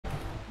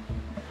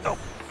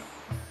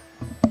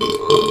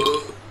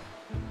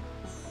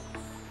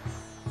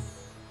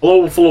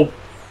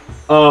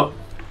Hello,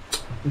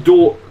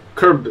 dual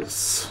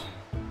Kirby's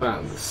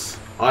fans.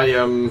 I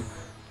am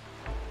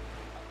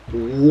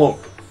Link.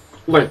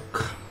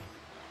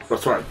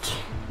 That's right.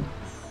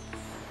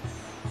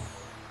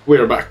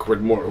 We're back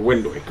with more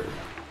Wind Waker.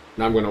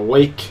 Now I'm gonna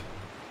wake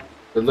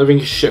the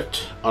living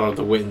shit out of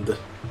the wind.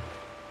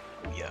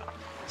 Yeah.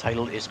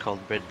 Title is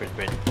called Bread.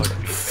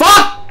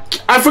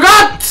 Fuck! I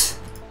forgot!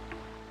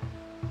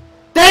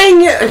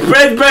 Dang it!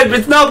 Bread.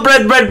 It's not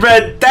bread.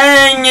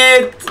 Dang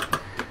it!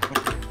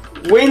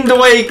 Wind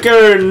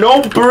Waker,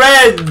 no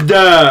bread!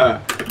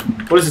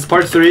 What is this,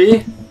 part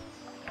 3?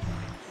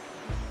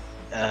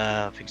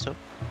 I think so.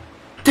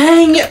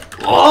 Dang it!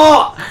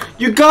 Oh!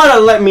 You gotta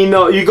let me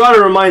know. You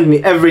gotta remind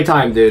me every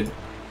time, dude.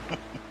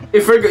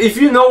 If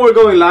you know we're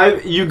going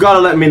live, you gotta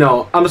let me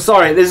know. I'm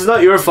sorry, this is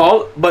not your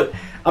fault, but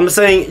I'm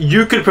saying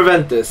you could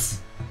prevent this.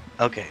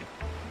 Okay.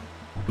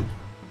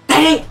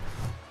 Dang!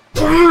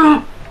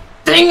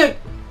 Dang it!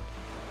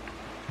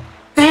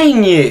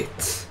 Dang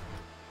it!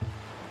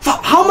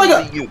 How am I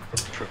gonna... You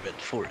prevent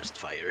forest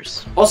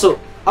fires. Also,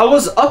 I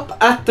was up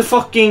at the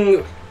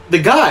fucking... the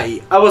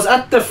guy. I was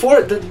at the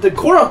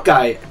Korok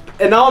guy.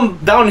 And now I'm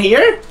down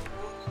here?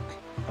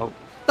 Oh.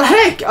 The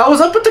heck? I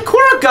was up at the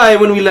Korok guy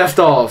when we left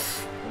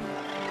off.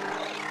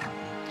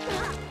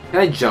 Can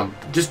I jump?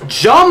 Just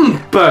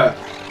jump!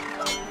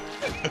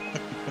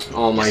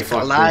 Oh my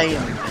fucking...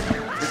 Lion.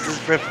 This is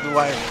Breath of the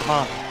Wild. Come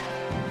on.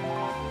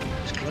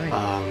 Just climb.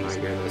 Oh my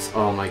goodness.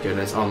 Oh my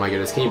goodness. Oh my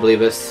goodness. Can you believe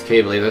this? Can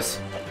you believe this?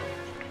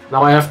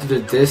 Now I have to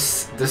do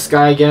this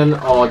guy again.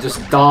 Oh,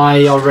 just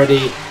die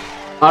already.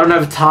 I don't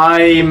have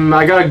time.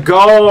 I gotta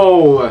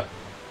go.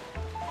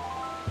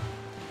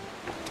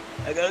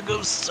 I gotta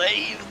go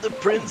save the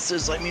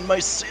princess. I mean, my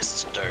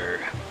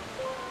sister.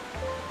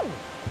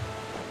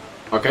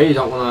 Okay, you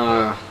don't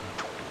wanna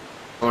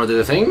do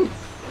the thing?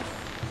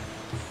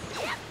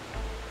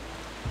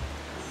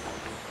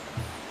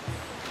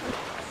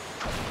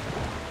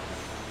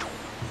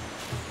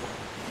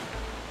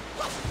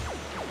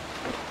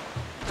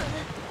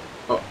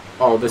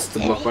 Oh, this is the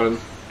block button.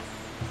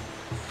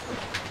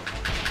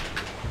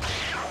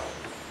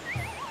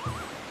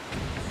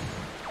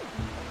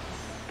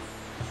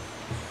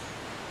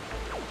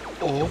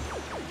 Oh.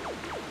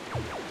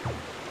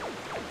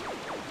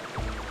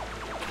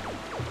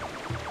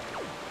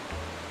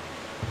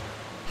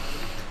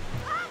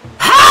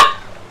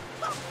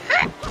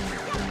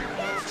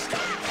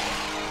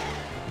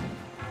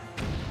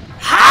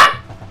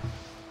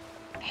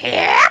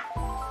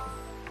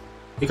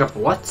 Pick up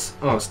what?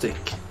 Oh, stick.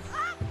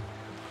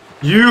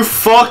 You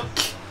fuck!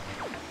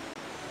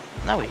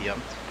 Now we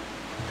jumped.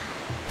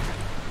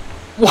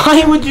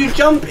 Why would you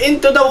jump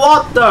into the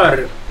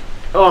water?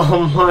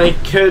 Oh my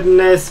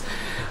goodness.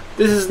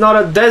 This is not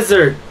a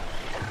desert.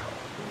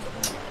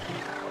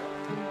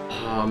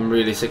 Oh, I'm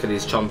really sick of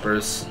these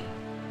chompers.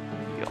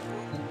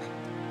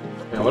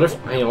 Yeah, what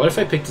if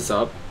I pick this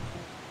up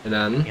and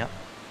then... Yeah.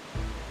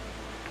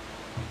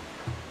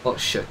 Oh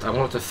shit, I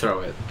wanted to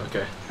throw it.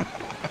 Okay.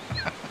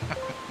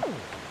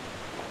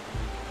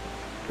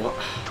 What?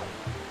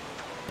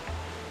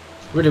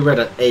 Really weird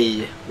that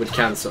A would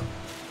cancel.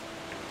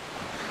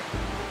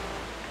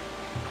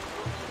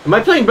 Am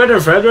I playing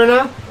Better Fred right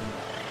now?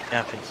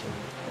 Yeah, I think so.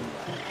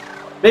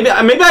 Maybe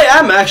I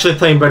am actually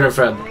playing Better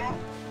Fred.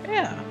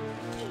 Yeah.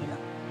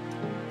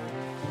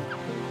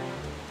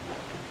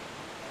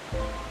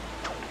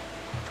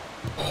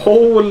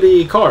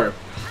 Holy carp.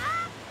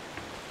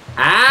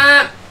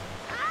 Ah!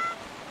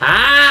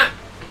 Ah!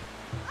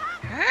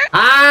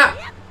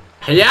 Ah!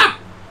 Yeah!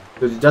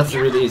 Dude, that's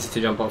really easy to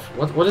jump off.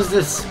 What is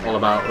this all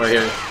about right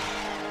here?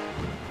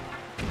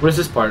 What is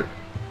this part?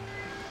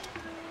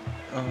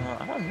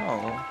 I don't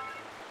know.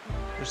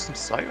 There's some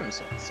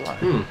sirens outside.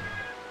 Hmm.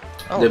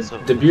 Oh,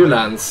 The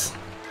Bulans.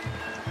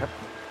 Yep.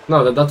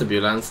 No, not the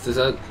Bulans. This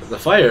is the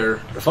fire.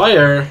 The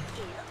fire.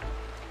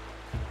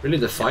 Really,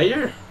 the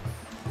fire?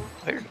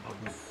 Fire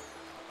department.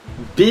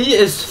 B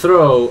is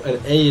throw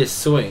and A is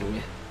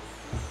swing.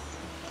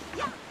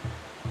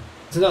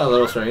 Isn't that a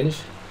little strange?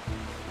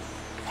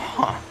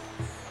 Huh.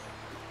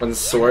 When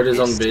sword is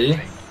on B.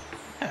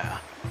 Yeah.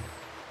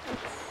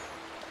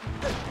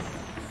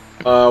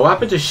 What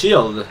happened to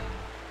shield?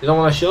 You don't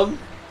want a shield?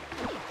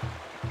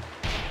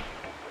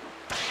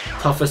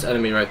 Toughest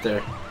enemy right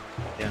there.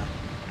 Yeah.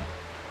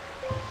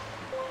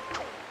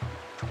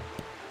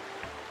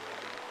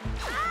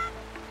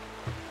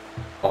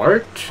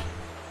 Art?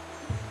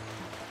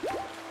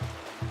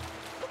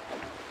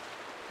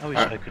 I wish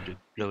I could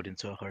load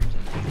into a heart and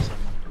heal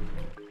someone.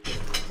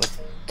 But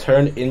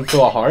Turn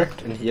into a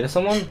heart and heal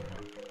someone?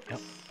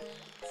 Yep.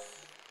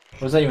 What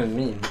does that even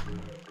mean?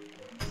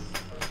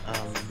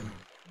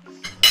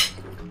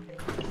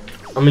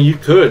 I mean, you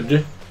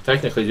could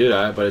technically do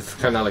that, but it's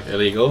kind of like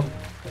illegal.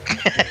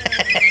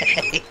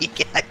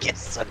 yeah, I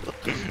guess so.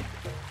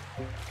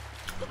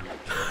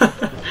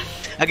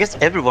 I guess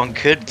everyone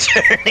could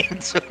turn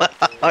into a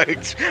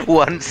heart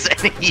once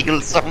and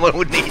heal someone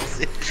who needs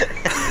it.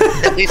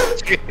 That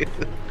is true.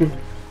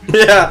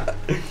 Yeah.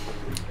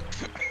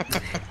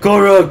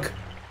 Korok!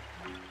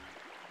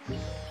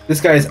 This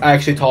guy is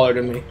actually taller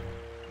than me.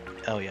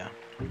 Oh yeah.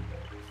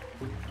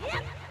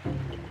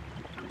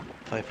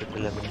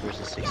 5'11"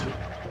 versus 6 foot.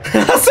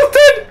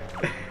 Something!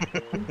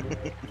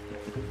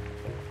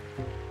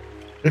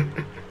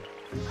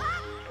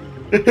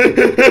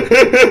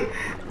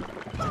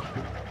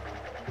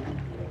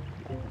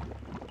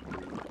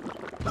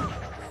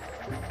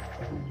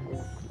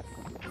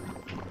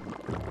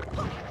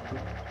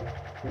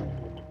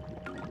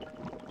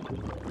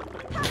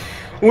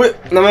 Wait,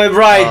 no, I'm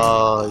right.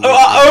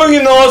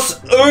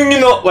 Ugnos.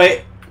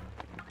 Wait.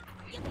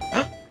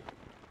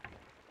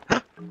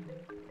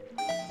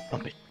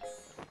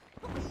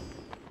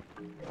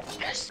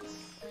 Yes.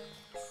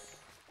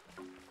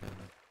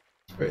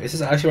 Wait, is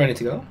this actually where I need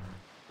to go?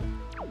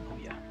 Oh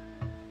yeah.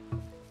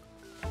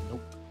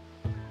 Nope.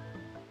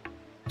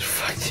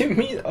 What do you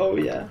mean? Oh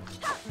yeah.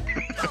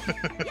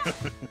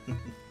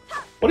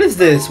 What is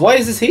this? Why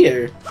is this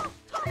here?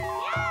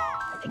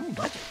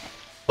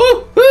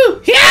 Ooh,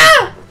 ooh,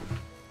 yeah!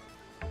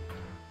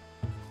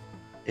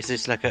 Is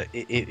this like a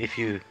if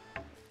you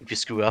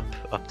screw up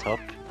top,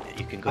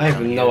 you can go. I have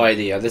down no here.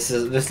 idea. This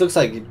looks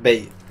like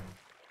bait.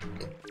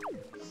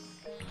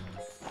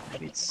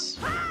 Maybe it's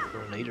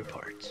for a later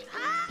part.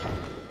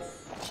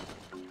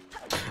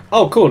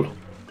 Oh, cool.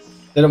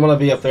 They don't want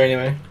to be up there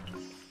anyway.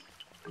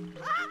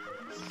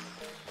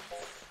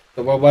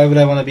 So why would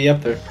I want to be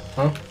up there?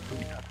 Huh?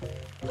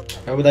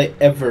 Why would I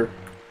ever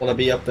want to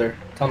be up there?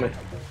 Tell me.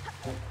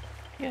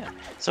 Yeah.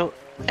 So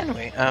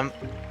anyway,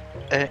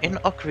 in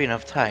Ocarina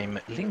of Time,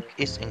 Link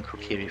is in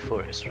Kokiri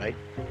Forest, right?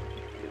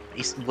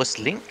 Was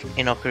Link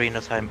in Ocarina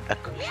of Time a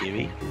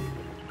Kokiri?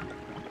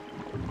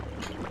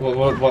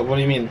 What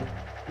do you mean?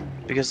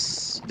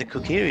 Because the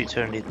Kokiri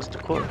turned into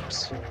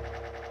Koroks.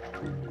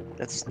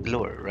 That's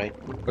lore, right?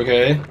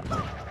 Okay.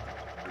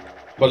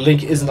 But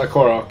Link isn't a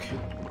Korok.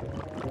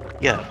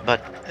 Yeah,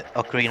 but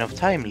Ocarina of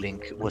Time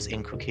Link was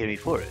in Kokiri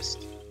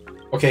Forest.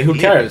 Okay, who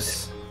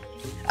cares?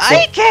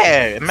 I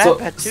care! Map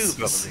had two,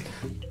 probably.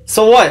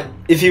 So what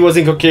if he was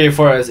in Kokiri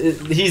Forest?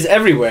 He's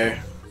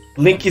everywhere.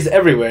 Link is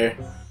everywhere.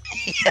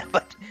 Yeah,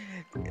 but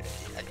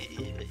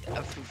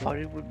I thought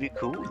it would be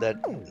cool that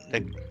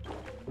like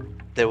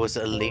there was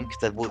a Link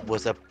that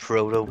was a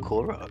proto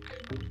Korok.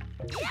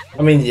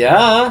 I mean,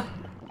 yeah.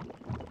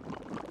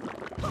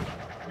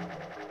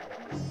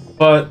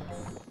 But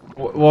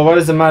well, what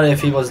does it matter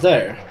if he was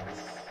there?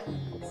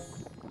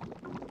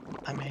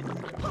 I mean,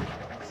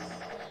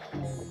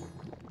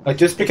 Like,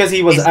 just because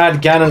he was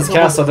at Ganon's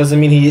castle doesn't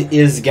mean he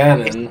is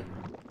Ganon.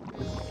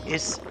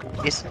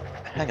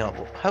 hang on,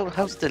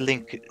 how's the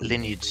Link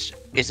lineage?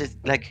 Is it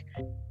like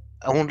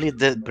only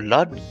the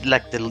blood,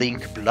 like the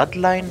Link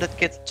bloodline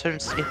that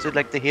turns into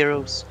like the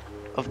heroes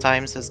of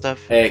times and stuff?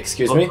 Hey,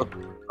 excuse me?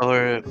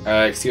 Or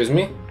Excuse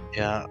me?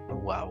 yeah,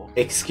 wow.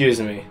 Excuse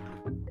me.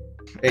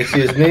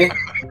 Excuse me?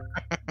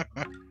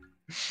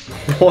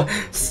 What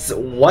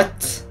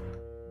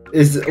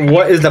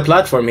is the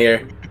platform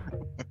here?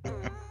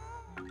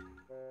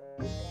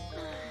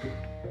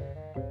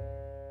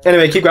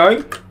 Anyway, keep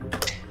going.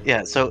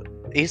 Yeah, so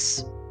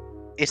is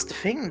the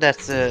thing that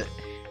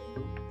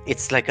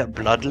it's like a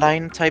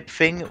bloodline type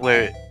thing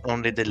where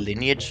only the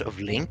lineage of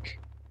Link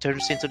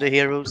turns into the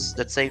heroes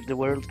that save the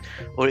world,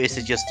 or is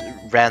it just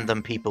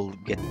random people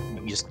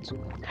just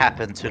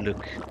happen to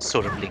look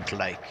sort of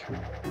Link-like?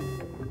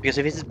 Because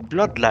if it's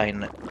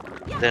bloodline,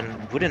 then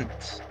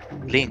wouldn't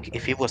Link,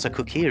 if he was a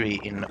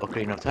Kokiri in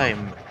Ocarina of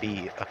Time,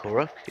 be a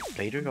Korok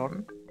later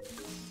on?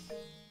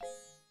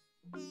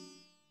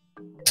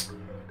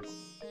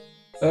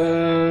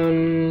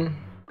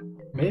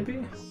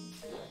 Maybe?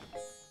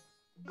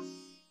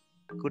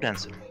 Good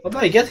answer. How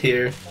did I get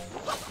here?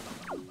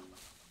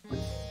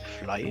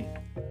 Fly?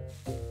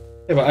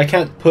 Yeah, but I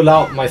can't pull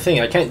out my thing.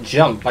 I can't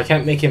jump. I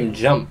can't make him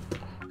jump.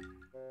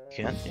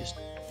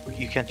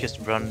 You can't just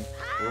run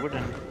forward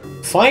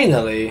and...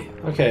 Finally!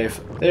 Okay,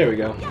 there we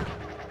go.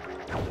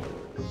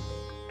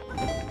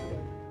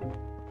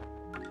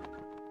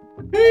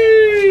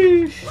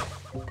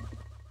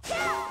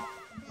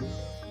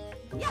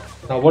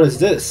 Now what is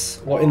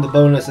this? What in the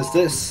bonus is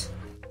this?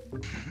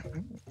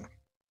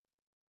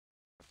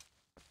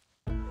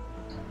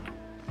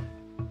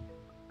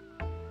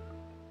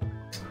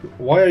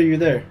 Why are you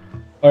there?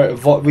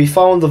 Alright, we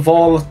found the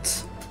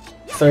vault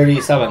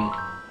 37.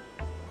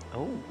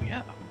 Oh,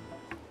 yeah.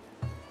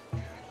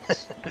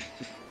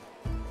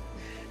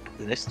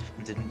 This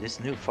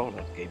new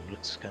Fallout game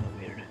looks kind of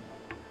weird.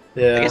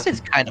 Yeah. I guess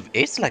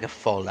it's like a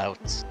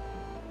Fallout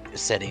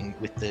setting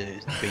with the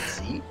Great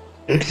Sea.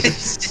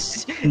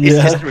 It's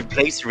just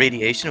replace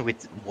radiation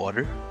with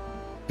water.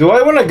 Do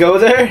I want to go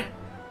there?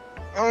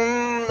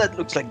 That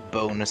looks like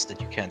bonus that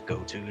you can't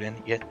go to then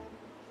yet.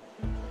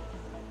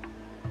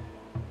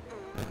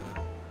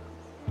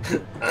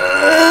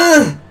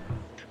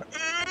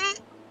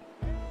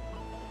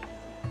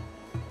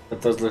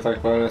 That does look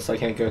like bonus. I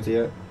can't go to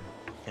yet.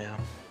 Yeah.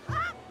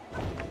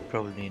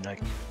 Probably need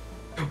like.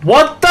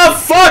 What the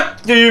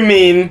fuck do you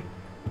mean?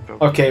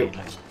 Probably Okay. need,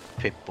 like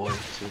Pip-Boy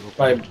to open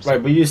Right, it.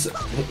 right, but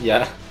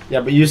yeah,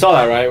 but you saw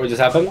that, right? What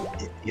just happened?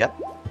 Yep.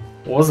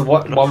 What was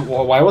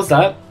why was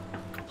that?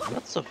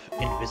 Lots of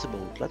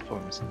invisible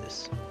platforms in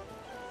this.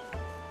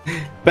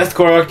 Best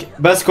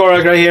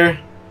Korok right here.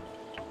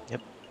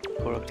 Yep.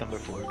 Korok number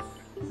 4.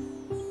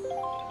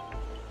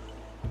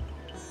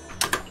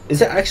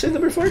 Is it actually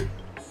number 4? I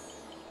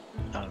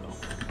don't know.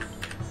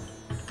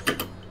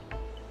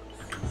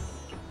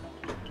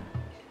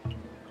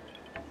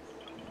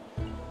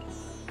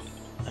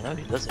 I know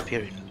he does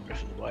appear in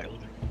Breath of the Wild.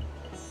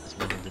 As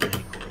one of the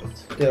many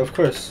Koroks. Yeah, of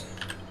course.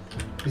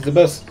 He's the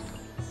best.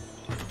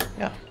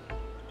 Yeah.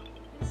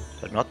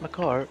 But not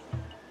Makar.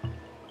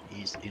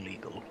 He's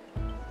illegal.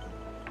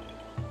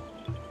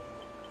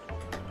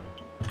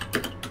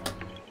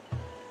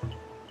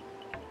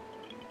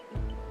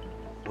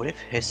 What if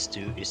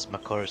Hestu is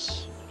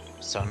Makar's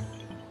son?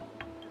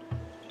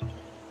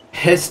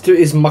 Hestu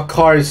is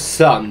Makar's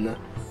son.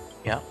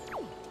 Yeah.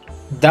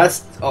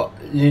 That's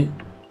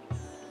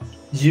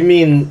you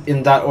mean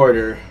in that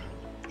order?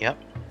 Yep.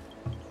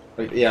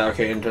 Like, yeah.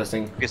 Okay.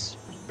 Interesting. Because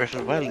Breath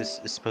of the Wild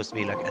is supposed to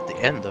be like at the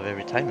end of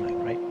every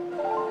timeline, right?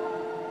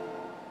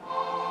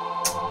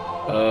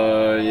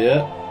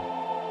 Yeah.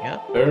 Yeah.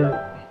 Sure.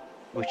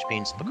 Which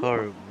means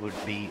Makar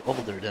would be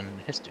older than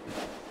Hestu.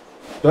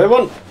 Do I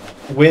want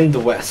Wind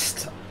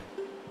West?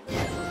 Or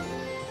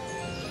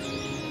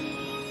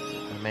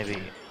maybe...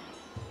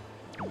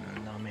 No,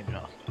 maybe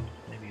not.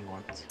 Maybe you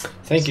want...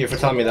 Thank you for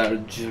telling me that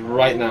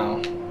right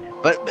now.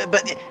 But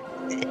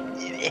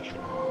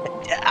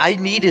I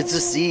needed to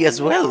see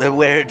as well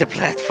where the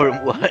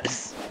platform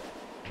was.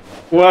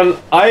 Well,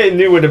 I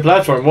knew where the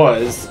platform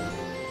was.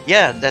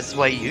 Yeah, that's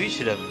why you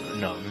should have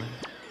known.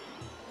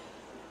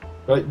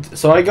 Right,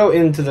 so I go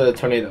into the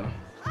tornado.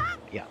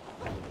 Yeah.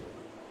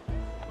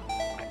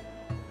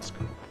 That's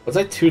cool. Was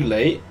I too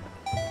late?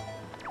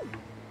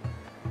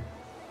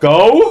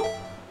 Go!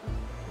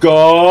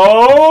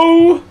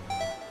 Go!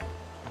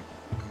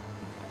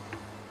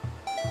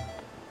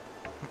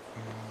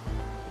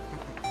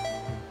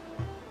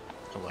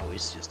 Oh wow,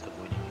 he's just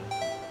avoiding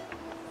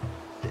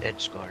you. The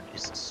edge guard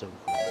is so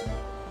cool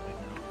right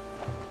now.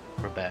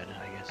 Or bad,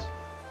 I guess.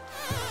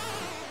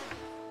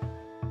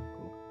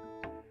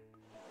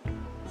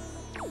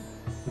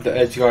 The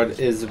edge guard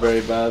is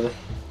very bad.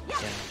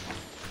 Yeah.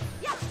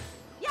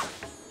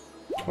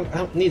 Well, I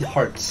don't need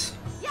hearts.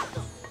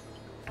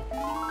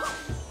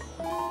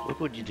 What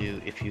would you do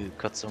if you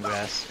cut some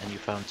grass and you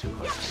found 2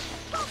 hearts?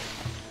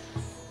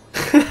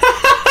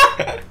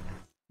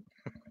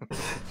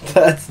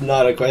 That's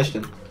not a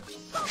question.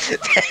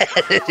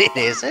 It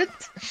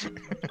isn't?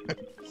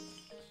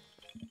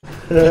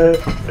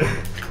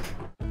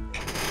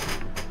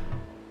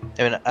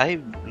 I mean,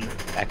 I've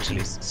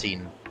actually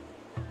seen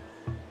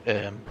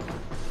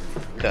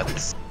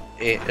cats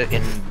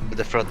in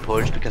the front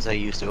porch because I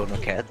used to own a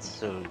cat,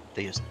 so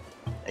they just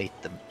ate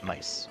the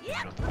mice in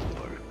front of the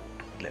door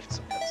and left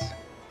some cats.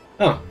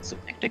 Oh, So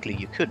technically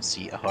you could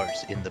see a heart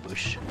in the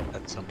bush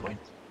at some point.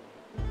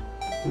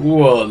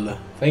 well,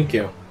 thank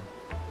you.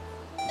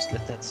 Just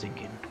let that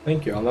sink in.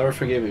 Thank you, I'll never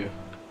forgive you.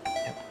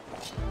 Yep.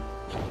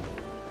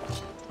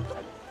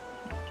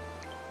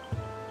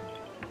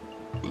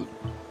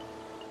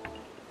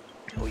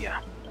 Oh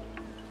yeah.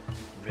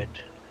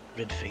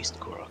 Red-faced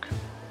Korok.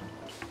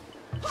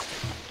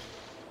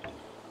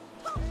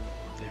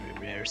 Very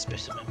rare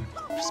specimen.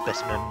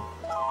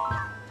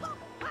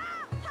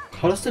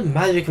 How does the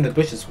magic in the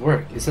bushes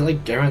work? Is it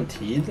like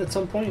guaranteed at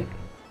some point?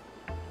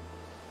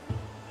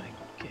 I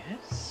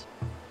guess.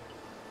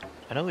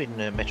 I know in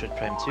Metroid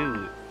Prime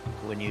 2,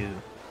 when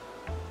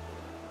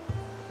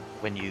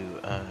you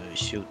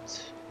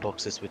shoot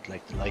boxes with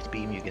like the light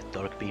beam, you get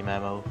dark beam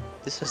ammo.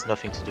 This has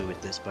nothing to do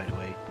with this, by the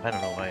way. I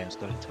don't know why I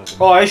started talking.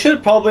 Oh, I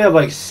should probably have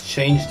like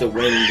changed the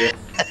wind.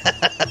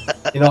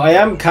 You know, I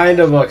am kind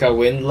of like a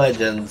wind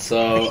legend,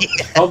 so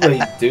probably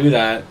do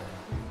that.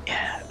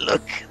 Yeah,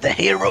 look, the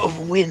hero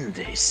of wind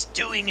is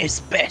doing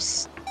his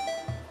best.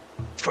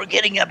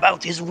 Forgetting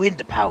about his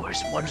wind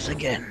powers once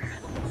again.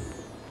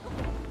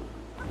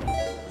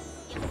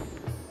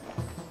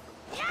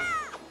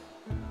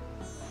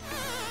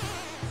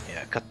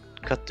 Yeah,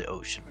 cut the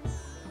ocean.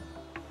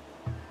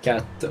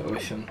 Cat the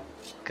ocean.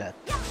 Cut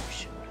the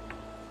ocean.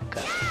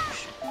 Cut the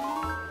ocean.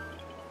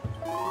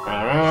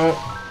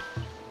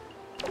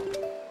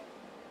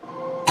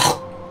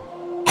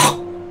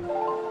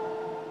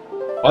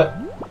 What?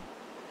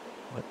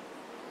 What?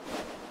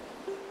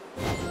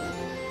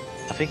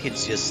 I think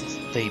it's just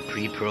they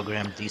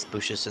pre-programmed these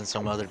bushes and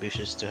some other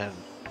bushes to have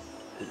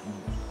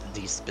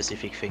these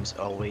specific things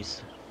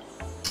always.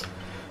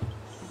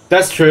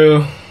 That's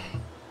true.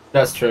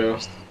 That's true.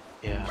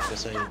 Yeah,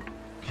 because I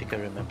think I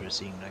remember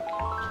seeing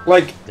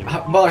Like,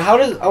 but how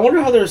does I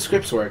wonder how their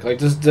scripts work? Like,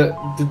 does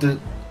the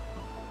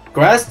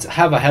grass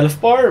have a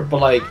health bar,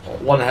 but like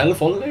 1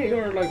 health only,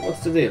 or like what's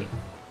the deal?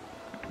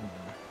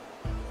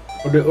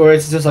 Or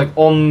it's just like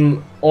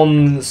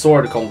on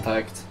sword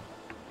contact.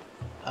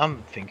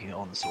 I'm thinking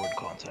on sword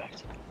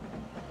contact.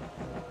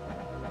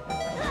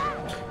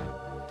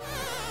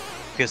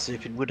 Because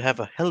if it would have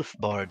a health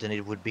bar, then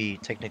it would be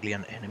technically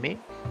an enemy,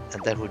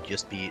 and that would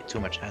just be too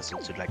much hassle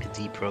to like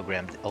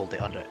deprogram all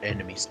the other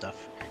enemy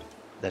stuff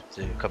that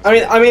comes.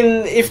 I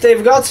mean, if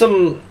they've got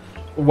some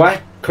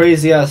whack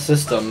crazy ass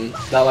system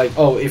that like,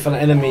 oh, if an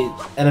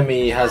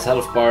enemy has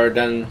health bar,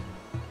 then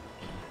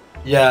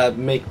yeah,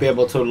 be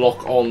able to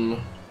lock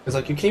on. It's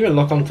like you can even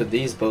lock on to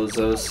these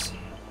bozos.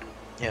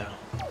 Yeah,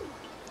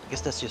 I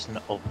guess that's just an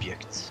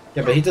object.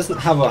 Yeah, but he doesn't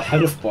have a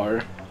health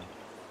bar.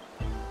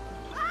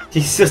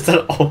 He's just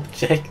an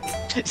object.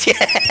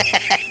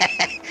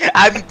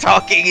 I'm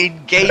talking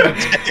in game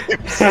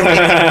terms.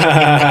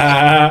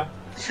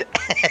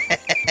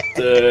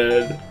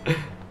 Dude.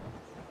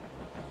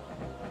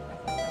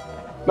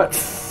 But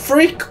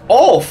freak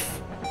off!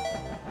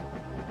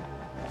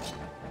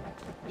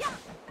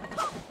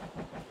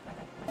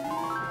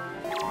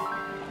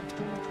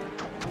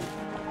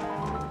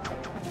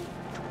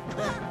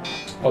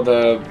 Oh,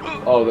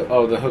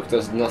 the hook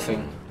does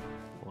nothing.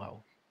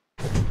 Wow.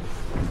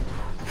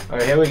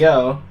 Alright, here we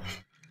go.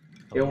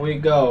 Here we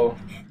go.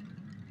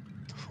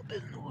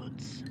 Forbidden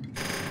woods.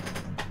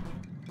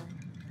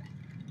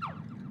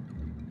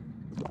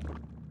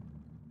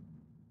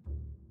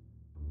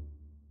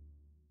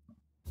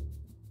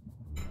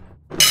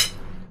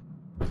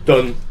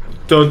 Dun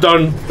dun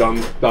dun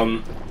dun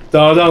dun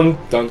dun dun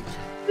dun.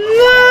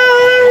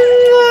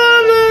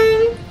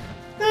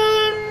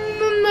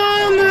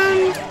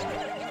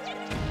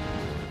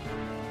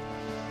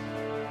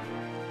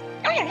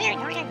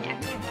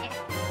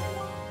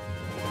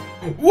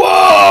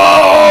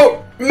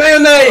 Whoa!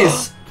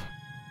 Mayonnaise!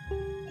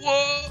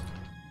 Whoa!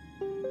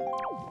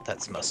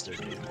 That's mustard,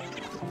 dude.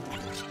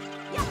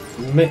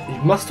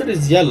 Mustard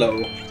is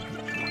yellow.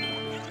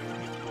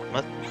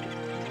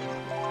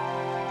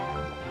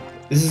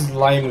 This is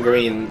lime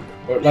green,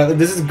 or like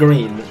this is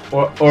green,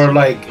 or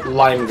like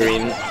lime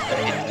green.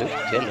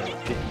 It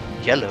looked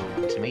yellow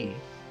to me.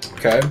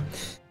 Okay.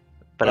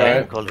 But I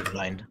am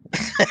colorblind.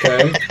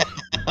 Okay.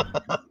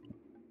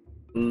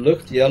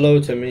 Looked yellow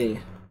to me.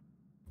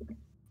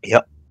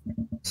 Yep.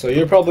 So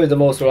you're probably the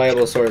most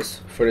reliable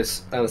source for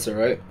this answer,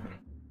 right?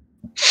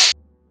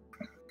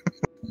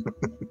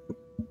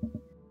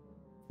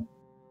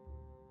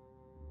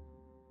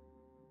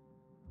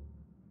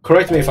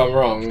 Correct me if I'm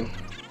wrong,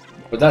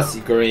 but that's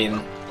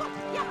green.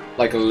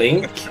 Like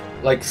Link?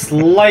 Like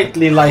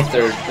slightly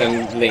lighter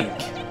than Link.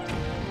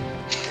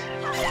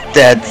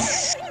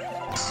 That's...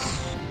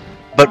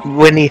 But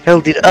when he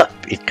held it up,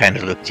 it kind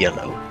of looked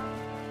yellow.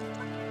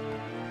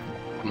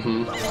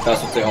 Mm-hmm.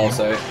 That's what they all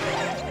say.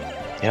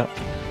 Yep.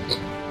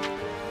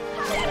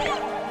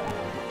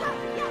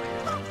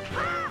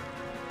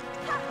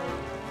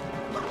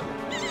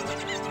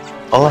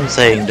 All I'm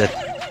saying that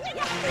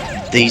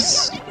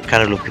these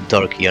kind of look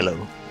dark yellow.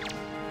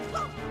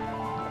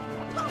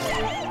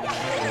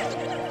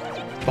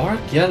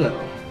 Dark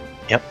yellow?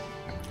 Yep.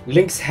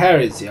 Link's hair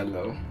is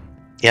yellow.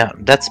 Yeah,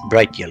 that's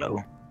bright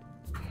yellow.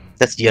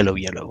 That's yellow.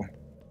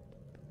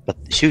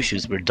 But the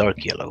shoes were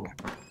dark yellow.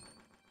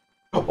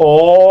 Oh!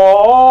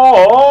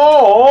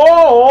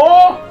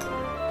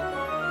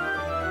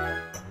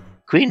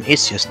 Green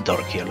is just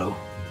dark yellow.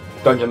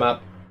 Dungeon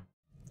map.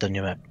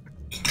 Dungeon map.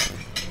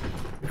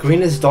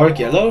 Green is dark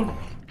yellow?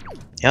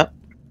 Yep.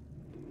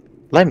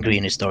 Lime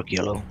green is dark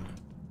yellow.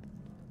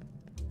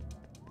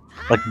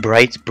 Like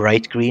bright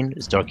green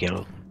is dark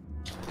yellow.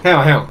 Hang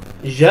on.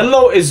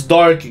 Yellow is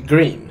dark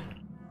green.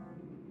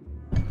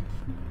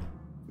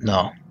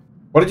 No.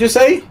 What did you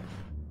say?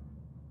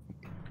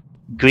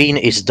 Green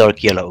is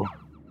dark yellow.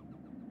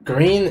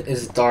 Green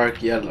is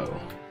dark yellow.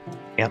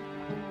 Yep.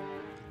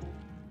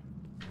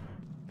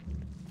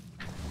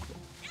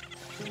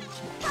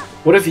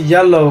 What if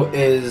yellow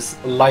is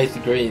light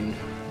green?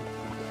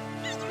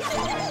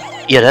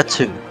 Yeah, that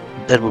too.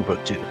 That would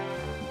work too.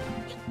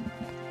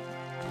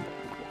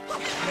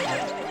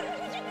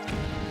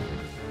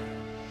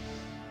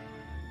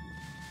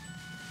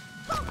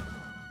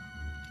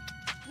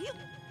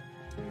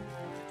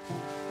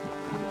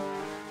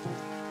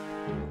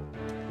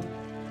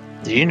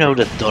 Do you know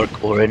that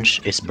dark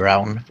orange is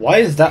brown? Why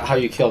is that how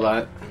you kill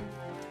that?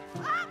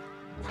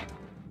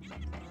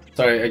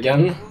 Sorry,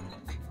 again?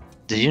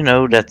 Did you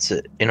know that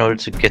in order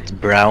to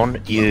get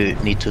brown, you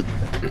need to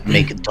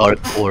make it dark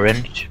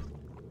orange?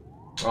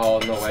 Oh,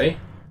 no way.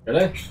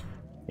 Really?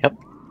 Yep.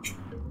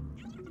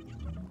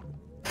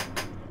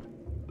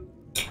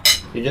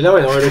 Did you know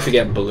in order to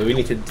get blue, you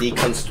need to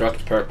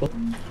deconstruct purple?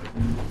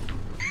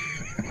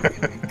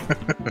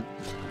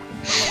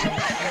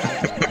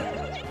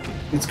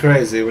 It's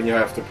crazy when you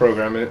have to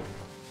program it.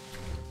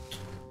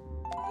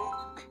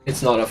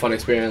 It's not a fun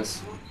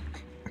experience.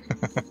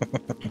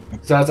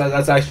 So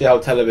that's actually how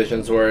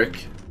televisions work.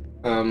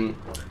 To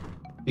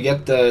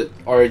get the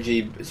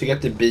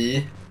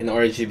B in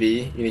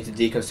RGB, you need to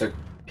deconstruct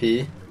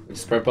P, which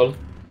is purple.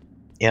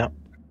 Yeah.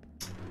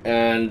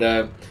 And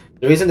the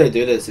reason they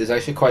do this is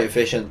actually quite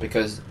efficient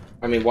because,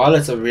 I mean, while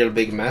it's a real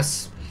big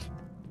mess,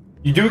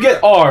 you do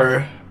get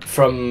R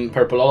from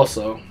purple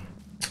also.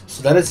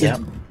 So that is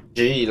just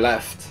G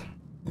left.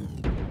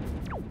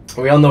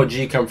 We all know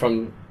G comes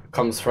from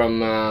comes from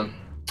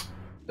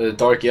the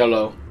dark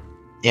yellow.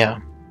 Yeah,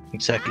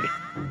 exactly.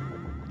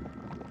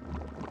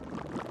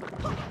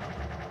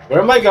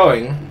 Where am I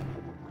going?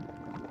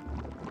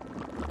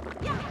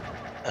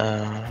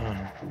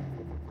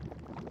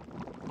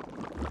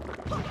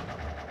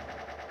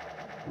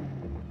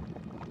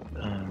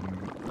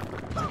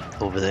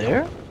 Over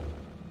there?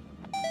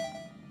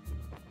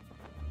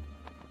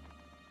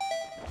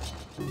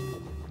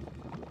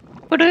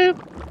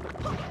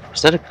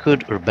 Is that a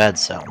good or bad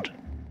sound?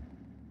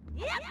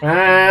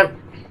 That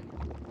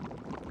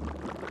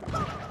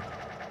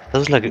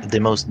was like the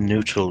most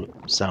neutral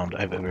sound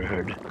I've ever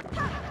heard.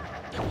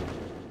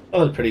 That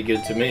was pretty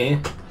good to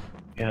me.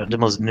 Yeah, the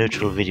most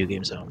neutral video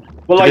game sound.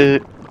 Well,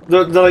 like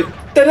the like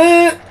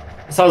ta-da!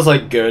 Sounds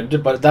like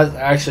good, but that's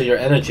actually your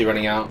energy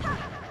running out.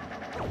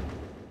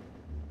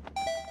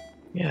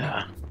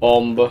 Yeah.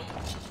 Bomb.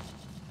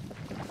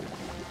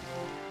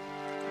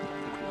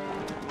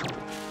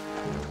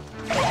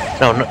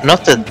 No,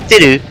 not the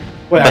doo-doo,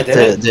 Wait,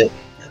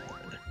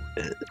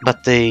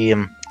 but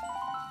the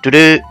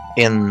doo-doo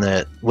in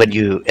when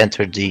you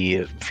enter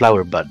the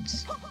flower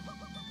buds.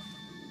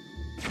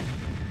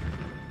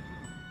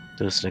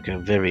 There's like a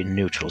very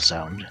neutral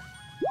sound.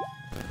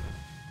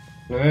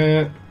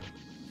 Yeah,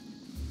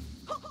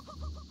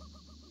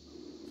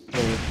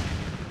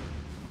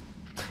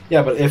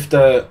 but if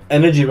the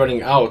energy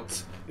running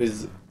out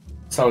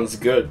sounds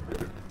good.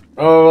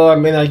 Oh, well, I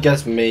mean, I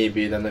guess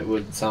maybe then it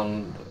would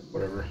sound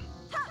whatever.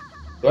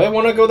 Do I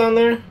want to go down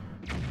there?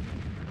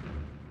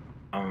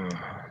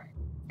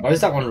 Why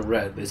is that one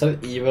red? Is that an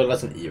evil?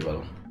 That's an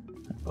evil.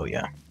 Oh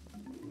yeah.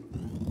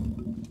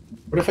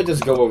 What if I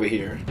just go over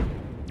here?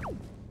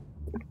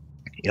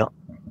 Yeah.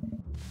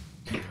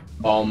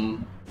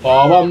 Bum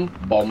bum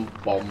bum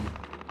bum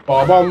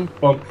bum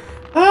bum.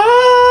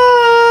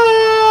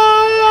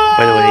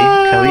 By the way,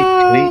 can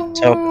we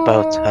talk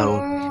about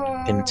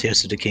how in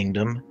Tears of the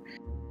Kingdom,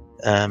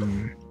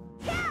 No.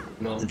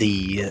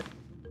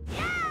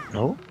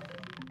 No?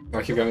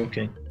 I keep going.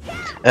 Okay.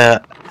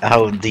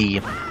 How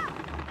the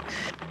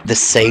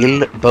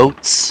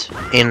sailboats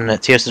in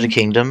Tears of the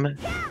Kingdom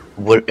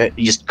were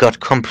just got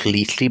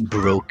completely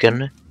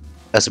broken,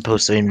 as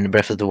opposed to in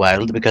Breath of the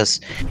Wild,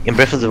 because in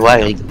Breath of the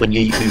Wild, when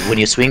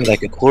you swing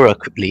like a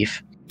Korok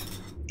leaf,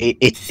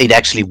 it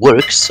actually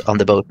works on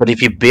the boat. But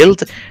if you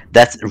build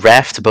that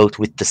raft boat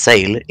with the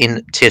sail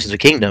in Tears of the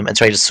Kingdom and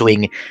try to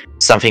swing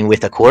something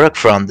with a Korok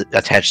frond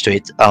attached to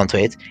it onto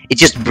it, it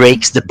just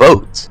breaks the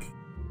boat.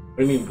 What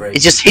do you mean break?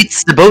 It just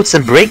hits the boats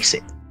and breaks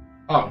it.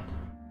 Oh.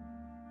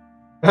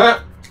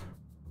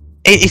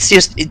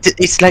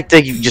 It's like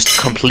they just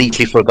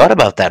completely forgot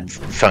about that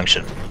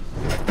function.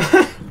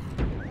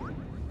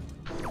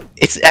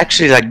 It's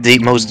actually like the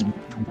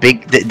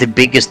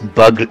biggest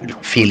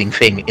bug feeling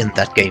thing in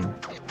that game.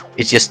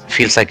 It just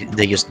feels like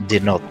they just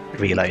did not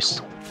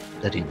realize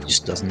that it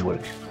just doesn't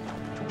work.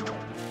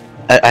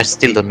 I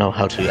still don't know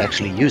how to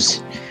actually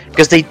use,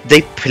 because they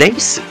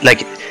place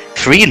like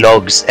 3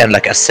 logs and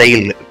like a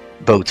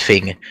sailboat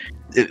thing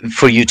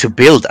for you to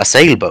build a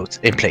sailboat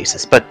in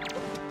places, but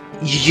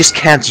you just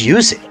can't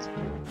use it.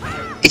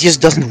 It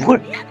just doesn't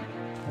work.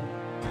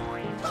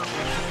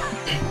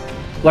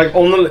 Like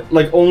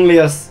only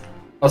as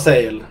a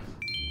sail.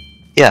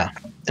 Yeah,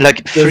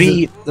 like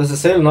Does the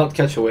sail not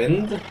catch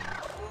wind?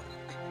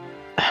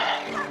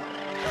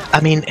 I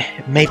mean,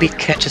 maybe it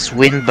catches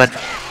wind, but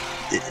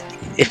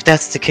if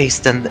that's the case,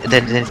 then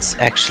it's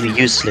actually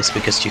useless,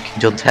 because you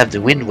don't have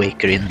the Wind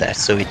Waker in there,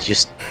 so it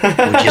just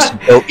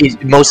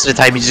most of the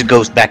time it just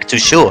goes back to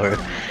shore.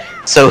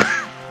 So,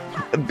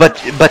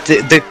 but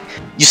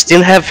you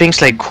still have things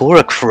like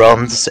Korok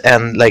fronds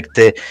and like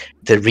the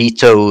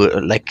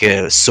Rito like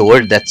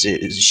sword that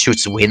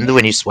shoots wind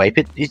when you swipe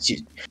it.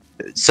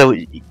 So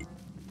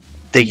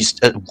they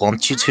just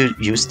want you to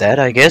use that,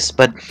 I guess,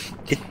 but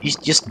it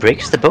just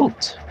breaks the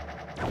boat.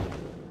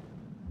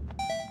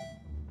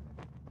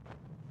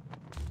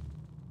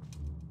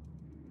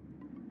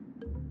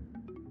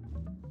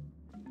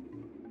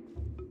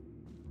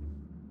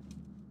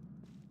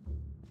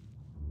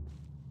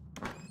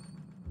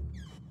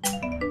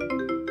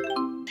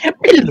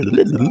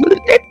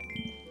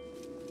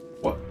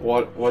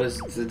 What is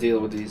the deal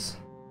with these?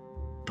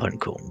 Pun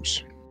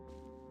cones.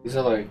 These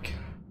are like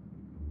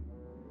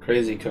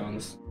crazy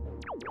cones.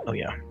 Oh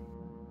yeah.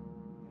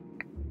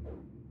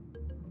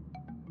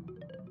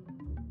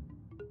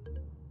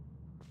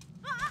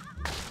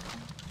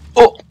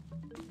 Oh.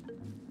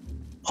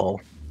 Oh.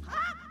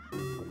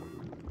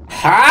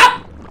 Ha!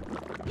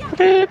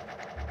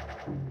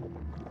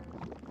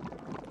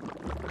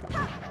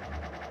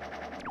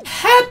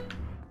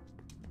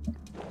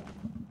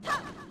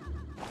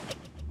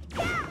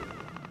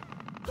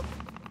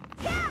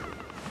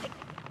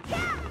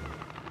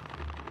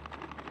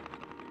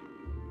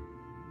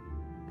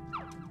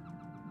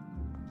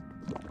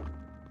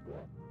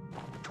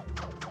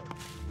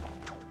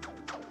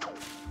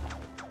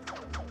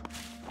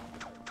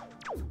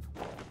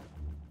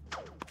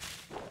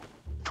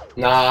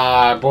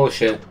 Nah,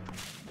 bullshit.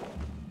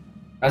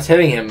 That's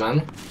hitting him,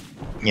 man.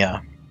 Yeah.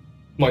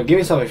 Come on, give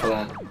me something for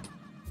that.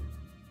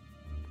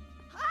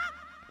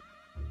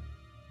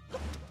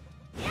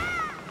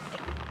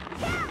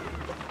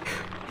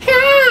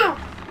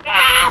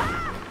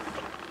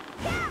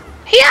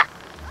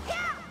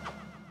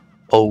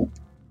 Oh.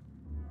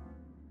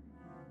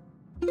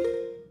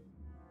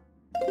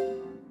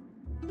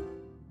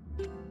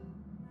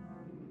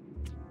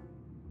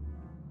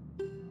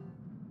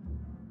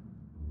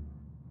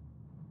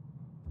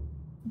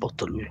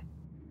 Bottle.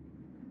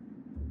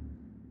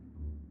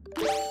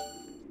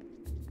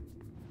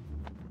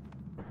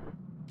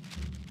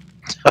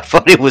 I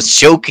thought he was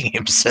choking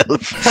himself.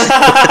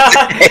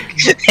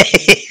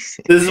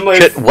 This is my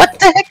What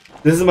the heck?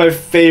 This is my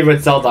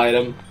favorite Zelda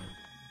item.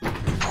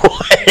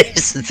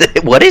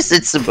 What is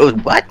it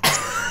supposed? What?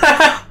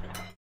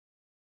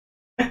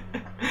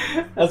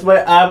 That's my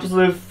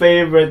absolute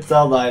favorite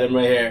Zelda item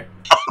right here.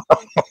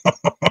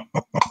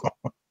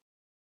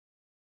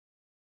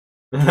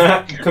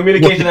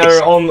 Communication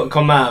error on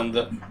command.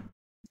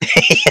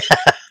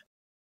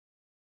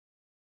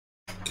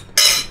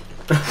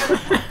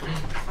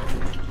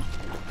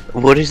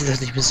 What is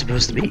that even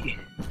supposed to be?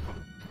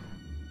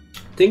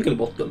 Tingle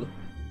bottle.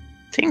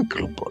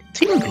 Tingle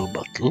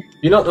bottle?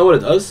 You not know what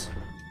it does?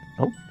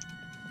 No.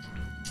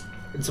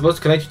 It's supposed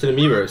to connect you to the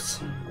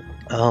Miiverse.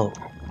 Oh.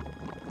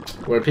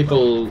 Where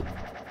people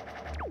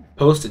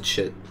posted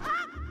shit.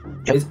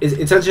 Yep. It's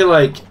essentially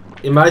like,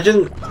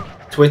 imagine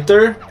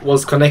Twitter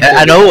was connected.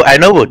 I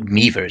know what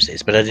Miiverse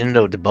is, but I didn't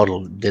know the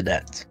bottle did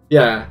that.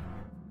 Yeah.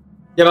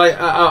 Yeah, but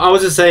I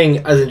was just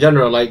saying, as in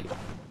general, like,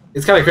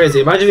 it's kind of crazy.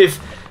 Imagine if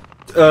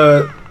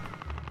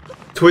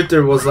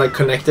Twitter was like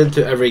connected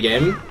to every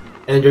game,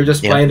 and you're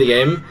just playing the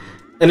game,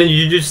 and then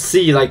you just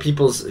see like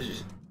people's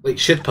like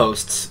shit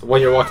posts when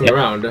you're walking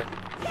around.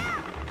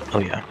 Oh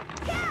yeah,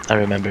 I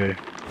remember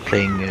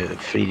playing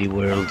 3D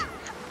World,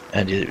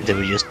 and there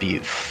would just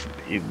be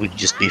it would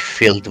just be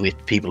filled with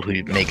people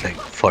who make like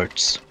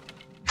fart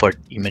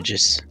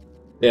images.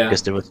 Yeah.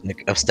 Because there was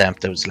like a stamp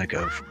that was like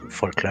a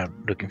fart cloud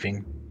looking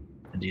thing,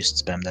 and you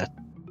just spam that.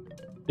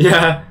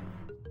 Yeah.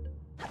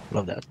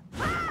 Love that.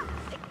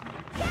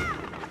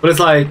 But it's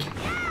like,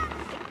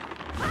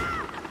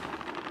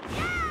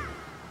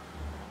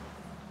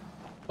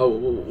 oh,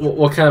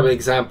 what kind of an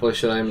example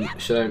should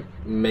I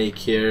make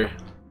here?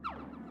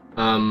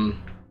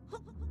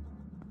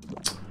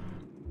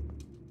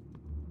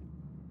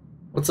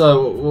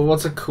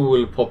 What's a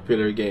cool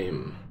popular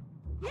game?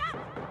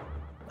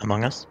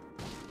 Among Us.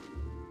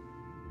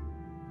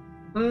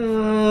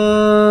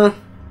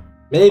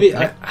 Maybe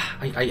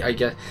I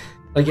guess.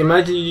 Like,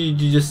 imagine you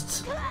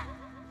just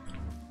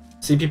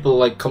see people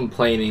like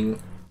complaining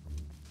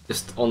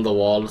just on the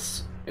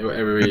walls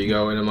everywhere you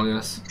go in Among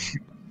Us.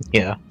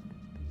 Yeah.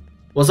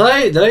 Did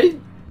I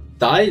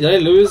die? Did I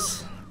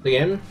lose the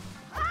game?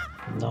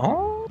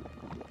 No.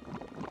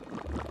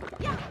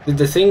 Did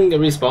the thing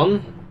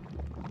respawn?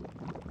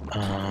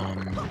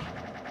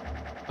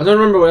 I I don't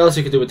remember what else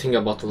you could do with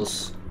tingle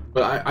bottles,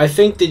 but I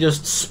think they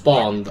just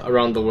spawned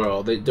around the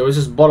world. There was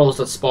just bottles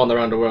that spawned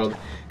around the world,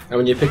 and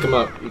when you pick them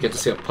up, you get to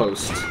see a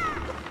post.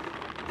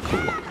 Cool.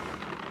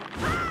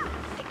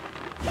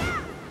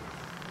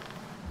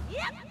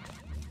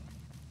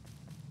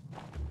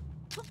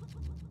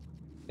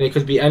 And it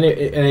could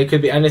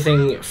be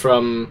anything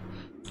from,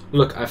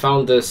 look, I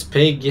found this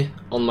pig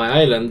on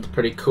my island,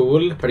 pretty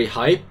cool, pretty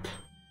hype,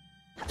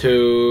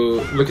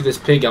 to look at this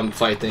pig I'm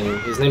fighting.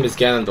 His name is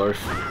Ganondorf.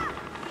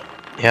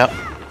 Yeah.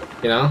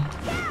 You know?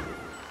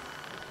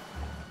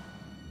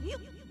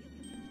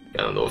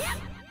 Ganondorf.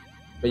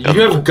 But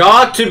you have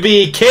got to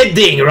be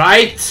kidding,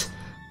 right?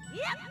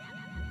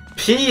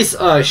 Piece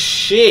of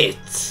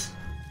shit.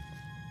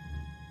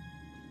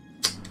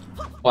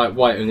 Why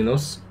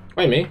Ugnos?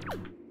 Why me?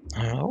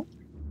 Oh.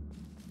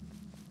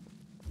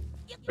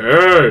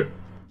 Hey!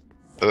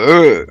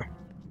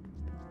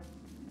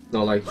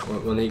 No, like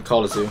when he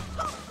calls you.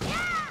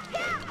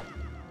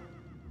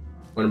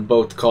 When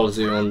Boat calls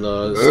you on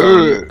the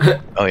stone.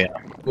 Oh yeah.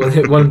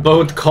 when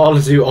Boat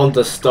calls you on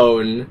the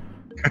stone.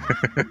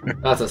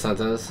 That's a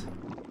sentence.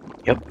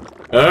 Yep.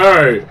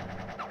 Hey!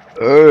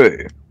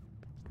 Hey.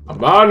 A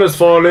man has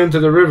fallen into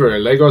the river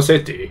in Lego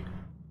City.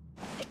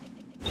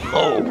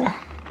 Oh.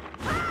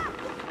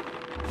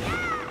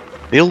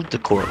 Build the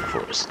corn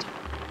forest.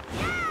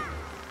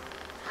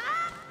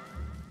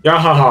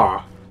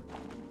 Yahaha!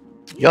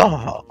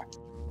 Yeah.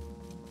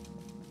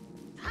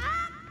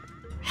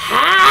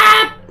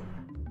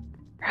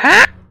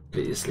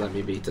 Please let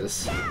me beat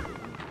this.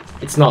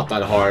 It's not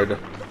that hard.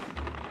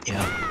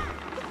 Yeah.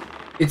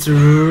 It's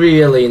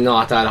really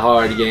not that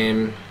hard,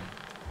 game.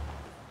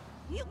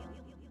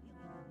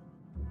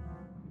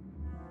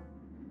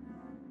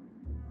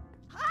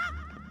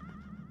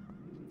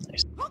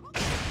 Nice.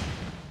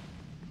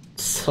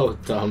 So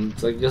dumb.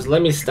 It's like, just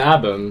let me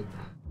stab him.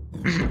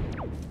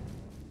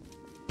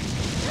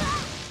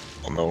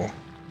 Oh no.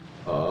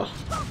 Oh,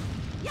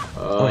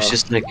 It's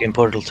just like in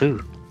Portal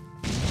 2.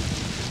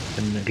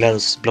 When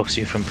GLaDOS blocks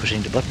you from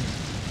pushing the button.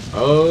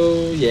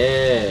 oh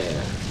yeah.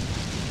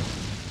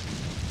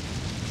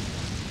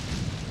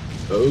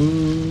 Oh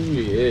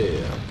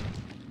Yeah.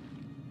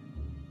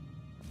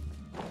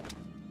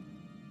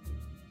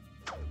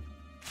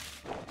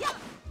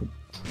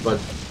 But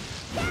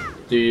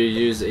do you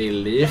use a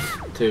leaf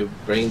to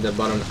bring the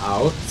button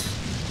out?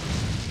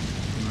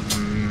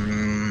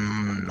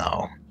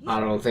 No. I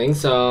don't think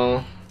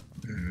so.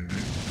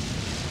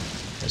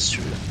 That's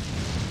true.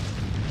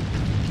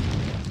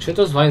 Shouldn't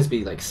those vines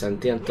be like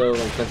sentient though?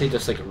 Like, can't they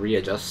just like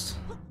readjust?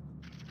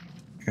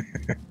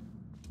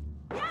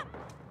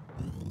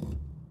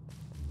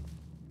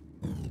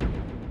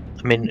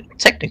 I mean,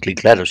 technically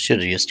GLaDOS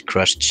should have just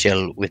crushed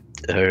Shell with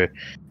her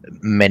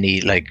many,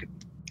 like,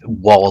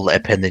 wall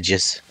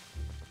appendages.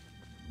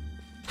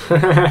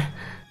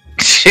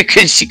 she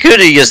could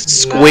have just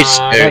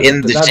squished her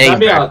in the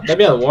chamber. That'd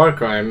be a war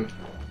crime.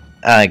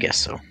 I guess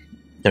so.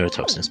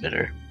 Neurotoxin's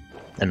better.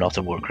 And not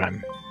a war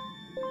crime.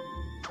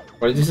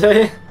 What did you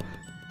say?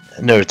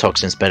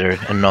 Neurotoxin's better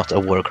and not a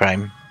war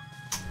crime.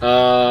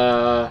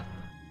 Well,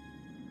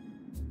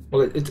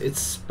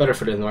 it's better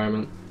for the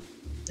environment.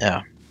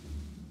 Yeah.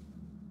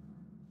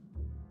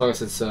 As long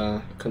as it's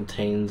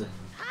contained.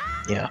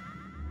 Yeah.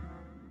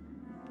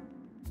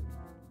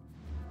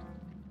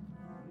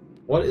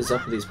 What is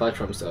up with these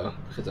platforms though?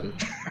 Look at them.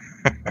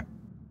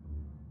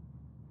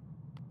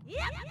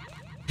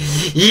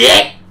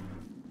 Yeah!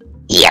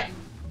 Yeah!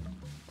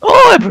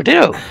 Oh, Emperor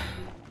Ditto!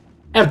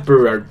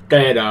 Emperor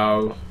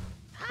Ditto!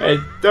 Hey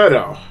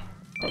Ditto!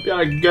 Hope you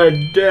had a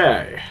good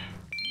day.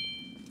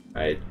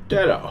 Hey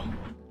Ditto!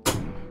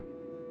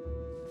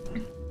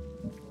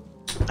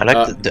 I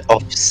like the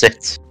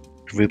offset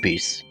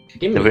rupees. They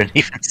Gimme. weren't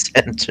even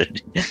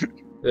centered.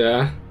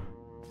 Yeah.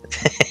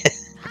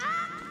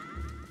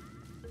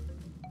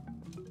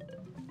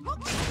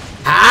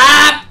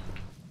 Ah!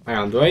 Hang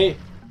on,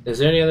 is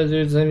there any other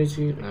dudes I need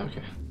to... No,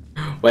 okay.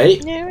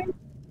 Wait!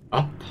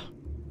 Up?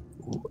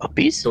 Ooh,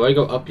 uppies? Do I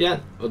go up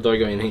yet? Or do I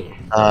go in here?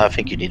 I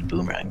think you need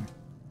boomerang.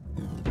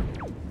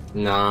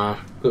 Nah.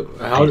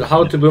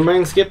 How to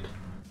boomerang skip?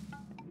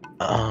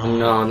 No,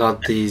 No,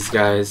 not these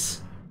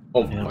guys.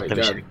 Oh yeah, my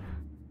let me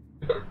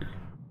god.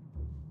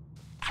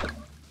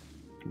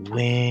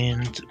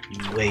 Wind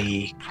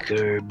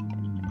Waker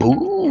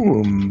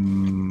boomerang.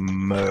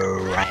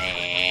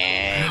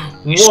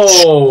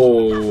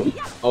 Whoa!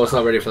 I was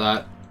not ready for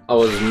that. I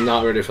was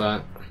not ready for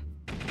that.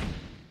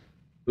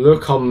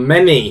 Look how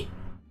many!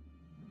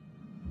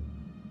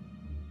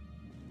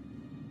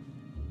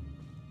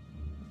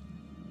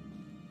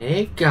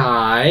 Hey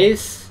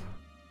guys!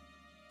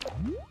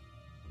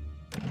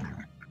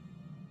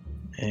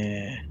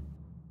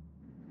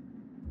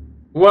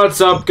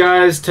 What's up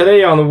guys?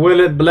 Today on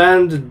Will It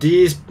Blend,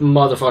 these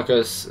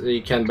motherfuckers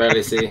you can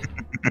barely see.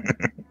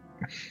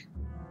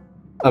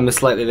 I'm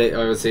slightly late,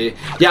 obviously.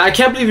 Yeah, I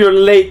can't believe you're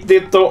late,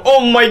 Ditto.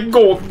 Oh my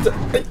god!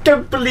 I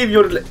can't believe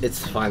you're late.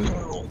 It's fine.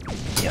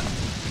 Yeah.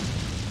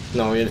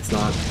 No, it's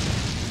not.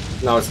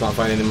 No, it's not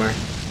fine anymore.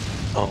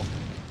 Oh.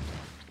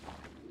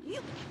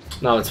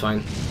 No, it's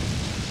fine.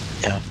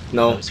 Yeah.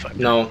 No, it's fine.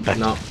 no, Back.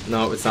 no,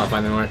 it's not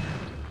fine anymore.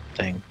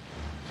 Dang.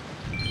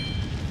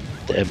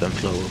 The ebb and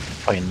flow of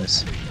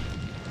fineness.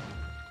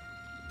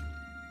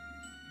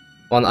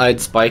 One-eyed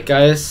spike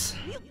guys.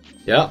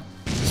 Yeah,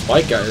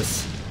 spike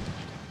guys.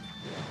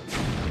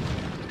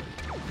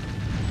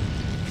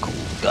 Cool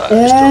guys.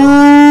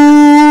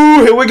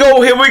 Ooh, here we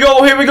go, here we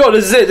go, here we go.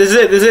 This is it, this is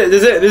it, this is it,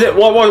 this is it, this is it.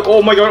 What,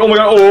 oh my god, oh my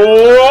god,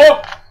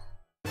 oh!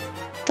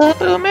 The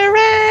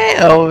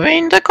boomerang over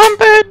in the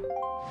compass.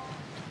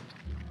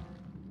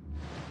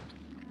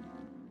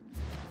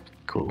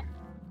 Cool.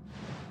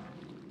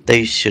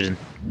 They shouldn't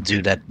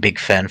do that big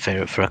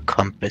fanfare for a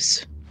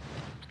compass.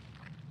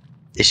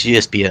 It should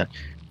just be a.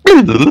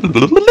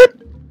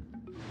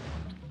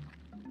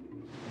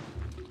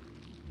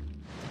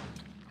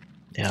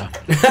 Yeah.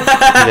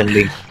 Even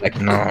Link, like,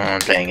 no,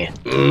 dang it.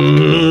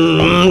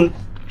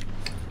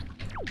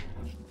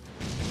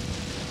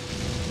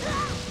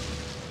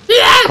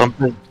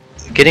 Compass,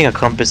 getting a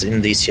compass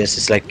in these chests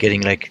is like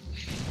getting like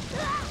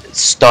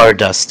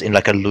stardust in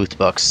like a loot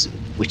box,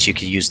 which you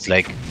can use to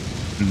like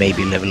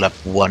maybe level up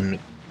one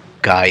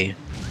guy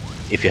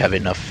if you have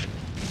enough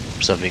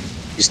something.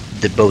 Just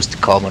the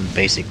most common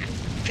basic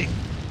thing.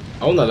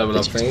 I wanna level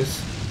up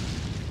things.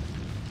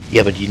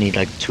 Yeah, but you need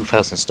like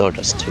 2,000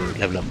 stardust to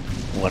level up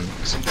one.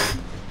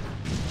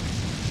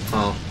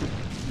 Oh.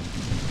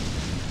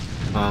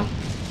 Oh.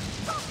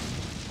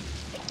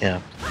 Yeah.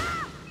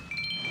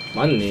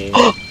 Money.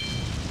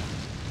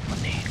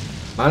 Money.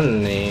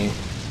 Money.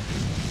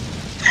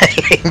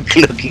 Link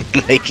looking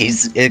like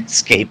he's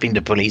escaping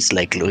the police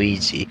like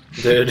Luigi.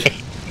 Dude.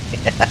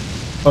 Yeah.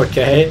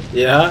 Okay,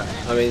 yeah.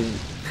 I mean...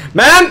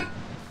 Man!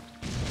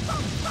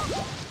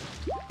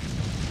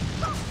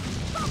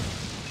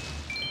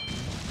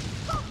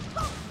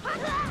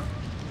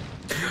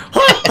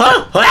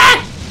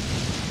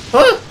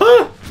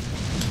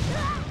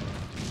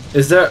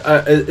 Is there,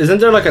 isn't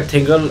there like a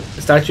tingle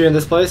statue in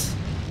this place?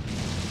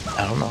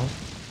 I don't know.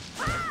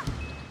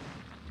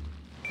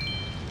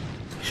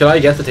 Should I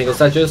get the tingle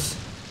statues?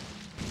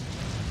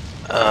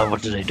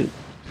 What do they do?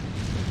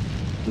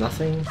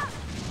 Nothing?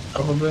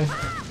 Probably.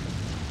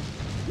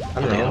 I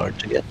don't Are they know. hard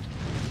to get?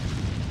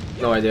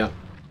 No idea.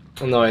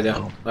 No idea.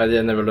 Oh. I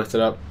never looked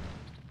it up.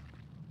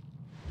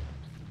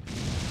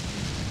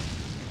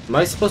 Am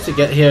I supposed to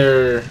get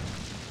here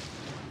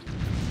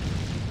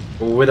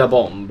with a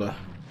bomb?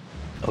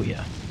 Oh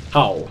yeah.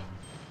 How?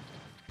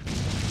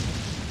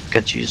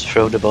 Can't you just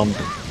throw the bomb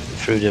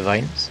through the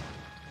vines?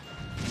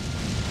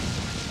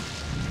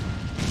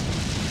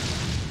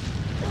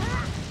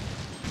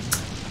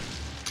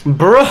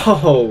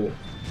 Bro!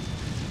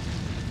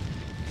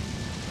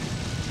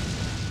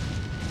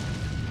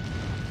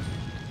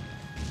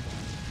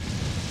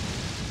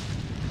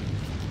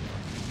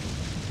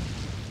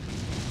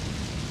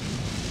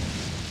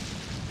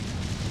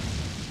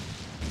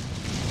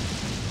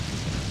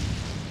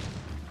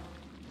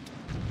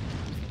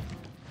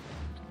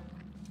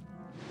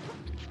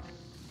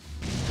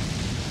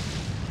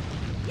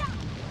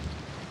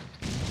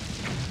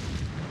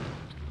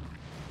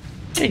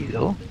 There you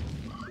go.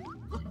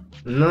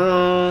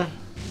 No.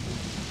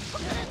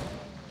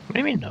 What do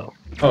you mean no?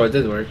 Oh, it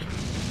did work.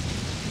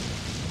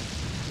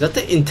 Is that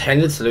the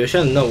intended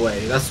solution? No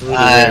way. That's really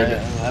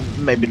weird.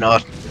 Maybe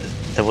not.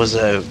 There was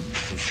a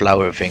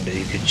flower thing that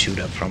you could shoot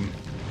up from.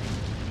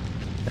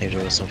 Maybe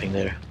there was something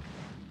there.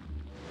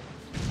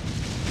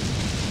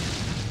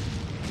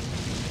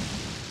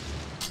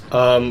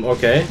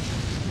 Okay.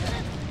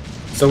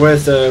 So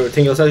where's the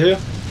tingle statue?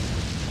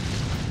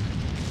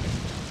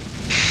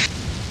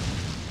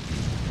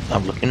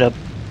 I'm looking up.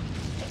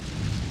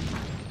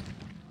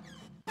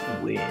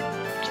 Wind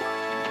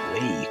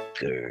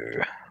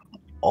Waker.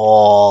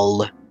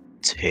 All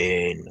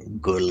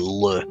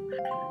tingle.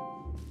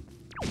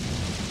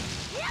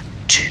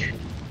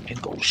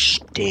 Tingle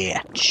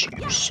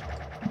statues.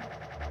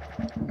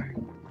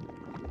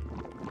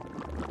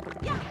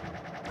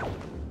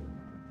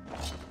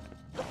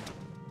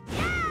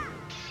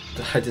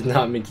 I did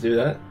not mean to do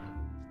that.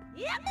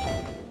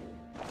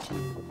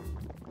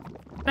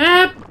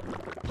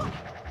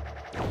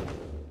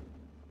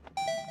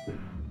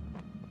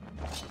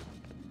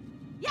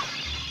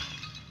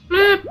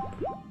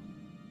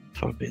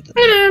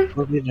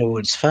 Forbidden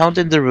Woods. Found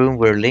in the room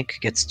where Link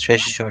gets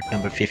treasure shard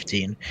number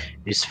 15.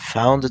 Is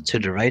found to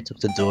the right of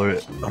the door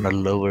on a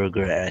lower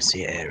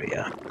grassy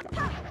area.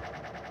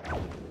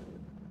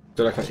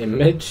 Do like an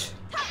image?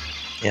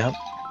 Yeah.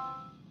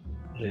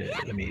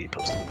 Let me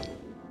post it.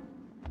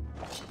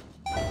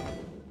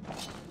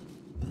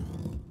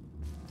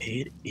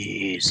 It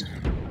is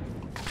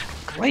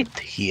right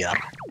here.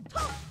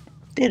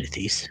 There it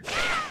is.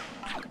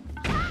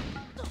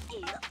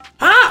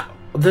 Ah!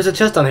 There's a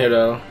chest down here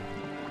though.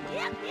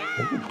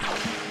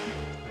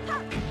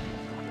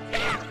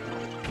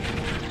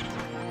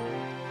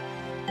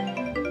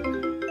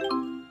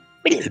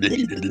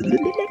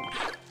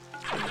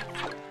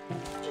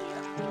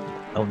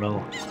 Oh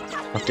no,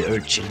 not the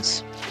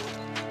urchins.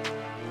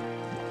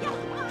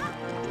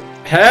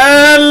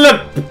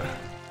 Help!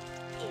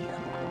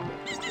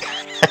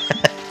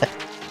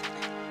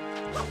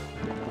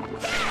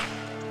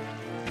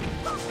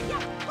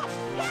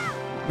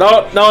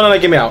 No,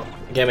 get me out.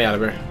 Get me out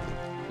of here.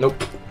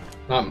 Nope.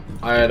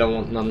 I don't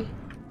want none.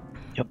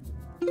 Yep.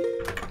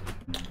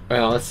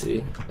 Well, let's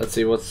see. Let's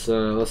see what's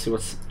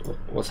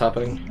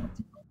happening.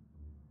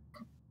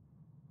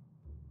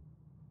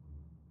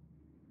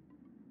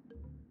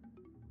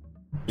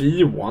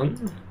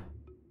 B1?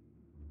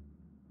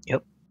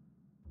 Yep.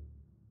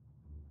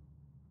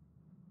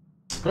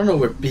 I don't know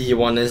where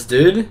B1 is,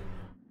 dude.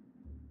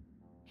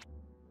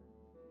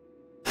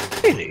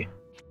 Really?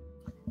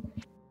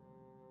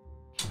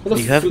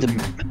 You have the...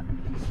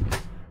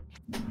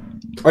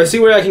 I see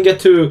where I can get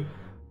to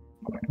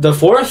the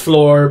 4th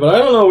floor, but I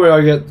don't know where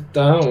I get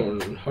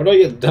down. How do I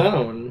get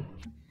down?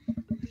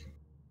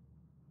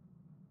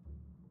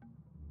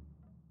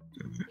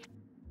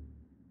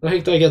 How the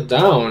heck do I get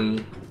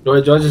down? Do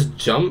I just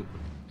jump?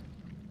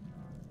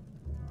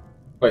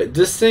 Wait,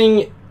 this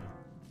thing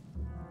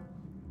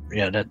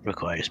Yeah, that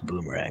requires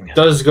boomerang.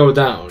 does go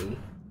down.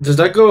 Does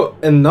that go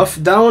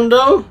enough down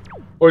though?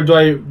 Or do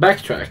I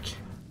backtrack?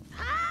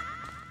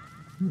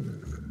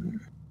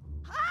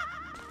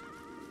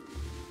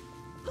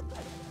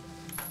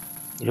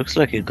 Looks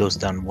like it goes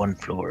down 1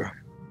 floor.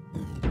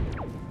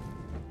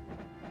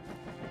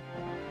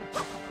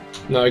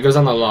 No, it goes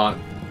down a lot.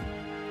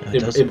 No,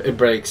 it doesn't. It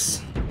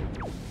breaks.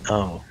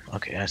 Oh,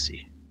 okay, I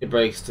see. It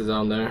breaks to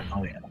down there.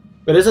 Oh yeah.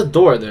 But there's a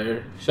door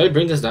there. Should I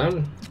bring this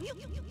down?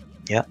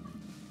 Yeah.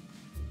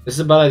 This is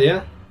a bad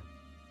idea?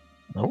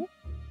 No?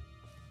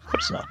 Of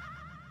course not.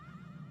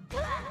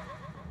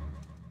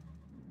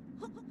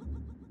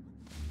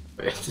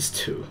 Wait, just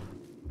 2.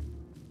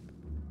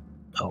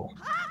 Oh.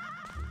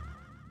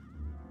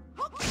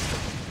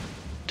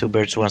 2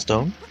 birds, 1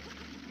 stone?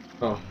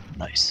 Oh.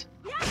 Nice.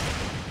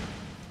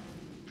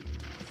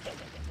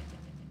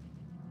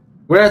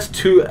 We're at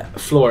 2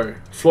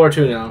 floor. Floor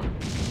 2 now.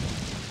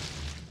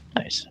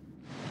 Nice.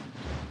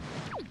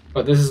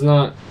 But this is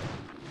not...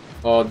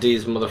 Oh,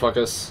 these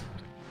motherfuckers.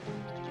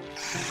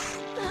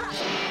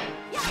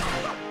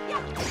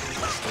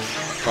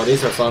 Oh,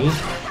 these are fun.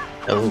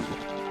 Oh.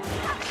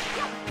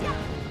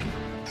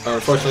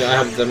 Unfortunately, I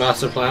have the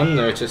master plan,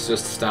 which is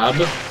just stab.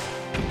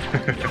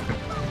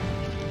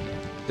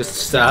 Just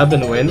stab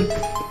and win.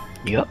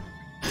 Yep.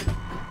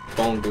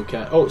 Bongo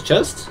cat. Oh,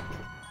 chest?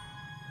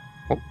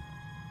 Oh.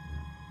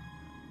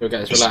 You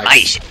guys, It's relax.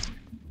 nice.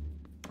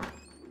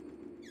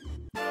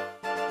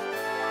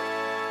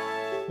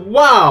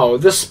 Wow,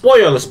 the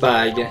spoils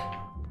bag.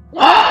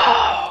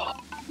 Wow!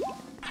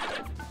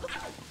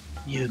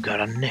 You got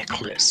a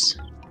necklace.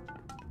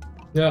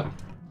 Yeah,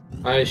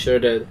 I sure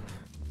did.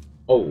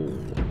 Oh.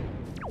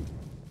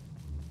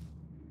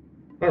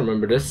 I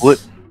remember this. Would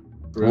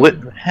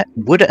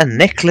a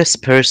necklace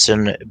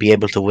person be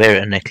able to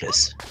wear a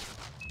necklace?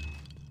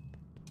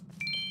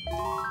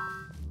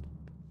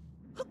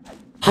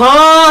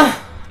 Huh?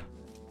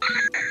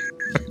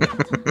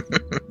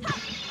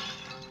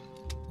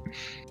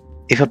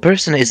 If a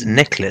person is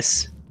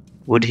necklace,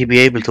 would he be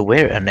able to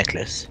wear a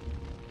necklace?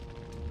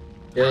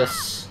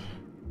 Yes.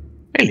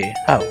 Really?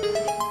 How?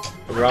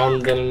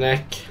 Around the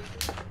neck.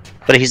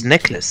 But he's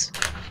necklace.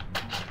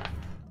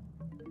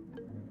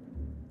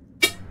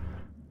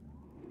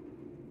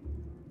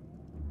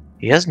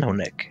 He has no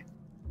neck.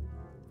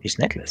 He's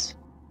necklace.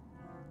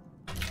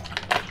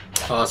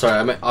 Oh,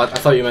 sorry. I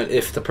thought you meant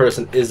if the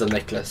person is a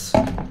necklace.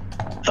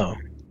 Oh.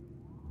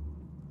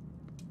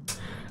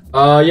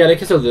 Yeah, they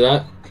can still do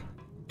that.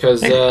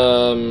 Because,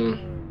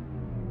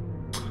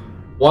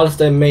 whilst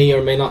they may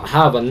or may not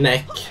have a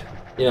neck,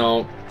 you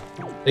know,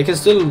 they can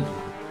still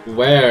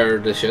wear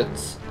the shit.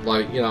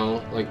 Like, you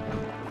know, like,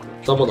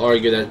 some would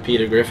argue that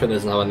Peter Griffin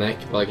doesn't have a neck,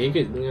 but like, he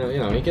could, you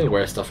know, he can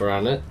wear stuff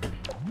around it.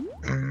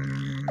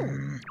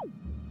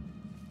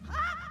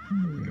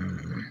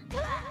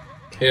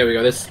 Here we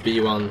go, this is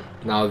B1.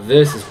 Now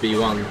this is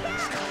B1.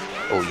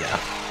 Oh yeah.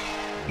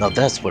 Now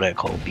that's what I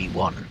call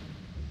B1.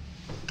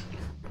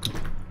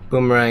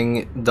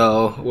 Boomerang,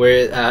 though,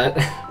 where it at?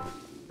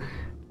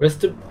 Where's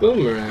the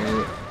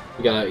boomerang?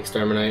 We gotta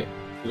exterminate.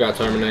 We gotta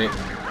terminate.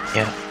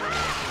 Yeah.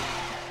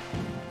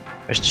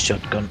 Where's the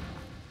shotgun?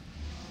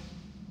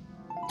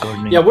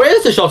 Yeah, where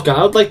is the shotgun?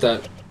 I would like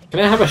that. Can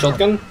I have a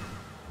shotgun?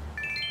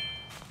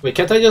 Wait,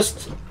 can't I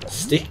just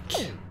stick?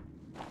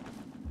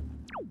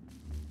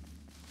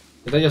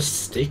 Did I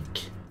just stick?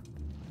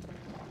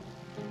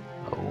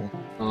 Oh.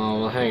 Oh,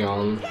 well, hang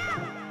on.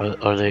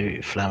 Are they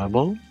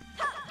flammable?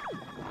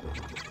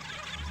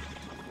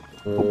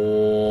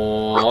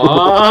 What?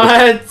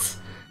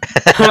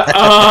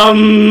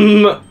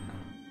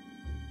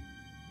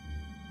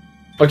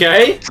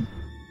 Okay.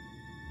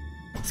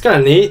 It's kind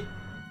of neat.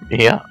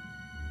 Yeah.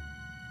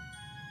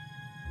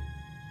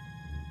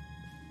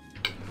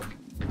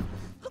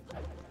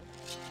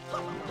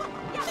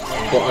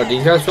 What, are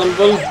these guys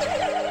flammable?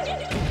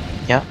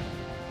 Yeah.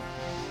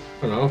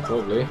 I don't know,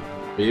 probably.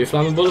 Are you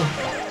flammable?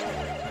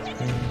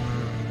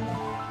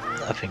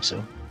 I think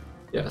so.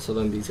 Yeah, so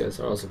then these guys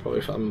are also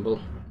probably flammable.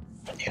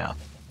 Yeah.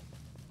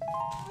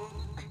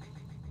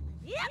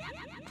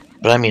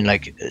 But I mean,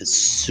 like,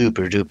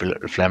 super duper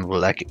flammable.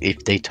 Like,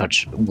 if they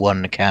touch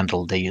one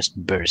candle, they just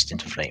burst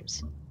into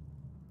flames.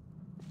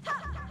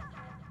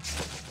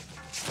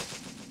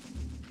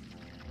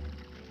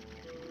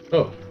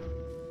 Oh.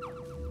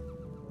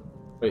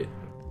 Wait.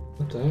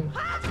 What the heck?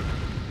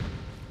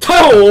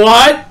 Oh,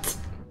 what?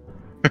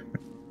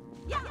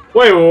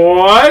 Wait,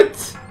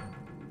 what?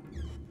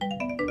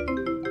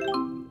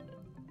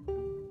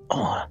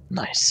 Oh,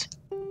 nice.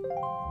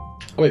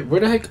 Wait, where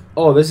the heck?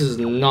 Oh, this is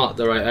not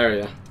the right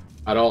area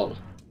at all.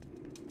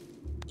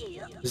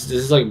 This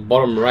is like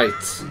bottom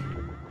right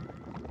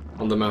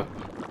on the map.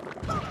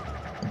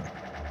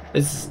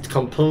 It's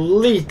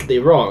completely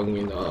wrong,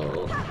 you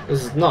know.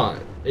 This is not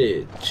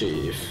it,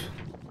 Chief.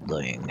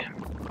 Lying.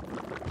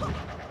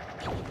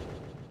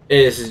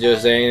 This is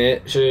just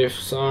ain't it, Chief.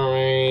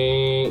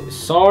 Sorry.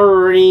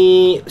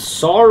 Sorry.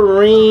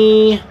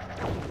 Sorry.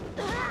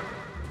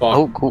 Fuck.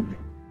 Oh, cool.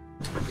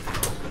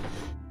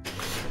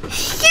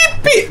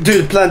 Yippee!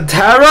 Dude,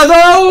 Plantera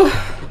though?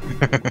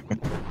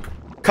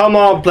 Come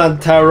on,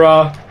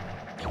 Plantera.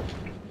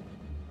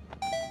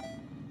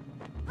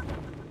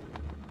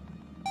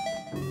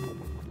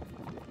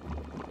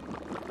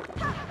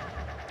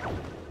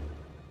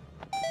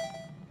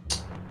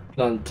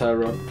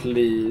 Plantera,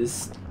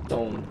 please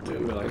don't do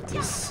me like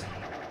this.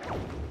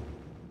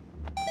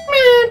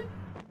 Meep.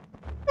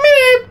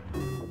 Meep.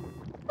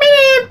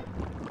 Meep.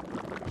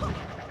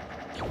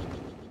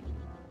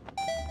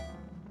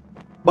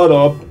 Butt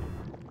up.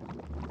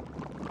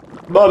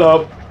 Butt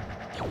up.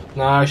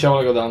 Nah, actually I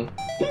wanna go down.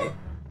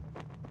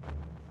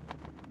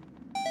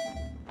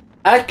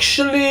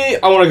 Actually,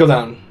 I wanna go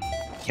down.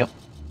 Yep.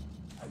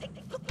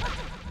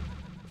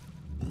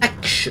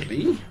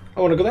 Actually, I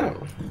wanna go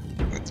down.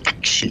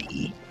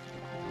 Actually.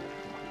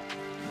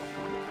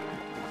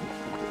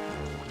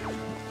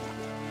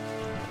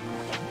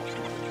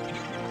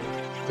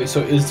 Wait,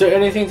 so is there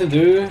anything to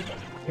do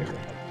here?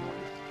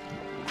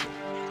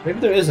 Maybe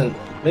there isn't.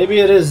 Maybe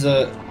it is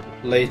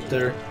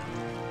later.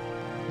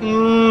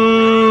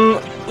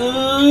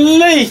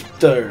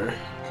 Later.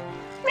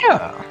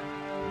 Yeah.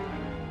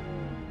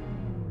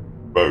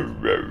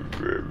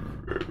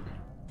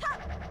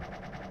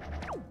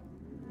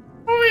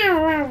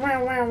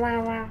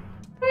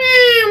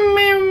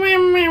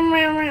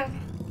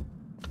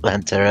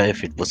 Lantera,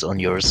 if it was on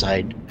your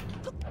side.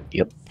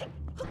 Yep.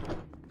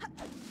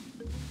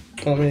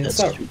 Well, I mean, it's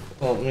That's not. true.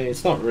 Well, I mean,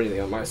 it's not really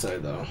on my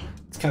side though.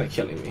 It's kind of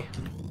killing me.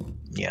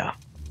 Yeah.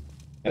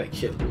 Kind of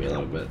killing me a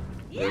little bit.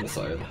 The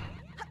inside.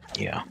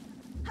 Yeah.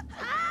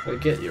 I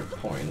get your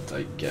point,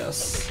 I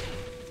guess.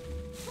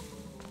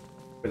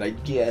 But I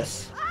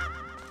guess.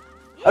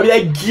 I mean,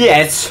 I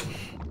guess.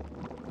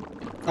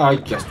 I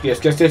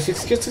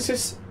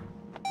guess.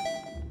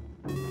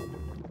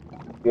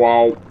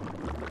 Wow.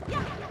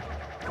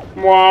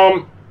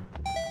 Wow.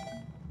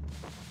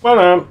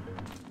 Well,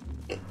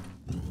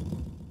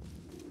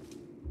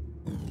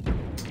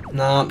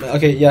 nah,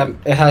 okay, yeah,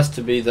 it has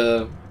to be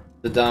the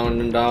down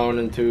and down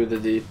into the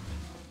deep.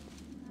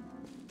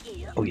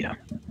 Oh yeah.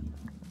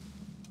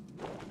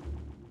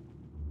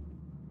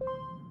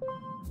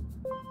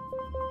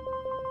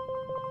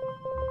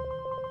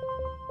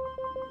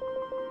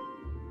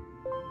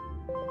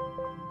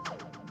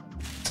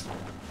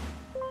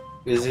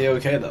 Is he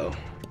okay though?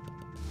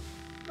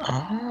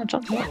 I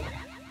don't know.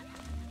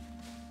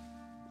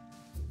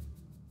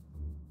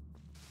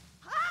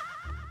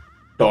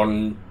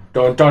 Dun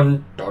dun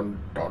dun dun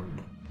dun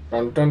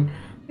dun dun.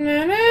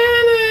 Na, na, na,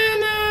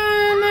 na,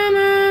 na,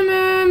 na,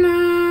 na, na,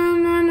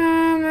 na,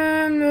 na,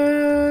 na,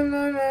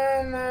 na,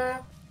 na.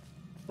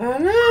 Na,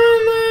 na,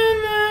 na,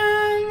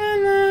 na,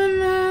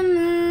 na,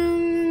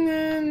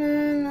 na, na,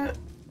 na.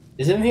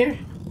 Is it in here?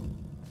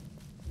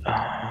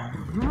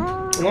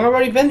 I've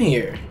already been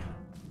here.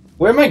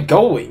 Where am I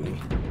going?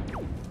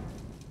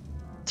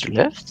 To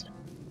left?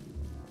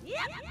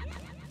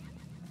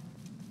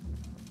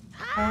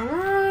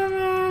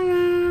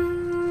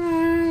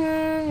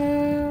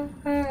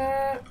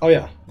 Oh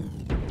yeah.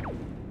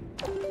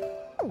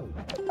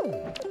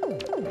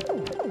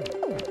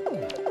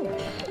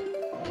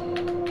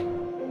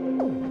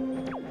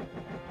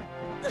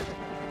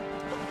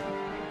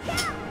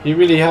 He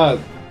really got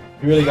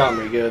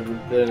me good,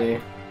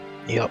 didn't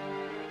he? Yep.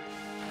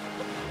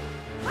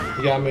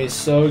 He got me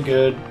so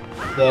good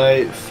that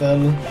I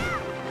fell.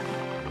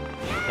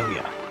 Oh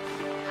yeah.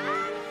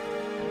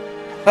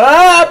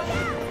 Hop!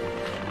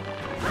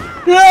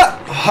 Yeah!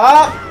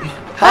 Hop!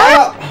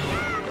 Hop!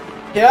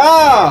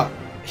 Yeah!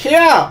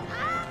 Yeah!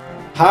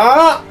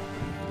 Hop!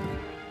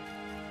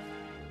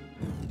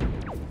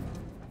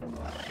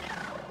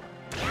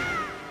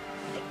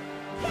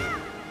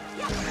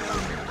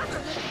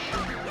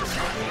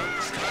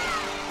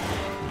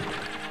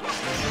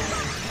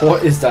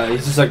 What is that?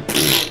 He's just like.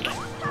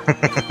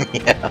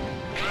 Yeah.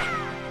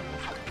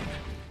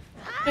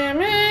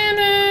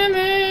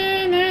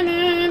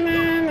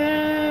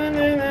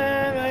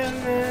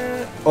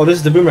 Oh, this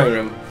is the boomerang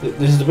room.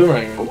 This is the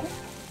boomerang room.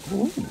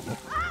 Ooh.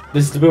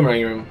 This is the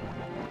boomerang room.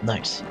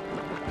 Nice.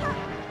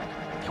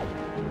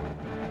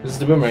 This is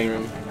the boomerang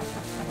room.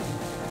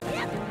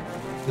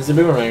 This is the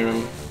boomerang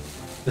room.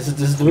 This is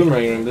the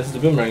boomerang room. This is the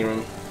boomerang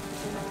room.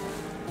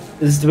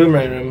 This is the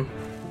boomerang room.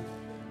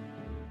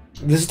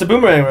 This is the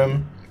boomerang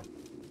room.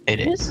 It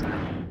is?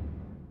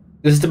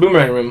 This is the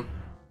boomerang room.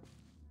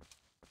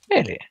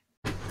 Really?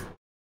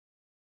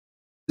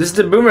 This is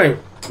the boomerang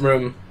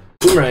room.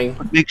 Boomerang.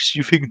 What makes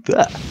you think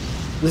that?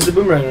 This is the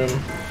boomerang room.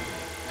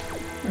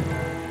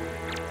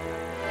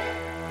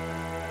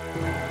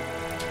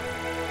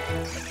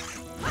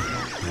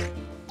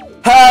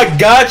 Ha!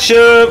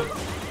 Gotcha!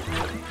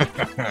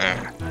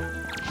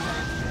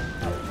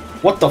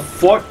 What the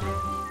fuck?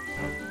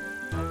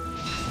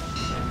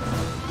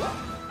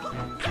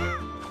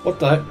 What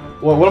the heck?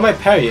 What am I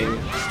parrying?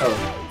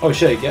 Oh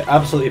shit! Get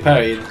absolutely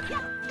parried.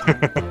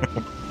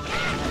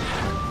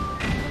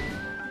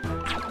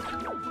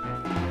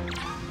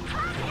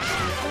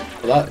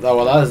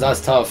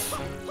 That's tough.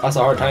 That's a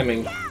hard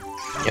timing.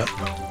 Yep.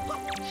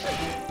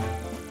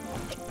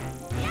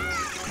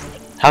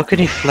 How can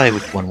he fly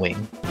with one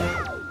wing?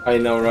 I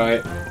know,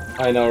 right?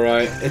 I know,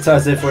 right? It's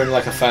as if we're in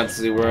like a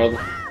fantasy world.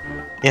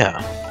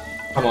 Yeah.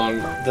 Come on,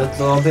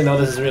 don't they know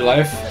this is real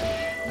life?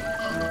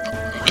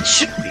 It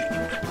should be.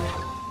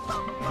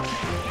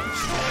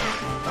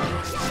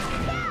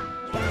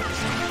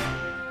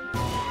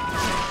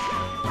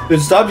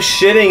 Dude, stop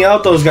shitting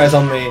out those guys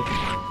on me.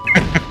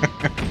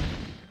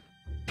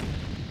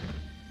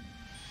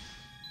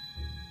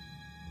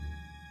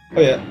 Oh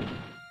yeah.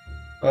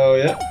 Oh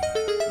yeah.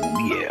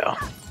 Yeah.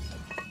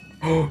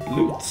 Oh,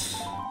 loot.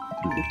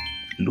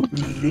 Loot.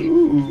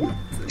 Loot.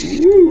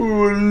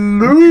 Ooh,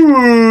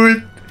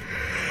 loot.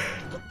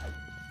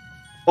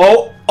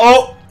 Oh,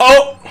 oh,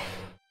 oh.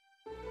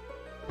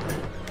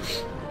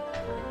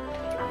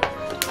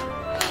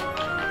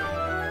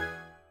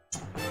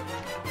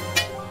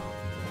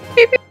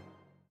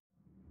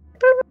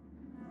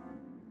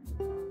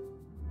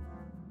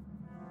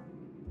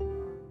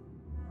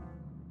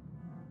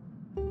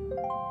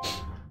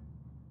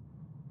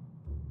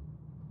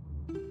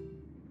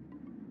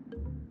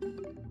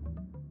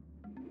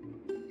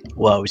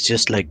 Wow, it's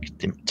just like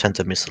the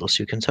Tenta missiles.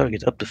 You can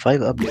target up to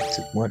 5 objects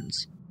at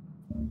once.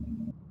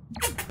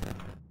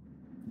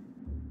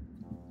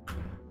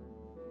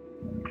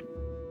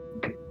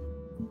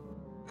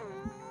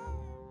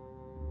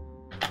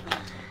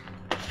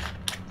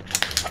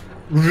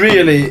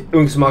 Really,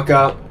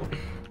 Ugnsmackas?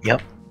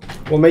 Yep.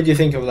 What made you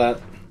think of that?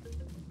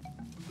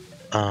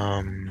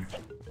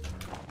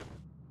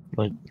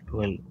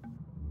 Well,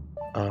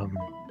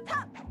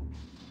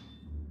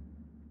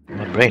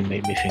 my brain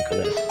made me think of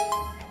that.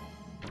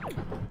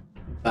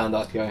 And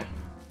that guy.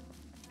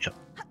 Yep.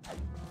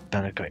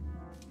 That guy.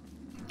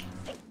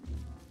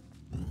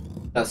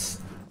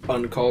 That's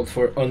uncalled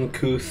for,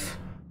 uncouth.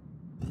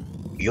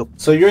 Yup.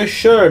 So you're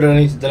sure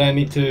that I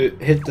need to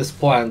hit this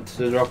plant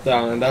to drop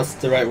down, and that's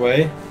the right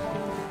way?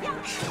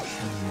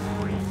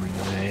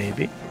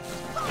 Maybe.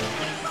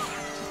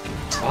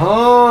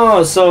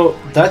 Oh, so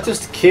that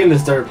just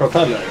kills their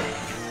propeller.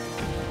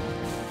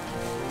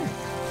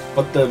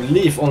 But the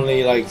leaf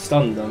only like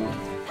stunned them.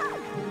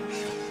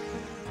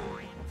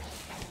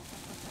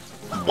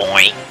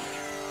 Boing.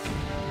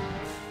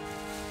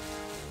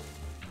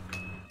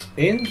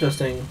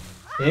 Interesting.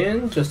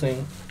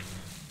 Interesting.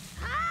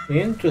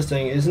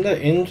 Interesting. Isn't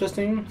that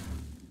interesting?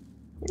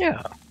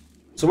 Yeah.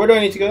 So where do I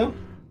need to go?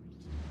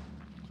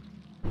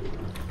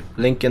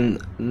 Link can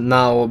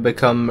now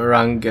become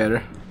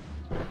Ranger.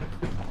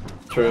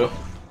 True.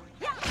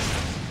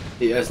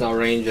 He is now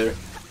Ranger.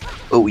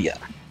 Oh yeah.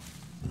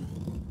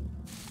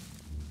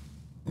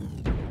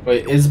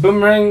 Wait, is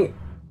Boomerang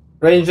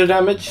Ranger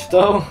damage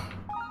though?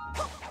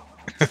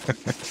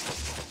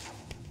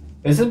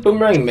 Isn't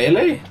Boomerang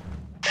melee?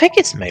 I think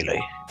it's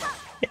melee.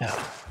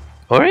 Yeah.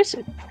 Or is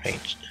it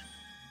ranged?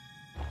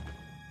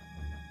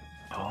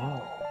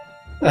 Oh.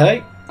 The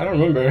heck? I don't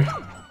remember.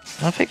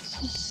 I think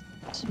it's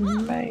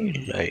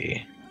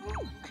melee.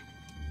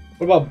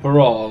 What about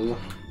Brawl?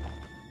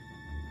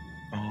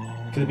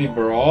 Oh. Could it be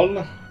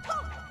Brawl?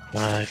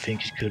 I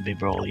think it could be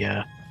Brawl,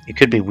 yeah. It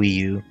could be Wii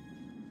U.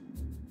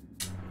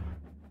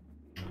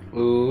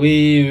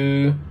 Wii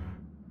U.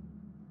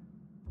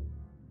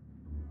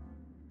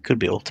 Could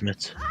be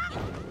Ultimate.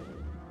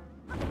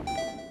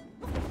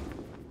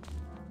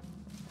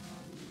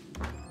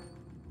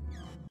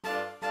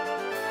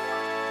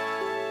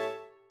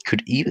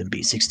 Could even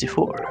be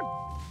 64.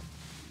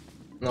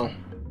 No.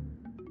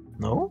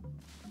 No?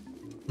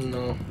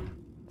 No.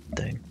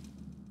 Dang.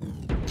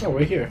 Oh,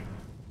 we're here.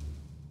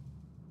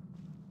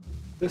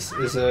 This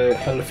is a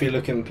healthy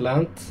looking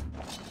plant.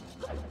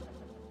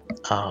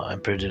 Ah,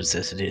 I'm pretty sure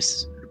says it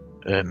is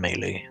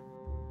melee.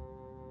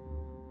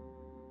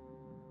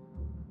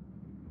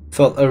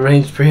 Thought a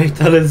ranged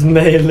projectile is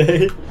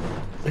melee.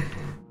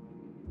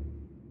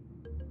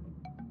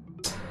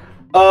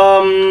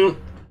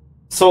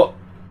 So,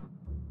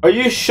 are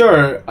you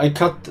sure I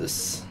cut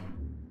this?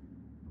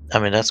 I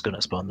mean, that's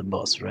gonna spawn the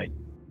boss, right?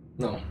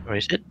 No. Or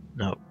is it?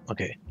 No.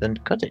 Okay, then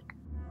cut it.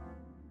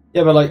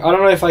 Yeah, but like, I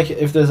don't know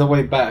if there's a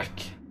way back.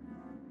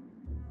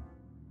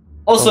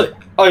 Also,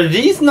 are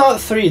these not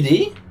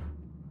 3D?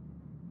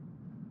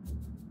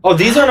 Oh,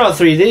 these are not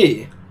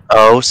 3D.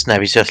 Oh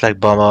snap! It's just like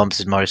bomb bombs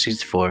in Mario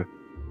 64.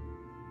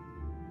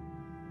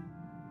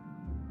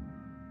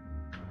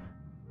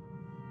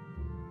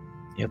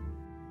 Yep.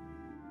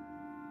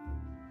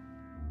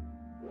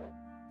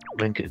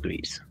 Link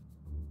agrees.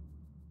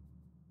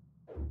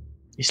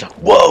 He's like,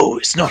 whoa!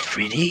 It's not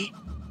 3D.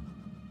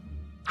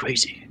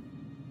 Crazy.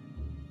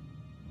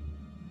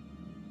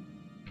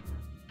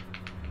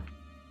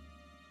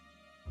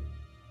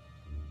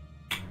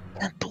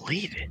 Can't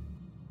believe it.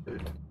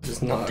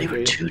 Does not They were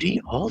read.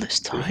 2D all this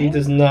time. He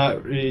does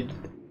not read.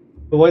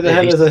 But why the Yeah,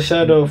 hell he's- is a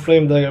shadow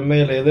flame dagger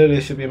melee?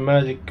 There should be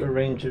magic or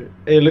ranger.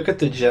 Hey, look at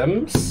the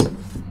gems.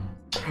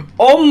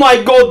 Oh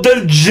my god,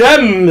 the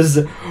gems!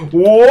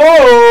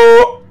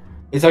 Whoa!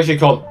 It's actually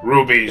called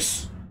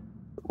rubies.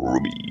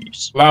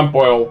 Rubies. Lamp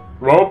oil.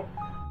 Rope.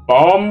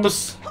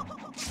 Bombs.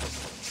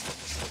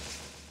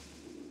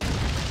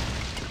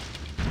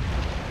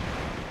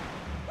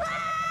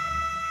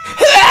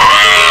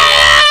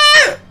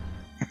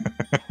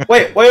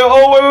 wait,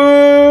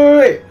 oh,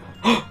 wait.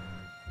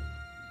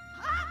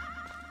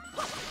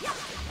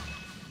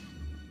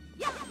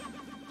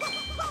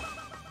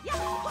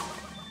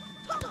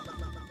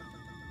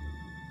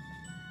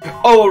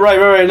 Oh,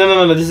 right,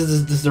 no, this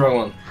is the wrong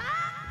one.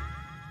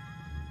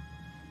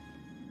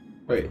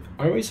 Wait,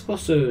 aren't we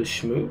supposed to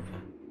schmoove?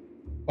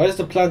 Why is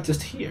the plant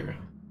just here?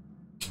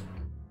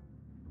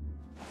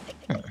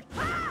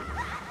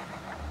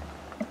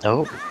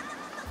 Oh.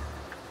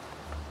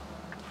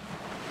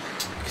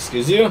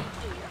 Excuse you?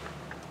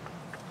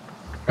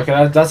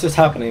 Okay, that's just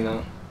happening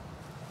now.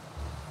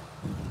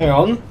 Hang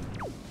on.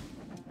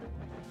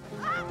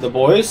 The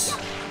boys?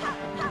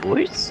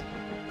 Boys?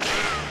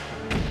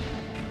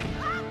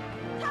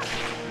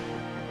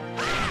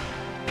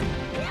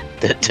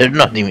 They're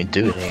not even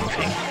doing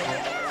anything.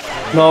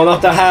 No,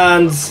 not the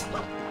hands!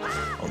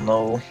 Oh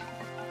no.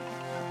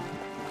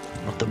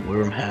 Not the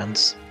worm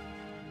hands.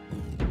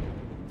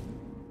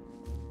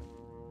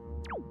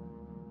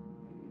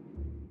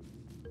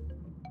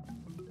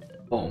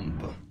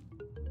 Bomb.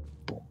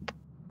 Bomb.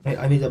 Hey,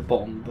 I need a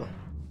bomb.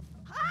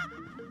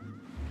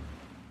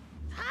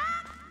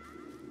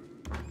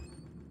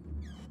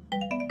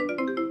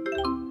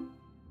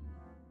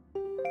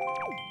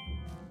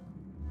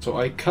 So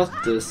I cut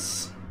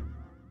this.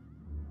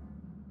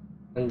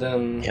 And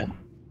then... Yeah.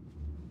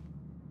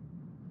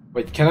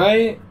 Wait, can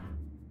I...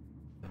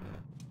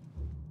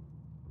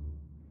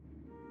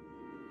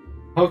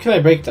 How can I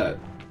break that?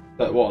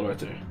 That wall right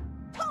there?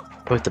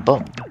 With the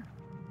bomb.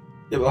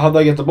 Yeah, but how do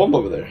I get the bomb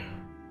over there?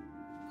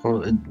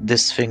 Well,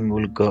 this thing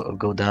will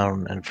go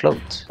down and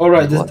float.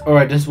 Alright,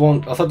 this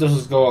won't... I thought this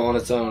would go on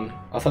its own.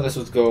 I thought this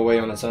would go away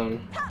on its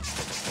own.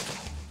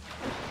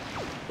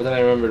 But then I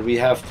remembered we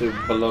have to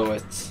below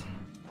it.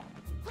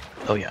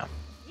 Oh yeah.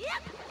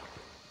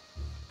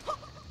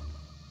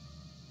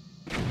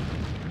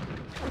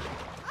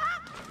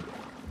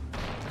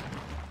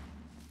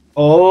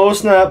 Oh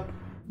snap!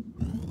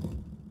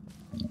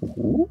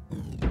 Ooh.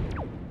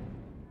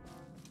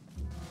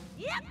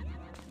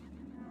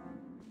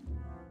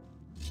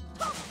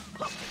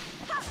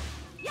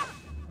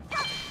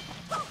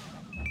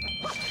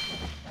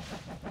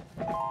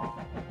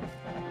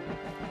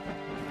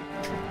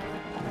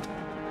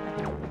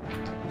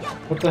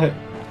 What the heck?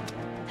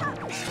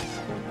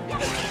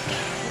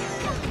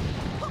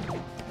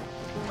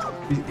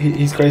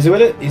 He's crazy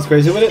with it? He's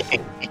crazy with it?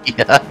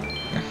 Yeah.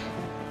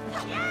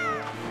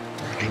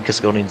 Link has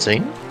gone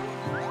insane.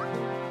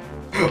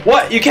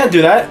 What? You can't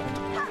do that!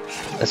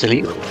 That's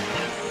illegal.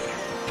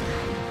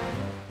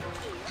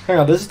 Hang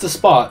on, this is the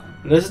spot.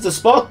 This is the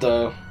spot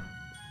though.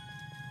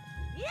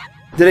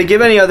 Did it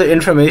give any other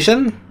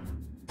information?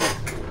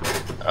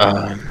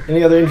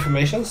 Any other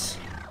informations?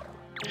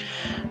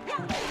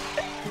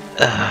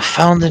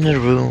 Found in a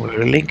room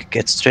where a link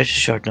gets treasure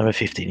shard number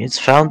 15. It's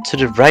found to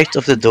the right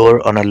of the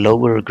door on a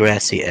lower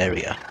grassy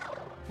area.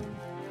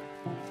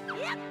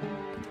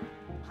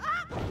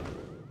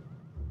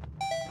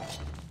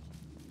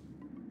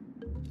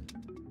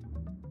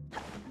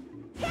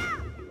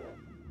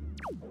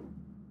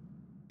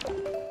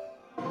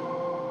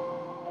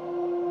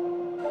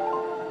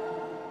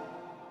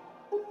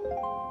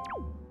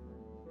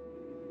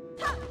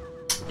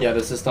 Yeah,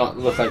 does this not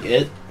look like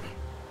it?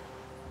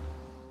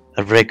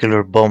 A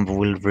regular bomb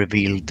will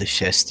reveal the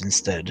chest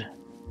instead.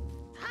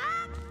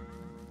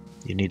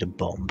 You need a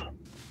bomb.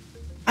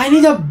 I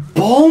need a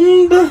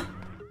bomb?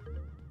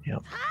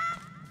 Yep.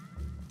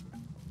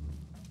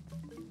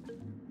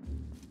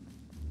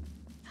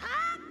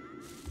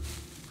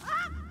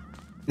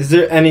 Is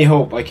there any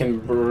hope I can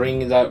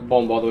bring that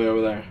bomb all the way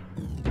over there?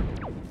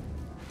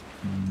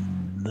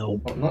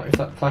 Nope. Well, not if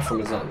that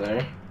platform is not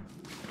there.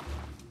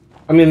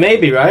 I mean,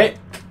 maybe, right?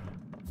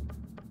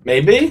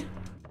 Maybe?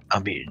 I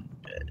mean,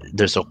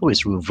 there's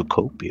always room for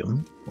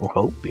copium or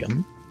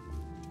hopium.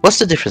 What's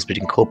the difference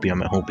between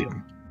copium and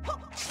hopium?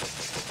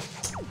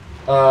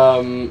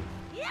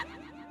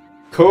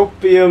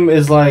 Copium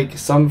is like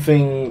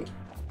something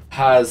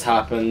has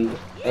happened,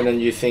 and then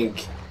you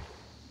think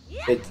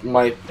it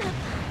might.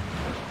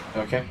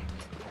 Okay.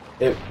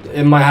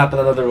 It might happen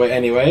another way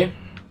anyway.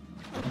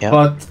 Yeah.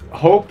 But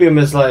hopium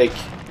is like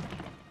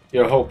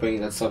you're hoping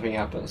that something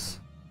happens.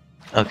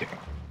 Okay.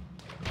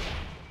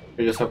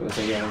 You're just hoping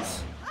something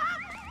ends.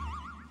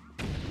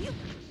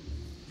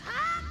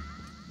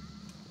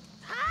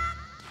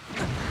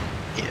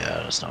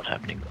 Yeah, that's not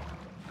happening.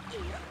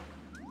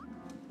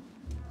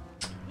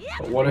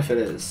 But what if it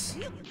is?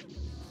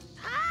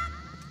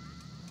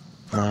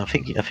 I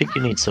think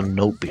you need some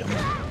nopium.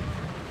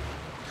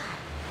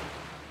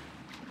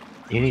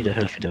 You need a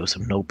healthy dose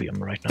of nopium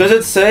right now. Does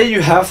it say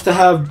you have to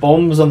have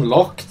bombs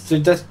unlocked to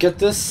get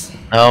this?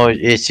 No,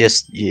 it's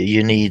just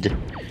you need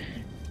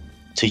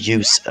to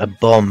use a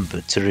bomb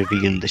to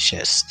reveal the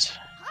chest.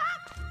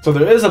 So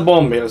there is a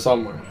bomb here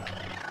somewhere.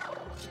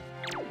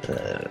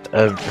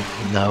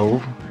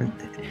 No.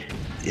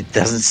 It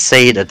doesn't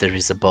say that there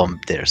is a bomb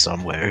there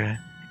somewhere.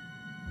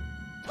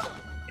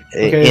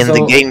 Okay, In so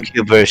the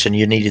GameCube version,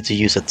 you needed to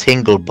use a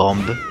tingle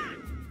bomb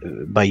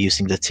by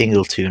using the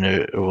tingle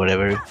tuner or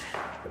whatever.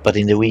 But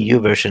in the Wii U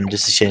version,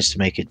 this is changed to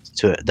make it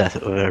to that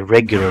a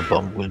regular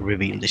bomb will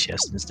reveal the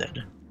chest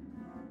instead.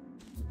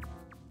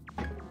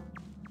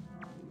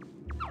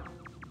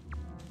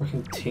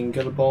 Fucking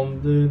tingle bomb,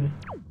 dude.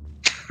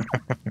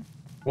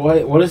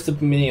 What is the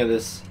meaning of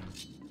this?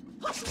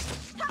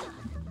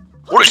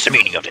 What is the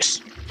meaning of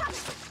this?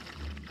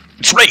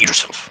 Explain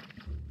yourself.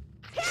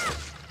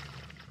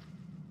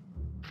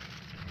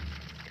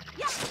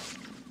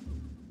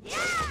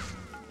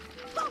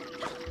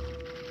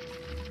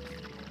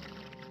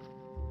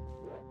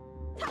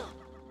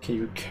 Can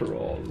you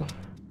crawl?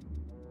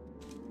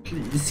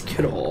 Please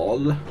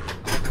crawl.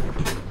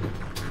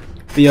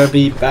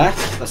 BRB back?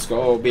 Let's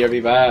go,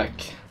 BRB back.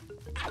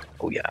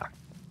 Oh yeah.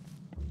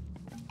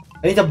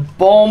 I need a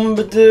bomb,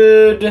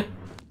 dude!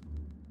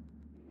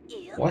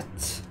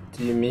 What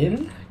do you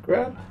mean?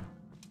 Grab?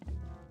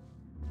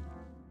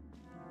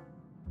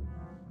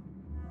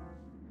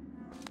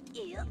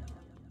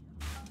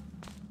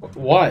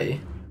 Why?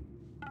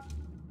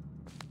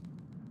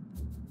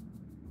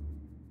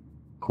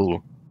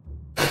 Cool.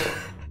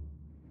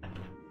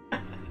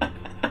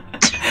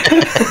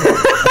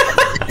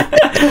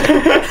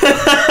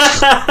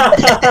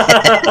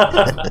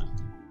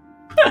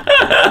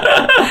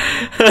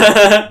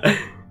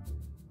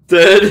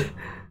 Dude.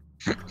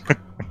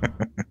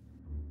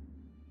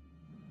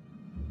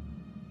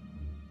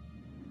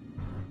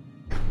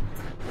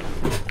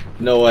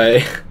 No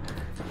way.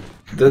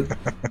 The...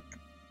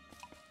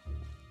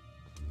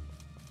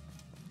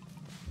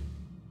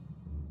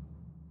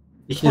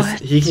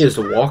 He can just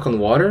walk on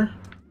water?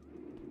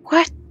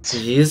 What?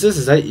 Jesus,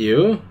 is that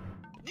you?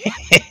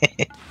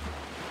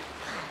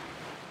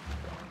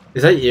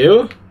 Is that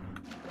you?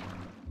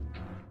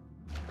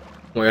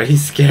 Oh my god,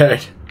 he's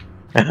scared.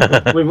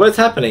 Wait, what's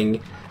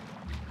happening?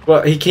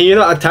 Well, can you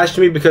not attach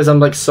to me because I'm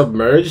like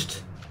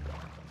submerged?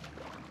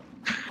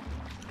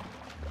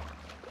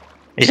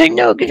 He's like,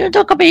 no,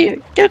 don't come here.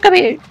 Don't come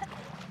here.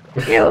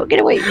 No, get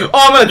away. Oh,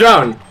 I'm gonna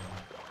drown!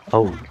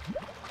 Oh.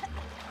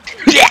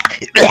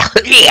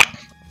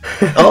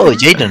 Oh,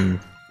 Jaden.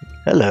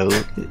 Hello.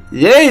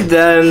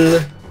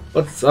 Jaden!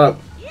 What's up?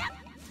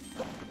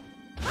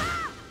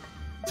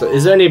 So,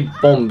 is there any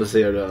bombs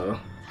here though?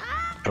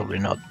 Probably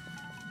not.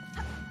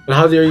 But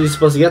how are you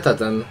supposed to get that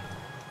then?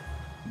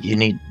 You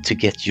need to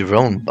get your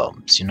own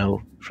bombs, you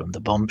know, from the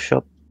bomb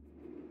shop.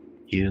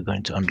 You're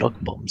going to unlock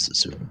bombs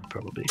soon,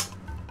 probably.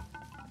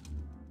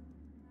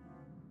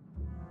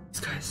 These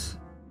guys.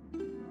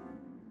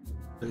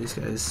 What are these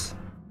guys?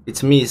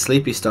 It's me,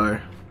 Sleepy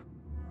Star.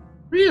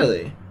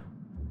 Really?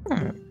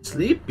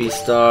 Sleepy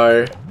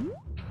Star.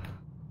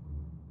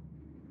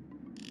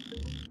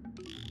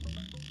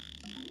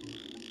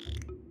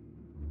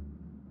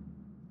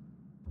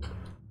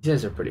 These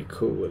guys are pretty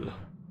cool.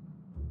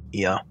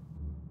 Yeah.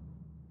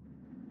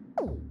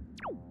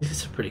 These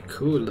guys are pretty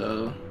cool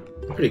though.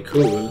 Pretty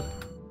cool.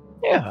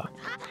 Yeah.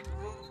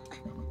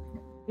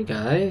 Hey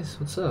guys,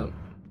 what's up?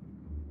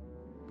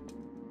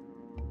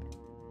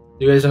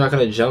 You guys are not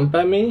gonna jump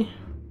at me?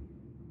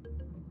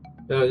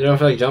 You don't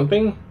feel like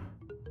jumping?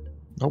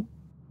 Nope.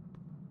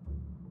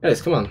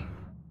 Guys, come on.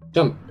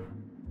 Jump.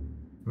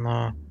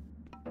 No.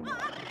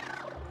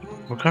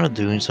 We're kind of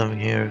doing something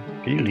here.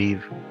 Can you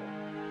leave?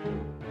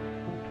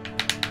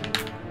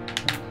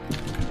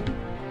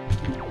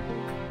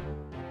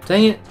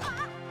 Dang it.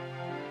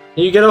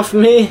 Can you get off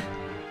me?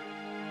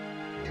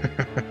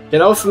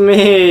 Get off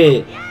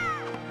me!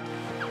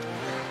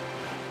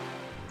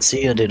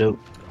 See ya, Ditto.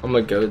 Oh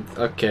my god,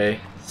 okay.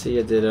 See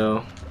ya,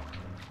 Ditto.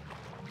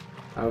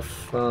 Have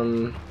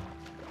fun.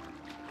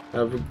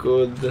 Have a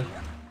good.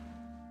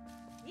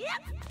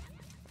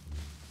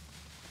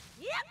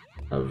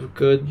 Have a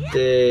good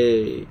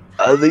day.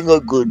 Having a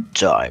good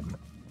time.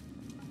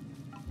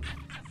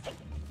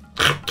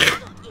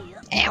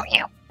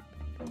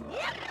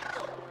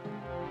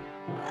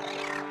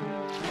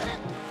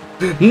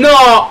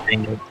 No!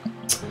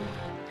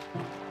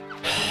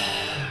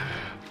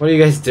 What are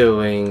you guys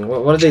doing?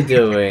 What are they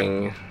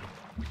doing?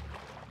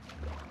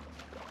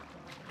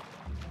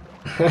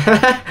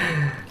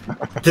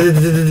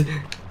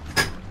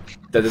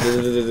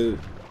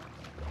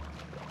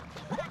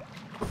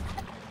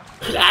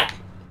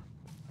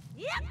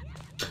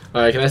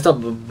 Alright, can I stop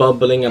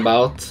bumbling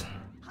about?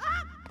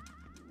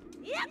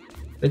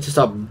 Let's just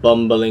stop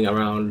bumbling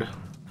around.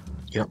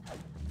 Yep.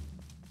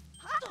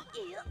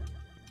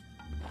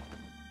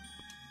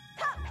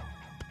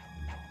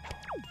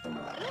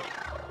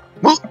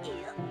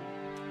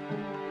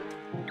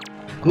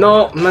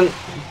 No, man.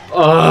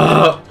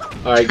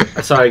 Alright,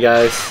 sorry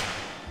guys.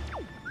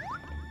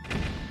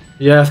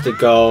 You have to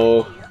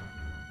go.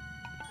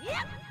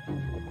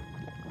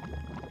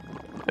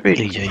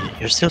 Really, Jay?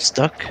 You're still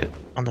stuck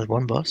on that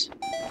one boss?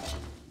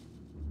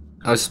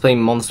 I was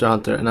playing Monster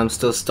Hunter and I'm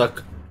still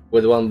stuck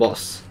with one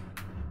boss.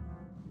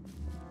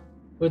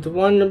 With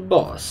one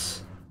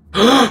boss.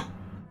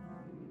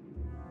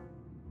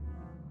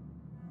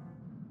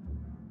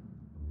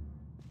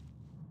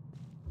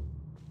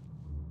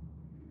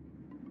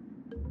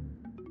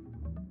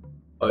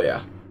 Oh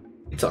yeah,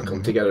 it's all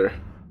come together.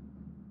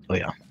 Oh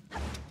yeah.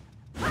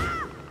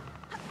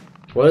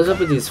 What is up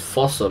with these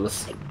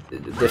fossils?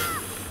 The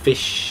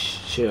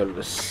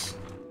fishes.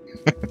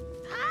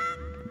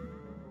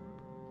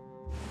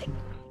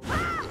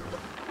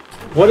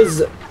 What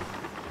is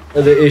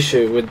the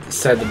issue with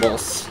said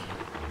boss?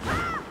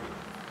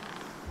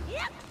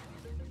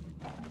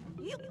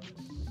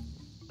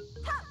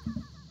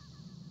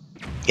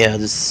 Yeah,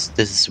 this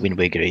is Wind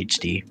Waker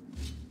HD.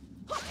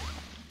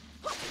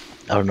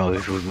 I don't know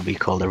if it would be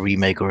called a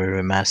remake or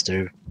a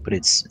remaster, but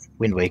it's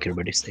Wind Waker,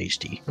 but it's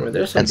HD. I mean,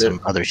 there's and some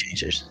other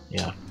changes.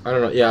 Yeah. I don't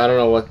know. Yeah, I don't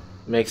know what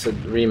makes it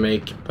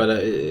remake,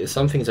 but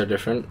some things are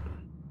different.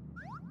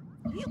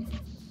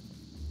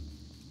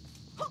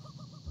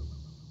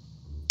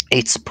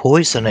 It's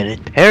poison and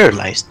it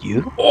paralyzed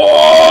you.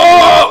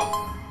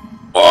 Oh!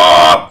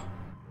 Oh!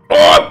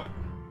 Oh!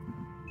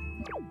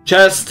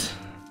 Chest.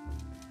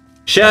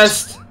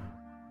 Chest.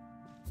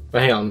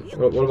 Wait, hang on.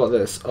 What about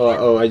this?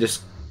 Oh, I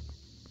just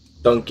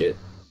dunk it.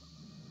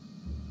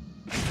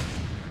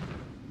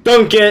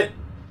 Dunk it.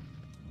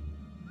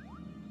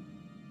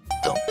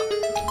 Dunk.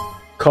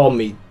 Call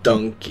me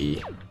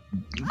Donkey.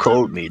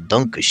 Call me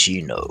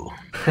Dunkashino.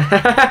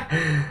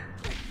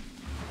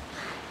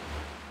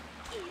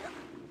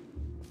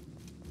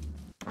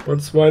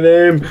 What's my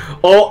name?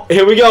 Oh,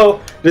 here we go.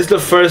 This is the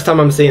first time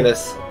I'm seeing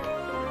this.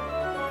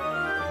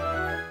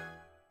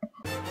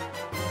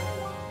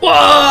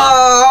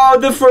 Whoa! Oh,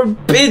 the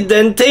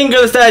forbidden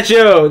Tingle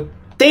statue!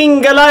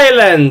 Tingle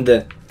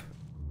Island!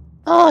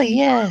 Oh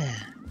yeah.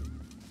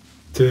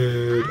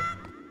 Dude.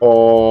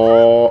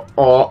 Oh.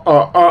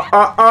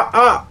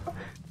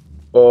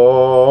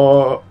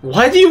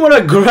 Why do you want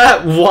to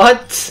grab?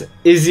 What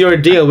is your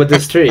deal with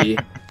this tree?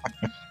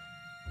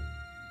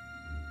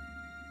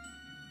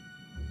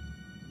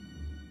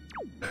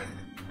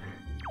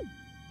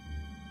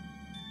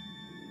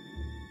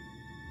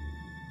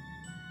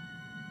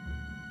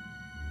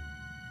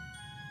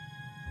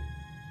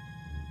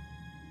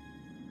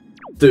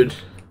 Dude.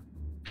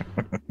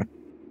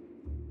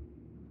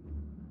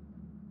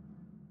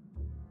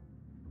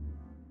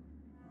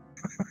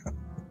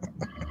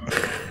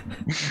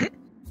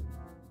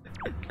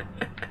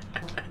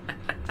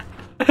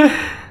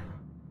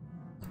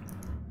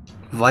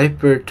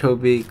 Viper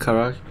Toby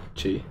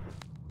Karachi.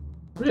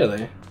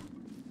 Really?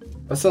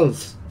 That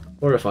sounds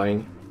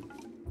horrifying.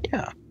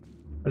 Yeah.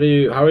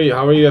 How are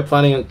you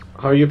planning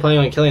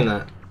on killing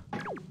that?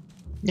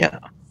 Yeah.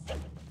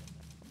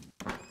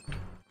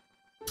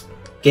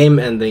 Game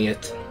ending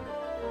it.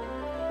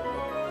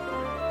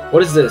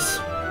 What is this?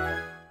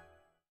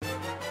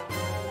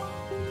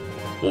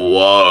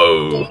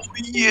 Whoa.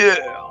 Yeah.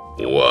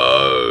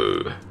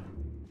 Whoa.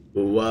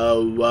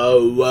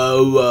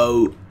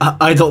 Whoa.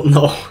 I don't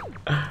know.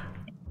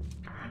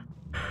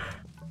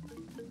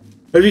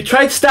 Have you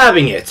tried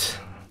stabbing it?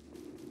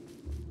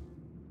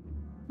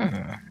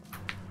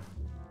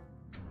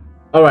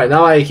 Alright,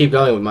 now I keep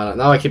going with my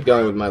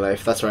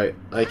life. That's right.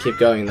 I keep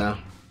going now.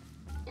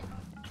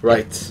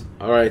 Right.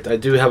 Alright, I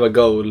do have a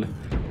goal.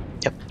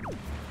 Yep.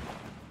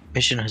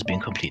 Mission has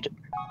been completed.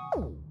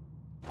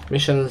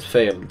 Mission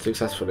failed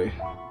successfully.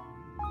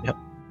 Yep.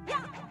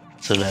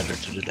 It's a ladder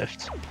to the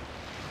left.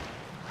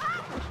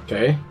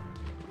 Okay.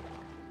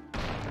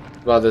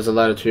 Well, there's a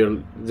ladder to your...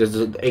 There's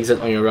an exit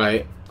on your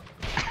right.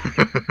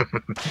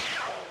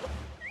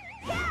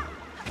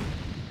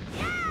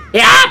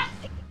 Yeah!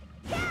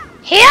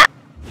 Here!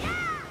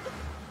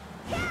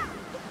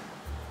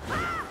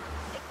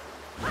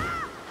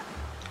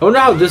 I wonder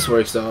how this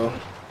works though.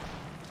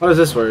 How does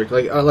this work?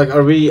 Like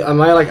am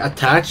I like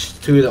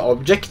attached to the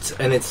object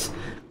and that's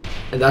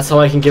how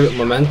I can give it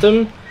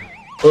momentum?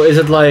 Or is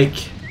it like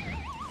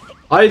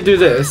I do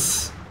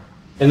this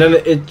and then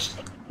it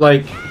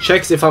like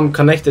checks if I'm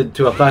connected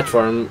to a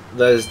platform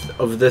that is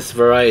of this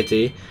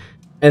variety,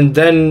 and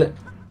then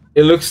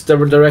it looks the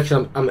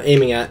direction I'm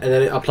aiming at, and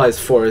then it applies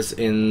force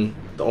in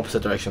the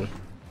opposite direction?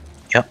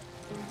 Yep.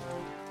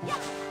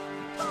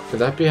 Could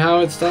that be how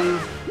it's done?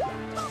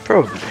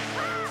 Probably.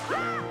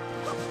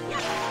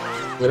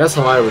 I mean, that's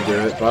how I would do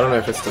it, but I don't know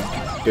if it's the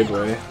good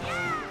way.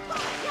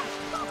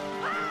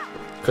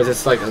 Because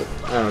it's like, I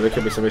don't know, there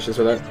could be some issues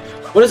with that.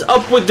 What is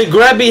up with the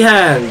grabby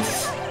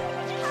hands?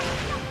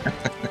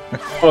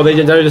 Oh,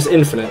 they're just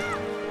infinite.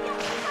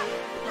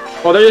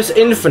 Oh, they're just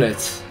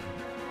infinite.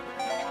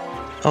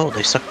 Oh,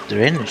 they suck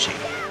their energy.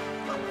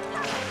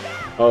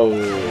 Oh.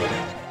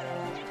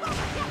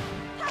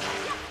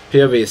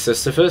 POV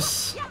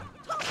Sisyphus.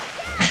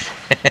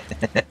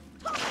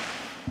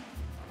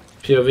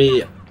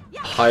 POV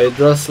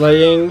Hydra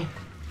slaying.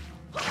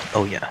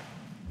 Oh yeah.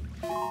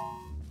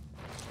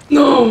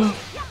 No!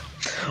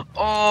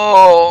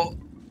 Oh!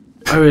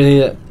 I really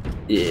need it.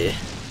 Yeah.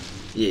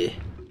 Yeah.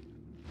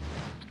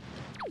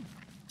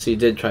 So you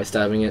did try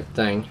stabbing it,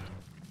 dang.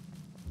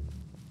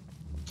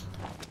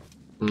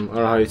 I don't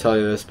know how you tell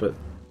you this, but...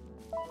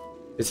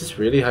 Is this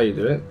really how you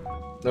do it?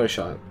 No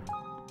shot.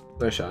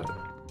 No shot.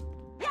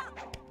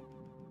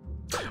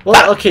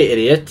 Well, okay,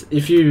 idiot.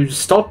 If you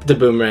stop the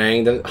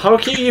boomerang, then how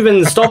can you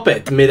even stop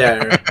it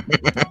midair?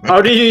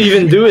 How do you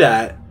even do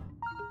that?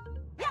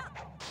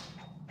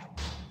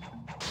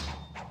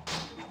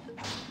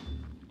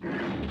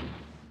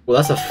 Well,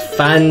 that's a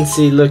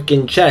fancy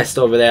looking chest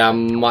over there, I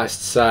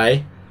must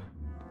say.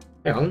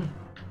 Hang on.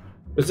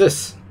 What's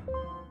this?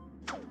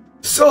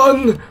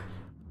 Sun!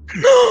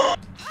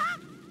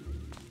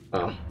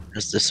 Oh.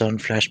 Has the sun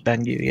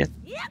flashbanged you yet?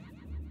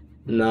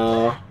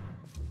 No.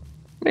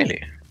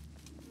 Really?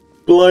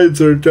 Blinds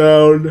are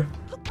down.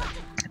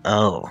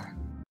 Oh.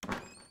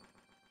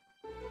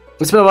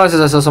 It's been a while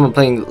since I saw someone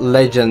playing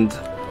Legend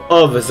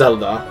of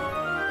Zelda.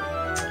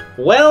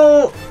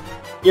 Well,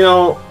 you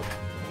know,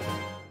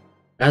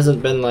 there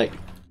hasn't been like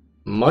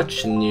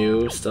much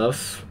new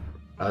stuff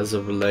as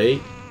of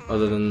late,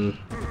 other than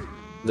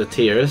the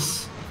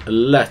tiers,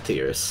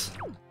 tears.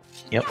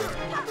 Yep.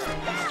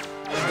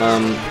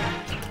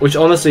 Which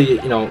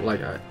honestly, you know,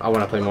 like I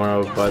want to play more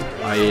of, but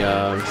I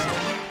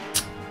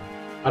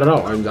don't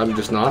know. I'm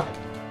just not.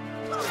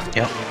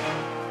 Yep.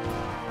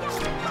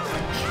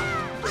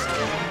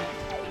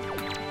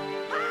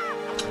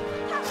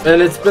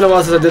 And it's been a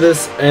while since I did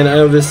this, and I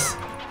know this.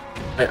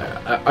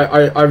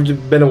 I've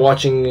been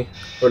watching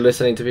or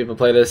listening to people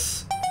play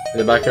this in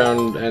the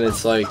background, and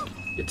it's like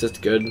it's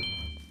just good.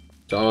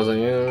 So I was like,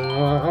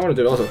 yeah, I want to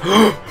do it also.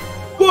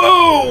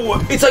 Whoa!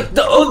 It's like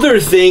the other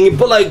thing,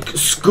 but like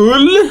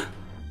school.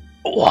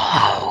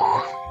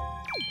 Wow.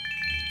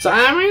 So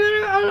I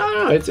mean, I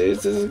don't know. It's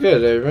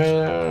good. I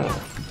don't know.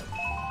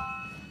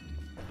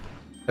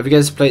 Have you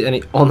guys played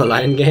any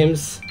online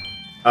games?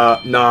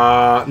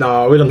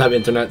 No, we don't have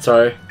internet,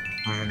 sorry.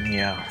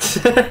 Yeah.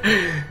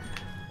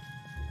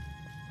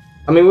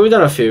 I mean, we've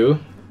done a few.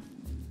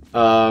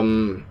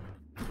 On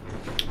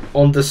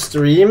the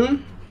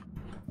stream.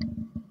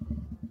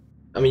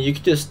 I mean, you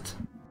could just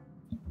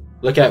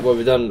look at what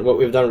we've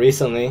done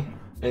recently,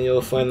 and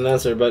you'll find an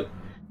answer. But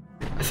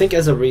I think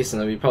as of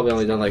recent, we've probably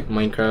only done like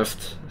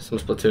Minecraft, some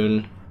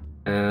Splatoon,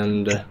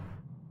 and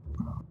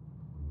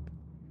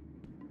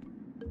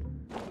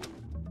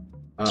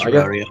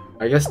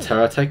I guess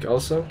TerraTech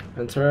also,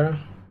 and Terra.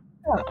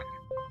 Yeah.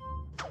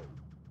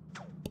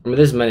 I mean,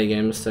 there's many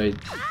games that I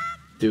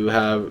do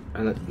have,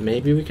 and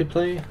maybe we could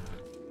play.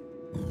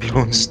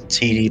 Bloons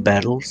TD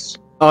battles.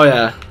 Oh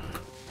yeah,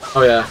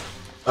 oh yeah,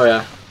 oh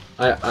yeah.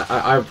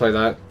 I would play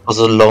that.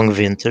 Also, Long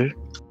Winter.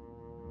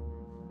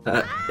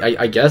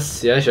 I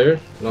guess, yeah, sure.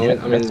 No,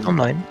 Yeah, I mean, that's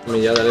online. I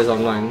mean, yeah, that is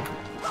online.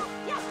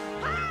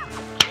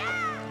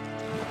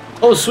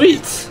 Oh,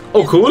 sweet!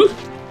 Oh, cool!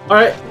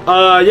 Alright,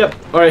 yep.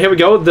 Alright, here we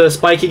go. The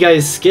spiky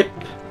guys skip.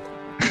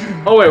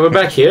 Oh, wait, we're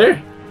back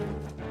here?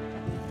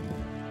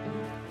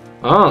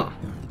 Ah.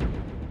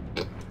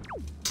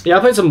 Yeah, I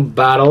played some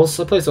battles.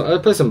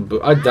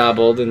 I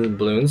dabbled in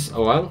balloons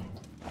a while.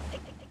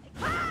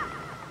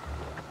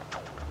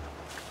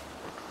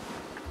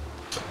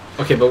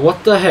 Okay, but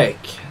what the heck?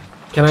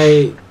 Can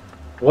I...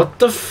 What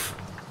the f...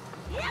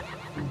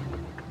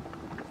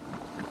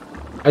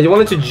 I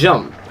wanted to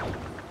jump.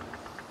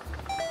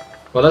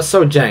 Well, that's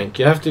so jank.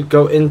 You have to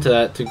go into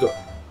that to go...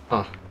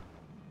 Huh.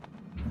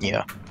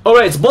 Yeah. Oh,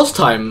 right, it's boss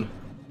time!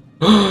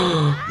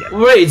 Yeah.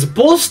 Wait, it's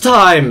boss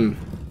time!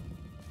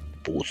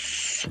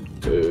 Boss.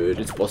 Dude,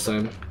 it's boss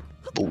time.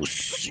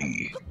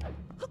 Bossy.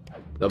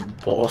 The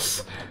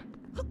boss.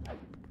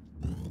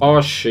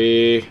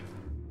 Bossy.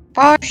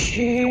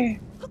 Bossy.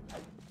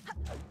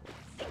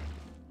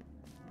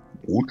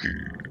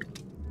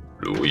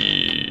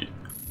 Louis.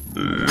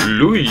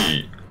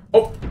 Louis.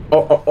 Oh,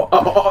 oh, oh, oh,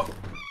 oh,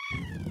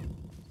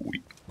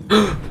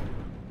 oh.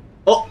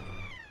 Oh.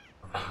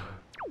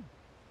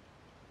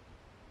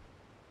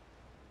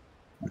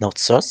 Not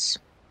sus.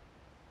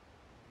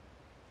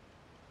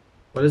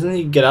 Why doesn't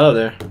he get out of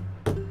there?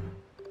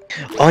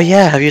 Oh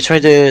yeah, have you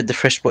tried the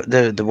fresh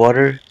the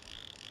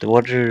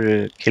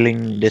water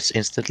killing this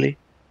instantly?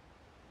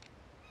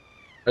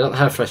 I don't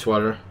have fresh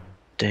water.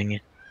 Dang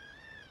it.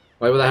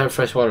 Why would I have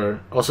fresh water?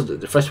 Also,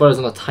 the fresh water is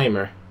on a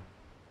timer.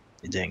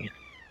 Dang it.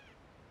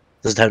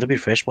 Does it have to be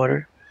fresh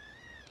water?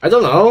 I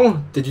don't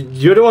know.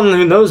 You're the one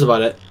who knows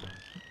about it.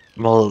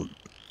 Well,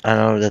 I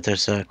know that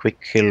there's a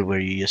quick kill where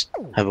you just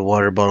have a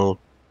water bottle,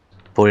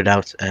 pour it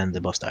out, and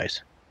the boss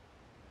dies.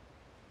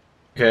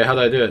 Okay, how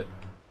do I do it?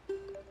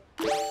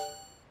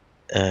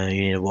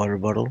 You need a water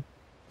bottle.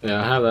 Yeah,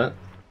 I have that.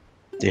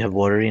 Do you have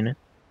water in it?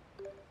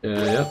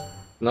 Yeah, yep.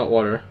 Not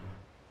water.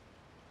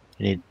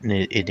 It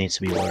needs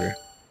to be water.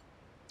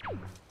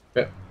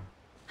 Okay.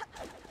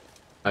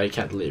 I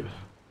can't leave.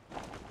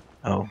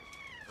 Oh.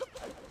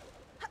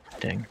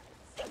 Dang.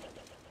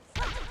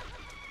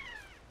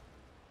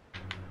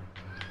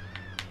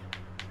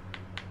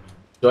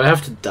 Do I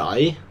have to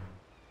die?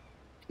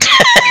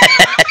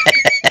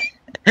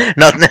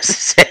 Not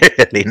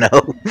necessarily, no.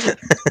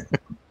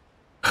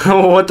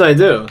 What do I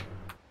do?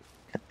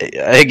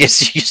 I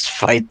guess you just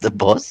fight the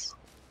boss.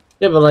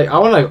 Yeah, but like, I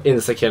wanna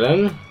insta-kill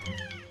him.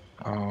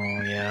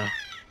 Oh, yeah.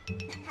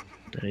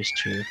 That is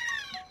true.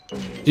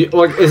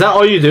 Like, is that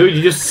all you do?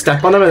 You just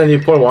step on him and then you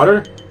pour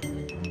water?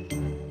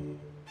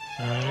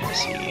 Let's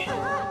see.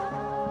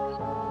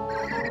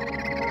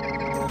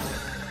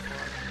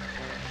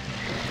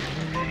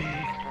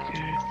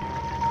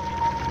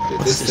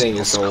 Dude, this thing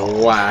is so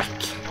whack.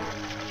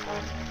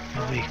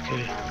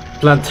 Weaker.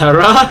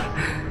 Plantera?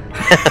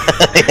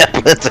 Yeah,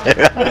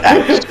 Plantera,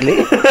 actually.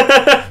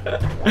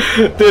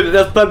 Dude,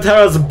 that's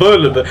Plantera's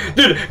bulb.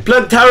 Dude,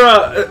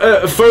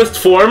 Plantera first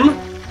form?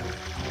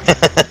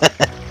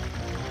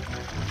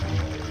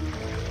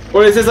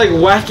 Or is this like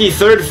wacky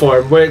third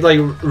form where it like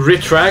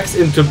retracts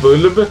into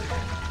bulb?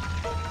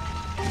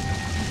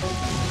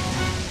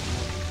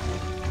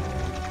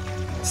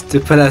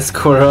 Stupid ass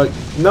Korok.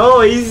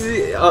 No, he's.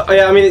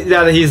 Yeah, I mean,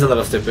 yeah, he's a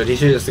little stupid. He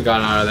should just have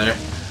gone out of there.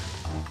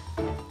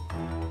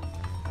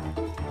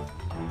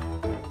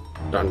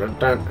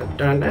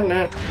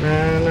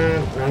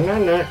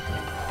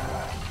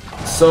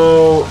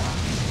 So.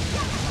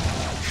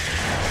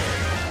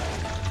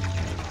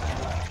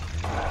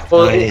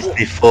 Well, it needs to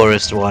be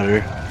forest water.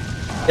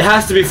 It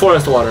has to be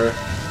forest water.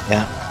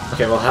 Yeah.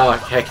 Okay, well,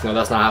 heck no,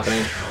 that's not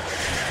happening.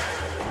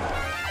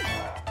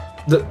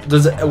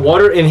 Does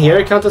water in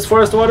here count as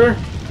forest water?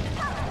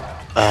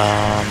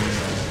 I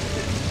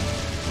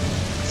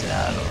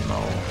don't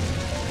know.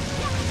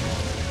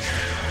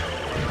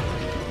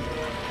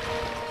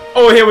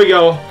 Oh, here we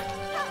go.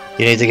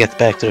 You need to get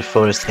back to the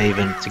forest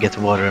haven to get the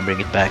water and bring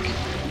it back.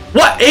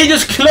 What? It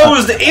just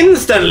closed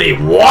instantly.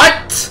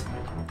 What?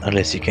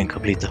 Unless you can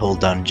complete the whole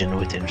dungeon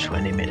within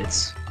 20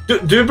 minutes.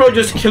 Dude, bro,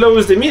 just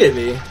closed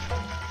immediately.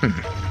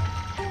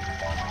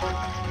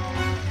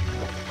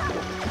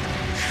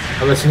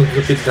 Unless you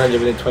repeat the dungeon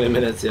within 20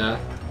 minutes, yeah.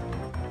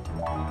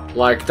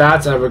 Like,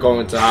 that's ever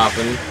going to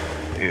happen.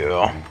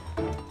 Yeah.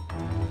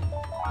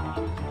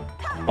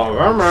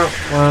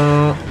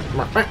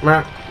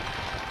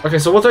 Okay,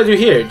 so what do I do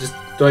here? Just,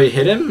 do I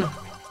hit him?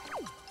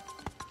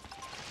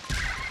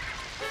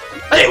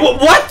 Hey,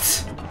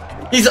 what?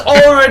 He's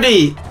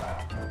already...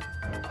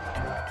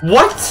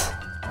 What?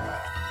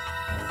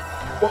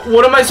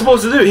 What am I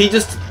supposed to do? He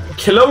just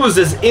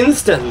closes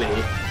instantly.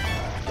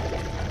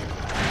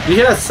 You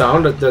hear that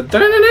sound?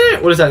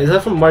 What is that? Is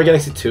that from Mario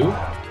Galaxy 2?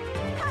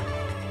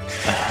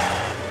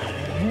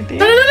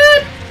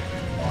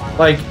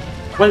 Like,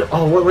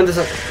 when does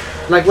that...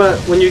 Like,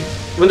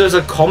 when there's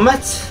a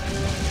comet?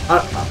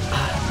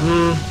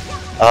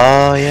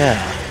 Oh, yeah.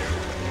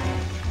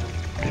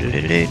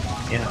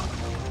 Yeah.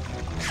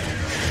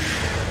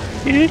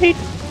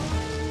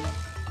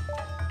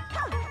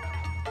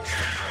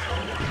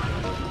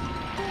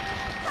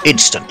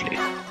 Instantly.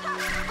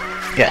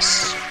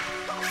 Yes.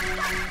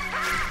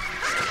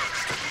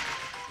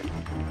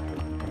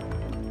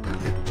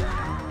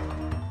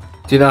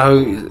 Do you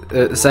know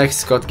who Zack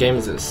Scott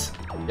Games is?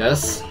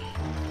 Yes?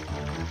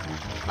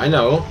 I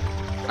know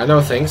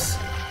things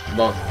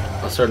about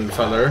a certain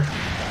feller.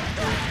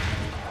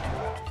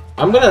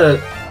 I'm gonna...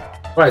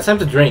 Right, it's time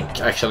to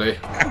drink, actually.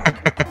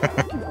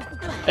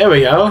 There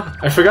we go.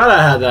 I forgot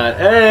I had that.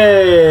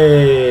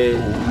 Hey!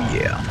 Oh,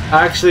 yeah.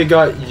 I actually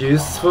got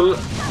useful.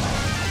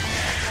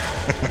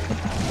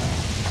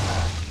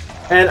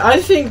 And I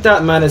think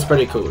that man is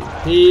pretty cool.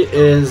 He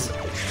is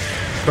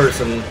a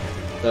person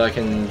that I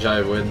can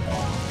jive with.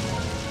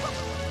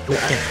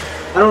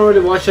 I don't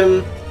really watch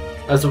him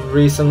as of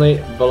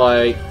recently, but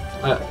like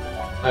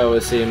I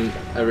always see him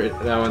every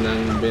now and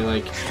then being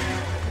like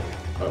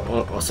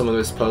on some of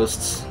his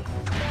posts.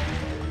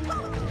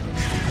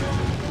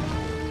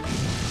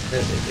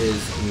 It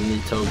is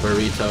Nito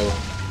Burrito.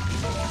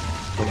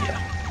 Oh yeah.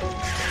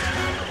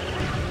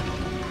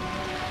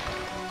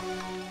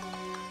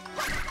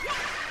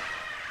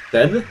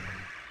 Dead?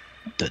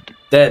 Dead.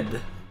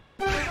 Dead.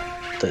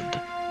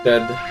 Dead. Dead.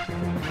 Dead.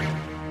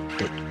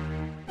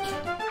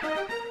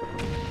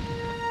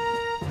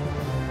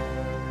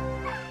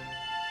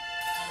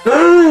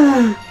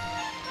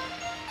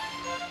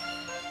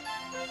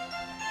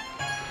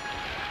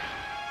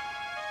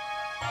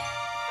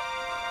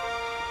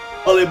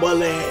 Oli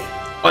moly!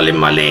 Oli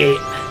moly!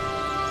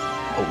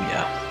 Oh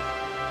yeah.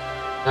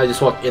 I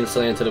just walk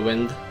instantly into the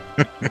wind.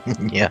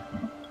 Yeah.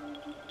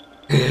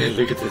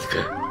 Look at this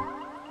guy.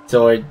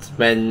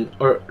 Swordsman,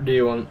 or do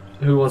you want?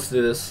 Who wants to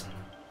do this?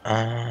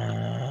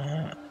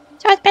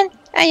 Swordsman,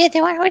 are you the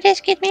one who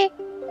rescued me?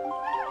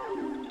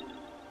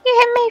 You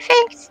have my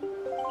thanks.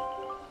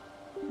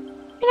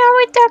 You know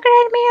what talk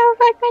around me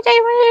about my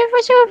time when it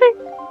was over.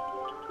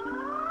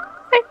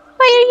 But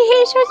why are you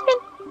here, Swordsman?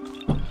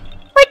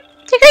 What?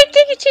 The great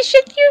thing is to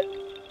shoot you.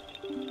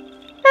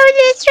 Oh,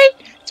 that's right.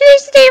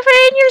 Today's the day for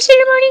our annual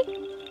ceremony.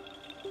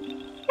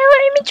 Now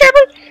I'm in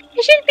trouble.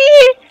 I shouldn't be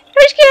here.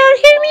 Let's get out of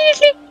here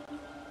immediately.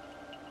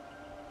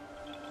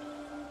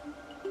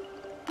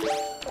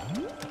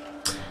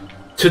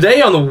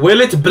 Today on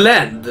Will It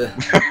Blend?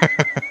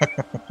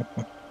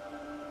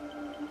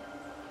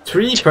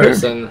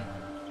 3-person.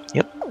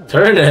 Yep.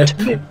 Turnip.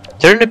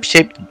 Turnip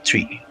shaped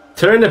tree.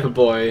 Turnip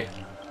boy.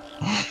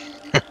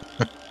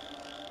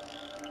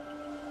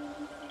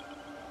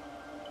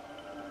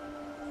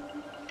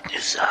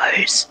 His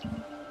eyes.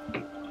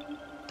 The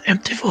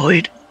empty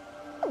void.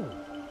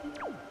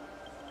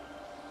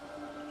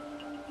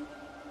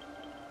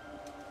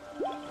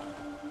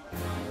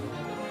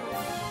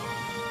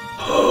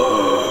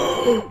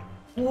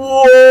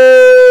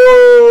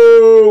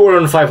 Whoa! We're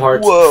on 5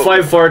 hearts. Whoa.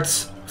 5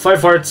 farts.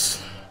 5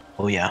 farts.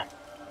 Oh yeah.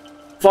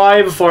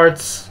 5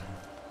 farts.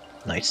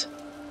 Nice.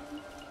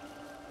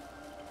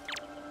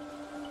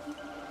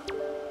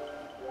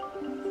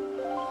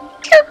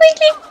 Go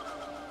quickly.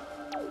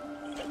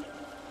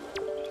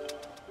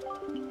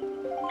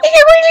 Go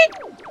quickly.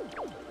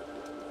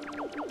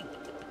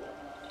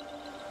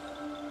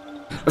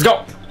 Let's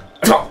go.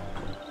 Let's go.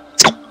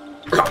 Let's go.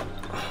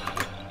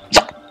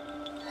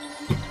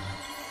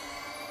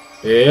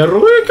 Here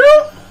we go.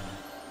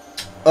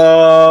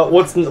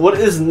 What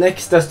is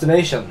next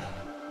destination?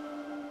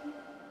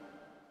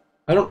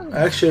 I don't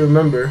actually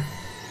remember.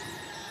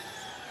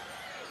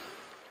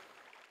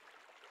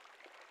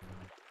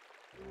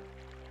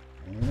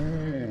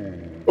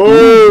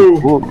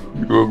 Oh!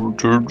 You have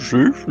returned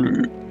safely.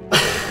 Are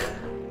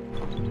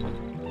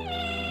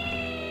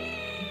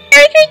you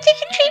going to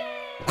take a treat?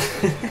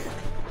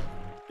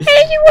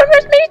 You warned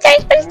us many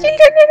times, but I still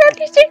don't know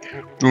listen.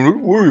 Do not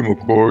worry,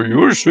 Macaw.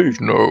 You are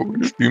safe now.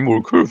 Just be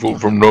more careful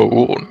from now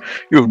on.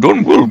 You have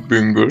done well,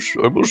 Bingus.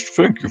 I must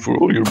thank you for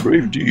all your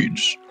brave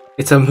deeds.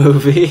 It's a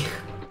movie.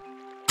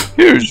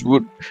 Here's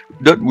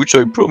that which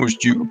I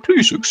promised you.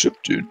 Please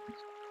accept it.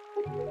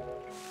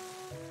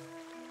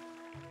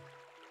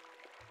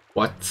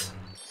 What?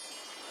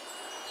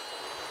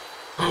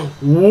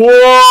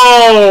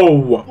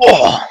 Whoa!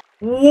 Oh!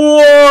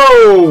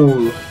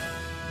 Whoa!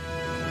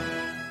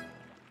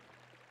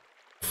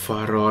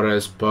 Farore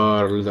forest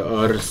pearl, the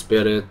earth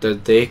spirit, the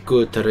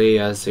Deku tree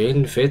has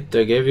seen fit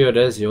to give you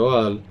this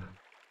jewel.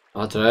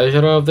 A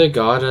treasure of the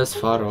goddess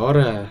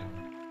Farore.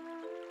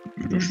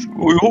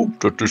 I hope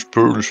that this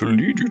pearl shall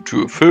lead you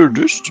to a fair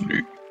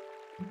destiny.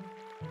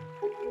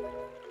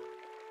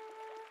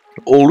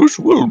 All is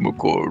well,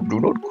 Makar. Do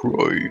not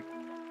cry.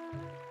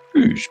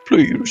 Please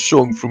play your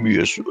song for me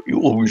as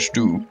you always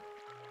do.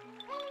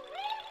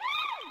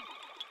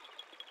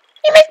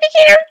 You must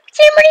begin our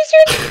ceremony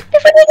soon,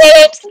 before the day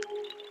ends.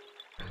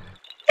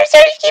 I'm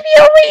sorry to keep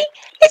you all waiting.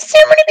 Let the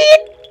ceremony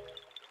begin.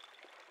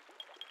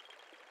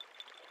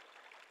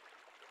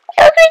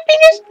 Oh, great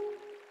fingers.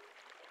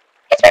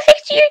 That's my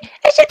thanks to you.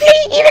 I should play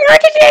even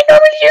harder than I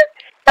normally do.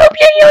 I hope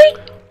you enjoy.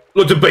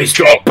 Let the bass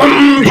drop.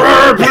 Boom,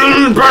 burn,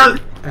 burn, burn.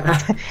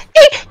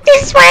 This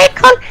is why I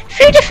call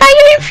through the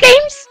fire in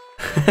flames.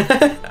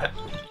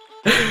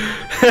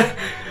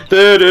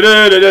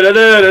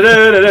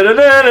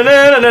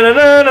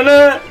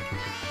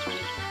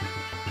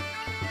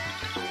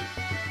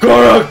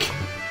 Gorak!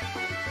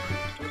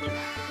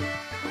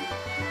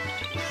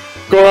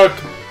 Gorak!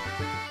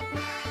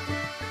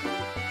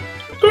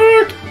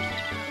 Gorak!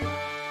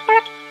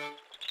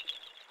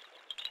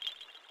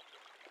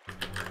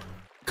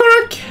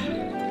 Gorak!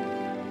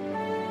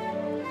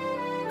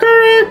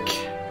 Gorak!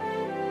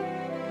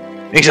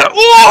 Exactly.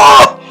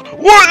 Oh!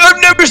 What?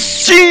 I've never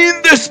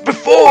seen this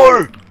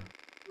before!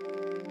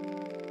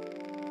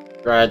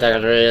 Right,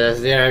 let's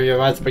hear you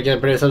once begin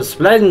to produce some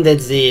splendid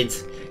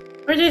seeds.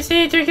 With the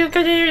seeds, you can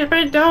continue to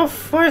spread now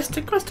first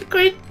across the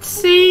great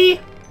sea.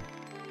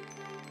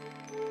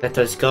 Let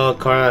us go,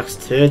 Korax,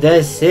 to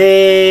the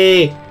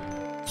sea.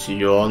 See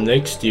you all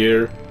next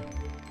year.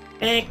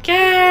 Take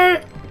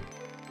care.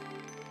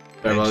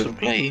 Thanks for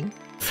playing.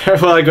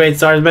 Farewell, great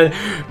swordsman.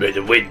 May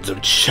the winds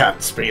of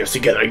chance bring us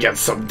together again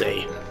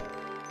someday.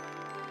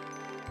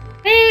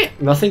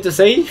 Nothing to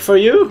say for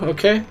you?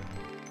 Okay.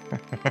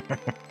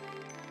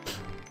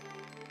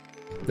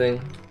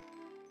 Thing.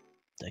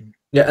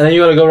 Yeah, and then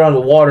you gotta go around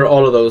and water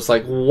all of those.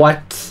 Like,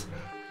 what?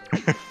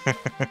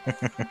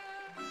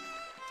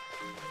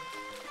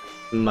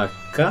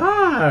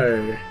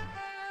 Makar.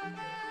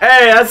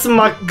 Hey, that's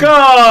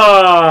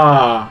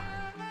Makar!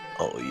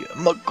 Oh yeah,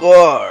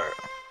 Makar!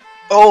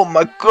 Oh,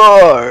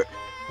 Makar!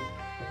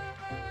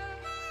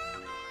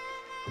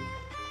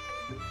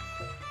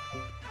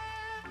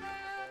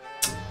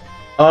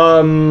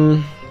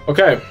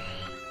 Okay.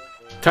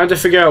 Time to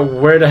figure out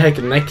where the heck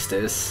next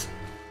is.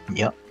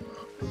 Yep.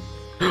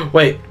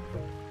 Wait.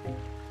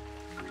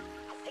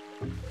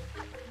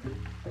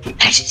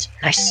 Nice,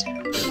 nice.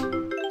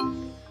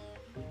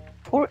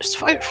 Forest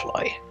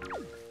firefly.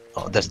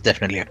 Oh, that's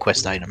definitely a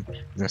quest item.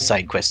 A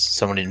side quest.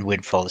 Someone in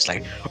Windfall is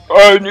like,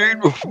 I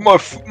need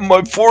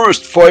my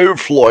forest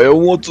firefly. I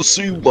want to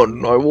see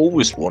one. I've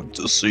always wanted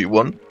to see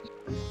one.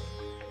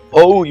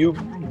 Oh, you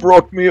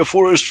brought me a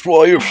forest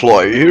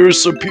firefly.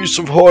 Here's a piece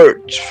of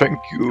heart. Thank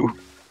you.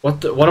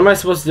 What am I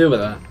supposed to do with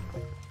that?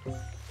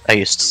 I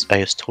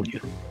just told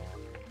you.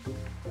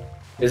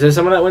 Is there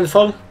someone at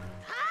Windfall?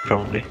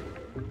 Probably.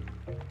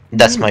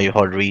 That's my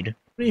hard read.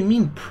 What do you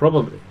mean,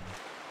 probably?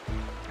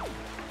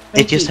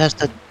 It just has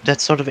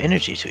that sort of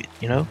energy to it,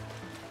 you know?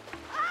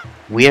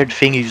 Weird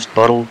thing you just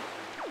bottle.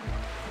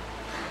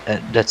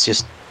 That's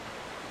just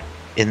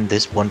in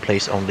this one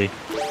place only.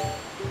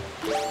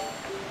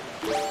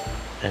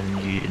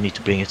 And you need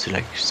to bring it to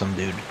like some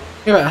dude.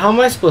 Yeah, but how am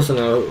I supposed to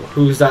know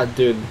who's that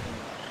dude?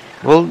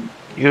 Well,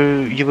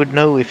 you would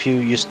know if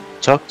you just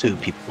talk to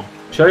people.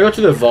 Should I go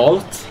to the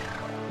vault?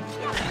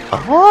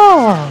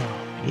 Oh,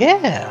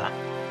 yeah.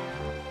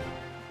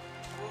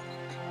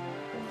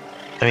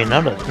 I mean,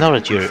 now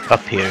that you're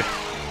up here,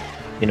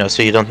 you know,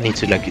 so you don't need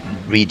to like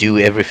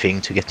redo everything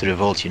to get to the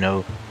vault, you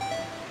know,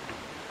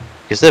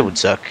 because that would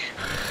suck.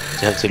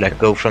 To have to like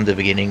go from the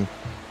beginning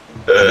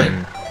and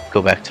then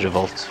go back to the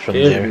vault from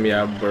there. Give me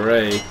a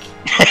break.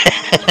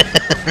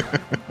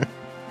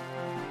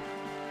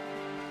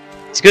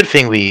 It's a good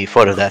thing we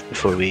thought of that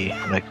before we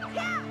like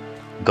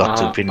got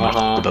to pretty much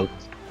the boat.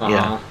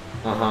 Yeah.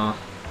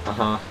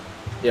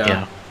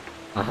 Yeah.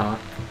 Yeah.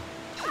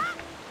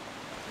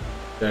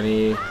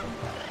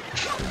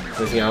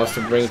 Anything else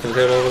to bring to the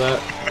table over that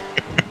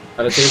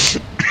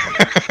attitude?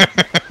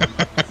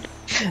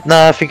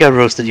 Nah, I think I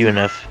roasted you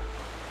enough.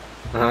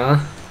 No,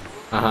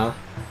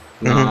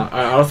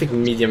 I don't think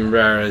medium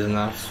rare is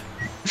enough.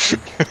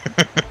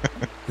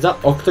 Is that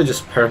Octo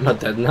just perma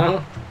dead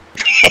now?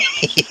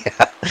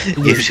 Yeah,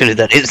 usually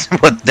that is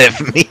what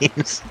death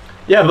means.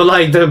 Yeah, but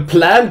like the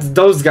plant,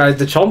 those guys,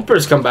 the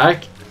chompers come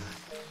back.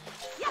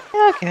 Yeah,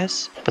 I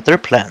guess. But they're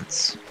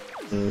plants.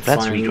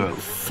 Plants Fine, regrow.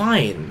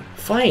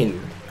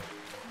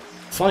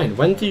 Fine.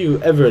 When do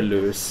you ever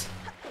lose?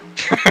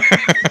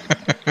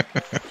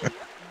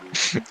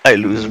 I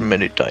lose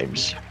many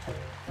times.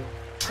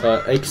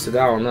 X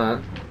down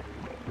that.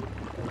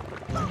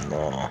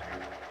 No.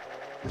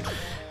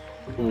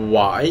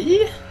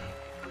 Why?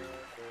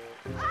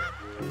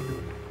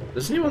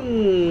 Does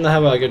anyone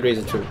have a good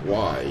reason to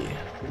why?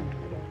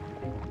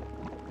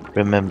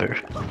 Remember,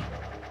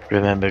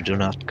 do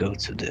not go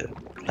to the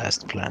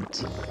last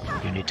plant.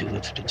 You need to go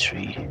to the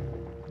tree.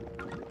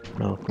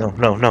 No, no,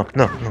 no, no,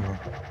 no, no.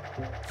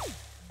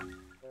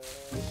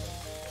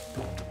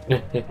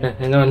 No,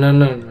 no, no,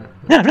 no.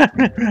 No, no, no, no,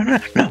 no,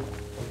 no.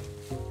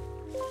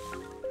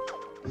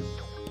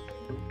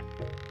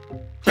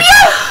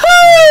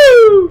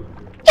 Yahoo!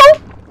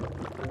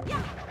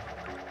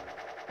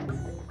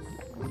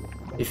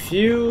 If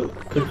you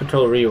could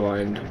control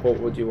rewind, what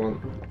would you want?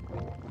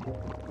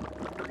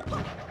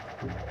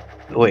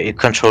 Wait, it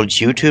controls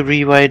you to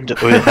rewind,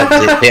 or you have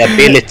the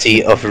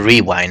ability of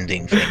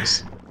rewinding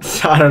things?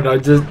 I don't know,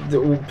 just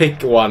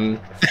pick one.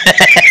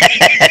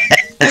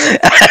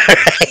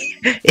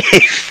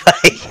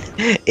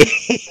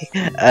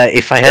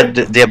 If I had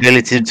the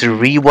ability to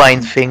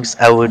rewind things,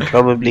 I would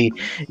probably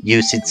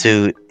use it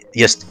to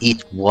just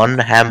eat one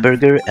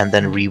hamburger and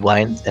then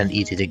rewind and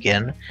eat it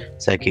again,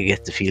 so I could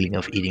get the feeling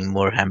of eating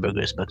more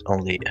hamburgers, but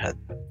only have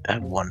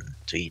one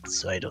to eat,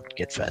 so I don't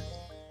get fat.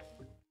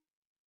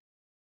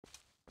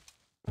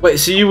 Wait,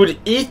 so you would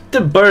eat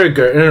the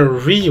burger and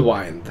then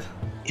rewind?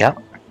 Yeah.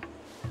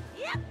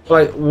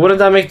 Like, wouldn't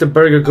that make the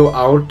burger go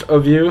out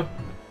of you?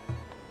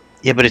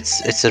 Yeah, but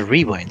it's a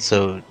rewind,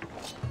 so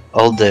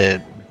all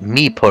the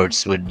me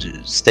parts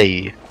would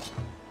stay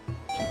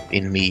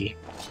in me,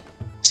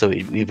 so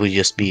it would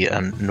just be a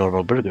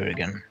normal burger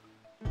again.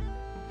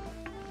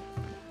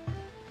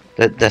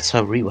 That's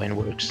how rewind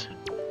works.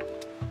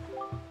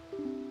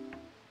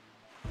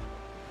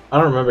 I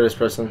don't remember this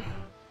person.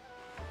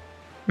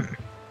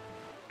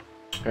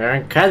 You're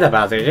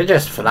incredible, dude. You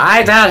just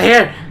fly down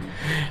here.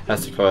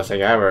 That's the closest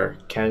thing ever.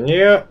 Can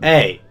you?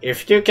 Hey,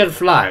 if you can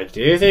fly,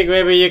 do you think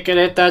maybe you can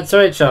hit that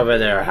switch over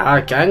there?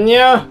 Huh? Can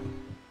you?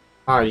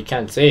 Oh, you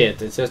can't see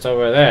it. It's just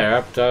over there,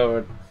 up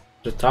to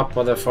the top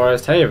of the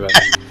forest haven.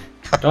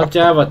 Don't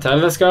you have a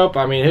telescope?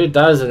 I mean, who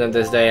doesn't in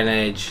this day and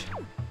age?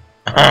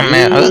 Oh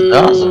man, who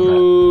doesn't?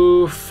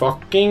 You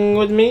fucking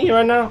with me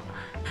right now?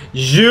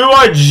 You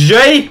are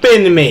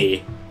japing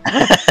me!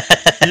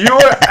 You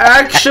are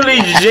actually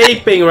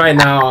japing right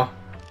now.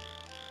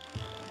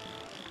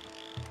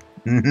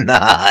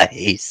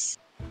 Nice.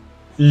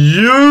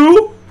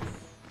 You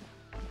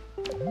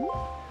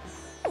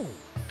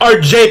are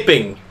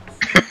japing.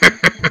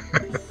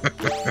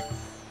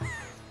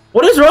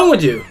 What is wrong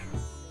with you?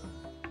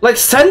 Like,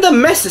 send a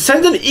message,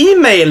 send an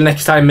email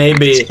next time,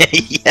 maybe.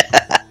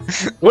 Yeah.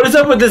 What is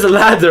up with this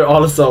ladder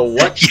also?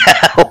 What?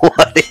 Yeah,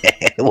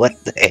 what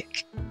the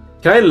heck?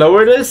 Can I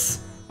lower this?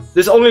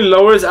 This only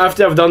lowers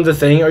after I've done the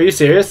thing. Are you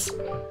serious?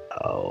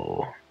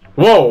 Oh.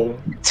 Whoa.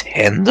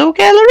 Nintendo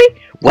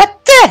Gallery?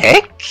 What the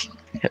heck?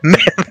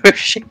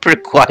 Membership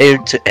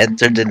required to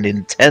enter the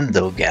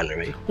Nintendo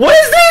Gallery. What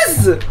is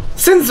this?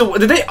 Since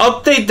did they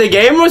update the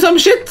game or some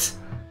shit?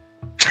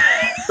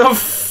 The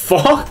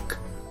fuck?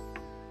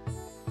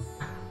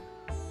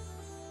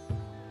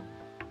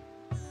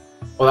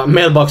 Oh, that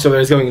mailbox over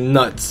there is going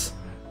nuts.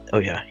 Oh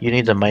yeah, you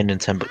need a My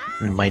Nintendo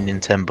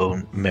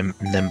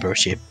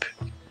membership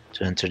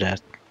to enter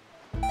that.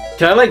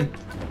 Can I like?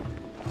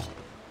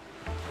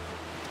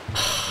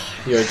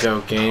 You're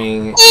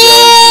joking.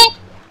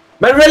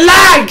 But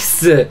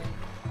relax! Dude,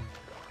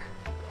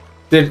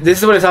 this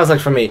is what it sounds like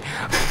for me.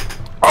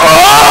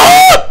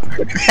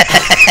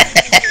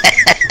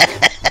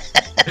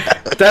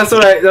 That's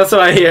what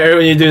I hear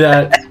when you do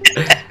that.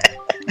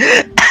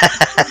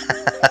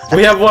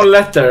 We have one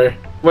letter.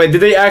 Wait,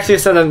 did they actually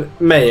send a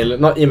mail,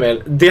 not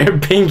email? Dear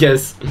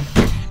Bingus,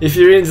 if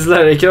you read this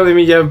letter, it can only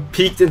mean you have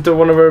peeked into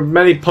one of our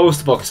many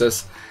post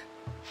boxes.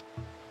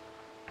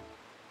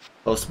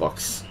 Post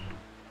box.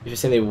 If you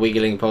see any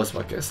wiggling post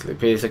boxes,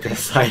 please look at the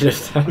side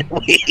of them.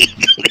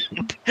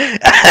 Wiggling.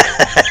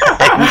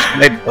 I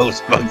wish my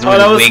post box Oh,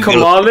 that was wiggle.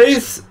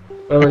 Komali's?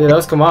 Oh, yeah, that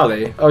was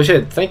Komali. Oh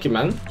shit, thank you,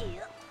 man.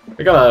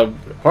 I got a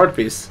heart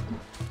piece.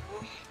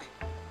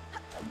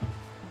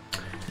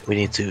 We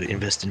need to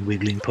invest in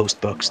wiggling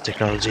postbox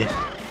technology.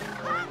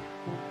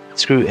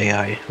 Screw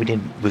AI, we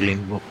need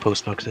wiggling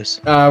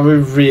postboxes. We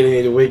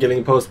really need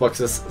wiggling post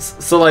boxes.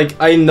 So like,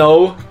 I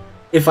know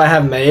if I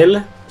have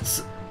mail.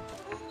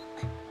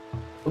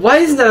 Why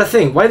isn't that a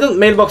thing? Why don't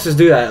mailboxes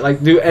do that?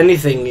 Like, do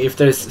anything if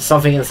there's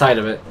something inside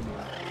of it?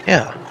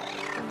 Yeah.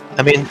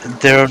 I mean,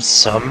 there are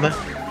some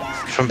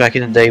from back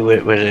in the day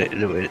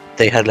where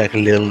they had like a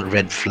little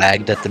red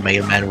flag that the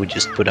mailman would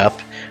just put up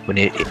when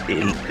it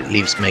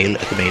leaves mail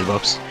at the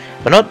mailbox.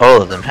 But not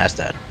all of them has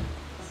that.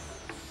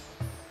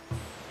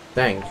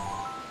 Dang.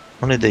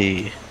 Only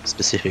the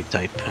specific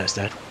type has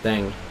that.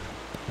 Dang.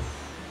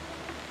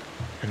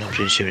 And I'm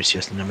pretty sure it's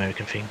just an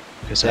American thing.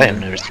 Because I have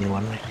never seen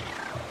one.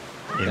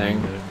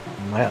 Dang.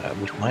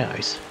 With my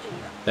eyes.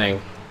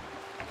 Dang.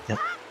 Yep.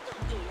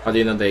 How do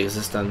you know they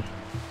exist then?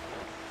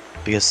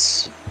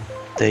 Because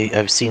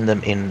I've seen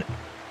them in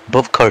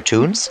both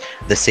cartoons,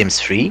 The Sims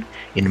 3,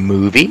 in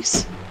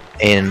movies,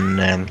 in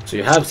So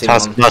you have seen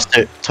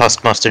one.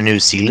 Taskmaster New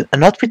Zealand,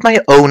 and not with my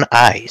own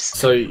eyes.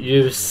 So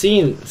you've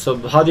seen. So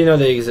how do you know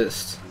they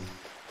exist?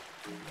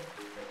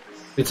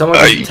 Did someone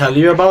tell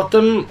you about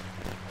them?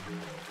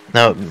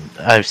 No,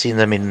 I've seen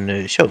them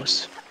in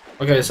shows.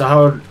 Okay, so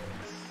how?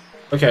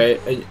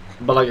 Okay,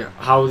 But like,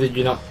 how did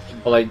you not?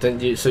 But like, then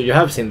you so you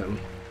have seen them.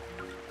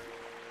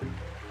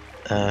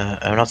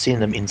 I've not seen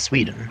them in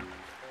Sweden.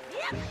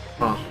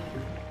 Huh.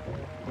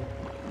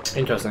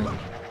 Interesting.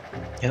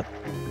 Yep.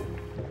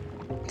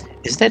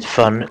 Isn't it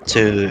fun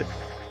to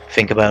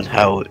think about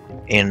how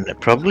in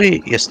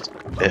probably just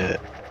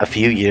a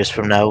few years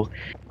from now,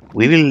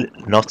 we will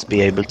not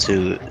be able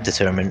to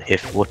determine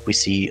if what we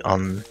see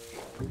on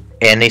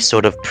any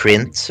sort of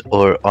print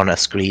or on a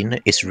screen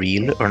is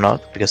real or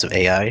not because of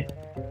AI.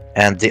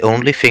 And the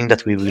only thing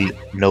that we will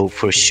know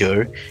for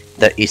sure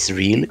that is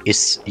real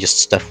is just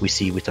stuff we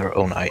see with our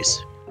own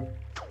eyes.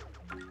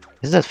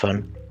 Isn't that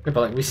fun? Yeah,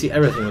 but like, we see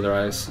everything with our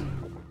eyes.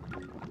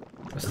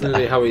 That's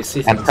literally how we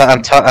see I'm, things.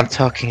 I'm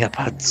talking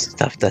about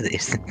stuff that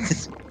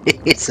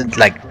isn't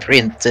like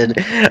printed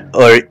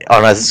or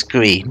on a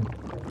screen.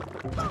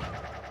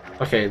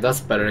 Okay,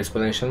 that's a better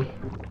explanation.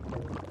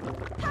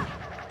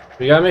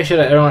 We gotta make sure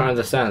that everyone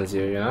understands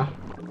you, you know?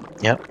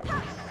 Yep.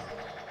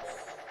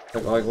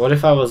 Like what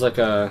if I was like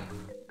a...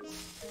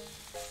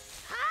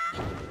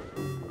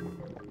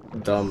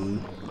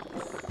 dumb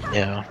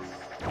Yeah.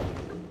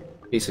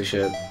 piece of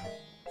shit?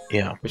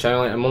 Yeah. Which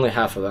I'm only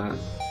half of that.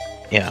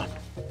 Yeah.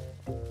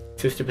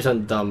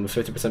 50% dumb,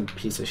 50%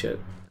 piece of shit.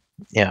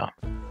 Yeah.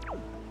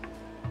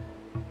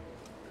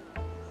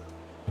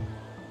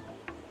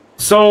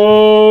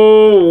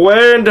 So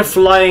where in the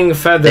flying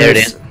feathers? There it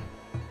is.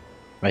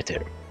 Right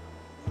there.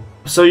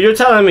 So you're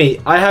telling me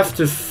I have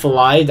to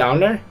fly down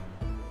there?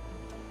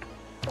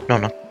 No,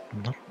 not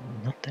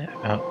there.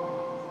 Oh.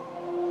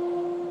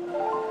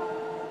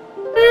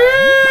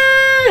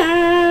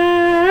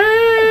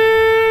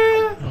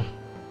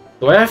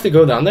 Do I have to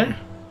go down there?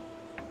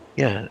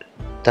 Yeah,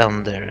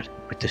 down there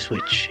with the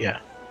switch, yeah.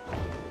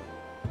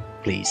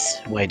 Please,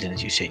 why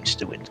didn't you change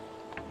the wind?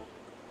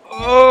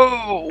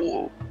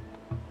 Oh!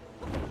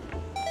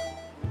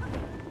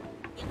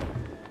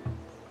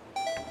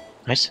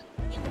 Nice.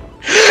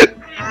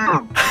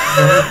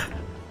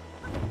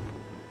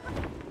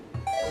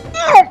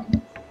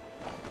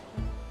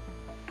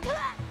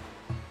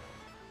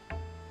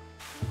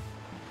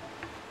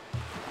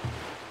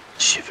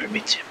 Shiver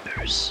me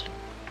timbers.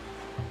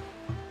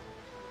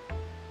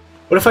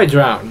 What if I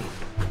drown?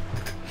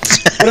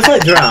 What if I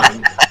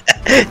drown?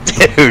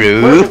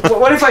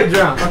 What if I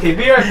drown? Okay,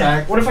 be right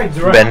back. What if I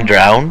drown? Ben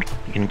drowned.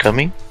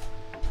 Incoming.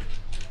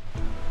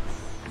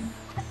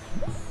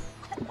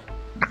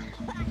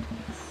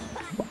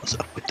 What's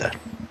up with that?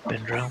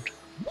 Ben drowned.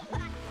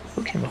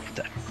 Who came up with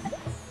that?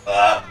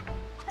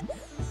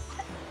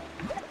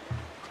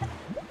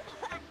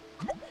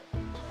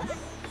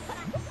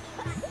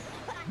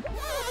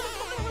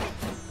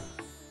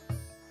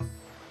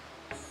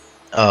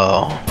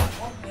 Oh.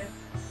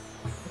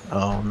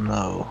 Oh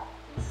no.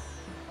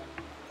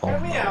 Hear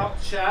me out,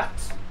 chat.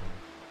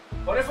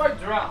 What if I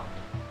drown?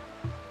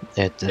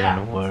 It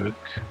didn't work.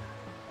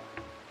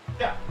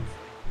 Yeah.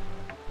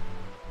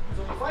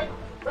 So if I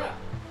drown,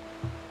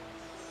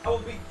 I will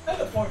be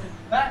teleported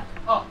back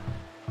up.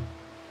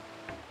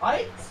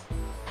 Right?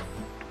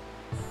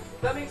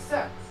 That makes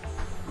sense.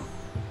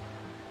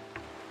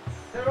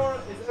 Is everyone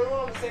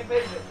on the same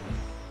page with me?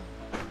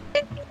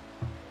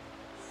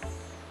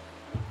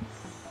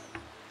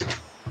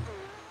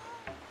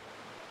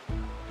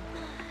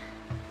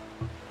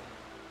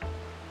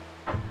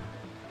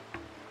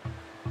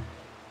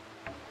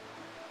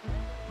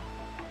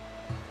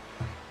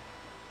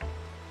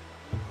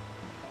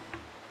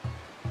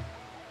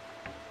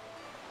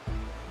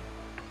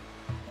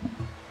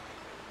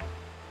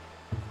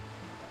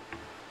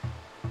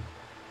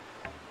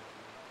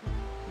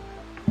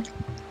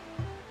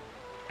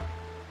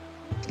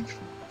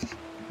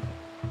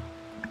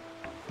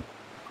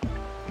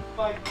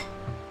 Like,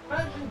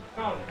 imagine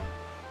drowning.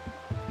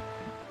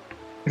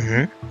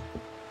 Mm-hmm.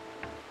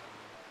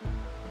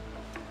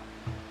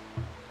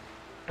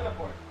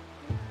 Teleport.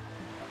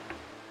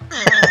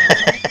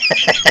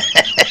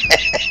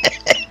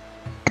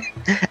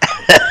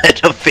 I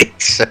don't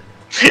think so.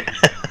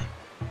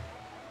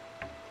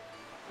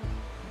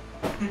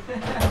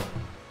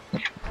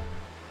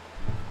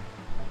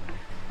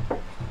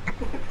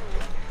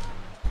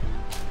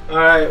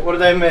 Alright, what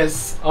did I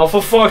miss? Oh,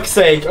 for fuck's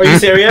sake, are you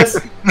serious?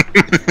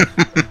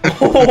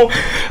 Oh,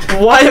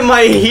 why am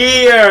I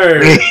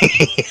here?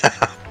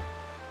 Yeah.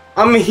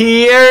 I'm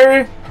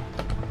here?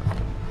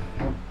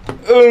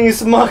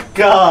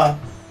 Ugnsmackas!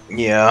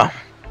 Yeah.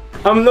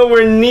 I'm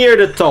nowhere near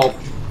the top.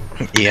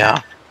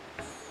 Yeah.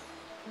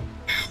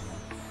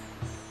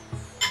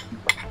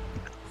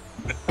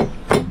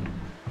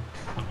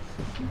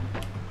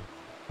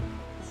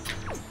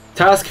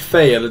 Task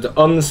failed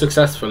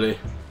unsuccessfully.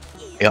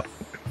 Yep.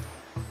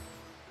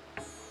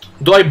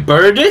 Do I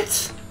bird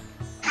it?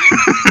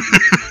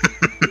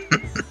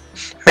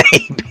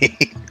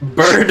 Maybe.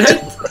 Bird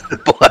it?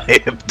 Why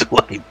do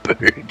I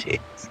bird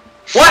it?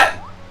 What?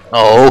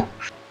 Oh,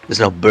 there's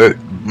no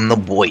no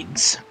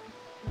voids.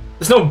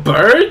 There's no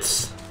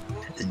birds?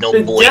 There's no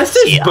voids. Yes,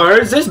 there's here.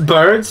 birds. There's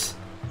birds.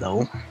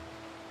 No.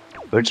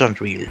 Birds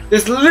aren't real.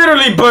 There's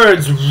literally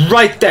birds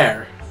right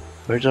there.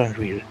 Birds aren't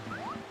real.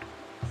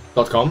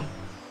 .com.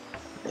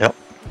 Yep.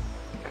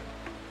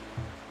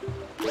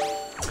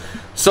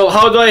 So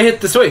how do I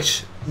hit the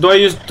switch? Do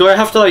I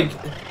have to like?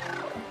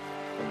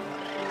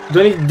 Do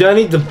I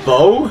need the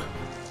bow?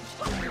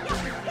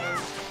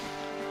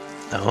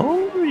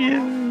 Oh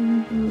yeah,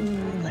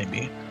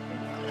 maybe.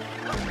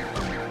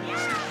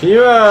 Can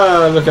you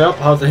look it up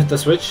how to hit the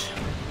switch?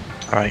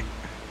 All right.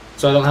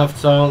 So I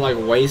don't like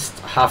waste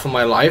half of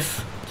my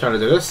life trying to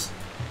do this.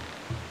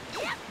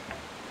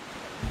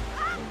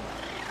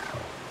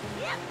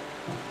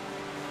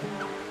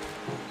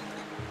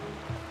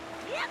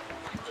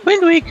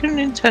 Wind Waker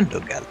Nintendo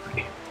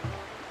Gallery.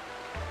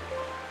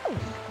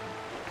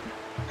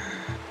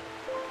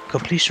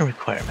 Completion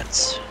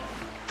requirements.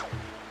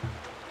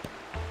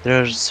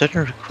 There are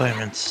certain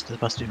requirements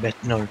that must be met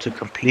in order to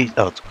complete.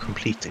 Oh, to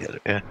complete the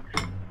gallery. Yeah.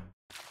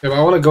 Yeah, but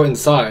I want to go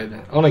inside.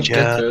 I want to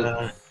get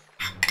to it.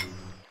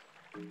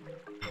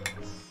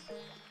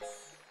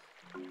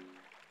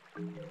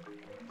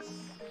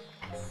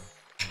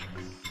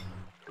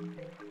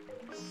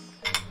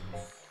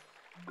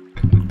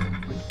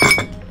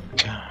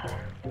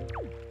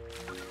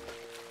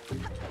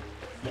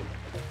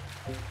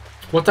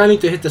 What do I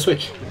need to hit the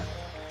switch?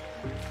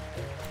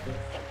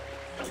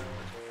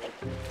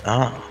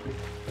 Ah.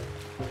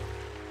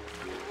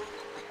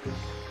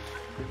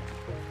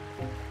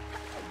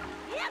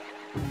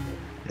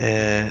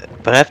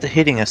 But after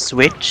hitting a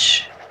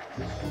switch,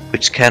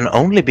 which can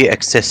only be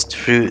accessed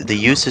through the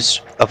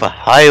usage of a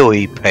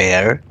highway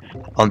pair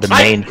on the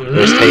main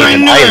First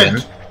Haven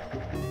Island,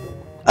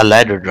 a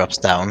ladder drops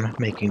down,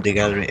 making the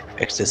gallery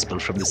accessible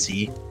from the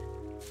sea.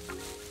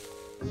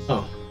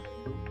 Oh.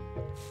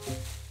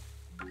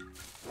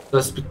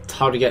 That's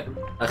how to get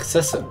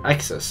access,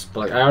 but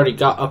like I already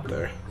got up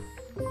there.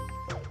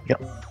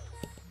 Yep.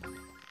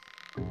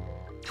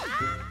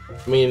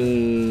 I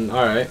mean,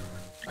 alright.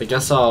 I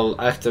guess I'll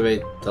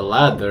activate the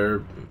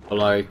ladder, but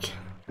like...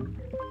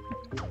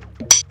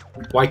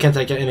 Why can't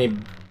I get any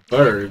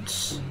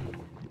birds?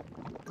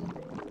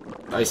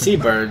 I see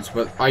birds,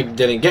 but I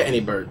didn't get any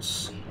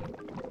birds.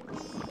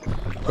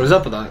 What is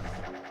up with that?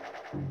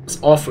 It's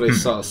awfully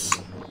sus.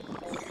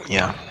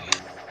 Yeah.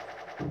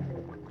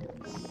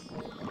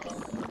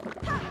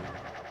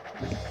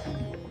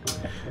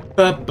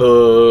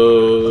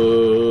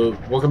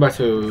 Welcome back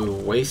to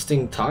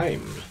Wasting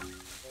Time.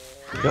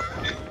 Yep.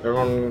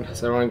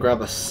 Has everyone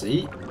grab a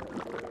seat?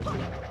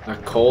 A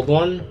cold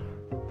one?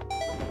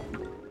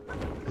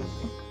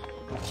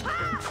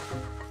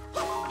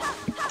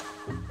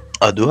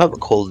 I do have a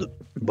cold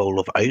bowl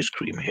of ice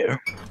cream here.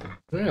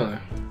 Really?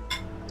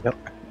 Yep.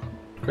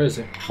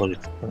 Crazy.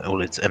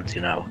 Well, it's empty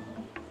now.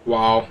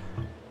 Wow.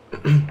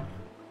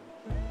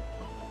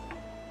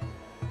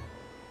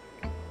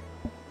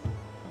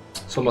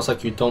 It's almost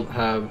like you don't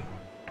have...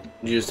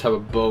 You just have a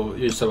bowl.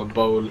 You just have a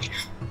bowl.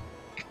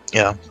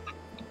 Yeah.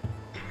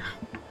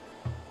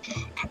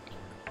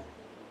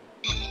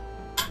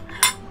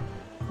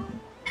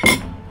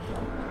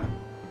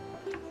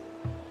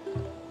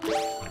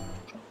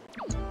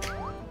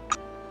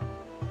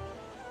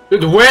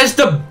 Dude, where's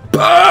the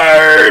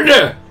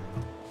bird?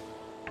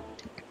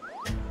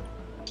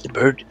 The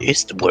bird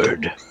is the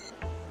word.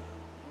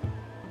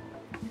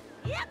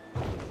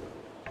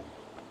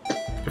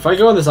 If I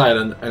go on this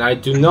island and I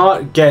do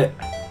not get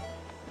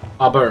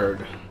a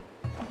bird,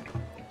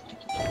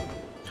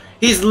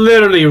 he's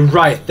literally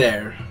right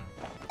there.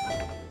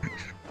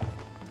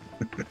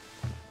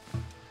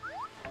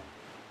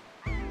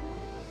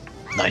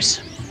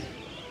 Nice.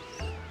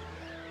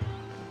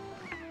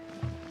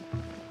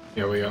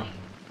 Here we go.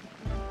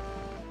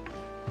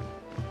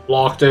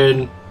 Locked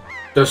in.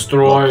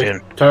 Destroy. Locked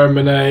in.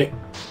 Terminate.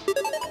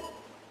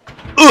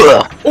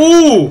 Ugh!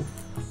 Ooh!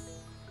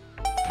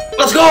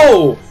 Let's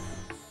go!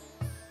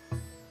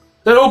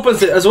 That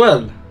opens it as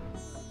well.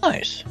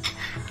 Nice.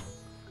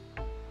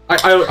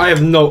 I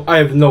have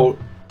no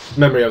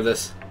memory of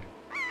this.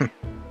 I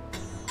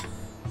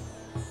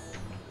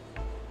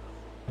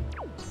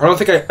don't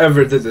think I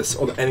ever did this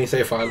on any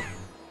save file.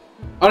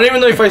 I don't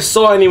even know if I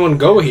saw anyone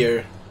go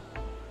here.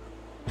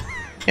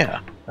 Yeah,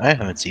 I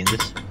haven't seen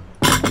this.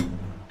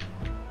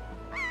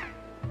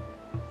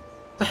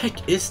 What the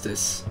heck is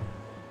this?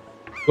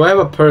 Do I have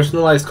a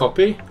personalized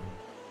copy?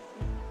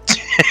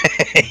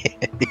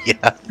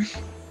 Yeah.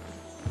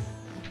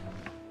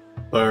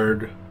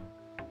 Bird.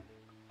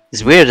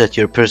 It's weird that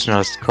your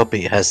personalized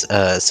copy has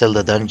a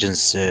Zelda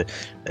Dungeons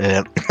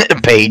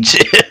page.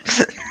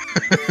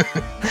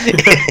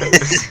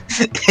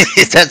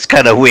 That's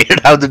kind of weird.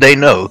 How do they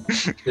know?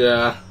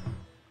 Yeah.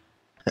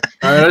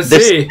 Alright, let's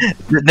see.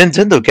 The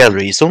Nintendo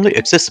Gallery is only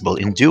accessible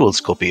in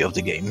Dual's copy of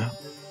the game.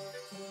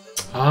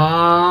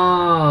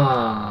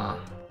 Ah.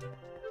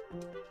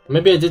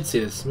 Maybe I did see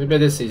this. Maybe I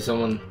did see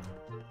someone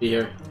be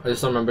here. I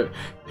just don't remember.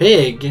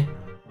 Pig?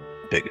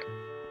 Pig.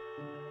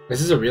 Is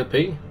this a real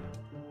pig?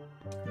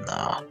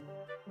 Nah.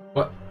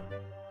 What?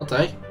 What the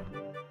heck?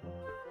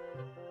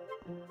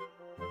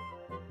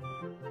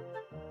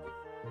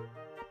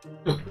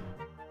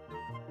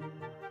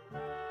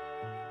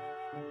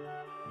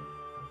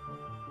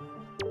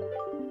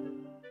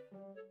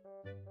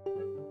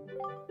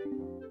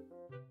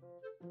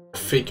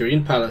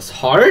 figurine palace.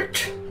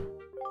 Heart?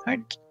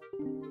 Heart.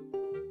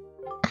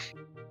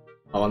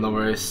 Oh, no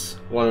worries.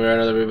 One way or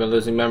another, we've been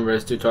losing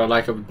members due to our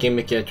lack of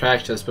gimmicky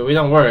attractions, but we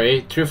don't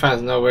worry. True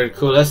fans know we're the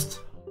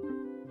coolest.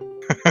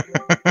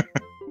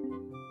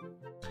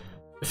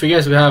 The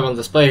figures we have on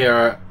display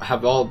here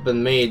have all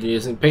been made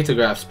using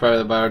pictographs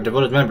provided by our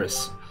devoted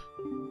members.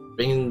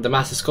 Being the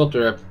master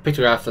sculptor a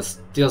pictograph that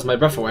steals my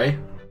breath away,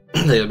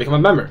 they'll become a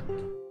member.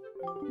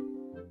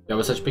 You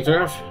have such a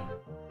pictograph?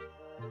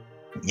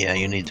 Yeah,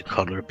 you need to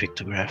color a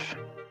pictograph.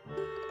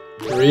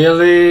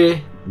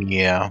 Really?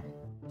 Yeah.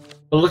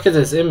 Well, look at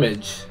this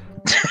image.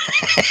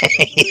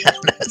 Yeah,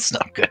 that's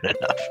not good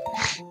enough.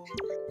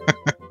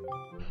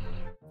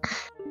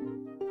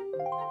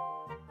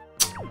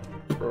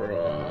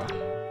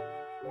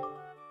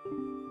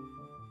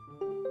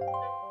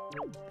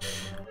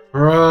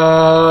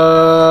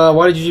 Bruh,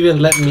 why did you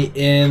even let me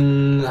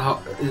in? How,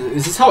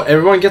 is this how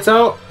everyone gets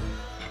out?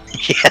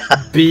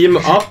 Yeah. Beam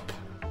up?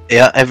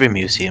 Yeah, every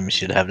museum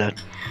should have that.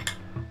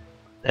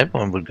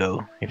 Everyone would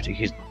go if they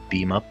could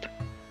beam up.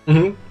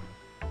 Mm-hmm.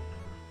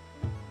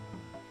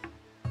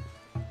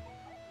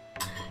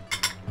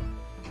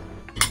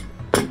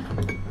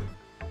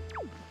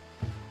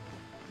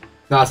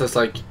 Now it's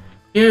like,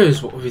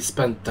 here's what we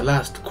spent the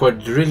last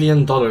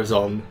 $250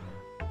 on.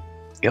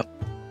 Yep.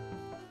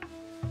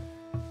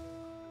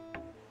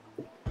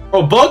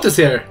 Oh, Bolt is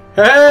here!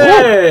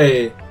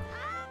 Hey!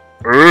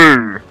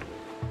 Hey!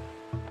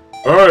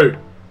 Hey!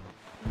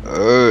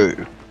 Hey!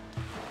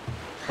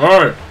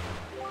 Hey!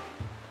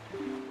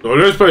 So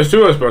this place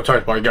too has been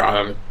attacked by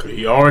God. Could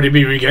he already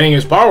be regaining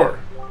his power?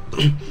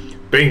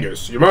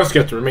 Bingus, you must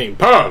get to remain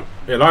Pearl.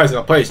 It lies in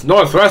a place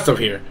northwest of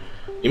here.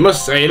 You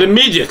must sail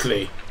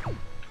immediately.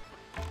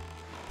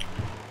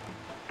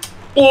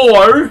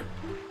 Or...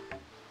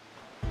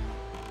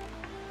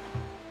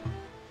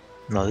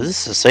 No, this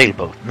is a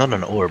sailboat, not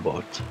an ore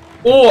boat.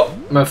 Or...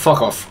 Man,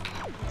 fuck off.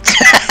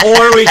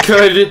 Or we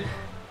could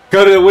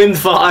go to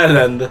Windfall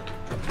Island.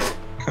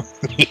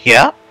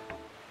 Yeah?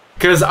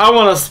 Because I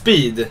want to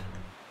speed.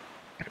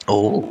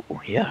 Oh,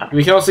 yeah.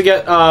 We can also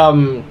get,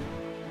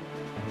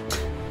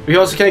 we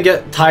also can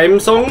get Time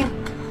Song.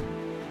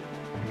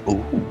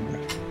 Ooh.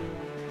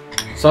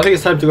 So I think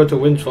it's time to go to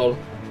Windfall.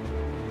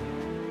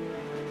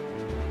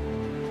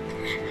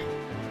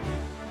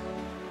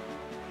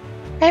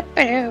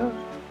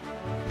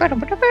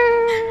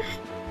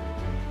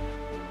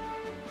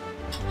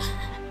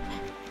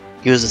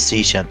 Use a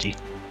sea shanty.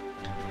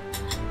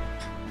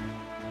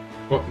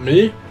 What,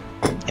 me?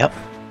 Yep.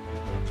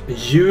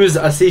 Use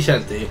a sea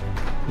shanty.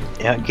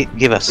 Yeah,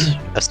 give us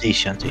a sea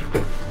shanty.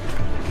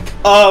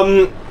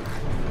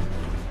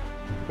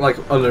 Like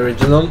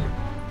unoriginal.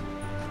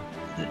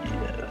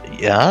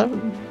 Yeah?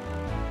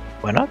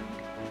 Why not?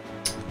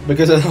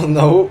 Because I don't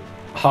know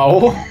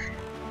how.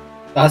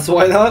 That's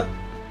why not.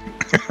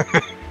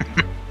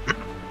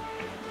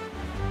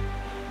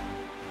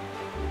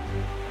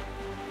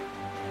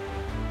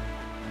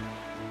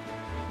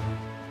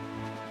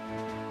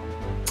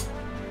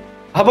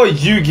 How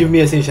about you give me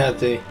a sea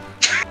shanty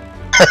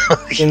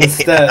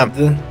instead?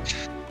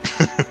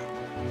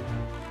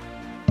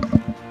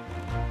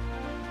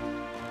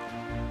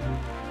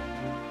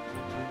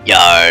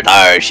 Yard,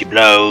 she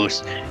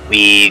blows.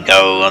 We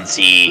go on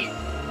sea,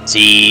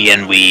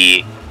 and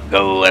we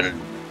go and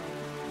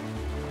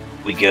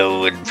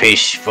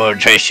fish for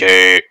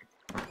treasure.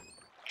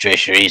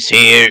 Treasure is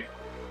here.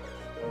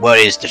 What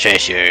is the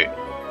treasure?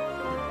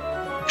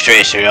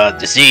 Treasure on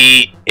the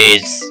sea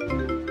is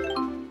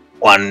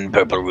 1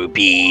 purple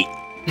rupee.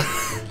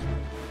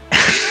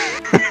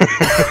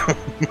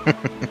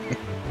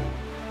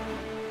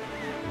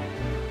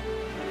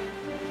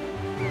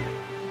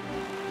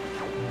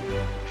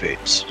 If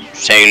it's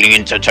sailing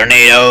into a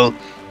tornado,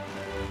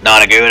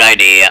 not a good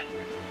idea.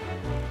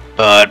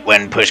 But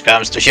when push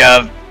comes to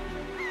shove,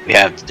 we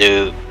have to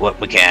do what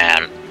we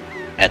can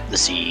at the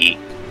sea.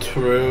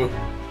 True.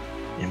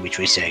 In which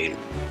we sail.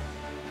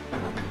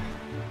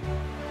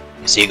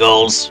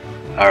 Seagulls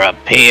are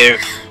up here,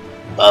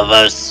 above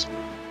us,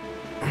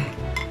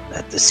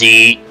 at the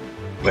sea,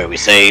 where we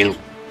sail.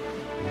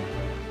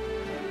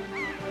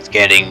 It's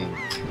getting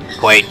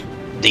quite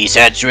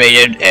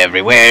desaturated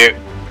everywhere,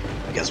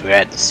 because we're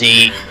at the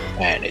sea,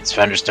 and it's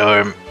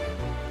thunderstorm.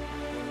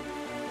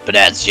 But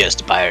that's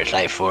just a pirate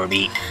life for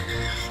me.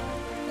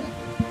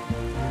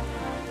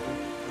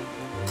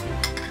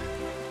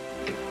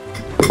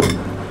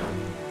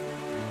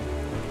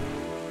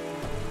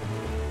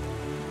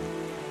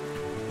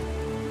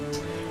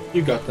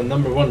 You got the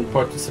 #1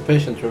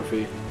 participation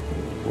trophy.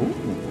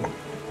 Ooh.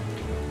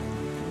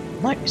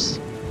 Nice.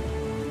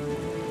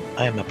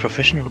 I am a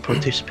professional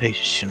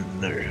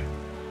participationer.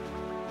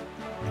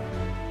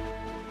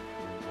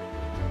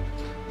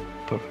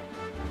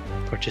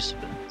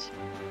 Participant.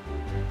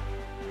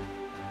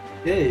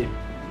 Yay.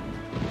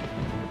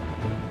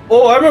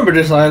 Oh, I remember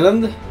this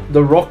island.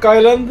 The Rock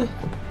Island.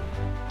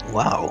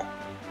 Wow.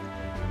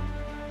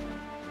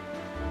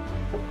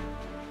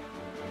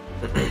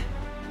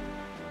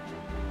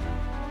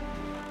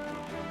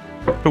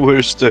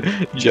 Where's the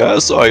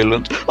Jazz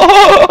Island?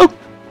 Ah!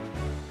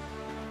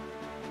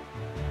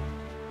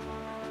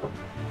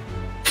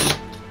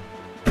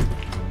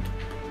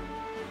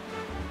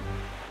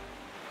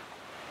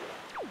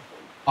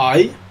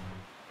 I?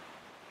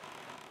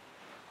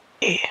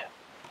 Yeah.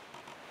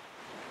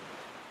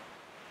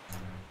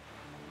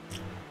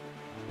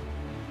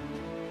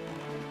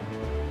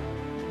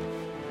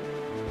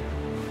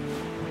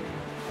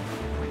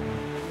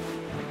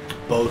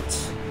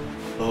 Boats.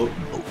 Boat.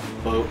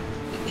 Boat.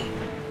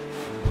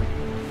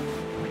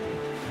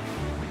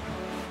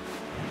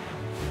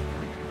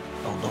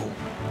 Oh no.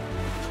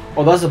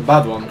 Oh, that's a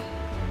bad one.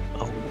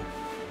 Oh.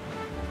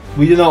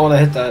 We do not want to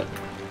hit that.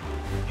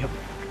 Yep.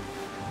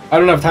 I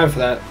don't have time for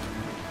that.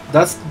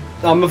 That's...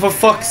 for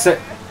fuck's sake.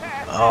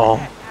 Oh.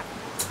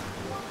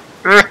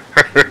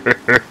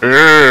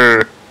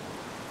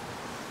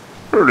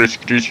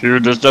 Risky you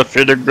does not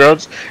fit the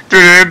gods. Do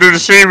you do the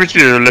same with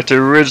you? Let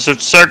the winds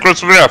of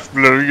cycles of wrath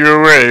blow you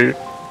away.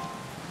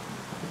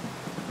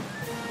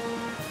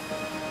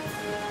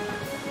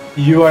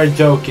 You are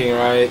joking,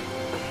 right?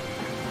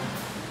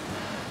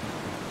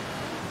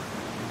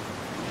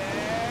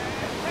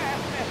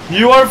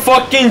 You are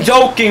fucking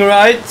joking,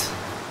 right?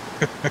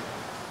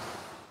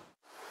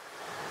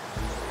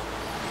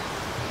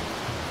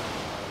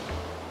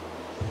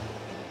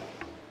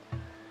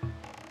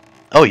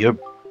 Oh, you're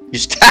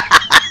just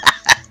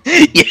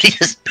you're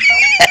just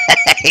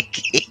back.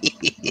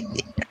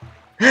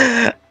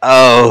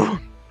 Oh.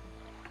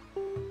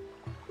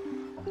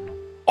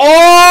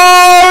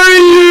 Are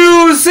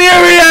you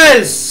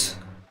serious?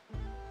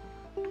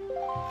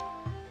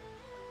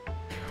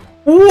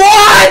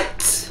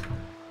 What?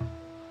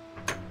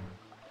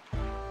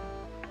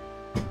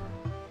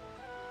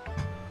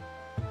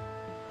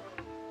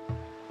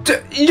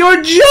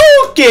 You're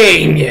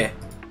joking!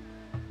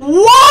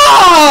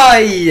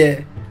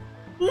 Why?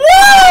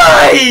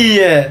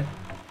 Why?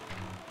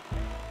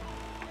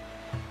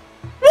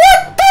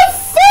 What the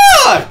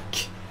fuck?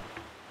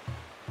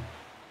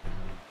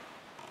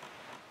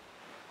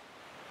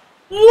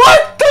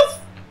 What the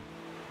f—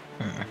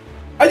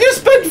 I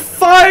just spent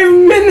 5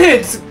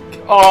 minutes!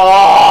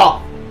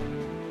 Oh!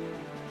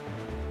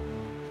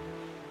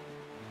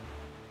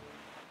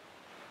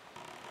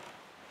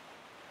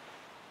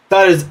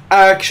 That is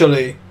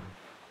actually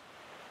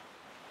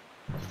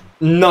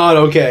not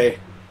okay.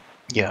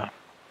 Yeah.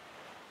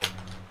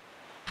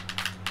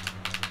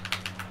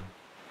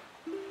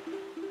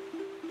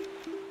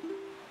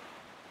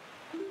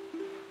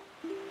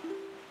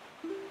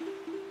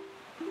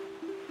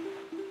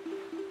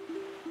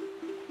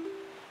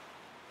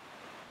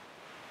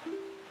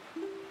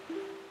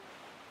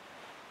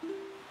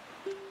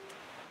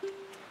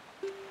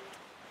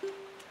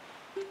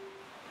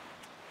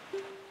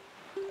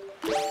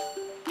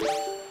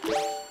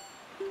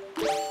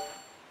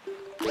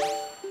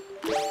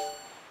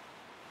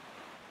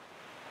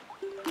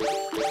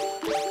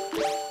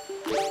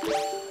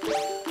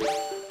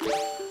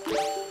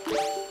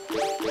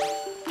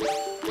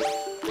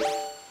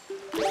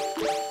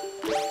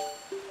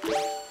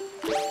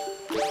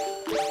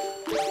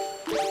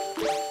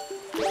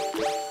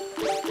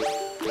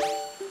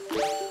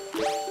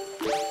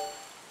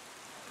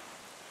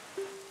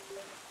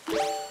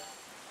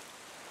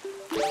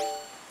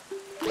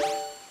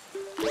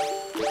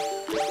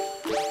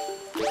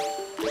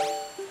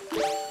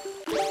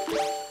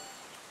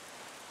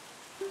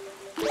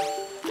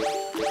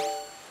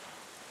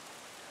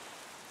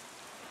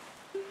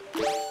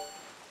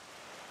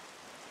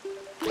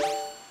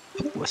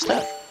 What's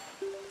that?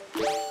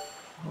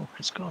 Oh,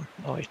 it's gone.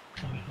 Oh wait,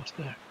 no, it was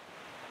there.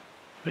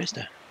 What is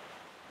that?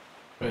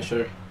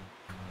 Treasure.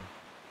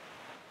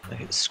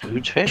 Like a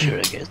screwed treasure,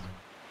 I guess.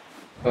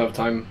 I have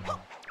time.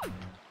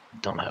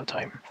 Don't have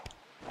time.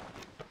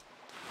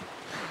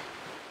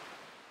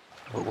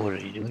 What are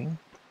you doing?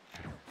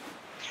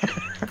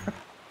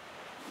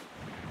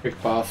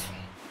 Quick path.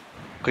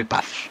 Quick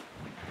path.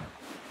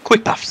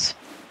 Quick paths.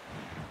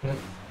 Yeah.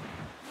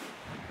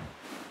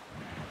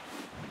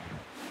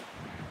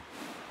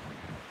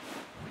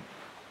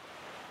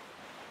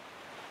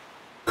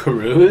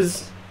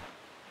 Cruise?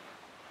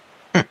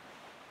 Yeah,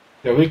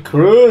 we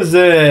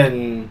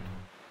cruising.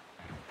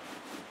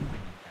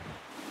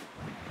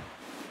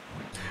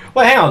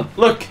 Wait, hang on.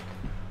 Look.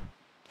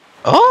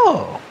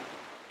 Oh!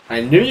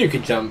 I knew you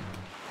could jump.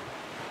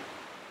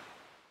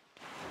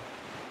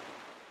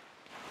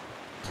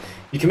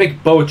 You can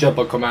make boat jump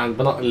on command,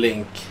 but not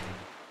Link.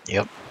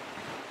 Yep.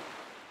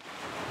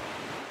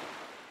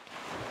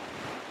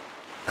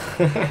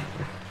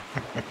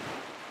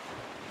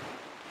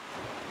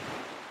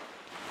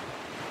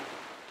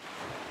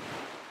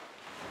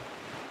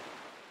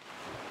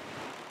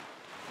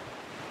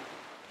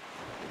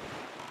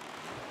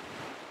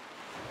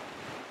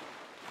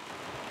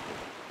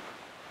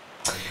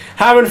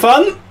 Having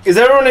fun? Is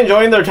everyone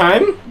enjoying their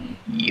time?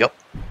 Yep.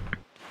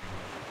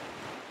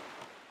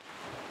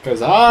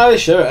 Because I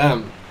sure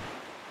am.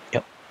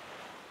 Yep.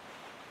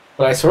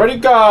 But I swear to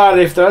God,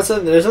 if there's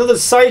another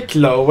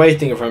cyclo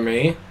waiting for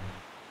me. Is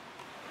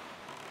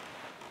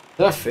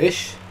that a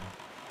fish?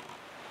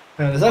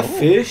 And is that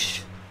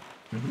fish?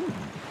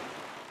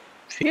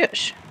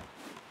 Fish.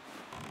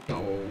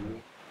 No.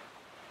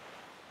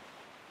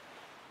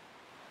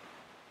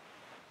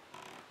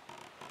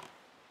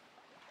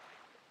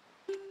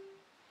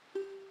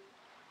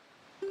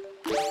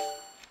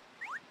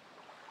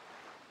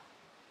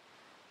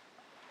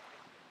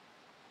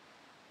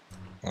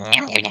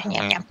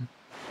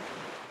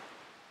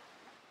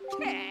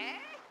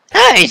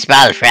 Hi,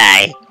 small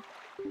fry.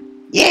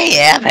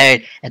 Yeah, I've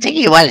heard. I think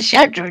you want to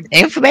share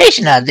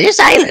information on this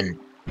island.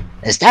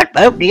 And start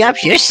opening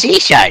up your sea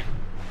shark.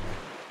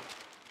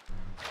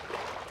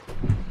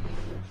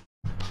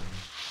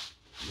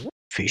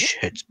 Fish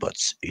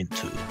headsbutts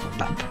into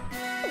map.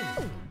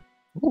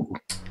 Ooh,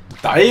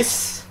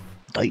 Dice?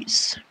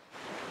 dice.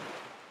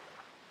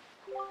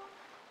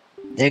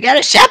 They got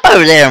a shop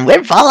over there on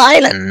Windfall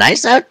Island.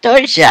 Nice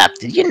outdoor shop.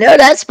 Did you know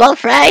that, small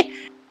fry?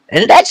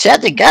 And in that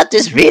shop, they got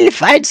this really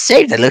fine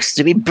safe that looks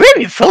to be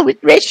brilliant full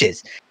with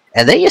riches.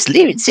 And they just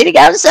leave it sitting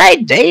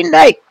outside day and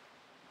night.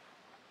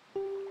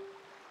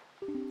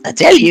 I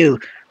tell you,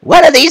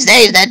 one of these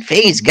days that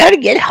thing is gonna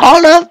get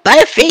hauled off by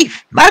a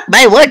thief. Mark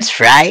my words,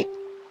 Fry.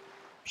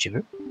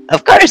 Shiver.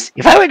 Of course,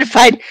 if I were to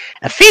find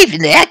a thief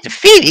in the act of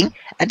thieving,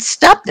 I'd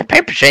stop the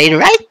perpetrator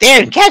right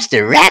there and catch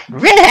the rat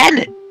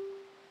red-handed.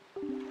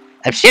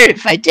 I'm sure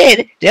if I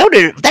did, the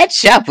owner of that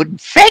shop would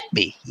thank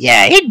me.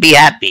 Yeah, he'd be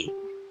happy.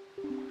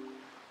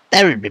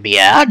 That would be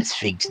an honest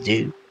thing to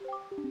do.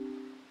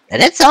 And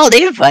that's all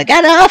the info I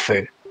gotta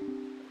offer.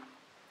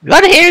 You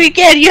wanna hear it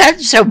again, you have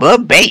to show more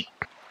bait.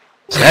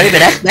 Sorry, but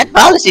that's that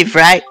policy,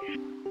 Fry.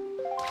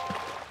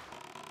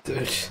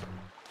 Dude.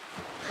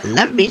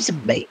 Love me some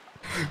bait.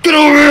 Get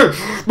over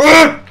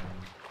here!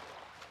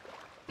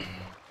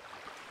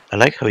 I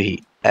like how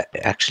he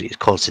actually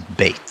calls it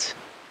bait.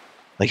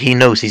 Like he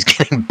knows he's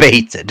getting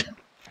baited.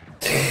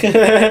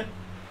 Yeah.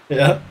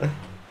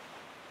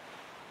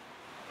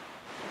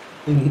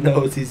 He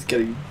knows he's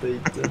getting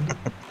baited.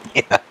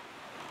 Yeah.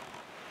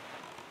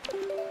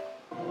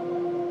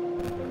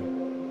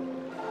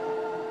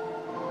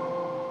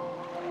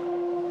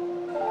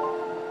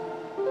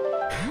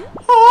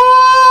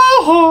 Oh.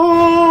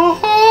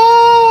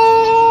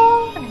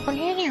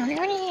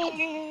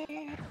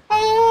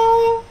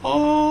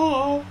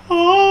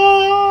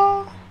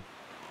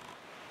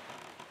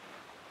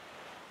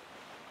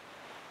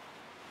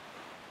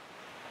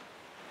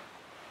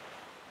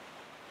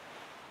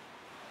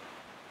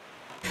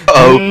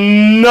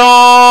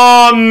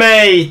 No,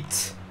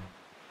 mate!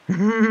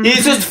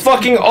 He's just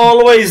fucking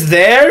always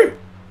there?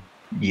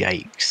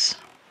 Yikes.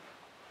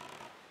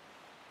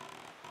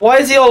 Why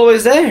is he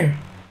always there?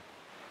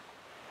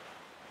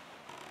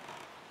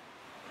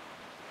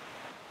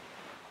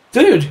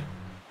 Dude!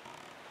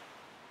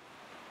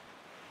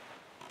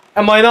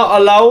 Am I not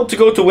allowed to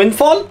go to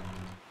Windfall?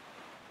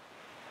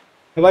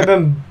 Have I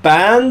been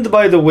banned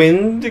by the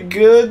wind?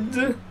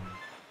 Good.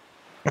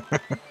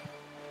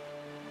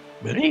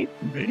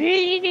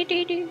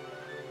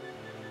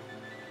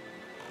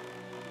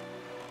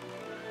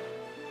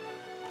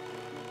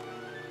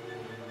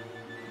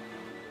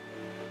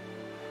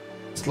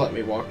 Just let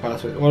me walk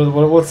past it.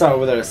 What's that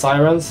over there?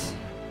 Sirens?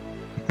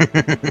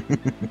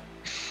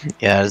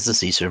 Yeah, it's the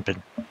sea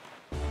serpent.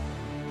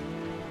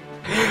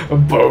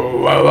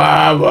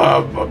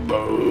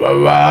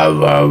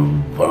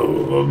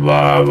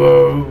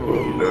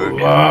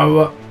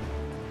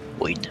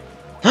 Wait.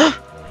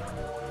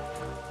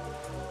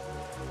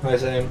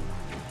 Nice aim.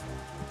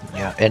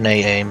 Yeah, NA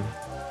aim.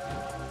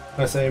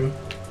 Nice aim.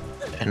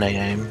 NA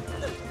aim.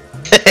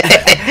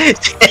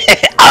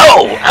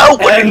 Oh,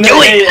 what are you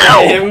doing?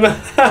 Aim.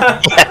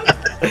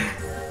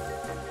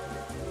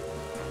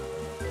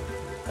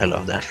 I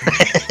love that.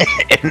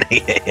 NA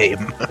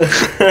aim.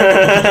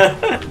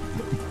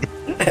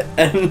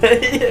 NA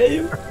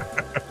aim.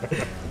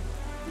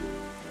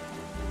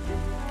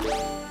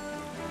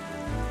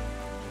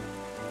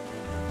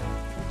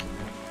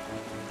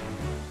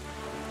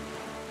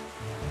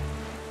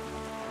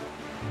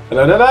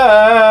 Da da da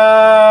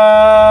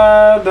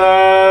da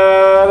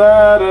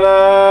da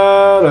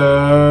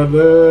da.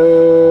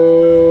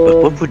 But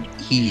what would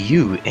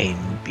EU aim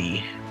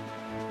be?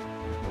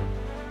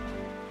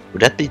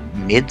 Would that be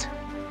mid?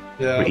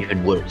 Yeah, Or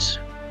even worse?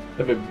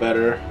 that'd be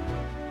better.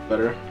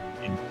 Better.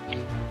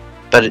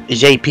 But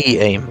JP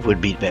aim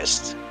would be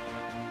best.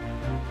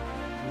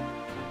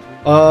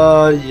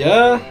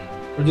 Yeah.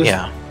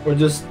 Yeah. Or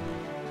just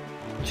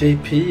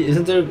JP.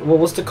 Isn't there?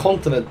 What's the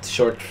continent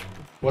short?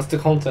 What's the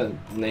continent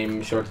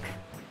name short?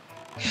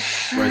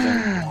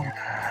 Version?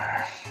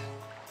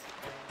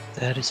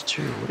 That is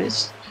true.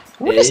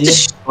 What is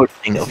the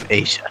shortening of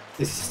Asia?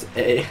 This is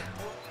A.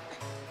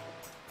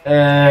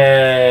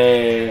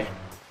 A.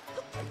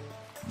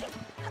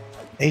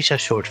 Asia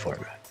short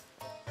form.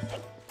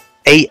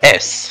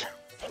 AS.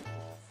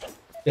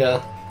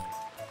 Yeah.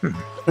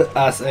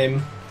 Ass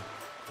aim.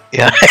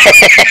 Yeah.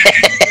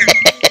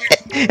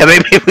 Yeah,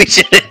 maybe we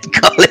shouldn't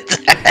call it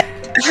that.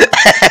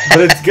 But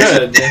it's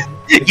good.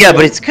 Yeah,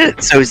 but it's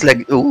good. So it's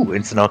like, ooh,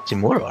 it's an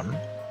oxymoron.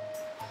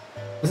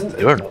 Isn't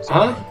You're an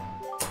oxymoron. Huh?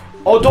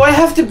 Oh, do I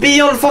have to be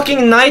on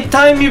fucking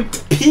nighttime, you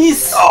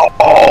piece? Oh.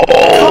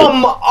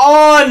 Come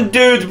on,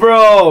 dude,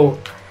 bro.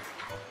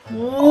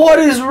 What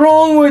is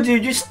wrong with you?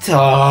 Just what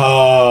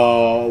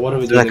are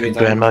we doing? Like in a the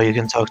meantime? grandma you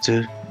can talk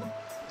to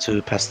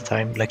pass the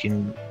time, like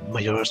in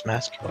Majora's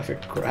Mask. Like a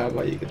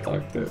grandma you can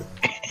talk to.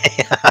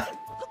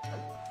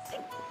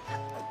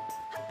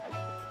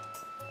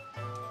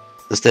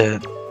 Does the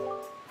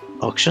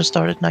auction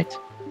start at night?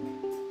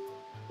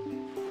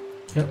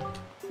 Yep.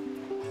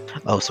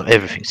 Oh, so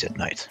everything's at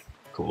night.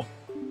 Cool.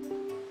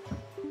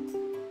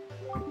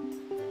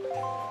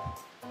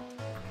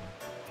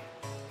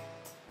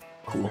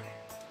 Cool.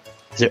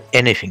 Is there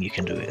anything you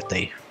can do at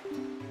day?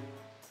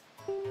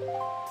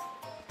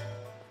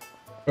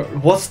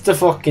 What's the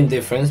fucking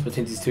difference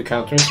between these two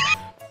counters?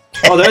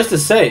 Oh, there's the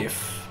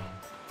safe.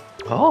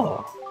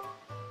 Oh.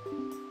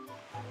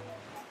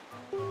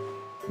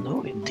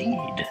 No,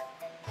 indeed.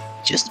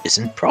 Just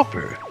isn't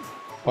proper.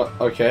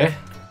 Okay.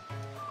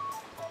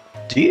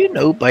 Do you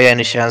know by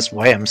any chance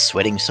why I'm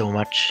sweating so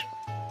much?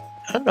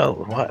 I don't know.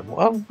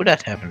 Why would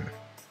that happen?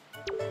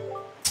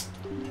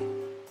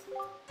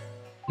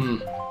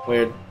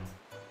 Weird.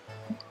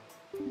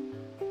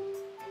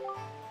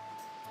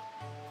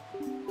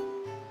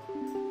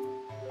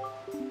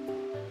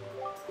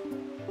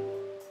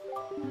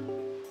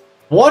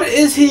 What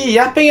is he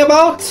yapping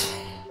about?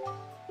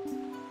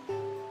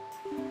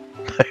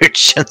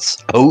 Merchant's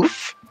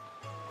oath?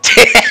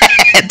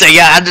 Do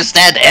you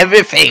understand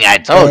everything I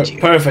told you?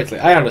 Perfectly.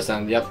 I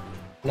understand. Yep.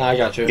 No, I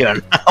got you. You're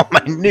now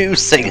my new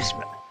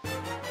salesman.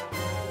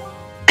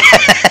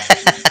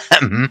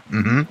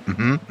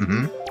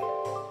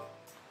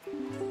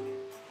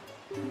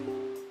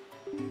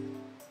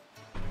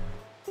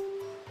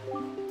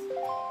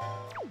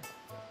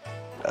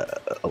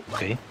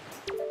 Okay.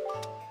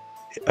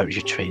 Are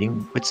you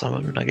trading with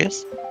someone, I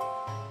guess?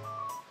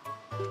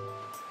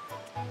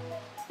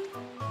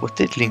 What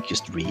did Link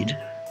just read?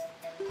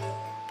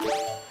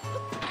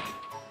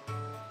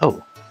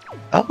 Oh.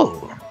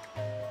 Oh!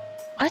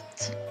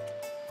 What?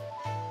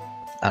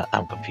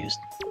 I'm confused.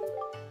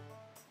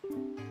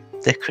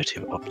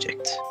 Decorative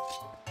object.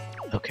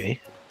 Okay.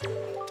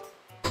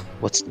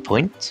 What's the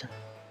point?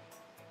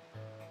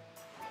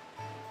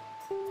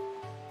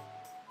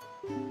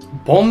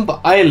 Bomb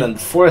Island,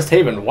 Forest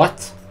Haven.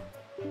 What?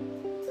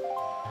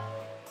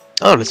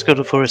 Oh, let's go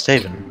to Forest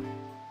Haven.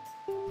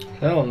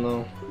 Hell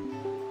no.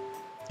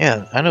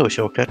 Yeah, I know a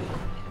shortcut.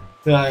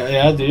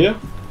 Yeah, do you?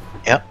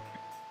 Yeah.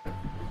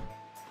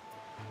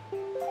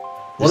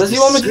 What does he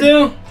want me to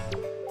do?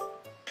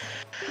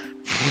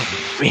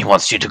 He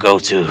wants you to go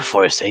to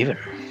Forest Haven.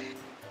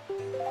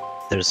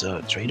 There's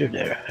a trader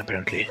there,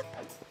 apparently.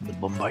 The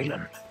Bomb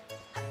Island.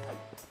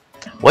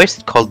 Why is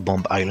it called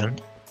Bomb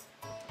Island?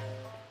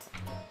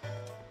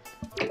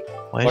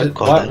 Why is it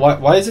called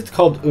that? Why is it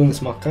called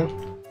Ugnsmackas?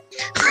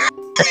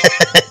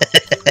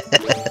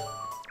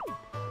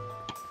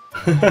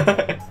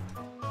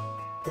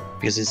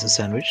 Because it's a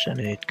sandwich and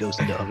it goes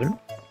in the oven.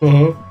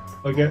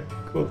 Okay,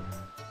 cool.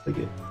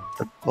 Okay.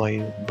 But why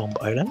Bomb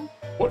Island?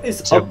 What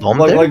is there up? a bomb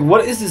Like, there? like,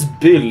 what is this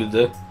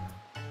build?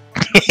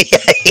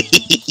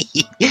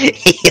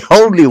 He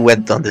only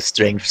went on the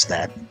strength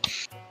stat.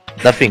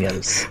 Nothing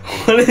else.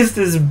 What is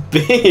this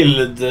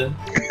build?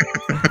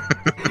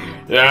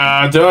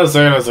 Yeah, just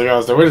saying this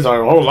because the wind's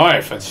our whole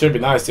life. It should be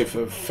nice if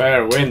a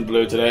fair wind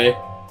blew today.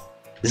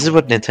 This is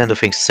what Nintendo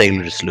thinks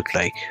sailors look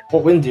like.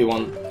 What wind do you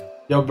want?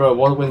 Yo, bro,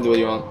 what wind do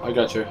you want? I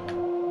got you.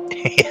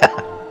 Yeah.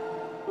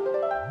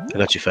 I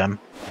got you, fam.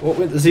 What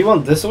wind? Does he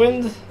want this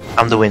wind?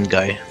 I'm the wind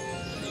guy.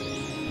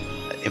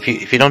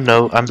 If you don't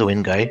know, I'm the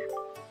wind guy.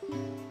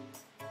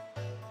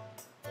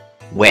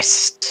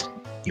 West.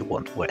 You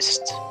want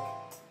west.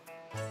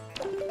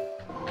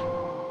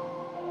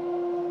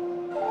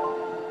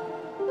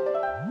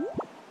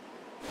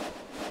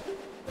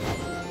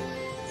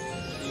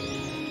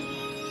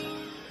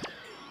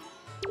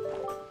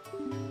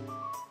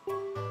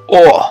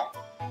 Oh!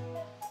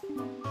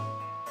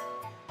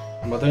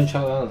 Vad den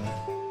kör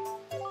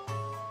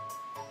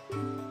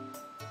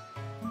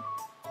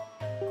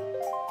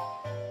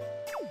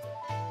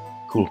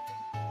Cool.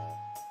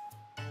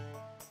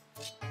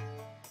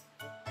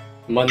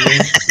 Money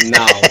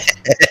now.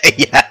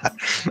 Yeah,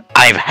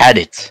 I've had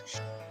it.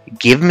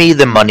 Give me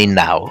the money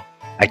now.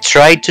 I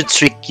tried to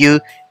trick you.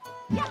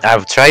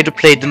 I've tried to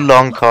play the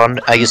long con.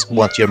 I just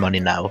want your money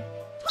now.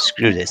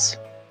 Screw this.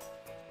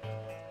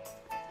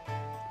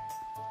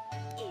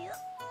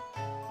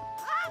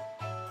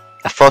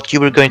 I thought you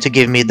were going to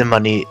give me the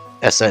money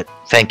as a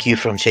thank you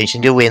from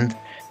changing the wind,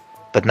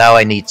 but now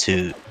I need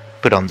to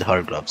put on the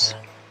hard gloves.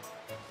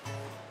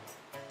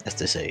 As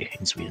they say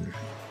in Sweden.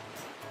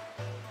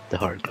 The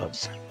hard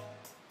gloves.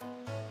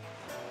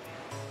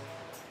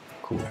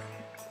 Cool.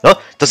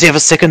 Oh, does he have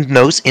a second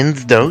nose in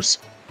the nose?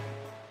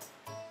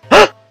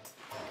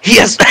 He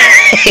has,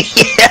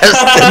 he has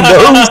the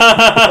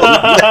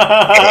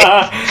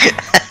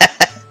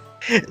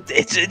nose.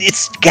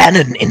 It's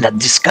Ganon in a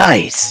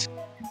disguise.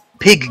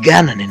 Pig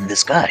Ganon in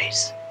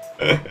disguise.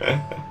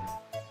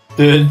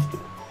 Dude,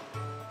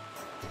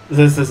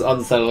 this is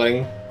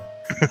unsettling.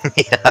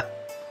 Yeah.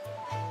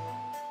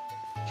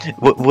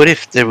 What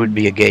if there would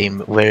be a game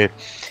where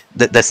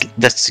that's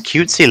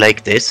cutesy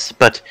like this,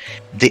 but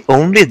the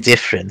only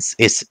difference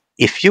is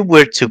if you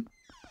were to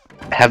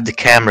have the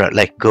camera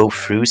like go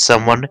through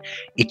someone,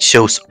 it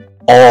shows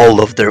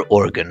all of their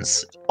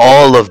organs,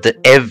 all of the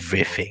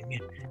everything.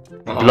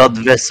 Blood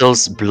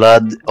vessels,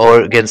 blood,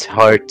 organs,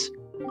 heart,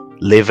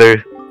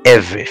 liver,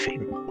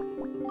 everything.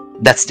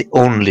 That's the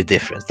only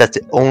difference. That's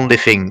the only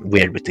thing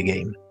weird with the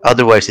game.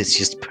 Otherwise, it's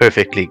just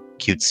perfectly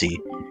cutesy,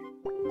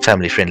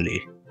 family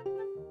friendly.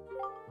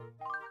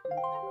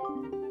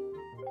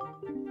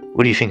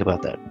 What do you think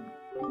about that?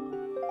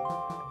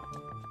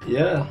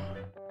 Yeah.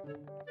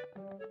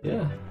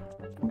 Yeah.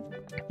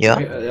 Yeah?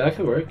 Yeah, that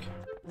could work.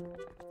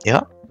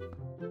 Yeah?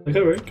 That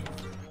could work.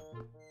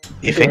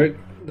 You think? Work.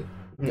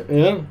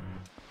 Yeah.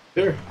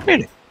 Sure.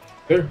 Really?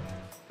 Sure.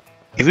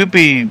 It would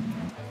be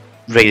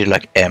rated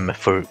like M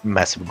for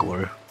massive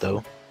gore,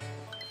 though.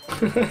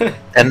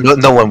 And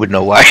no one would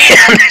know why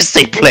unless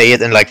they play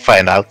it and like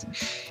find out.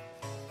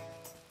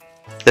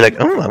 They're like,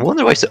 oh, I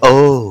wonder why.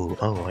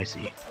 Oh, I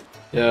see.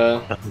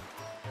 Yeah.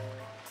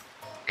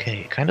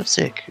 Okay, kind of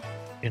sick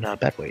in a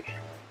bad way.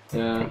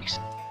 Yeah. Thanks.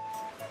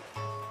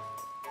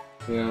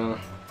 Yeah.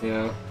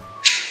 Yeah.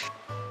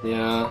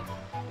 Yeah.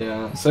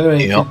 Yeah. So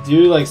anyway, Yeah. do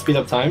you like speed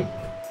up time?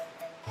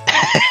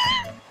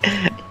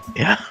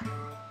 Yeah.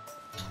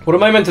 What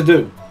am I meant to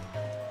do?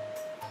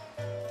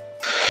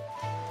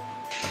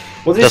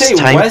 What did you Does say?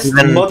 time West?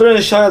 even- Mother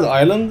and Child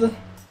Island?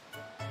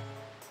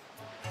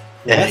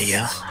 West?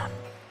 Yeah.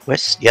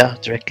 West, yeah,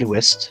 directly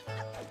west.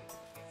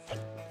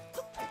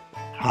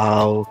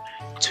 How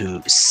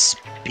to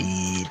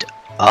speed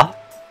up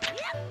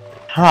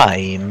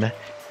time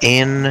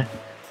in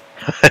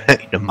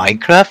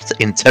Minecraft,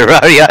 in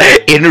Terraria,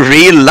 in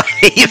real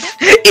life,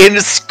 in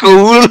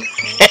school.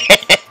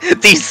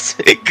 These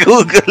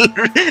Google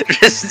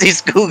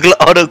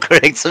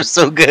autocorrects are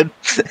so good.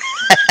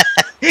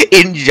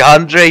 In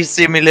Yandere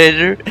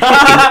Simulator, in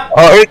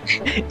Arc,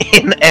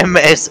 in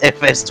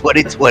MSFS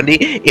 2020,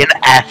 in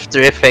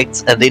After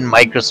Effects, and in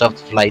Microsoft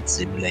Flight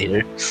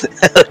Simulator.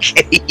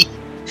 Okay.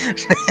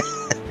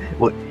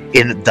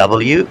 In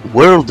W,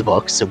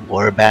 Worldbox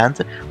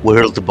Warband,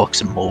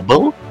 Worldbox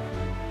Mobile,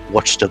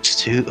 Watch Dogs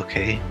 2,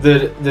 okay.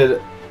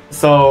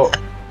 So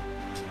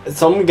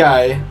some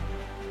guy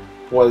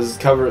was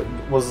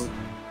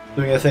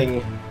doing a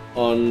thing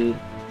on.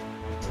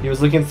 He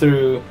was looking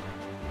through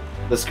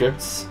the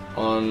scripts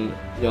on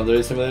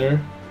Yandere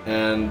Simulator,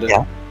 and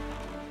Yeah.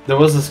 there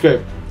was a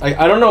script.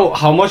 I don't know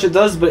how much it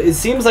does, but it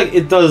seems like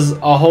it does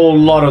a whole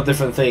lot of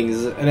different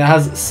things, and it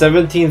has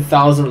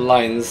 17,000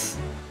 lines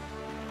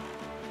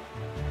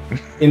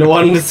in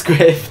one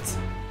script.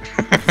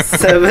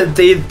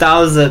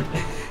 17,000.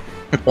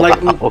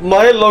 Like Wow.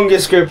 my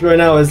longest script right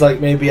now is like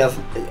maybe I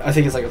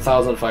think it's like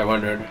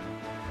 1,500.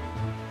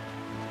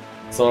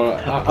 So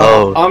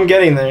I'm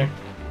getting there.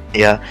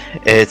 Yeah,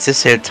 it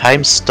says here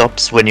time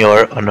stops when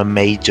you're on a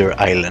major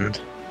island.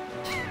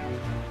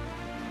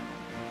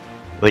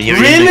 When you're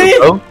in Really?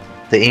 the GoPro,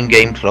 the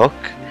in-game clock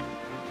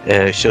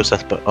shows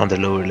up on the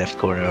lower left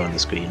corner on the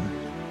screen.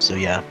 So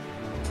yeah.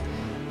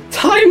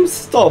 Time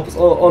stops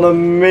on a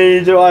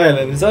major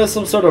island. Is that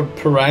some sort of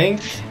prank?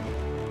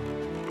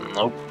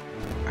 Nope.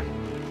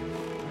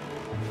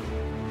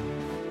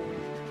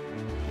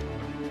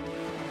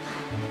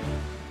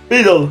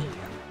 Beetle!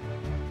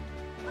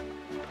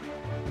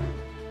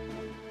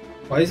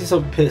 Why is he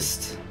so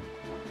pissed?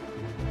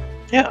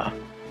 Yeah.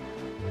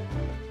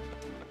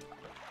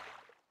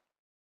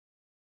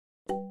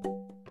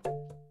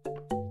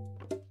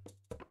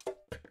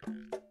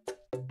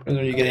 And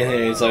when you get in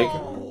here, he's like,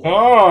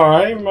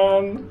 oh, hey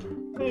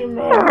man. Hey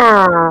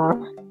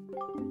man.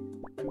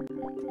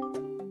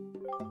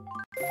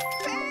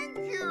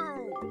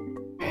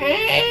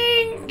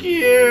 Thank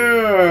you!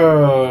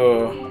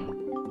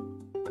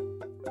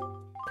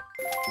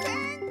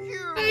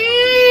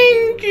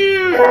 Thank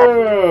you!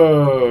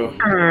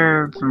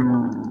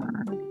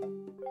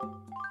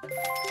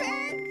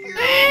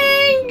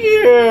 Thank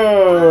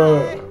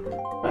you!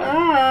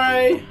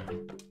 Bye!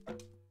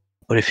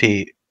 What if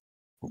he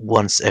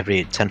once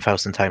every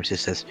 10,000 times he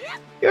says,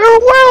 You're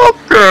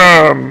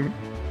welcome!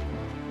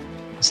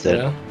 instead?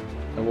 Yeah?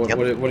 And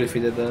Yep. what if he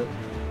did that?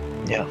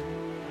 Yeah.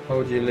 How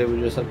would you live with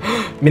yourself?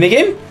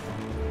 Minigame?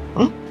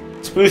 Huh?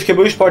 Sploosh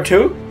Kaboosh Part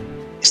 2?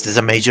 Is this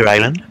a major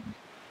island?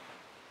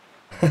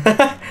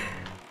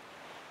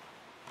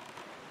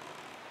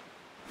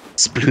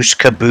 Sploosh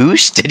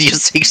kaboosh? Did you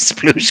say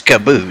sploosh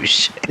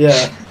kaboosh?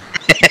 Yeah.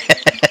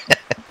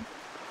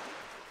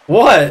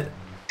 What?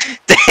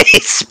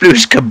 It's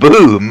sploosh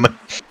kaboom!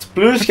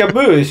 Sploosh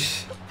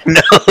Kaboosh?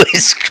 No,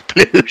 it's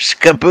sploosh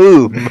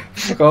kaboom!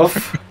 Fuck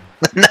off.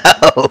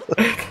 No!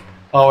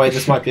 Oh wait,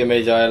 this might be a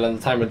major island.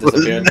 The timer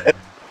disappeared.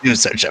 Do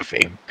such a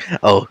thing.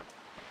 Oh,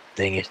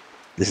 dang it.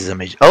 This is a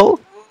major. Oh!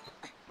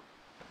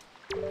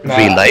 Nah,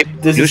 Real life?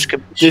 This is, Sploosh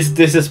kaboosh?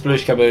 this is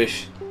Sploosh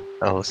Kaboosh.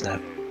 Oh,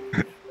 snap.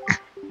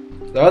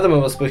 The other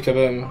one was Sploosh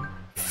Kaboom.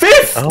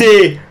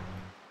 50!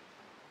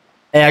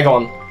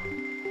 Agon.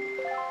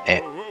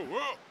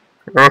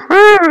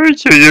 Oh,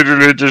 so you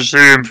need to see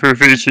him for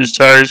his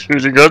ties who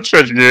the gods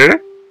are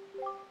here?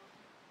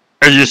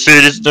 And you see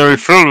this knowing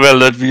full well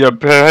that we are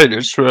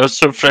pirates who are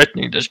so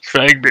frightening that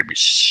crying babies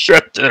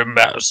shut their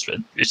mouths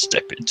when we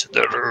step into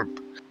the room.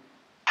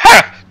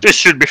 Ha! This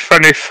should be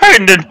funny.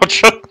 Fine then,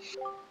 hotshot.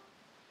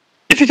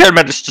 If you can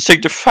manage to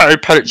take the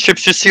 5 pirate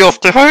ships you see off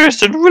the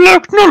horizon, we'll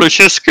acknowledge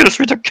your skills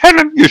with a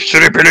cannon, you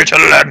shrimpy little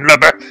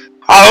landlubber.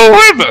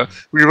 However,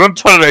 we won't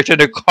tolerate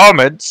any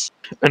comments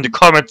in the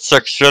comment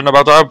section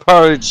about our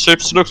pirate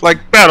ships look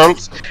like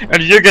barrels,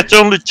 and you get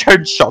only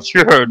 10 shots,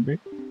 you heard me.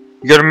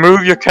 You gotta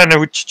move your cannon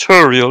with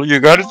tutorial, you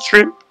got it,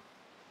 Shrimp?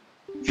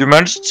 If you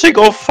manage to take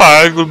all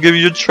 5, we'll give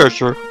you a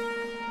treasure.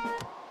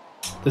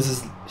 This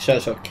is shell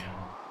shock.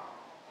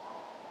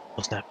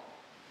 Oh snap.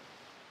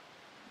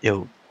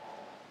 Yo,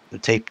 the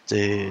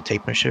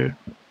tape measure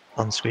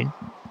on screen.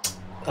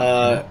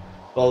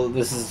 Well,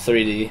 this is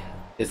 3D.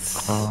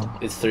 It's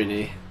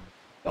 3D. It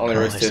only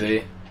works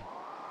 2D.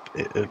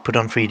 Put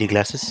on 3D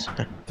glasses.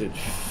 Dude,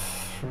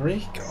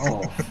 freak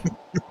off.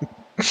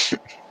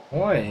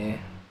 Why?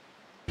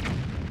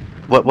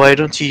 Why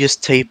don't you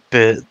just tape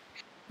the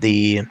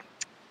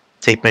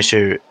tape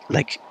measure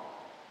like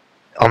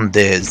on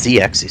the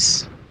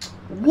Z-axis?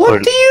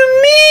 What do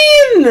you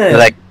mean?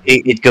 Like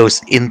it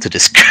goes into the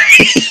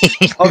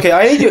screen. Okay,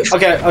 I need you.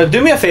 Okay,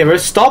 do me a favor.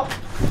 Stop.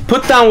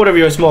 Put down whatever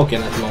you're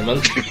smoking at the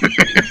moment.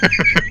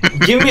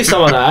 Give me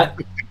some of that,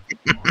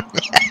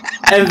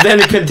 and then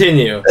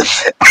continue.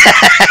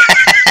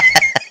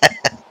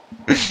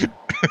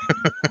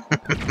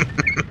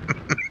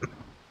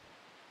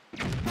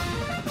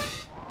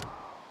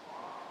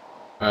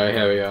 Alright,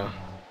 here we go.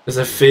 There's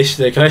a fish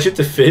there. Can I shoot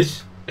the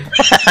fish?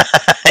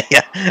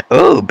 Yeah.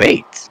 Oh,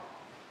 bait.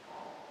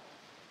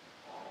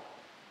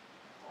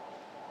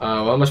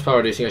 Well, how much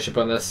power do you think I should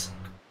put on this?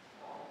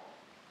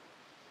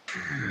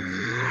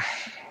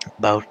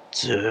 About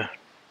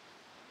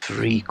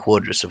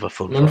 3/4 of a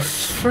full Man, bar.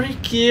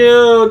 freak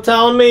you!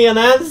 Tell me an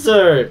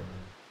answer!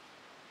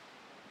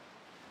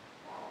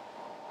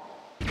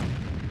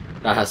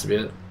 That has to be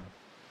it.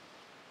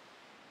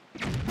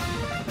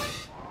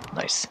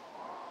 Nice.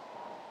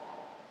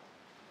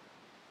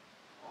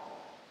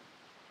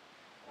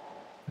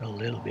 A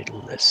little bit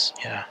less,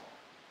 yeah.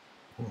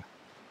 Ooh.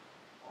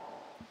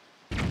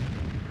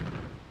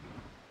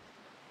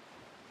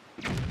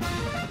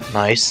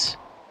 Nice.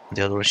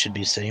 The other one should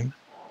be the same.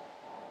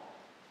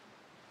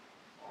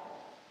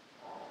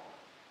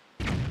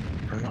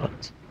 Or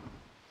not.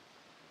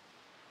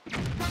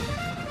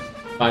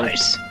 Fine.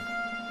 Nice.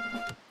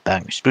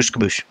 Bang. Spoosh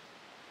kaboosh.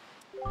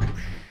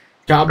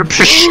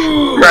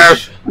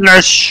 Kaboosh!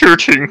 Nice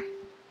shooting.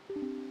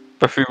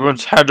 But we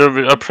won't hand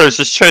over our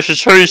precious treasure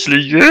so easily,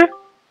 yeah?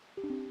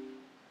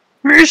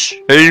 Miss?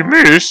 Hey,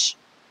 miss?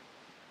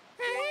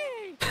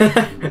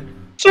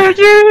 So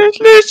you at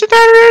least had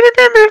already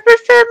been with my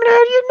family,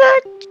 are you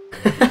not?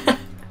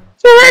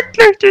 So act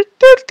like it,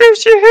 don't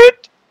lose your head.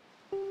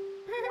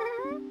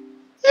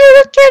 You're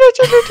a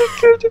talented little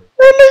kid,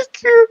 I like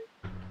you.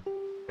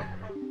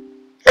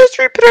 As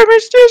we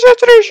promised, there's a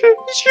treasure,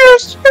 it's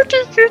yours, you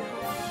take it.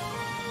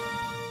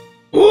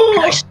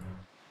 Nice.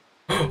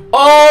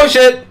 Oh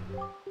shit!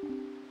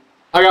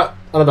 I got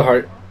another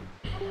heart.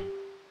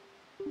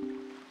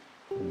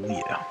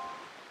 Yeah.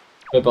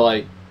 Wait, but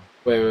like,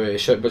 wait.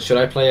 Should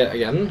I play it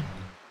again?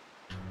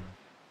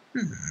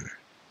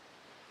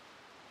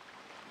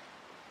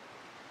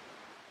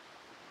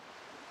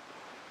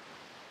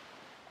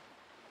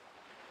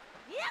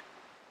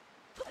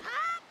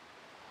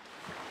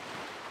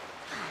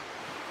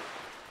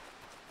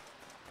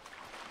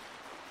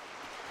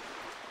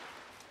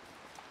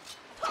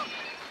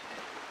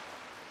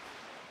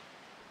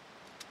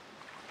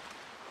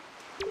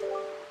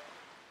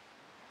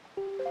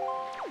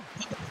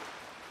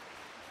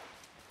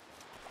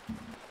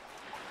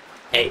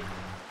 Hey.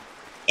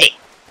 Hey.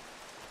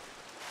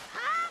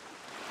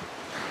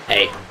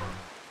 Hey.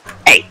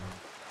 Hey.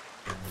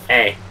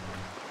 Hey.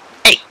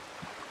 Hey.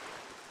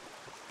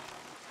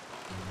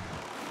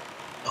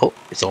 Oh,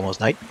 it's almost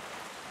night.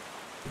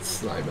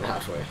 It's not even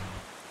halfway.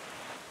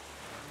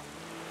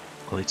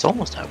 Well, it's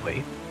almost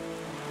halfway.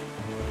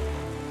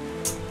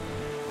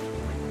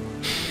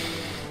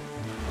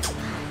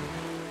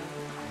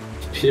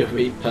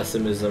 Pure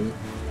pessimism.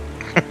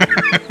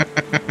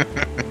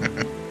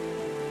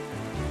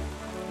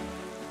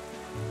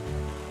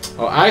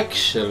 Oh,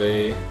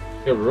 actually,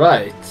 you're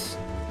right.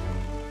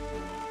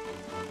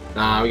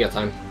 Nah, we got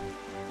time.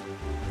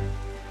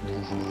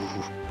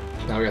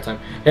 Nah, we got time.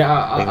 Hey,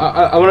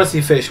 I want to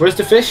see fish. Where's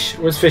the fish?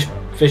 Where's fish,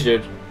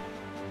 dude?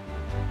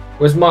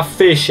 Where's my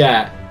fish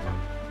at?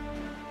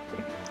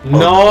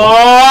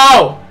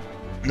 No!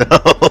 No!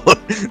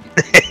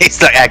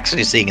 It's like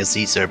actually seeing a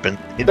sea serpent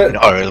in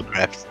RL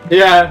Craft.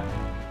 Yeah.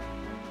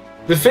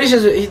 The fish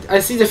is. I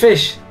see the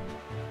fish.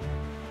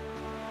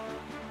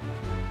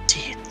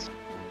 Shit.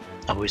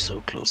 Are we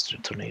so close to a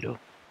tornado?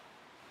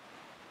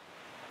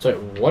 Sorry,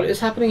 what is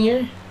happening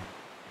here?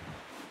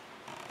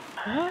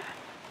 Huh?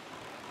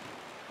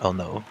 Oh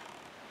no.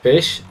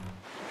 Fish?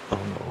 Oh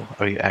no.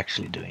 Are you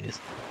actually doing this?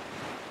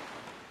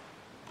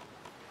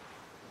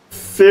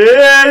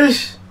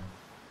 Fish!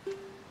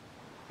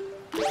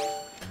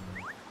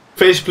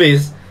 Fish,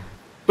 please.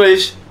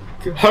 Fish.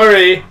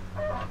 Hurry!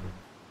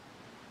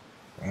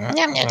 Yum,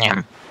 yum,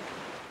 yum.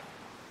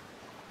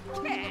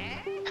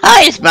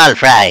 Hi, small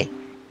fry.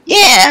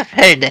 Yeah, I've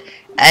heard.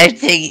 I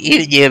think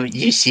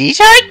you see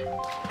shark?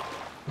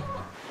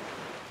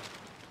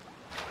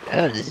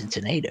 Oh, there's a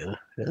tornado.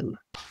 Oh.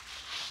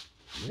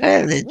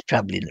 Well, it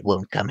probably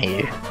won't come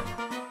here.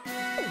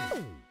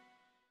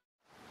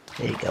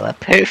 There you go, a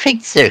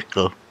perfect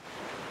circle.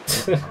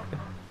 You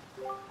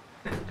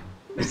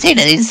see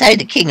that inside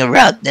the King of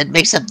Rock that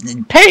makes up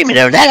the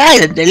perimeter of that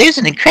island, there lives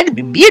an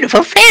incredibly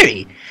beautiful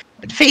fairy.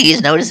 But the thing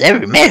is, no one has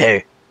ever met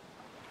her.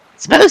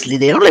 Supposedly,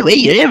 the only way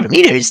you ever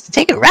meet her is to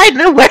take a ride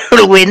in a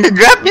whirlwind and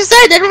drop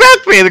beside that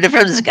rock perimeter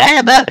from the sky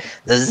above.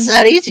 Doesn't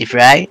sound easy,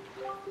 Fry.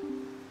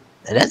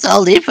 And that's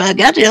all the info I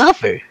got to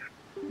offer.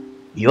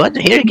 You want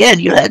to hear again,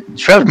 you'll have to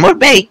throw more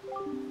bait.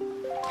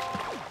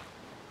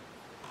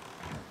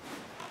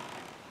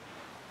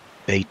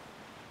 Bait.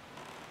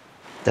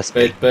 That's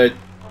Bait, bait.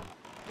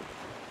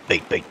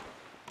 bait, bait.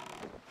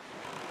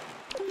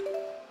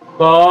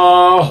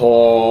 Oh,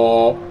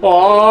 oh,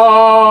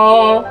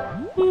 oh,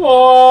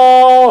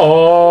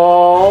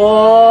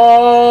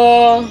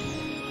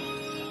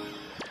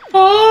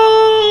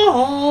 oh.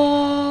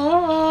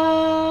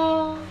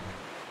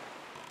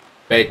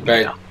 Bait,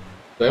 bait. Yeah.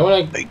 Do I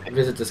want to Bait.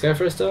 visit this guy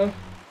first, though?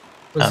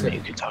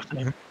 You can talk to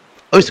him.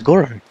 Oh, it's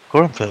Goron.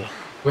 Goron fella.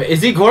 Wait,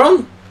 is he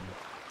Goron?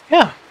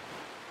 Yeah.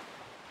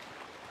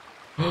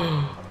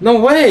 No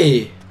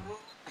way!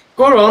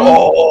 Goron,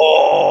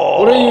 Oh.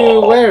 what are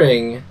you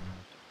wearing?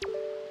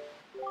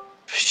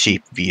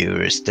 Sheep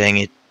viewers, dang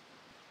it.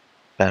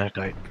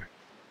 Bannerkite.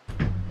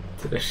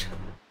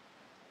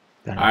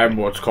 I'm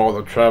what's called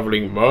a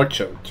traveling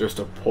merchant, just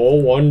a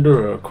poor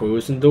wanderer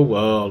cruising the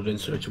world in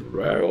search of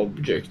rare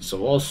objects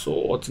of all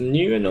sorts,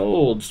 new and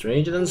old,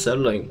 strange and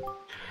unsettling.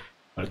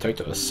 I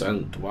detected a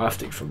scent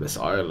wafting from this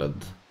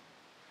island.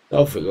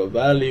 Nothing of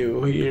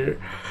value here,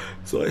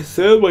 so I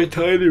sailed my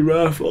tiny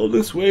raft all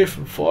this way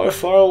from far,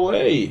 far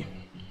away.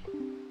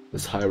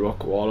 This high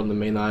rock wall on the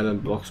main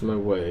island blocks my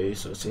way,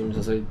 so it seems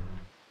as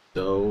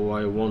though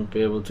I won't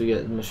be able to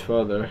get much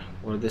further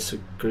or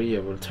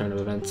disagreeable turn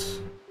of events.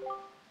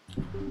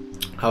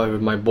 However,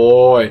 my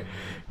boy,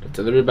 the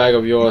delivery bag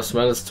of yours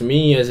smells to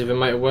me as if it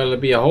might well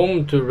be a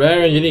home to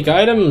rare and unique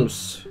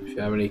items. If you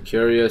have any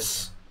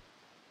curios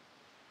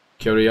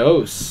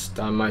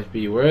that might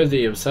be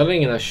worthy of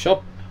selling in a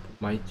shop,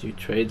 might you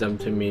trade them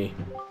to me?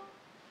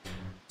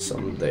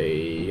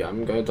 Someday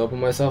I'm going to open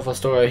myself a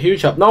store, a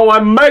huge shop. No,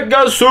 a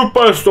mega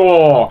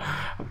superstore!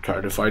 I'm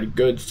trying to find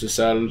goods to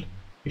sell.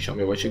 You show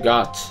me what you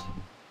got.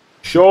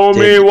 Show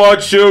me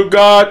what you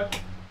got!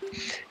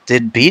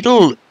 Did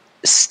Beetle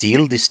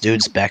steal this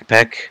dude's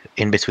backpack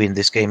in between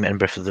this game and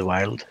Breath of the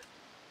Wild?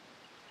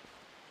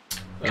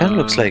 Kinda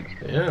looks like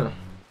yeah.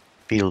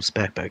 Beetle's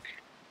backpack.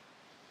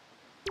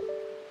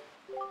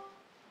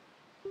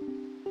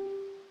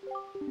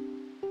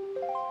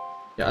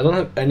 Yeah, I don't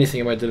have anything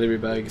in my delivery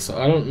bag, so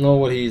I don't know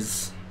what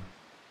he's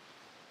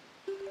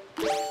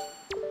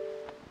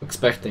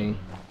expecting.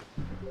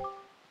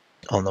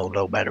 Oh no,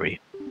 low battery.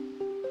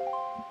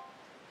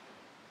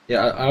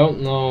 Yeah, I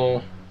don't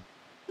know.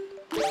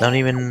 Not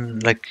even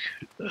like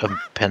a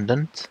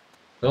pendant?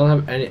 I don't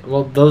have any.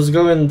 Well, those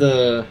go in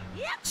the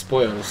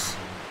spoils.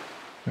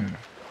 Hmm.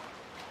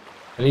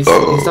 And he's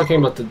talking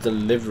about the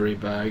delivery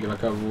bag,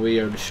 like a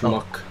weird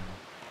schmuck.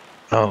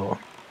 Oh.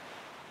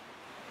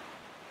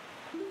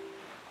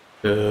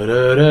 I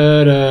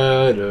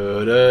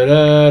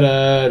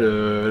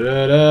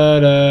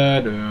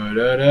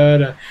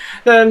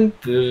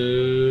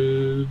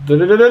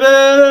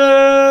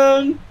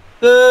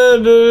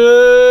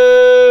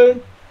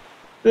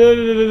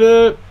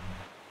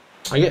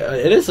get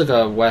it is like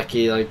a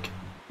wacky like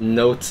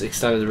notes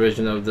extended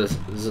version of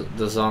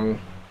the song.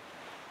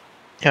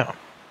 Yeah.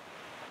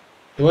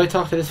 Do I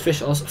talk to this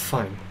fish also?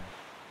 Fine.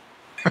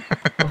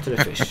 Talk to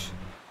the fish.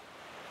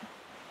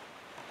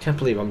 Can't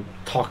believe I'm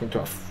talking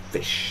to a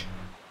fish.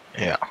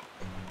 Yeah.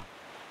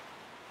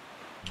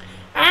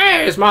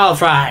 Hey, small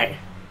fry!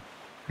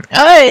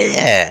 Oh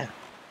yeah.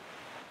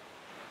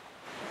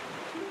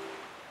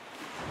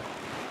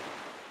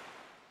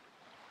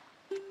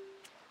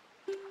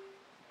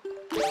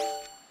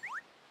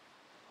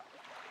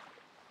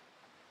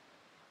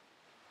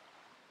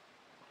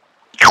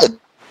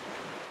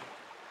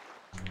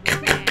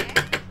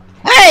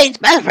 Hey, it's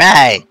my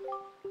fry.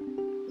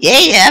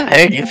 Yeah, I've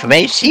heard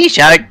information. Sea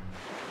shark.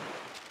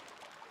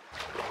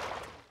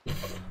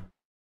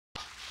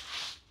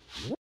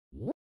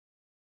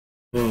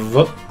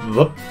 Whoop,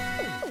 whoop.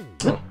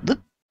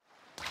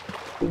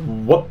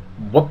 Whoop,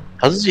 whoop.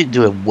 How does he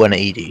do a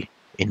 180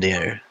 in the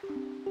air?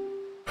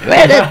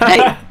 Well,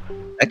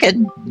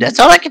 that's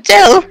all I can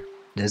tell.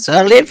 That's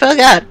all the info I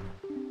got.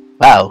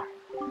 Wow,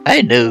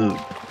 I knew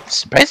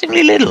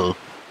surprisingly little.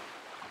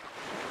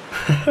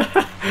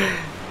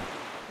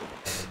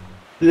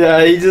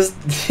 Yeah, he just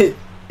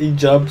he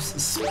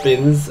jumps,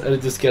 spins, and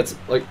it just gets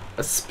like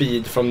a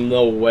speed from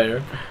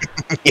nowhere.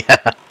 Yeah.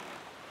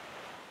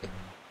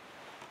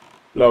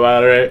 Low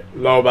battery.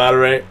 Low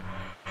battery.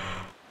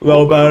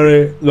 Low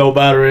battery. Low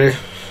battery.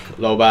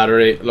 Low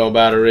battery. Low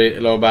battery.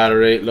 Low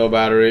battery. Low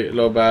battery.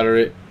 Low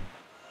battery.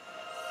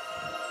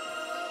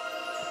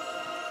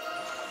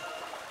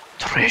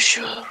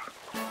 Treasure.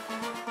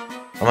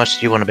 How much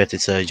do you want to bet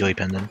it's a joy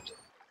pendant?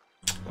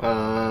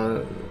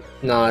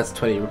 No, it's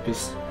 20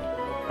 rupees.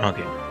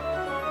 Okay.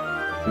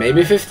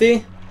 Maybe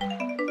 50?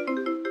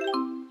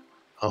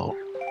 Oh.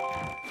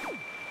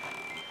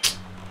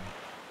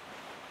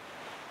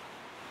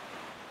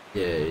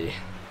 Yay.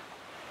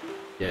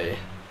 Yay.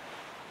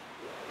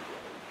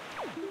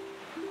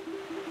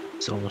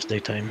 It's almost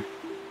daytime.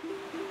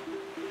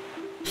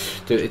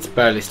 Dude, it's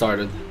barely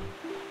started.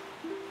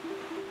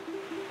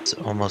 It's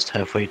almost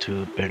halfway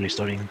to barely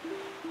starting.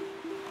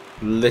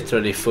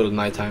 Literally full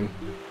nighttime.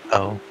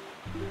 Oh.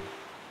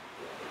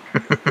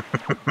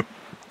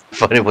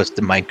 Thought it was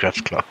the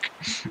Minecraft clock.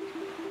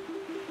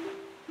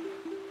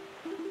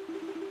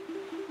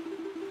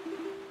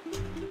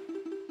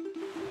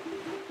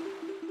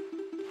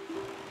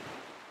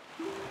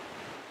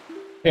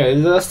 Yeah,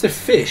 that's the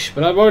fish,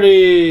 but I've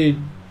already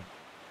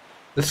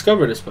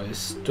discovered this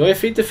place. Do I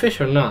feed the fish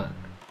or not?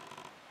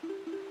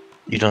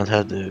 You don't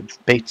have the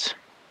bait.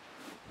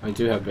 I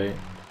do have bait.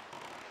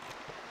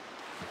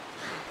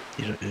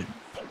 You don't,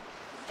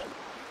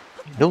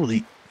 no,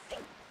 the...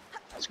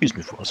 Excuse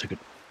me for a second.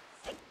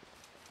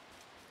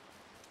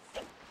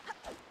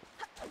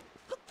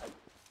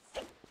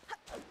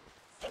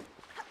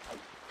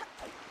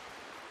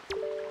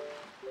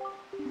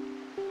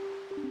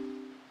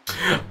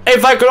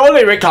 If I could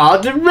only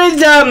record the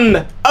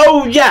rhythm!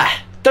 Oh yeah!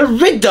 The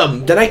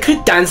rhythm! Then I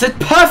could dance it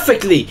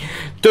perfectly!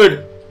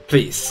 Dude,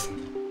 please.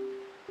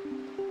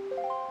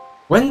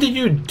 When did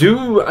you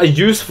do a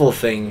useful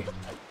thing?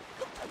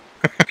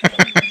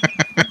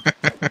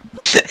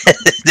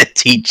 The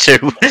teacher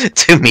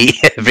to me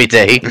every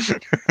day.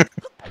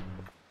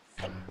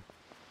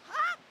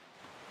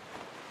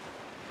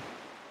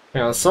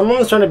 Yeah,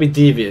 someone's trying to be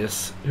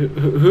devious.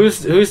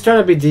 Who's trying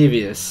to be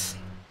devious?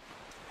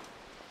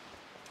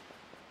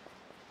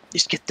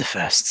 Just get the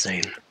fast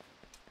sail.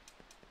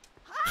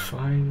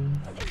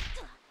 Fine.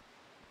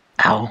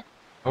 Ow.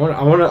 I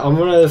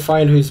wanna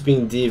find who's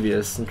being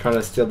devious and trying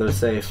to steal their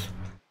safe.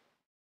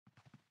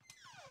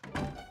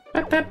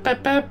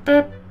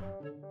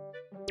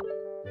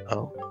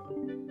 Oh.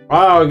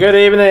 Oh, good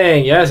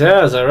evening. Yes,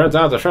 I rent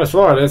out the first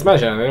floor of this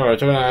mansion in order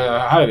to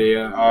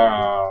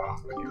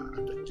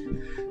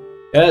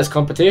yes,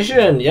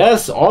 competition.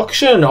 Yes,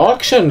 auction.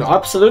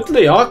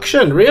 Absolutely,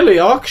 auction. Really,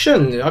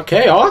 auction.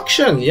 Okay,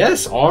 auction.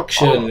 Yes,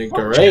 auction.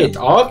 Great,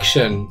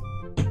 auction.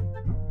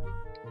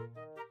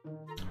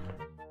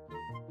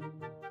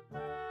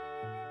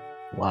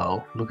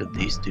 Wow, look at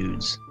these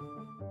dudes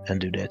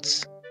and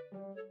dudettes.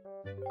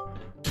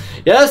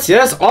 Yes,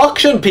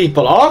 auction,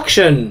 people,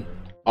 auction.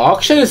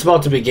 Auction is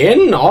about to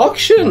begin.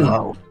 Auction.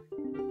 Wow.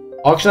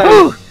 Auction.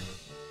 Whew.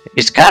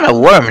 It's kind of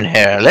warm in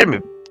here. Let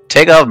me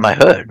take off my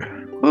hood.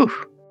 Whew.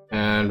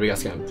 And we got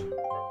scammed.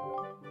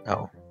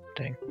 Oh,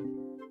 dang.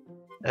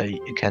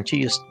 Can't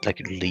you just like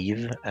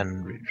leave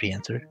and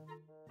re-enter?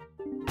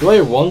 Do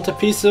I want a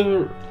piece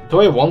of?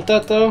 Do I want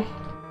that though?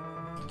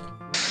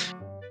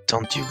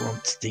 Don't you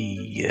want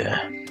the?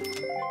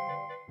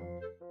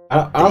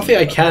 I don't think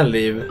I can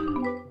leave.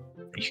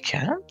 You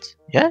can't?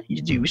 Yeah,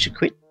 you do. We should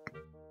quit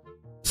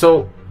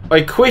So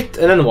I quit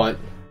and then what?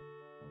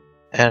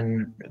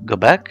 and go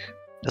back.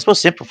 That's what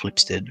Simple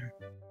Flips did.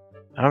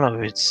 I don't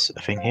know if it's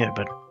a thing here,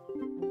 but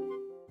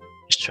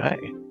just try.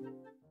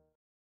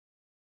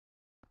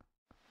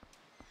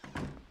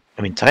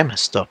 I mean, time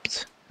has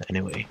stopped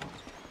anyway.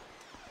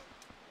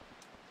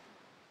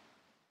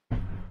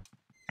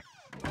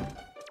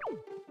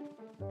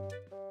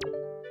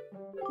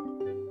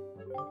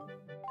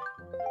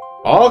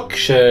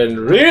 Auction?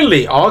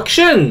 Really?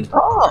 Auction?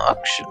 Oh,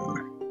 auction.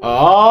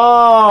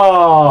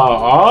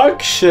 Ah,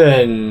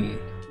 auction.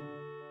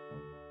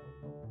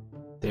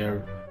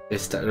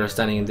 They're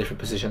standing in different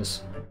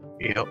positions.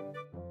 Yep.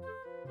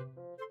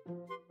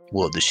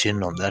 Whoa, the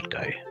shin on that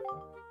guy.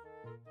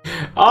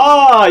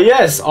 Ah,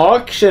 yes,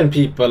 auction,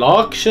 people,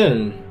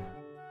 auction.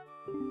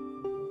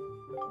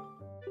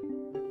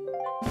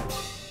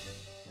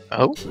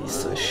 Oh.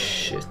 Piece of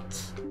shit.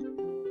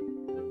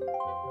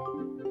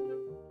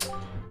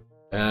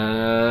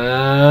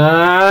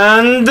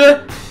 And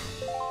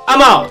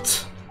I'm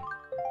out.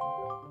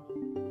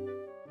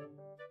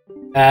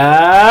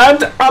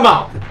 And I'm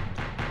out.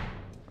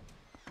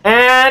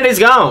 And he's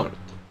gone.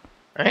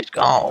 Let's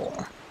go.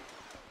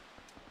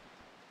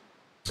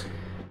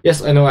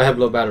 Yes, I know I have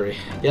low battery.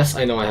 Yes,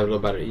 I know I have low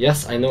battery.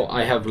 Yes, I know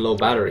I have low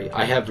battery.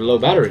 I have low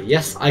battery.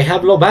 Yes, I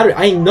have low battery.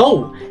 I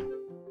know.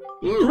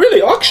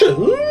 Really, auction.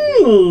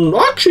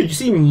 Auction. You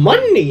see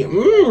money.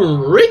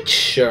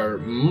 Richer.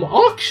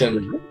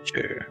 Auction.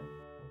 Sure.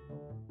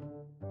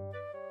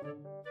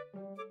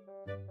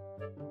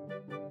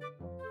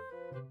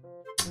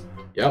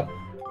 Yep.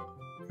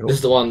 This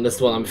is the one. This is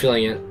the one. I'm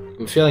feeling it.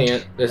 I'm feeling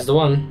it. This is the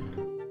one.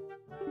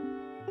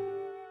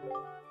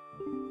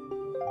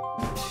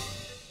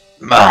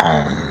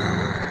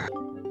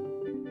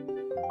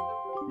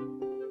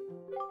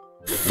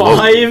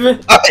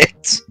 5?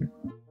 What?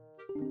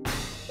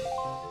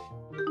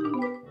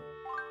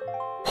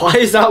 Why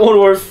is that one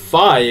worth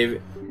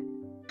 5?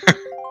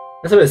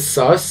 That's a bit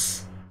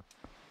sus.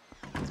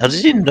 How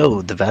did you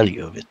know the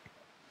value of it?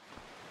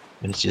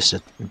 When it's just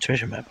a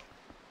treasure map.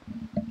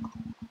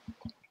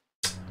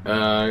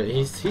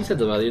 He said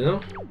the value,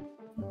 no?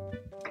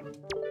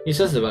 He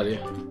says the value.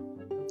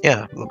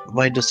 Yeah,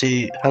 why does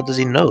he? How does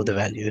he know the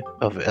value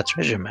of a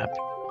treasure map?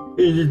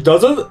 He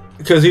doesn't?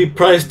 Because he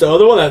priced the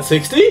other one at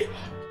 60?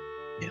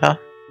 Yeah.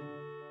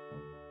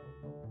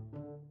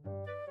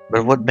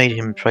 But what made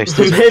him price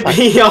this?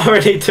 Maybe he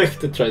already took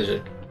the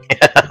treasure.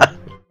 Yeah.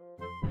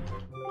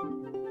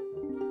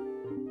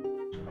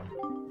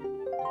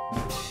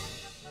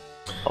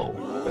 Oh.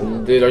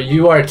 Dude,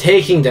 you are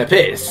taking the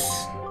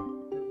piss.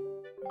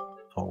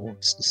 Oh,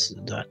 it's this,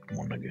 that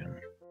one again.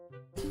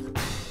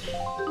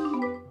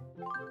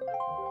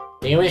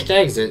 You wish to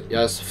exit?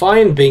 Yes.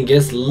 Fine,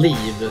 Bingus,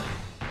 leave.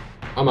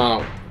 I'm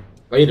out.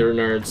 Later,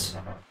 nerds.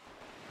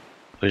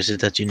 Or is it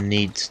that you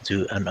need to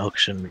do an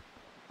auction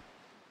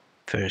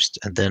first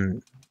and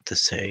then the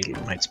sale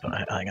might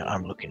spawn?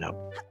 I'm looking up.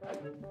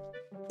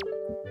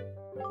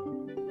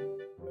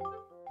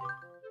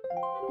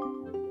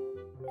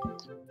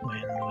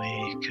 Wind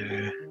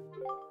Waker.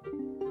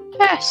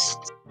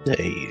 First.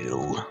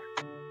 Sale.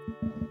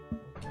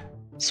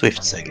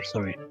 Swift sale,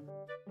 sorry.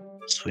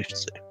 Swift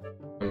sale.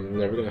 I'm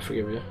never gonna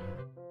forgive you.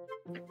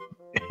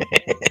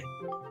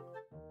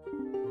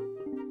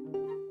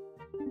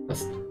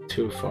 That's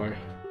too far.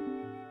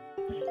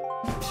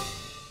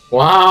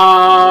 Wow!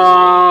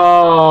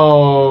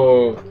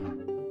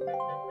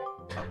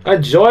 A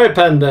joy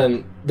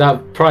pendant!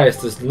 That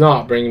price does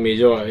not bring me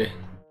joy.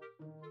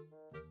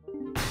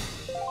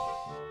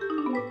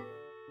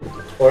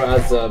 Or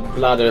as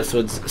Bladders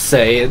would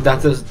say,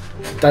 that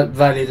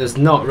value does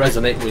not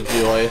resonate with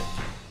joy.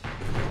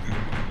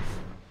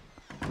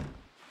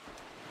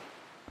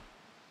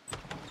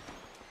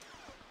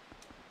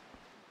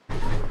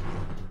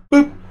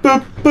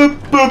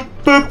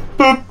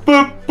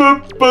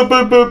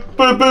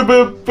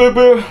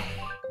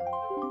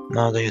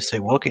 Now they say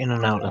walk in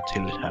and out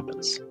until it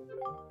happens.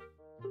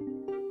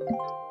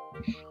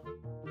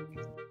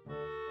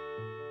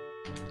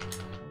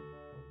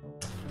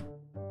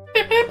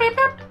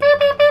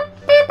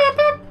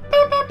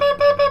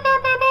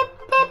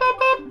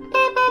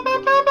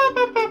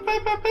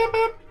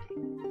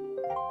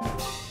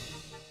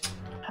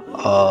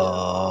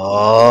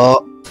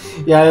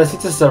 Yeah, this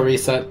is just a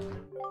reset.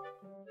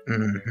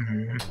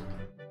 Mm-hmm.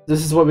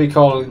 This is what we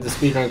call in the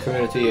speedrun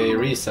community a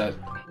reset.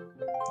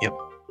 Yep.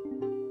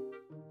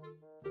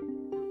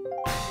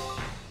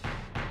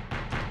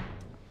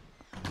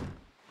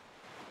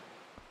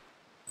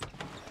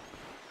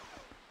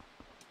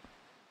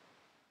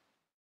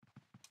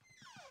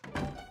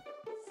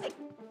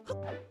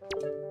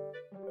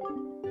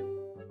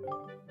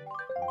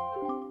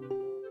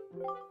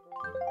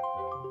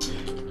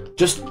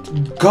 Just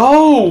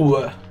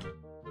go!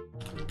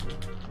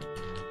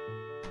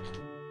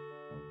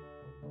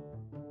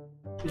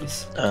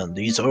 Please. And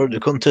these are the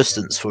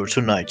contestants for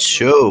tonight's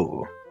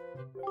show.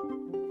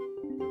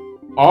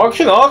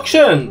 Auction,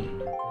 auction!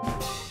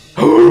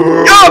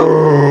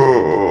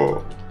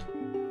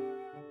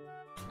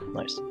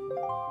 Nice.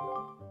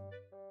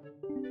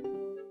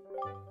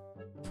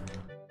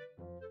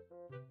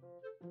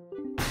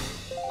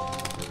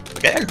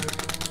 Again.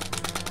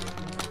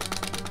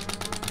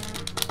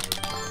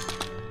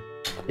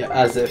 Yeah,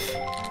 as if.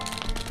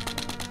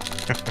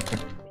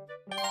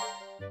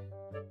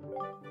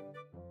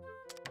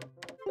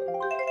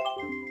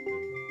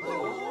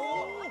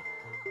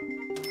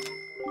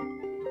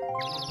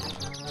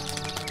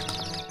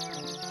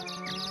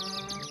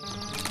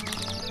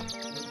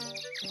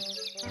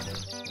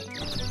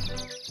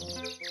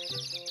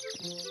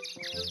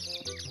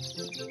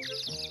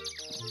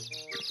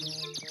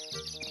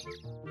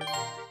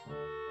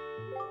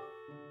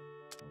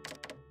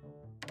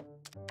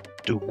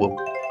 Do whoa.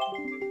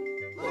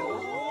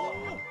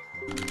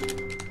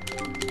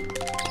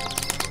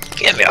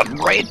 Give me a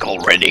break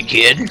already,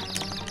 kid.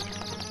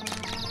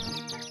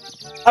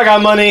 I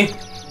got money.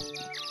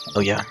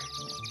 Oh yeah.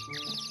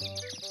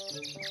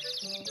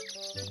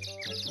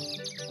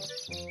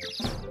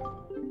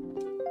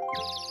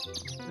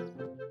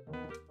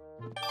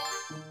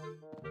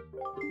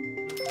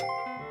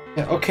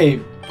 Yeah, okay,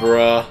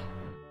 bruh.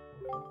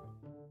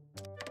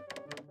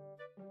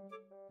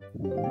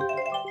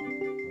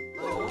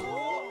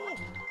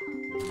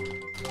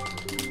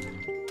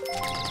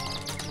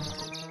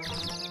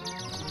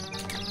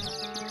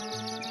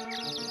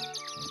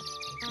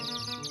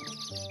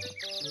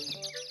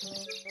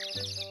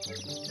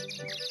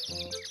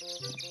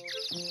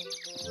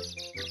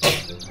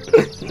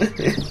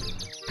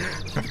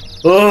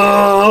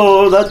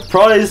 Oh, that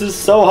price is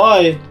so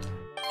high.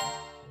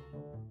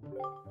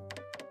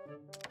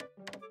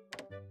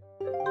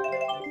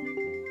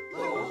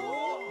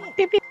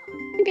 Beep, beep,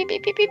 beep,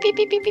 beep, beep, beep,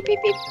 beep, beep, beep, beep,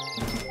 beep.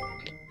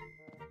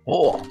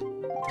 Oh.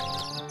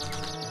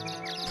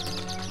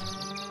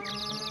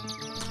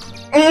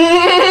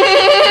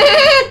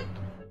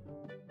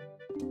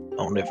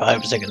 Only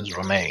 5 seconds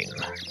remain.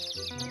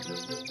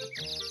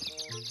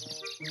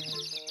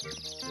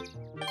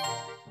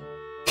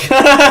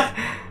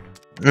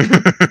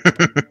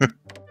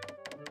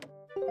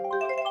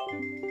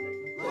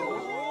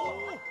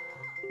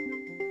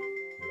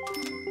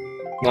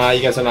 Nah,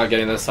 you guys are not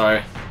getting this,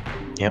 sorry.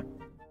 Yep.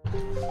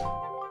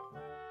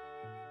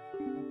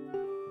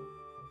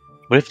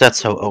 What if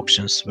that's how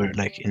auctions were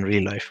like in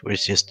real life, where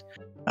it's just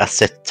a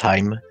set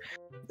time?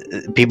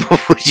 People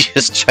would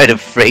just try to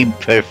frame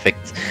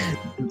perfect,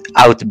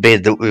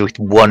 outbid with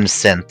 1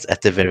 cent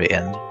at the very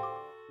end.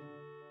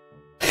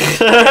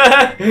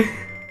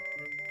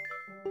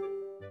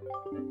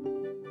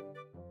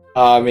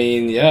 I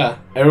mean, yeah.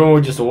 Everyone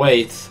would just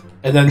wait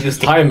and then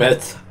just time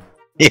it.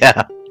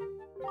 Yeah.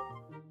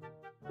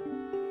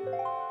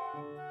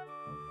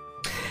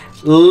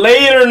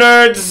 Later,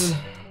 nerds!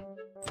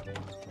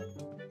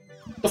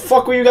 The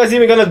fuck were you guys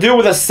even gonna do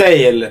with a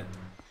sale?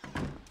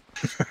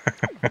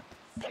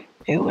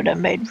 It would have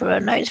made for a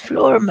nice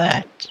floor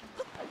mat.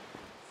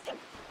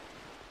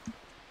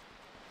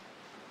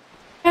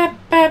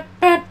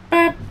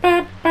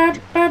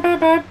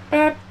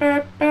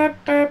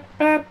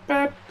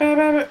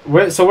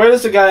 So where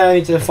is the guy I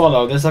need to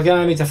follow? There's a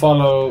guy I need to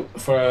follow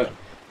for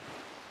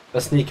a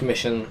sneak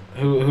mission.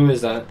 Who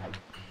is that?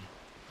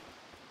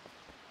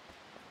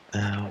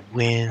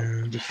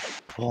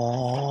 Windfall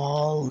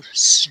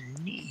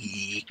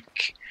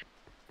sneak.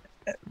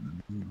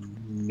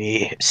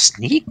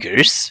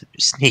 Sneakers?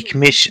 Sneak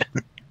mission.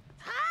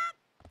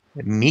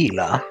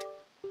 Mila.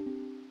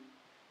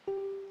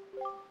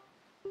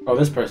 Oh,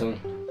 this person.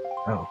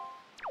 Oh.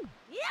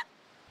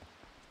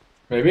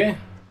 Maybe?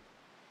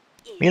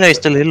 Mila is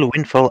the little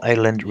Windfall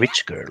Island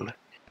rich girl.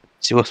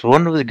 She was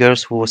one of the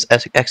girls who was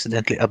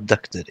accidentally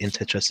abducted in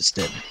Tetra's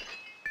dead.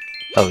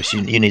 Oh, so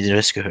you need to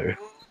rescue her.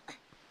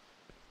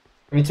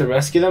 I need to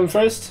rescue them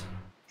first?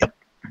 Yep.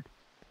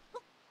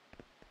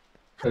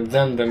 And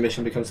then the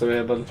mission becomes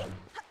available.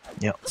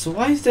 Yep. So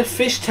why is the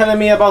fish telling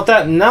me about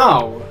that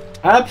now?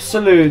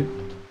 Absolute...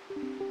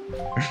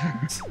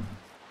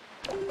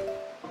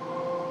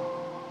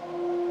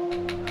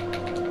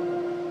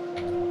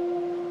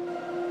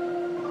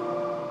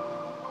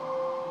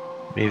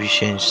 Maybe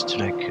change to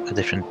like a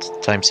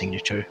different time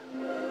signature.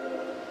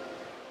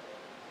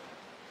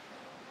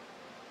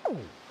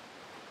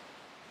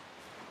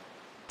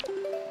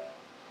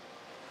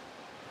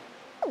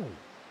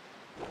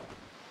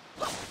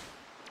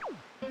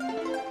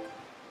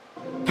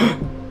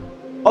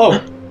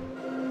 Oh!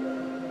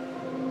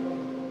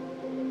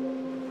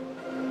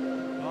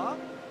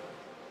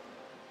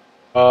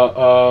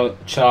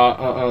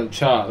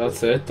 Cha,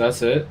 that's it. Oh,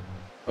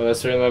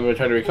 that's the real number I'm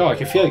trying to recall. I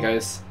can feel it,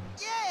 guys.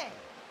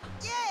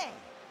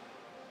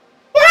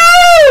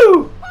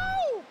 Woo!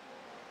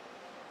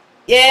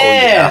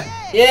 Yeah!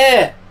 Oh,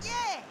 yeah!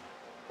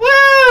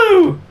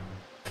 Woo!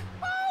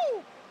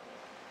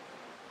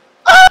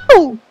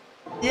 Oh!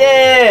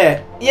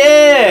 Yeah!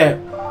 Yeah!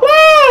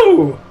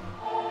 Woo!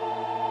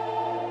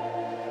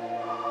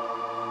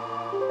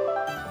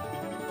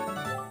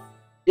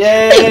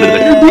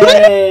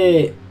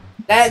 Yay!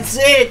 That's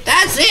it!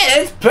 That's it!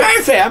 It's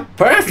perfect!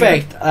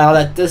 Perfect! I'll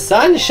let the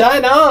sun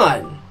shine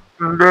on!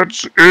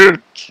 That's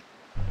it.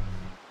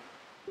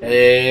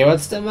 Hey,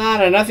 what's the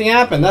matter? Nothing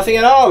happened. Nothing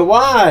at all.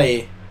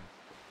 Why?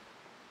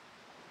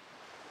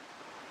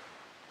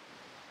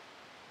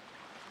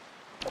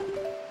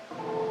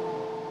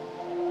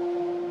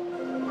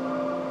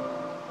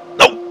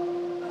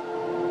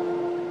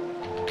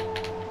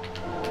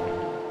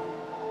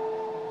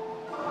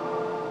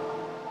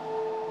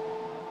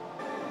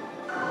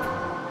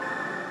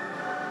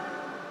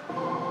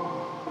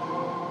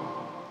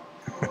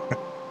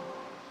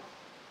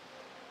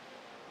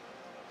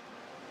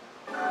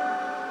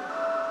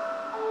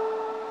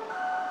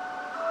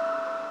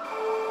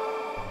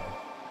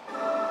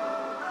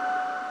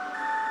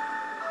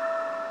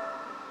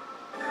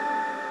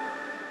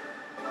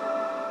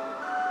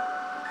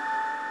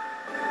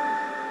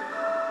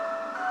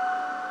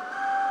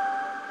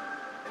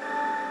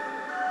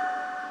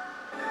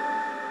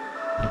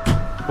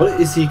 What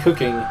is he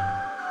cooking?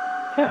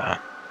 Yeah.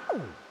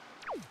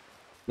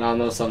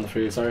 No something for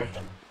you, sorry.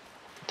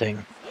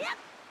 Dang.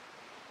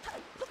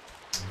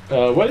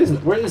 Where is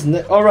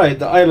oh right,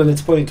 the island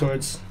it's pointing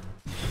towards.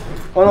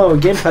 Oh no,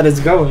 gamepad is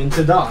going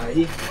to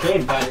die.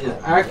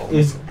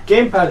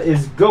 Gamepad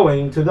is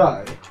going to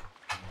die.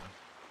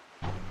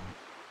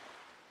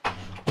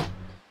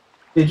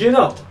 Did you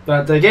know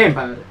that the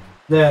gamepad,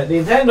 the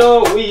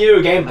Nintendo Wii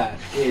U gamepad,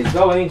 is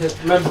going to...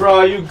 Man,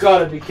 bro, you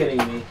gotta be kidding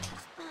me.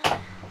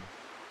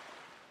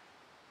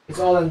 It's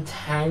all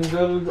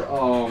entangled.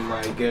 Oh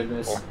my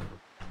goodness.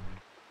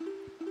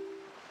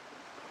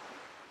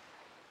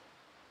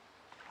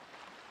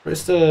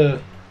 Where's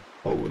the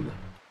hole?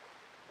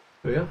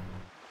 Oh yeah.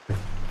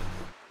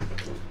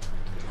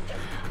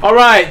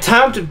 Alright,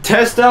 time to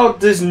test out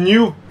this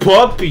new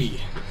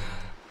puppy.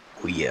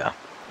 Oh yeah.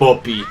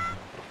 Puppy.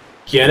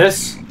 Get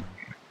us?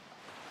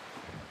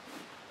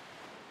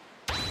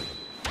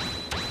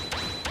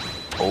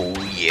 Oh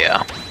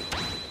yeah.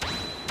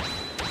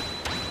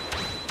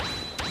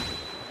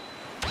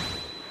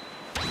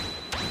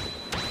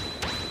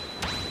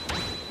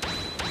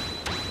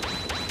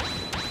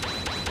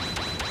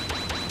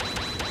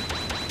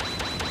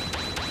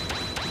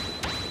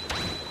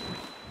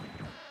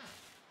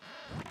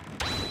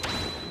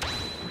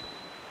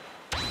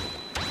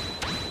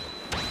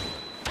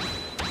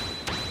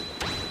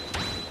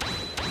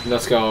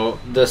 Let's go.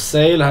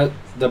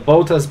 The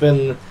boat has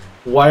been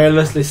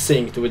wirelessly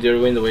synced with your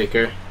Wind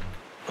Waker.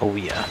 Oh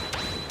yeah.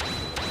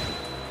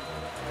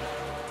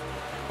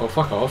 Oh,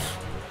 fuck off.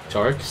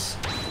 Sharks.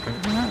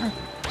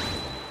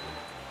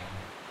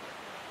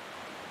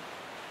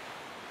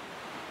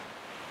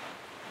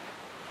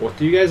 What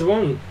do you guys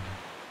want?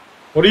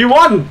 What do you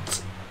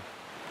want?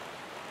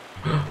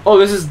 Oh,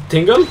 this is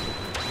Tingle?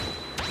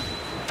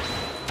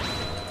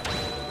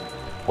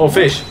 Oh,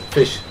 fish.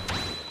 Fish.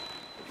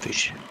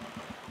 Fish.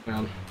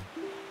 Man.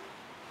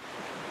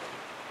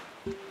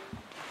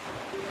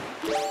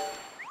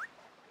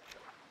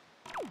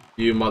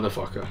 You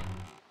motherfucker.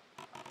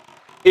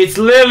 It's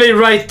literally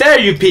right there,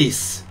 you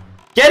piece!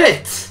 Get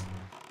it!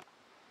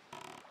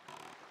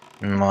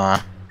 Nah.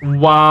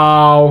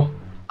 Wow.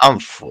 I'm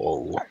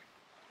full.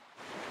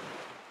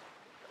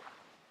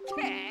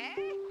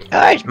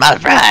 Oh, it's my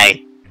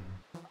fry.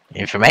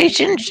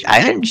 Information,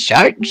 island,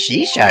 shark,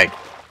 sea shark.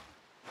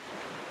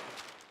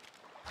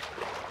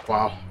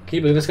 Wow. Can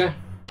you believe this guy?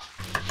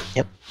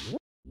 Yep.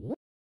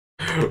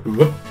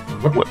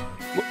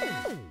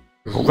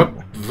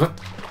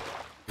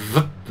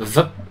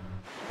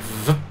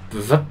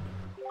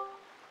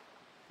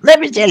 Let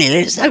me tell you,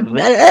 there's something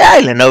about an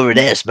island over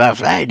there,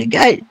 Smartfly. The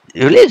guy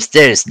who lives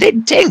there is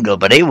named Tingle,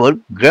 but he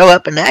won't grow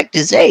up and act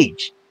his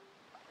age.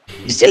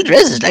 He still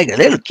dresses like a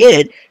little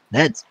kid.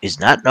 That is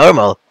not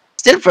normal.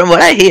 Still, from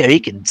what I hear, he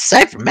can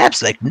decipher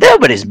maps like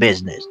nobody's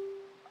business.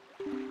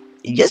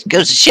 It just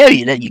goes to show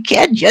you that you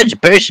can't judge a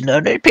person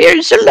on their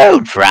appearance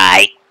alone,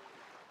 Fry.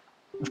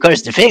 Of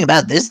course, the thing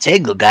about this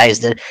Tingle guy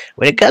is that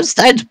when it comes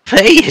time to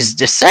pay his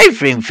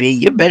deciphering fee,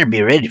 you better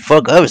be ready to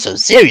fork over some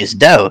serious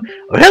dough,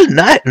 or he'll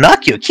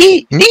knock your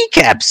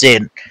kneecaps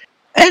in.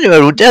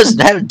 Anyone who doesn't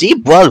have a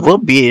deep wallet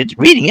won't be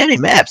reading any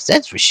maps,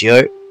 that's for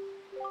sure.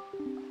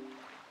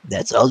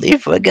 That's all the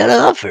info I got to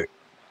offer.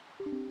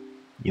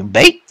 You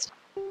bait?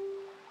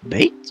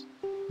 Bait?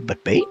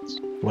 But bait?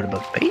 What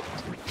about bait?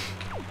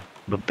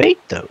 But bait,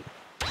 though.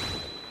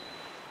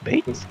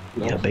 Bait?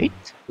 No. Yeah, bait?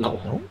 No.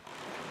 No?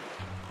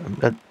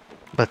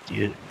 But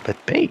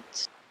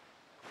bait.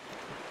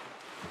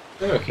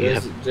 Look, You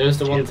there's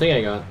the one thing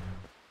I got.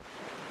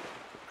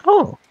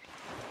 Oh.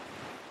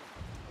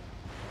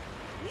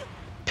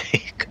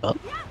 Pick up.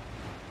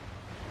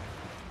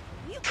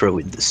 Throw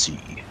in the sea.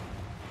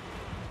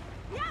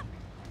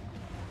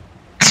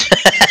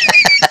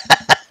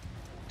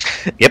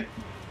 Yep.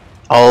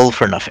 All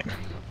for nothing.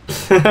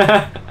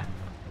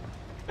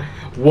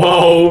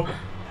 Whoa!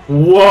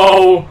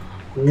 Whoa!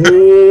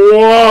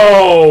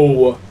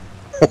 Whoa!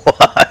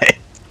 What?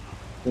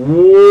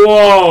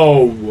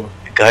 Whoa!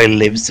 The guy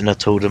lives in a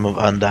totem of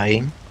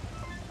undying.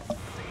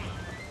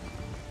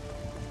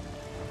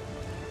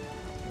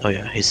 Oh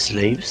yeah, his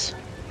slaves.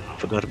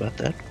 Forgot about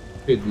that.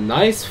 Dude,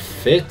 nice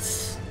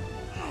fits.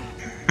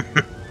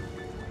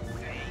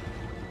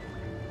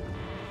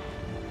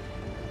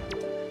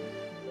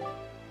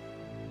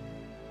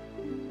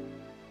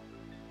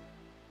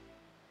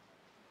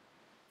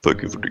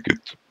 Thank you for the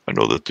gift. I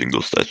know that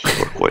Tingle statues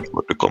are quite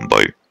hard to come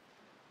by.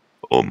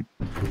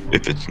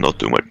 If it's not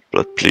too much,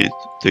 but please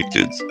take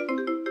this.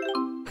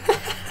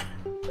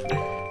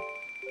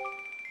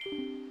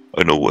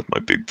 I know what my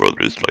big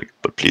brother is like,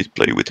 but please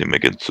play with him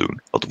again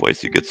soon,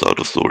 otherwise he gets out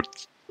of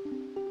sorts.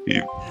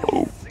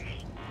 Oh.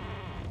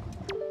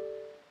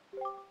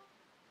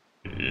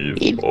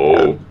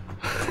 Oh,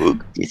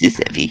 this is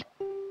heavy.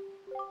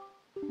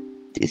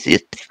 This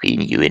is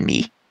between you and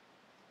me.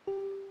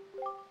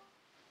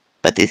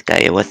 But this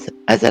guy was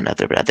as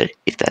another brother.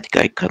 If that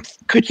guy comes,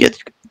 could you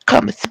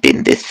come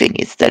spin this thing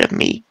instead of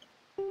me?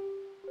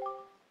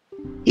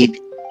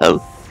 Oh.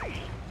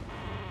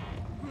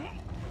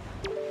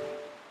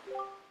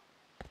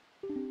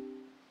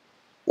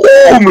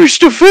 Oh,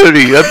 Mr.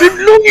 Furry, I've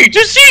been longing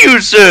to see you,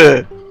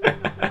 sir!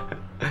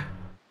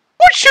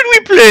 What should we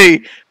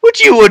play? What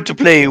do you want to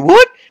play?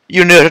 What?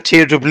 You're not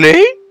here to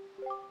play?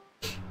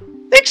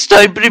 Next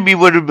time, bring me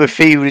one of my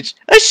favorites.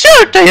 A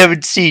shark I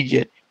haven't seen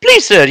yet.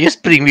 Please, sir,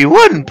 just bring me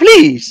one,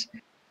 please.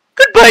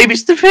 Goodbye,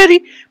 Mr.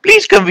 Fairy.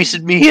 Please come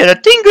visit me here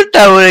at Tingle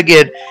Tower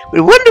again,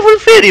 where wonderful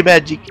fairy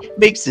magic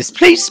makes this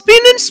place spin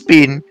and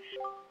spin.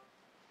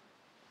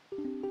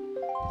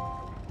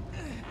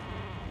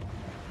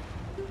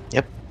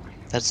 Yep,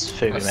 that's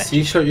fairy A magic.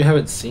 sea-shark you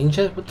haven't seen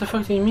yet? What the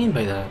fuck do you mean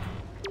by that?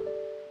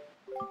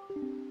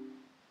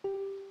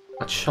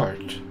 A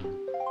shark.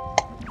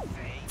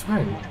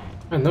 Fine.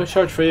 Fine, no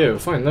shark for you.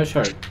 Fine, no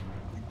shark.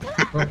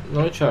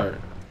 No shark.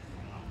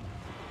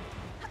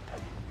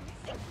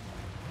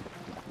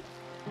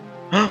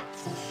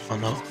 Oh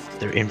no,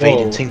 they're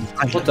invading Whoa. Tingle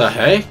Island. What the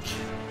heck?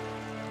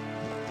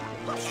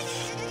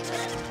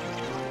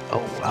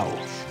 Oh wow.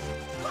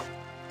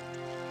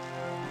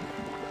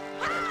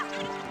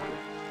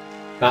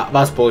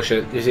 That's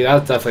bullshit. You see,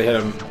 that definitely hit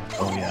him.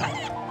 Oh yeah.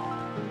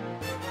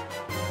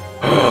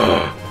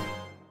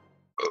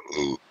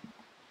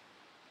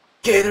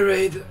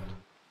 Gatorade!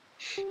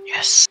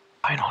 Yes,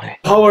 finally.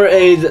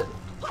 Powerade!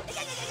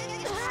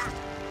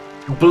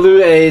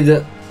 Blue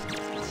aid!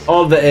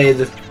 All the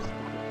aid.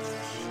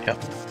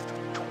 Yep.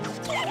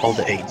 All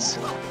the aids.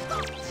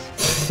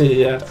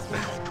 Yeah.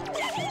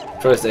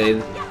 First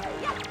aid.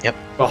 Yep.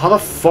 Well, how the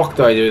fuck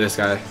do I do this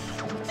guy?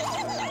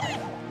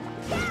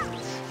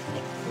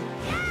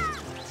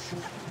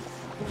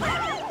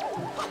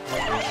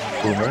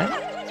 Boomerang?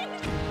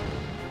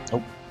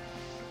 Nope.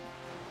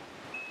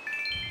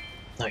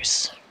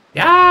 Nice.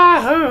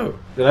 Yahoo!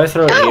 Did I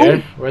throw it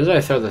here? Where did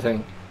I throw the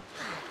thing?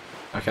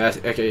 Okay,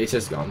 okay, it's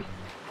just gone.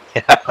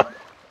 Yeah.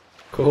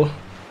 Cool.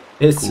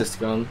 It's just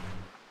gone.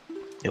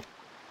 Yep.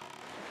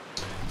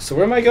 So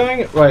where am I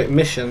going? Right,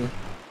 mission.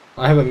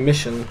 I have a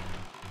mission.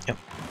 Yep.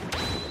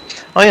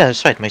 Oh yeah,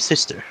 that's right, my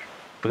sister.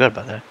 Forgot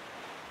about that.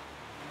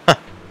 Huh.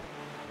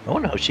 I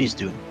wonder how she's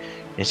doing.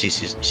 And she's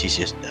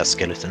just a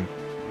skeleton.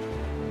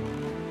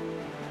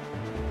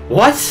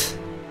 What?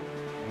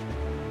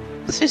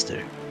 The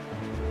sister.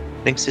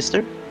 Link's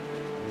sister?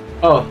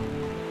 Oh.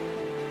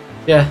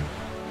 Yeah.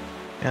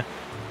 Yeah.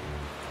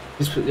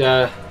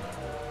 Yeah.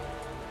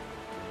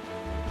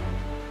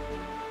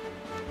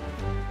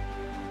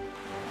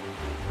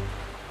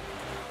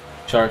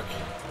 Shark.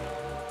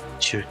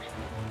 Sure.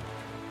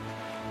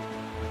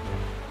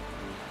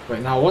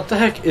 Wait, now what the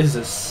heck is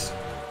this?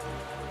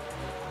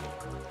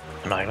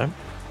 An island?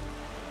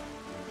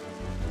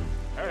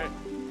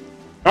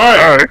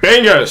 Hey,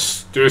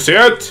 Bingus! Do you see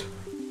it?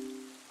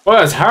 What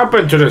has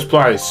happened to this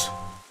place?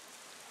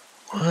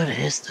 What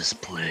is this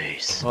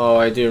place? Oh,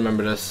 I do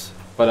remember this.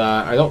 But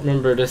I don't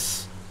remember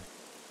this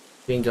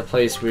being the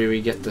place where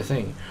we get the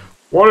thing.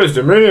 What is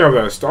the meaning of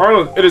this? The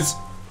island, it is...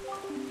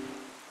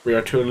 We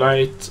are too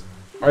late.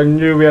 I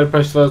knew we had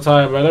precious little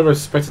time, but I never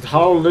suspected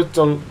how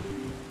little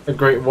a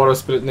great water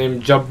spirit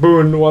named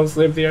Jaboon once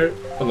lived here.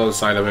 Another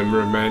sign of him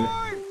remain.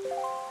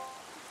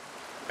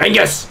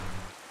 Angus!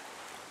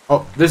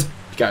 Oh, this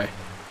guy.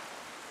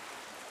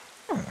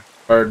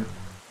 Bird.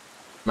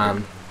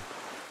 Man.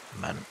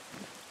 Man.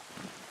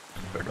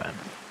 Birdman.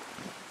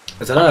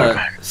 Is that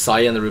a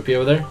Sai and the rupee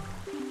over there?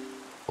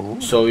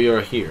 Ooh. So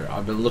you're here.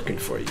 I've been looking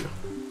for you.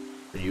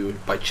 Are you,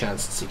 by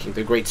chance, seeking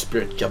the great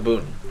spirit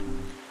Jaboon?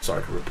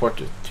 Sorry to report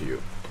it to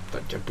you,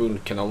 that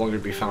Jaboon can no longer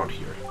be found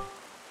here.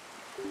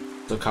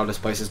 Look how this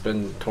place has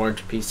been torn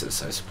to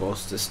pieces. I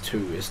suppose this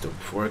too is the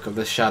work of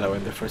the shadow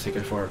in the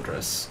Forsaken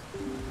Fortress.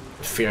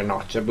 But fear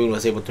not, Jaboon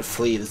was able to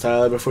flee this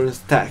island before it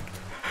was attacked.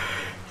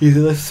 He's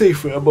in a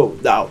safer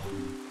abode now.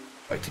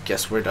 I'd like to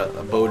guess where the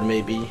abode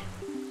may be.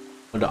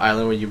 On the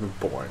island where you were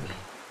born.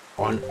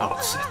 On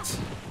Outset.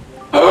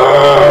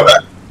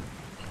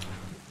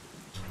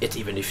 Yet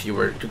even if you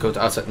were to go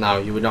to Outset now,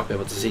 you would not be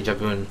able to see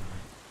Jaboon.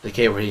 The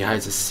cave where he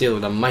hides is sealed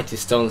with a mighty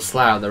stone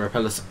slab that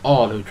repels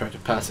all who try to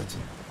pass it.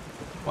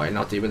 Why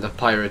not even the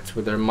pirates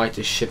with their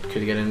mighty ship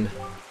could get in?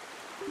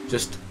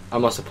 Just, I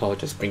must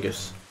apologize,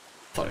 Bingus.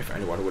 Thought if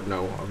anyone would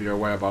know of your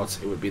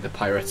whereabouts, it would be the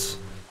pirates.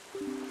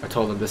 I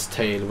told them this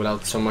tale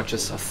without so much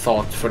as a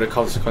thought for the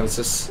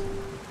consequences.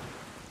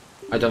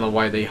 I don't know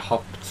why they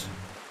hopped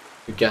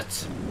to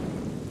get,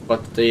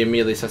 but they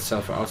immediately set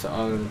sail for outside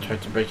island and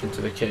tried to break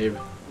into the cave.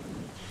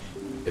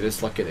 It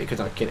is lucky they could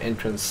not gain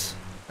entrance.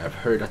 I've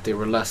heard that they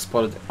were last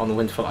spotted on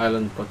Windfall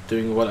Island, but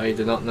doing what I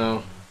did not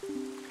know.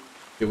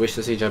 If you wish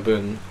to see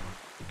Jaboon,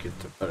 you could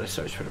better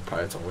search for the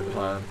pirates on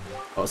Windfall Island.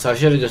 Oh, so I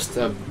should have just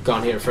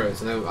gone here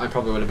first, and I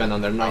probably would have been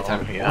on there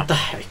nighttime. Oh, yeah. What the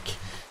heck?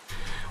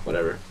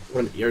 Whatever.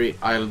 What an eerie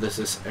island this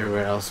is.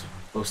 Everywhere else,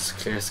 most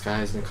clear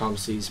skies and calm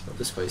seas, but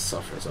this place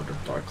suffers under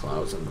dark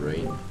clouds and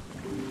rain.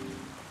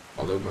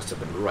 Although must have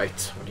been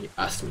right when he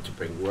asked me to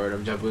bring word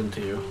of Jaboon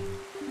to you.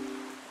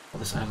 Oh,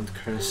 this island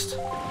cursed.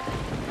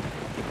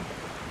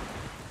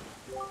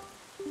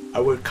 I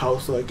would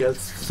counsel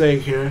against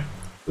staying here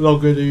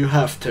longer than you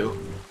have to.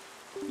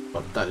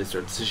 But that is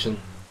your decision.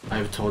 I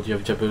have told you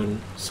of Jaboon,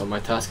 so my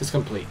task is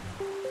complete.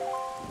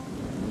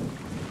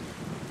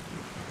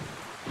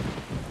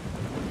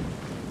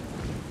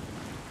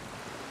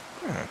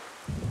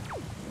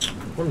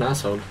 What an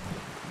asshole.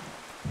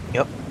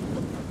 Yep.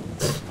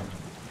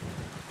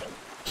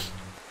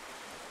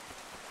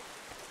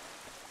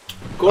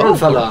 Go on,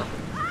 fella.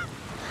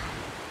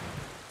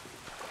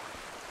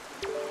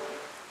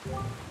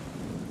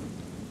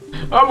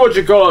 I'm what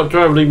you call a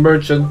traveling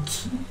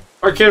merchant.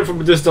 I came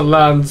from distant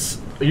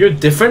lands. Are you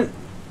different?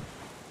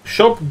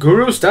 Shop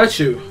Guru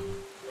statue.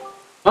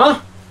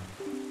 Huh?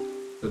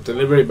 The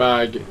delivery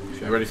bag. If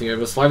you have anything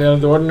ever slightly out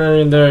of the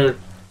ordinary in there.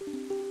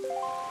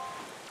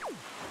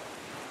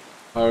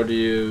 How do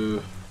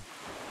you...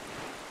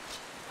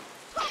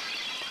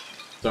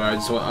 Sorry,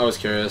 I was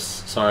curious.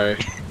 Sorry.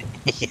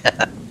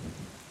 Yeah.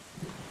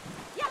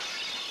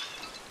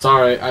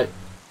 Sorry, I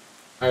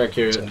got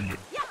curious.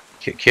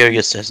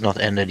 Curious has not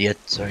ended yet,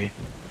 sorry.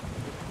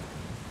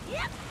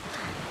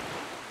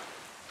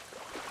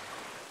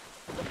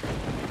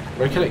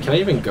 Where can I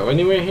even go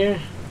anywhere here?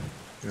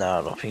 No,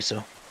 I don't think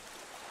so.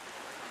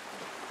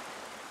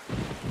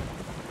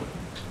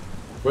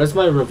 Where's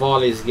my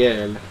Rivali's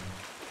Gale?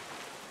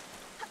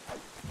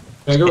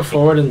 Can I go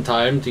forward in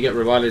time to get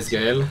Rivali's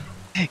Gale?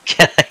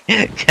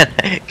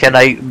 Can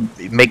I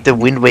make the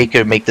Wind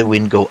Waker make the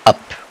wind go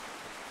up?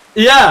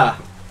 Yeah!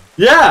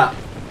 Yeah!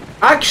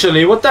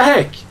 Actually, what the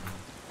heck?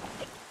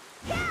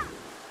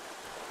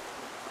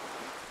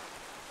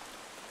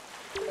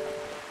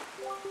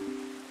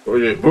 For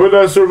the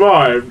Buddha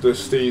survived, the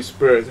sea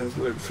spirit has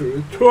lived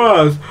through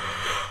trials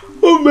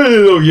of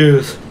millions of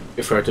years.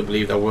 If we're to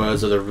believe the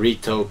words of the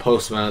Rito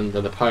postman,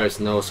 then the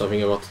pirates know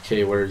something about the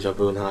cave where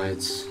Jaboon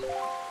hides.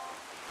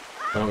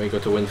 Why don't we go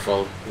to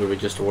Windfall, where we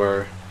just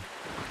were?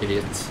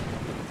 Idiots.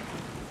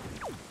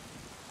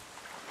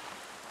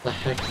 The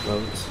heck,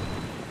 boat?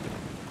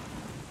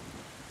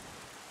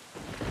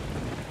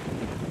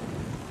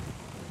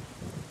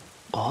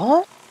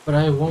 What? But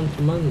I want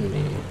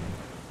money.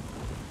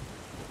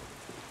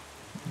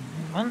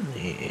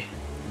 Money.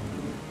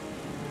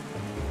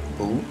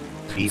 Ooh.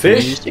 Fish?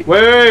 Music.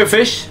 Wait,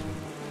 fish?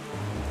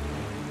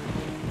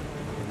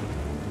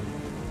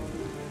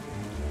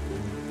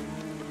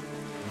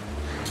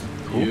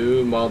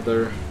 You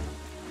mother.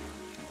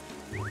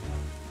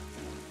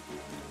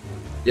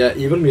 Yeah,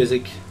 evil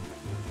music.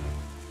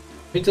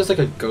 I think there's like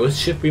a ghost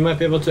ship we might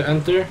be able to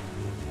enter.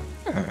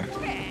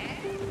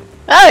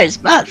 Oh, it's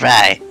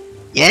Spotfly.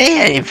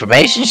 Yeah,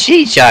 information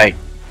sheet chart.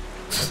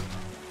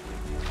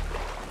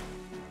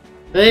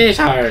 Fish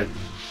hard.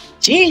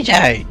 Sheet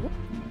chart.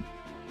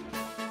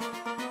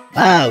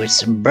 Wow,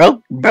 it's a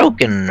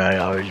broken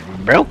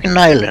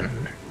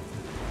island.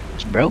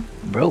 It's broke.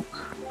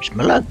 It's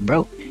my luck,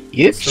 broke.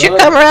 You should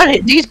come around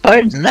here, these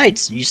parts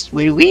nights.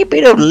 We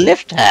bit of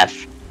lift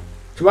half.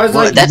 Why is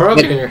Well, like that's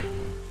broken good. here?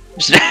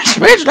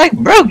 Smells like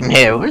broken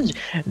here.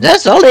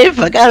 That's all the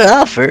info I got to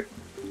offer.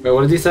 Wait,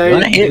 what did he say?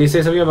 Wanna hit- Did he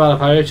say something about a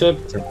pirate ship?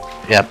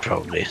 Yeah,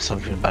 probably.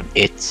 Something about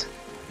it.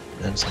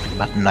 Then something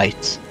about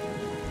night.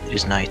 It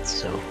is night,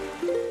 so...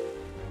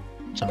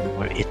 Something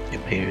where it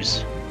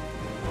appears.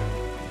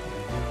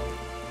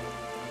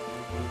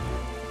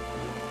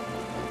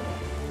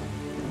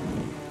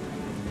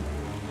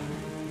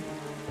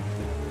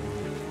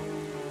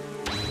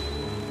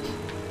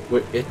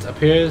 Wait, it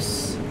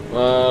appears?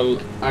 Well,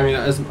 I mean,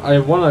 I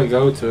want to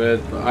go to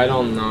it, but I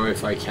don't know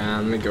if I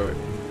can go.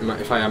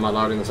 If I am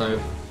allowed inside.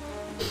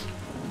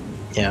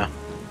 Yeah.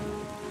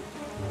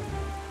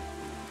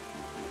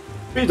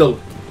 Beetle!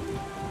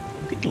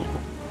 Beetle.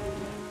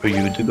 Are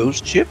you the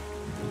ghost ship?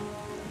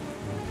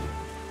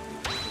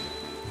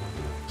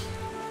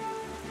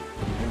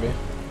 Maybe.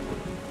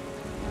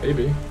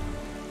 Maybe.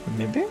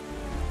 Maybe?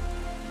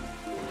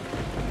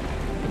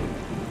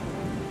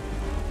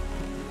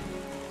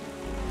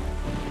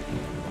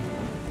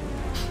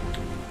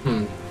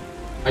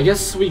 I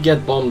guess we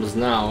get bombs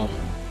now,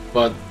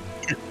 but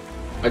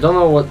I don't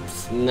know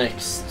what's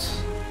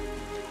next.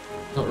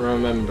 Don't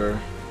remember.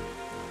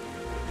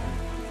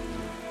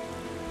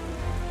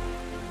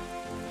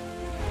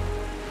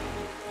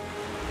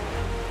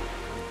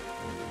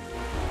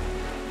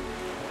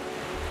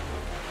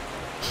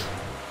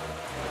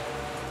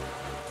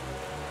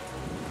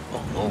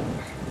 Oh no.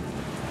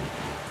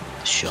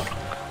 Shark.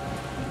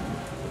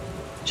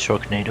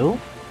 Sharknado?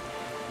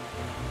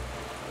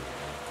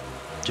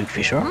 Duke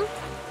Fisher?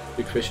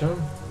 Big fish on?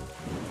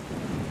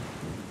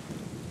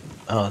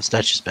 Oh, the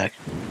statue's back.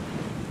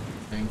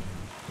 Dang.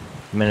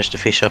 Managed to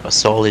fish up a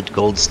solid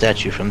gold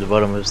statue from the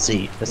bottom of the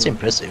sea. That's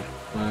impressive.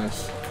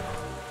 Nice.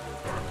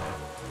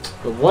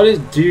 But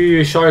what do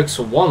you sharks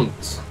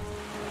want?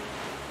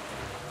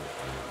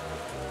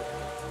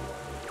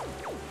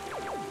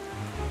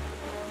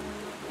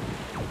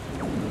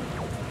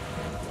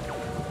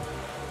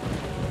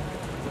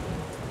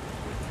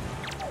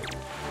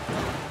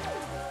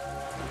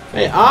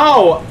 Hey,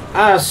 ow!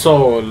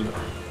 Asshole!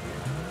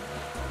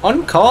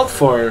 Uncalled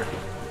for.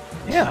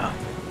 Yeah.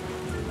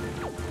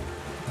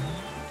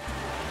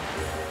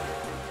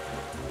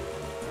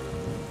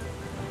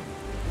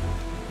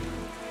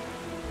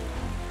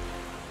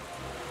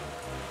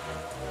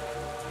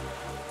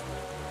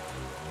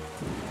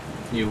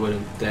 You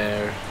wouldn't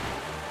dare.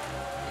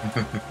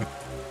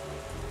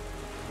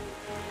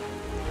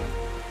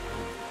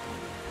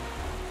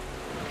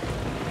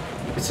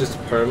 It's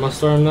just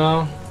permastorm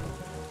now?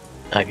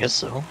 I guess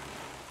so.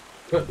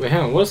 Wait,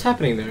 hang on, what's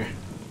happening there?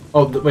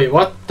 Oh, wait,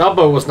 what? That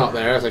boat was not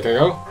there a second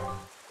ago.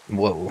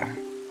 Whoa.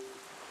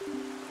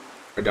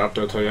 I doubt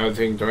they'll tell you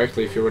anything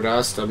directly if you were to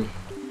ask them.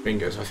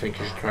 Fingers, I think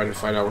you should try to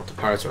find out what the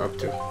pirates are up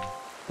to.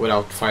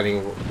 Without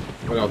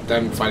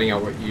them finding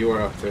out what you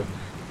are up to.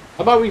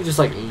 How about we just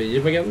like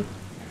leave again?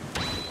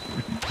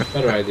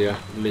 Better idea,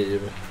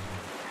 leave.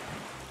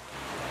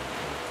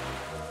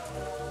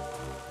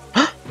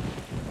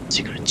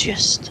 Secret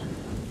chest.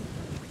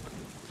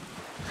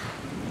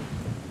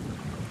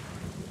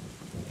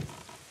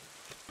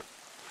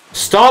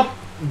 Stop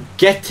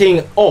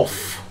getting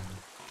off!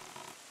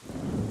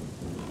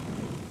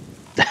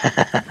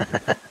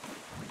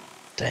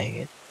 Dang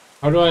it.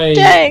 How do I...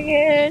 Dang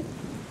it!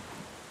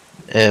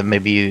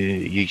 Maybe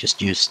you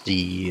just use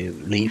the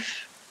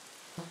leaf.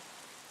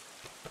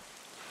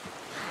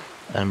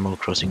 Animal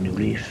Crossing New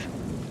Leaf.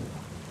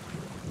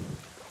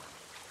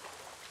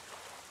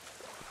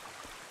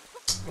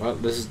 Well,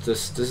 this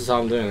is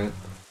how I'm doing it.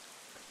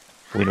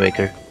 Wind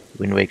Waker.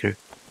 Wind Waker.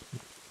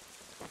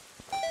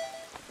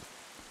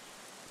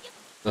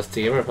 That's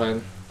the game we're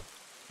playing.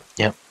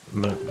 Yep.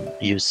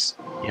 But use...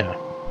 yeah.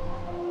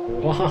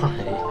 Why?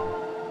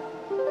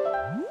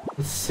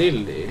 It's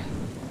silly.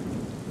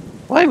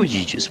 Why would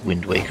you choose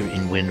Wind Waker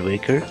in Wind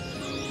Waker?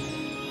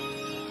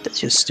 That's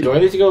just Do I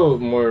stupid. need to go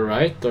more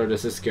right, or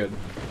this is good?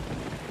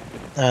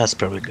 That's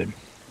probably good.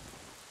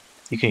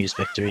 You can use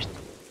Vectory.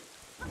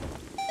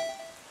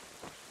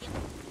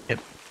 Yep.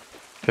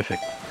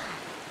 Perfect.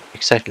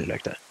 Exactly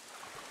like that.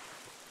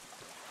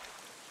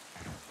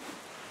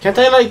 Can't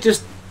I, like,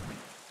 just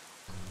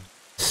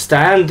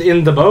stand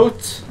in the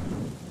boat?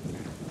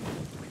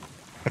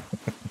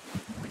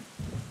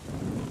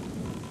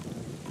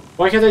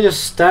 Why can't I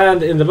just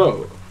stand in the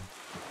boat?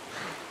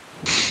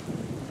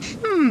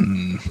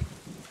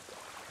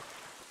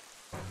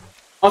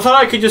 I thought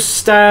I could just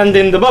stand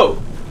in the boat.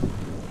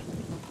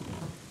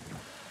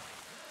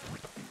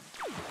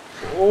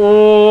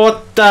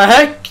 What the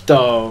heck,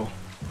 though?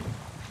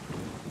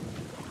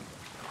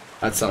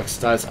 That sucks.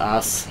 That's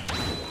ass.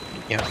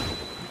 Yeah.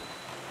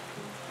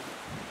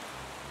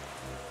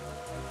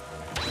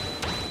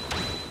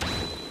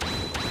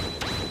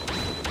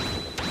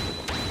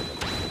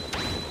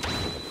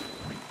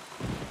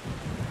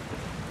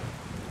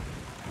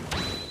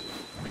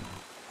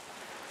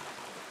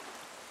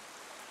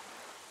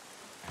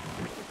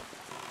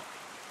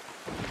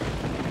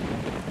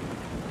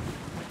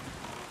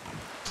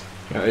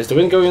 Is the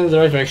wind going in the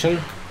right direction?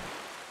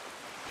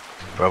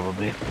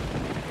 Probably.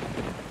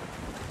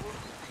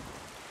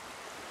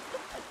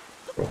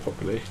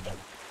 Probably.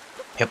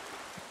 Yep.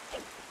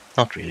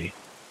 Not really.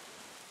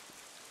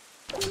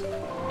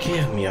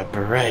 Give me a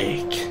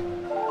break.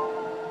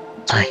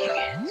 Dang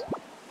it.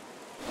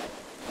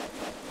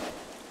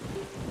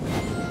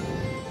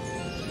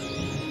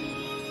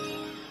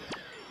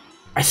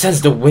 I sense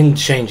the wind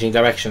changing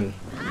direction.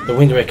 The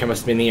wind waker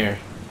must be near.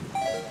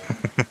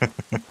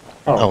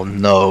 Oh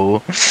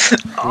no.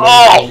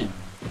 Oh!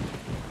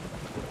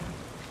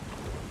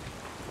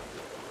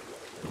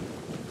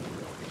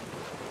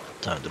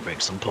 Time to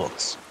break some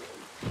pots.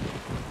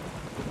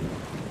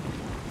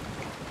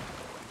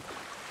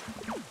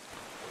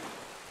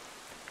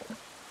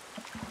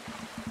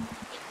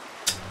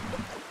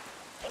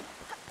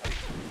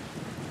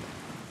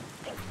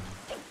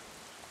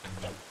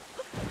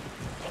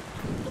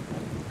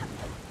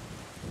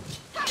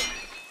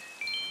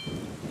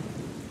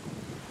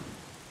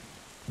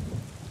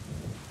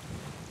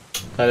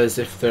 That is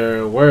if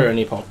there were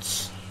any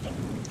pots.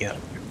 Yeah.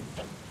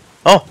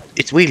 Oh,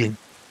 it's wheeling.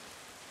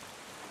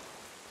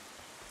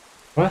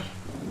 What?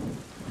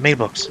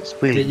 Mailbox is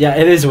wheeling. Yeah,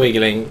 it is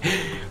wiggling.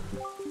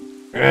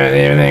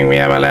 Good evening, we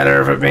have a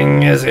letter for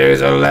Bingus.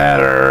 Here's a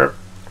letter.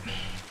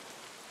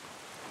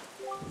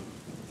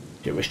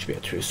 You wish to be a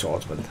true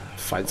swordsman.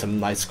 Find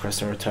some nice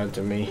crest and return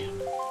to me.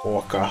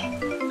 Walker.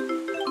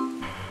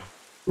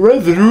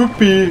 Red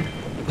rupee.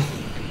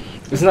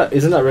 Isn't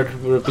that red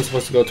rupee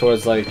supposed to go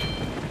towards like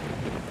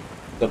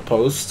the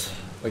post?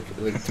 Like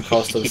the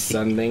cost of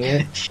sending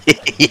it?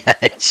 Yeah,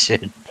 it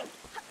should.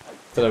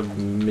 Instead of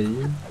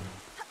me?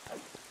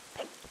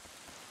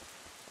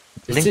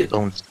 Link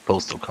owns the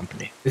postal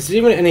company. Is there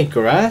even any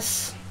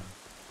grass?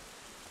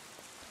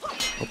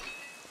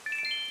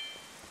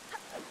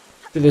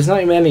 Dude, there's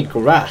not even any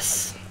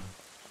grass.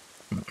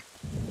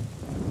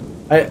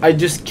 I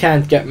just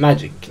can't get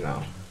magic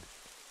now.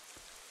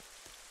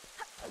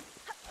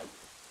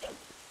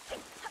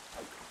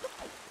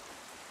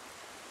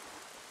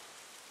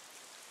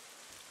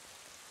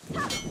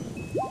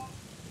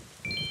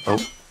 Oh,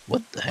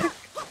 what the heck?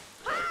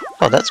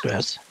 Oh, that's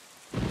grass.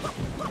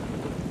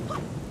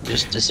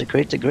 Just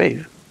desecrate the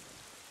grave.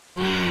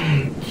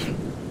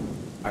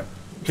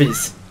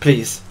 Please,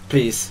 please,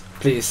 please,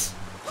 please.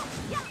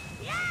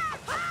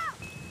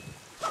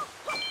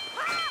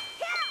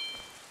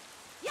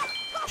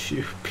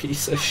 You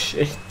piece of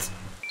shit.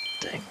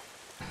 Dang.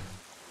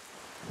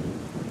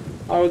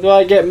 How do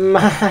I get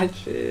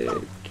magic?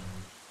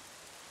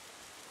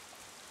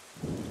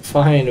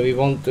 Fine, we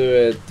won't do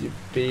it, you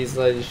piece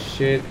of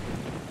shit.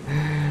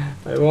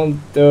 I won't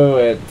do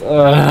it.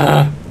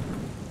 Ugh.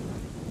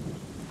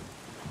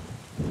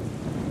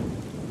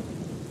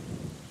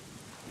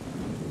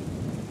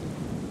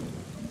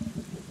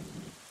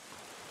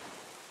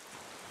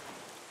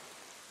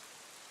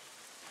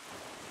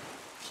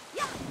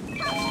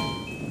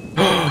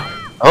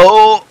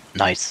 Oh,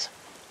 nice.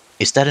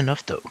 Is that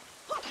enough though?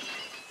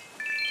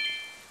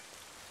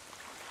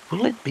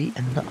 Will it be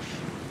enough?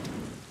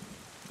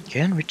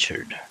 Can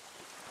Richard?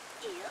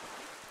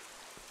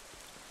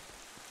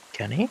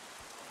 Can he?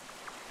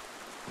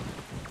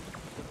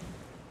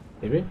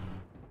 Maybe?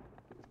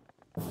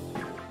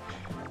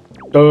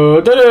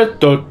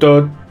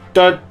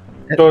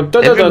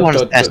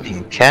 Everyone's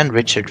asking, can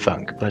Richard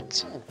funk?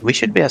 But we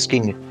should be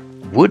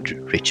asking, would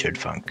Richard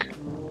funk?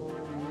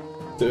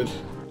 Dude.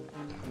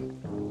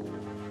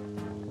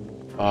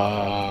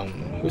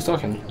 Who's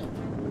talking?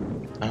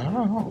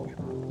 Oh.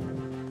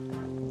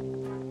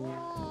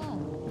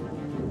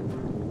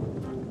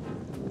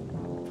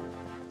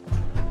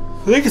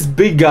 I think it's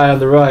big guy on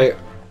the right.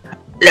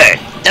 Look,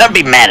 don't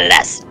be mad at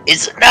us.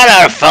 It's not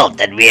our fault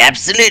that we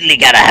absolutely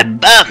gotta have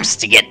bumps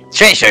to get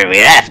treasure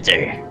we're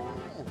after.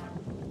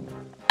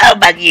 How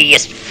about you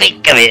just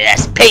think of it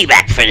as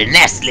payback for the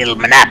nasty little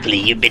monopoly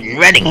you've been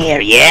running here,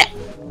 yeah?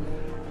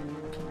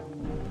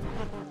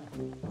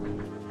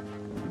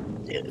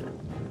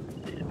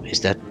 Is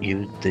that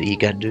you, the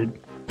EGAT dude?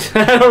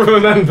 I don't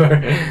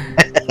remember.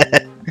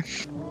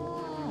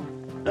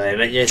 I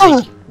bet you're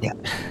thinking. Yeah.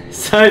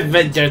 So I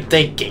bet you're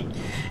thinking.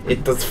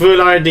 It was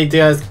foolhardy to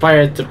ask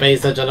Pirate to pay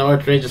such an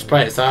outrageous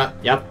price, huh?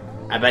 Yep,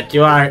 I bet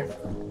you are.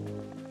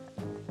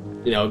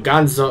 You know,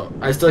 Gonzo,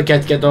 I still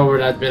can't get over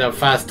that bit of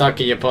fast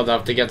talking you pulled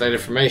off to get that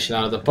information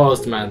out of the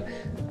postman.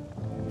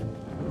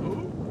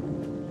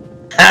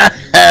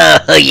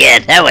 Oh yeah,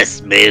 that was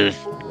smooth.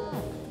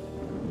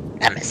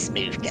 I'm a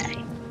smooth guy.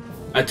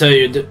 I tell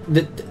you,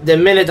 the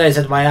minute I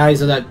set my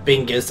eyes on that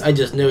Bingus, I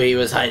just knew he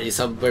was hiding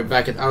somewhere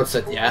back at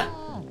Outset, yeah?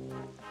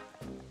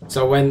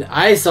 So when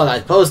I saw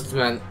that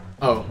postman...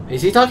 Oh,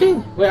 is he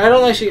talking? Wait, I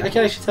can't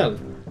actually tell.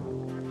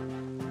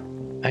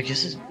 I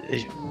guess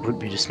it would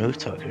be the smooth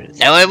talker.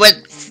 So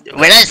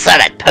when I saw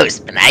that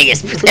postman, I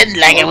just pretended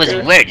like I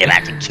wasn't worried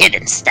about the kid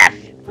and stuff.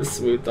 The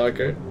smooth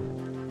talker.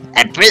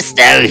 And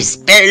presto, he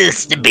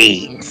spills the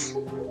beans.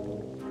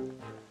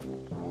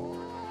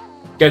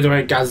 Good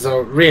work,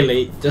 Gonzo.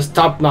 Really, just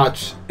top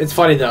notch. It's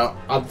funny though.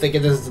 I'm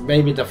thinking this is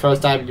maybe the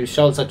first time you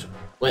showed such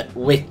wit.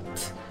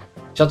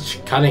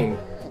 Such cunning.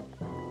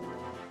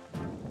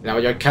 You know,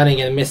 you're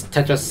cunning and Miss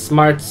Tetra's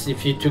smarts.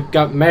 If you two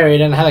got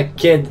married and had a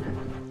kid,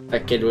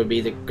 that kid would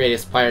be the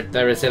greatest pirate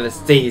ever sailed the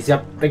seas.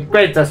 Yep, the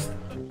greatest.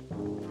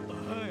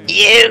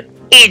 You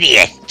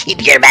idiot!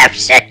 Keep your mouth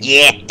shut,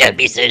 yeah? Don't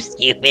be so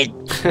stupid.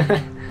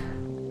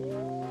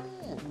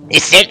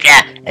 Miss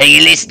Tetra, are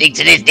you listening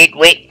to this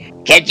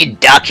nitwit? Can't you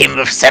dock him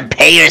with some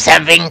pay or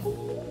something?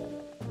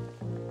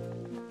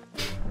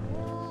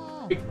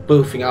 Quit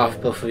boofing off,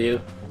 both of you.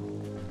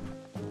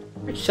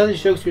 Tell your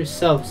jokes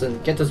yourselves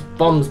and get those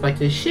bombs back to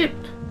the ship.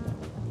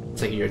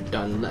 It's like you're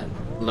done then.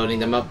 Loading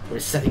them up, we're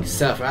setting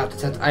sail out to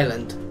that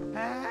island.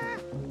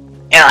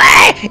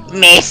 Oh,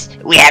 miss,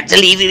 we have to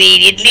leave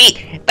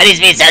immediately, but it's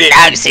been so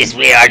long since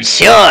we're on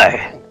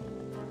shore.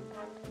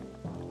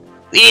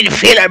 We need to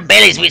fill our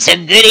bellies with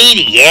some good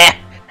eating, yeah?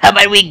 How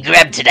about we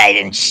grub tonight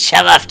and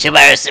shove off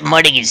tomorrow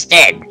morning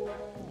instead?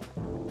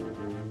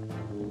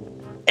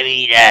 I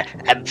mean,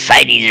 I'm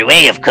fine either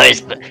way, of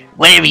course, but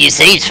whatever you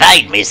say is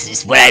fine, miss,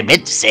 is what I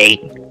meant to say.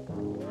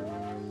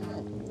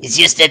 It's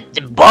just that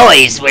the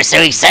boys were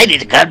so excited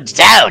to come to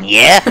town,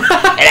 yeah? And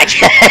I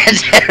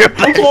can't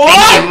but think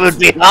it would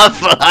be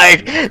awful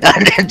hard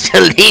on them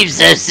to leave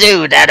so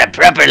soon without a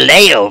proper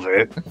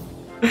layover.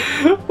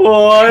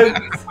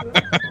 What?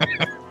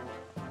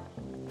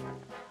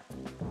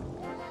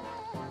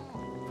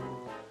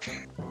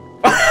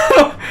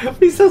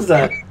 He says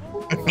that.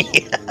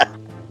 Yeah.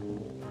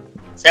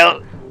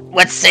 So,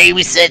 what say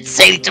we set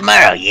sail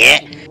tomorrow, yeah?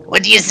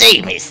 What do you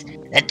say, miss?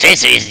 That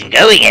treasure isn't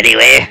going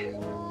anywhere.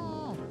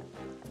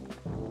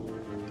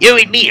 You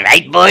and me,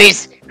 right,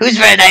 boys? Who's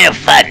for a night of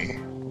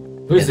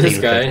fun? Who's this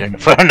guy?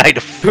 For a night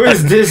of fun. Who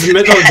is this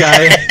middle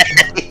guy?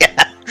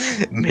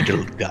 Yeah.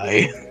 Middle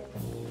guy.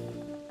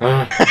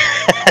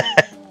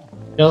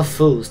 You're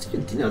fools. Do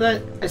you know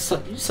that?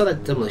 You saw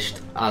that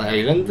demolished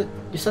island.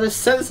 You saw the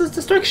senseless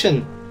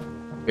destruction.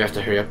 We have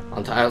to hurry up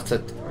onto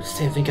Outset, or the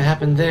same thing could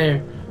happen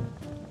there.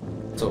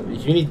 So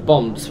you need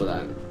bombs for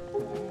that.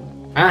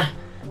 Ah,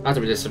 not to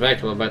be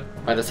disrespectful, but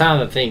by the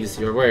sound of things,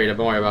 you're worried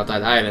more about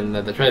that island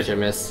than the treasure,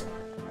 miss.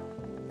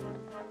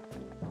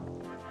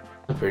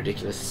 Not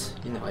ridiculous.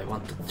 You know I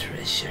want the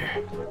treasure.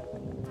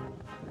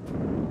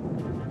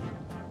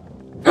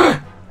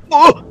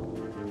 Oh!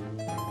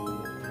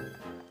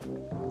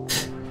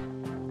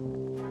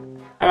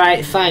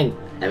 Alright, fine.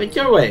 Have it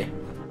your way.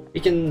 We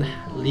can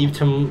leave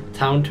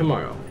town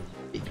tomorrow.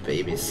 Big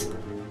babies.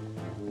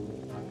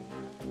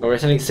 But we're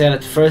setting sail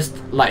at first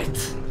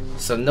light.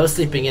 So no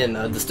sleeping in,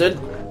 understood?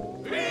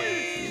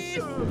 Aye,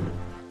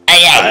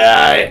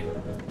 aye. Aye.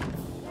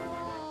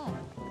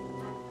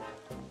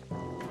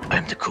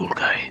 I'm the cool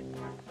guy.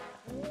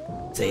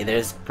 Say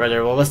there's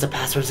brother, what was the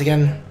passwords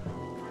again?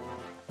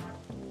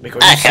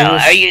 Echo,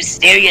 are you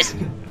serious?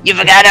 You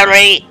forgot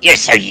already? You're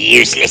so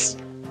useless.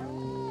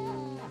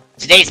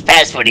 Today's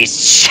password is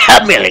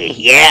Shummily,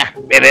 yeah?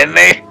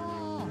 Remember?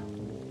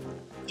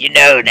 You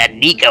know that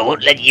Nico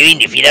won't let you in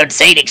if you don't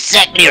say it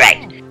exactly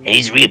right. And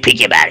he's real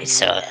picky about it,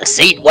 so I'll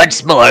say it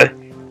once more.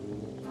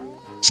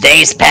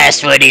 Today's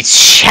password is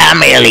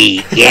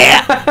Shummily,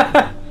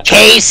 yeah?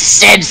 Case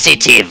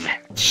sensitive.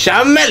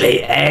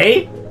 Shummily,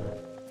 eh?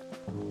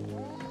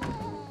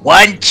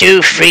 1,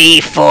 2, 3,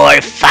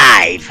 4,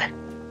 5.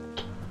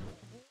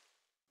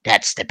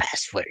 That's the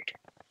password.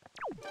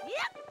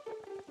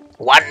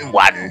 1,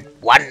 1,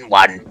 1,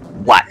 1,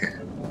 1.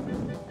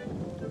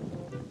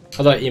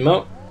 How do I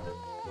emote?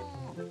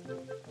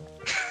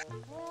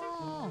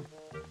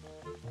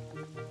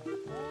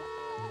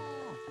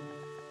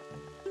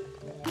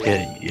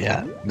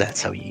 Yeah,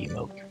 that's how you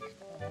emote.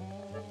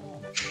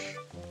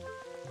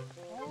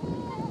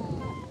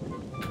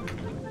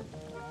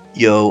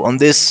 Yo, on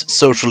this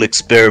social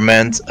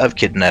experiment, I've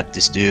kidnapped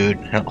this dude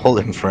and hold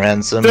him for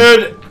ransom.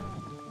 Dude!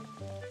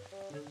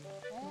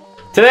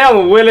 Today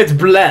on Will It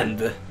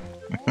Blend?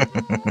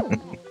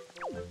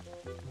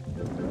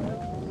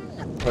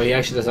 Oh, he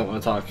actually doesn't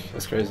want to talk.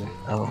 That's crazy.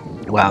 Oh,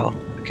 wow.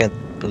 I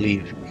can't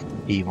believe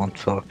he won't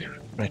talk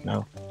right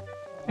now.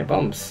 Hey,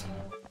 bombs.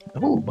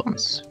 Oh,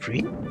 bombs.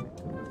 Free?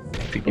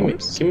 Free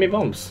bombs? Give me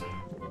bombs.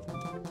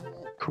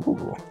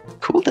 Cool.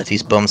 Cool that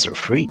these bombs are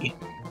free.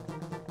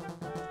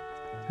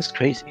 That's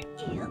crazy.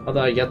 How do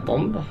I get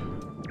bomb?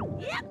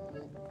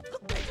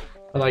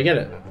 How do I get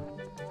it?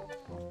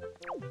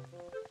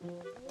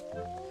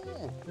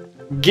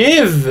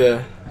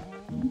 Give!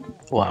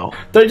 Wow.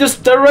 They're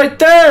right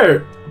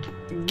there!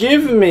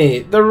 Give me!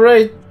 They're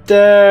right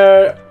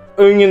there!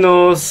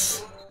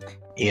 Ugnos.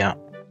 Yeah.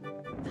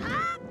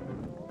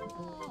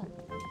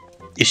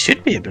 You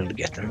should be able to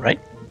get them,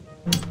 right?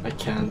 I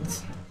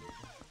can't.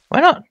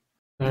 Why not?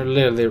 They're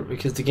literally,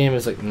 because the game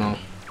is like, no.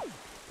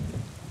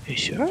 You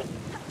sure?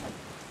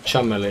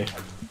 Chumily.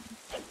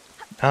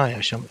 Oh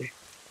yeah, somebody.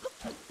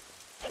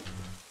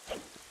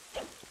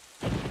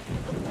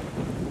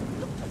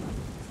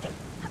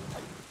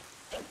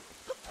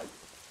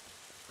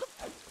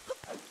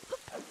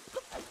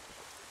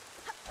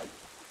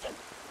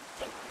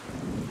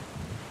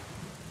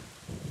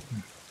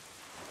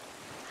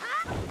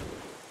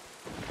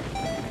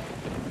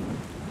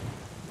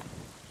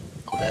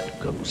 Oh, that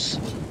goes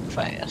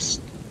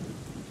fast.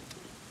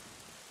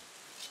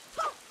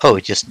 Oh,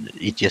 it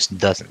just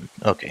doesn't.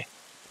 Okay.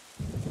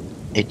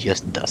 It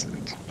just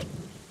doesn't.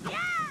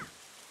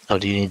 Oh,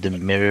 do you need the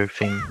mirror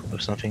thing or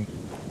something?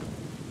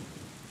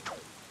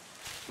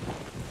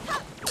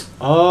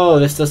 Oh,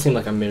 this does seem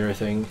like a mirror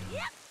thing.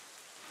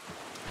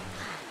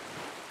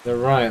 You're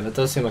right, that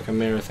does seem like a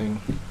mirror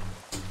thing.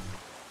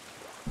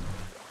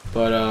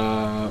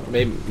 But,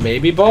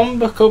 maybe bomb?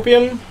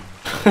 Copium?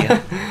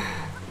 Yeah.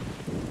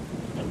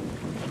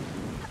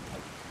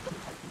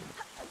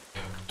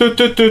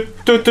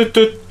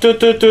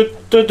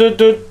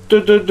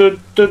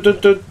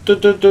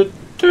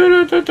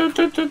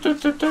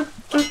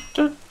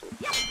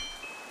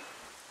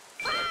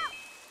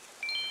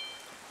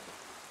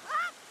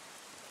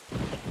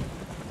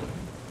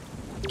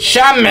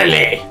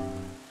 Shamily!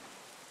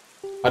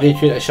 How do you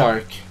treat a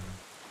shark?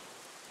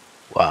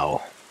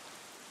 Wow.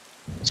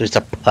 So it's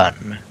a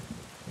pun.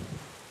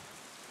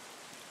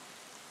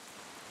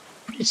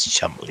 It's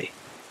Chumley.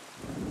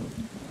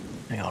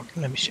 Hang on,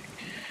 let me check.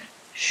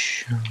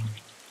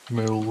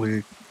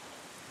 Chumley.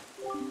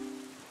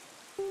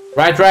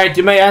 Right,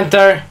 you may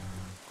enter.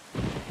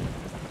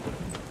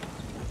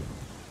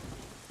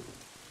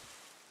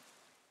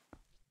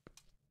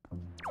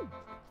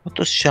 What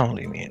does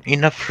Chumley mean?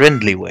 In a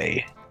friendly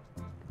way.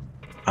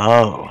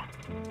 Oh.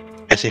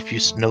 As if you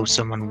know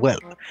someone well.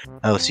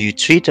 Oh, so you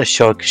treat a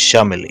shark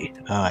chummily.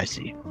 Ah, I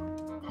see.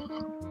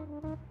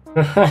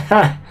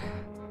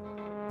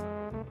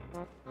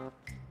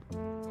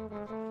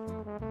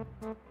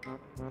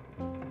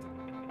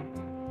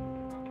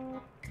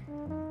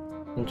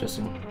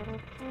 Interesting.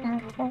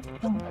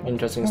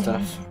 Interesting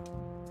stuff.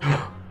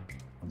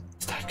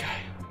 It's that guy.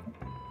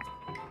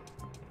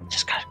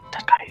 Just got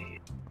that guy.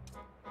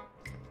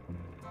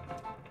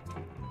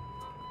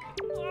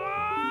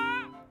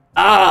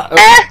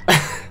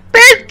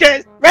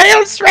 Fingers! My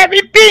old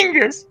swabby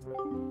fingers!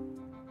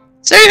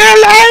 So you're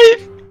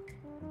alive?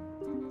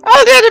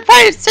 All the other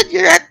pirates said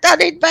you had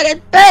done it but a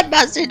bad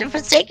monster in the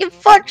Forsaken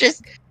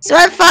Fortress, so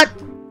I thought...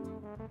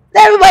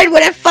 Never mind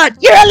what I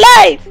thought, you're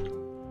alive!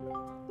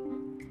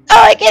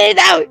 Oh, I get it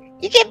now!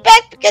 You came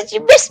back because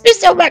you missed me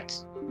so much!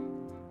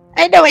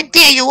 I had no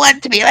idea you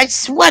wanted to be like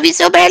swabby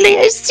so badly,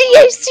 I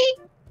see!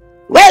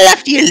 Well,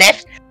 after you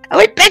left, I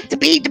went back to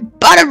being the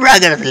bottom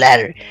rung of the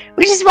ladder,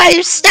 which is why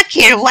you're stuck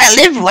here while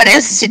everyone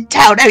else is in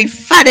town having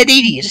fun and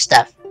eating your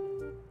stuff.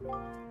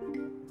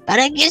 But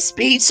I guess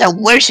being so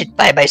worshipped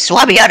by my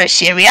swabby ought to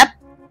cheer me up.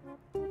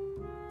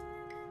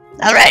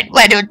 Alright,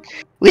 why don't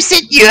we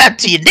send you up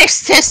to your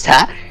next test,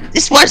 huh?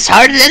 This one's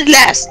harder than the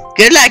last.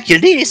 Good luck,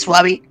 you'll need it,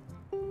 swabby.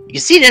 You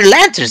see the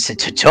lanterns in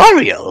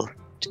tutorial.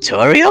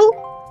 Tutorial?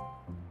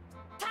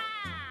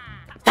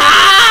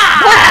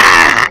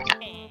 Ah!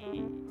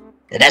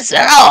 And that's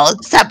not all.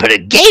 Stop put a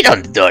gate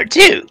on the door,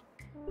 too.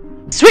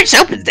 Switch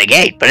opens the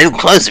gate, but it'll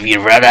close if you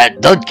run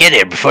out. Don't get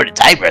here before the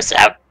time runs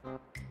out.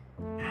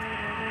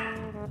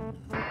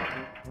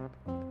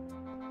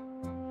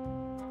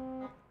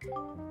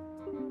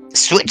 The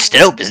switch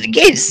that opens the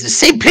gate is the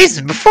same place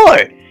as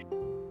before.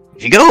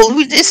 If you go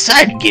over this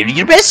side, give it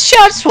your best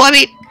shot,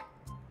 Swabby.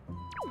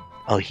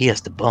 Oh, he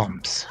has the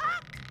bombs.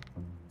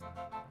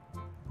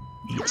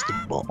 He has the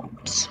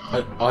bombs.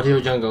 Audio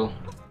jungle.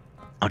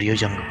 Audio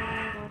jungle.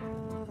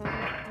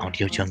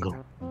 Audio jungle.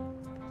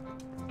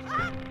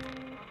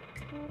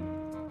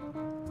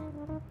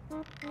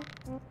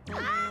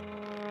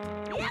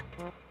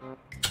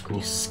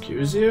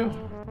 Excuse you?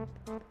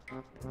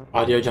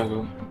 Audio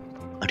jungle.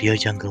 Audio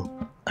jungle.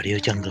 Audio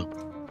jungle.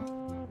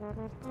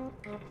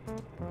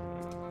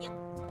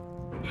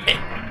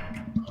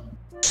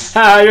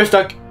 Ah, you're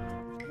stuck.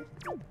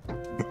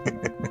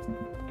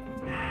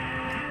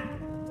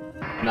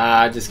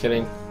 Nah, just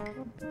kidding.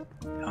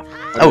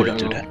 I wouldn't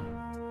do that.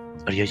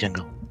 Audio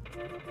jungle.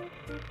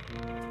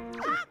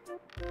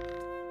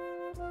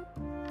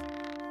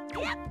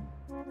 Yeah,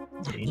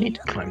 you need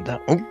to climb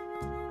down. Oh,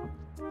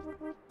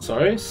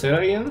 Sorry, say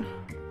that again?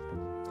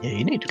 yeah,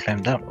 you need to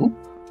climb down. Oh,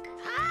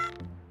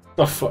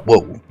 The fuck?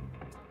 whoa.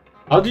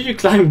 How do you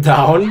climb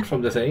down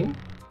from the thing?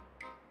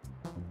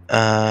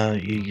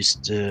 You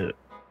just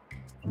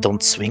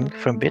don't swing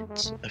for a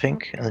bit, I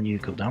think, and then you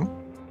go down.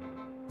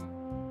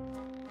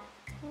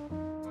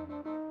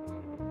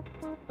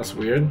 That's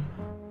weird.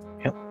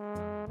 Yep.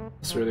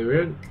 That's really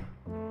weird.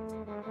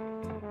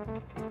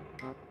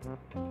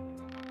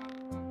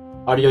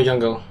 Audio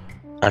jungle.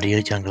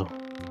 Audio jungle.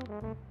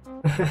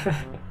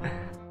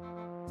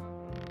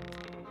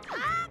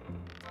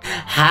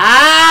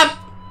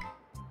 Ha!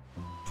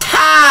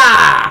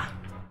 Ta!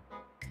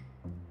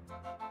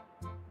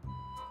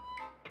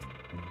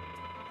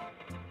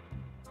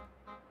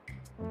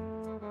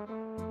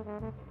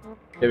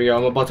 Here we go,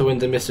 I'm about to win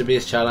the Mr.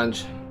 Beast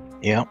challenge.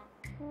 Yeah.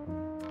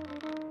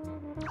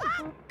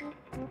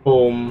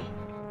 Boom.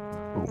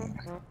 Boom.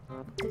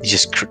 He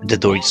just the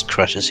door just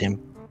crushes him.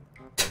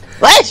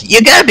 What? You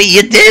did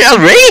it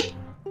already?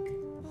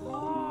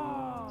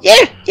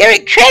 You're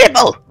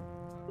incredible!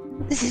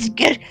 This is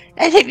good.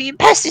 I think you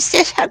passed this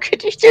test. How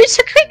could you do it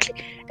so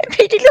quickly? I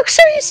made it look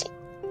so easy.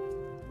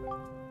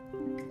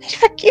 Let's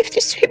forgive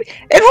this to me.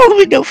 Everyone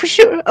will know for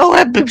sure. Oh,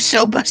 I'm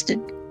so busted.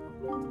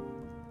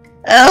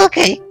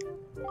 Okay.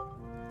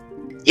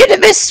 You're the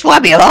best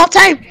swabby of all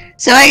time,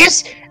 so I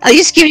guess I'll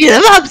just give you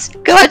the bumps.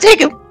 Go on, take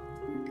them.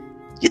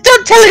 You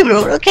don't tell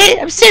everyone, okay?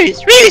 I'm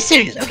serious, really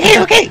serious.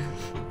 Okay.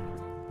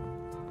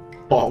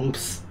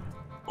 Bombs.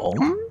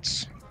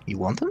 Bombs? You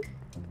want them?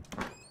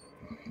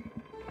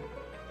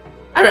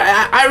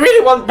 I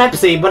really want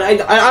Pepsi, but I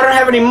don't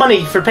have any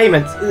money for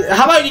payment.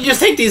 How about you just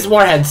take these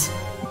warheads?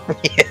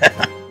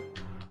 Yeah.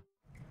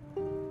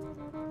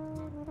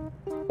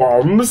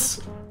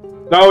 Bombs?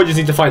 Now we just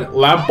need to find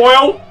lamp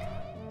oil?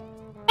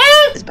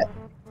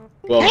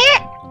 Well,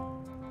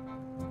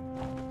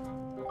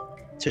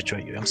 To try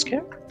you, I'm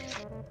scared.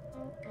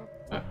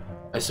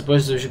 I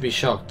suppose you should be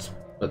shocked,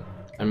 but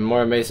I'm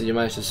more amazed that you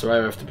managed to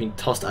survive after being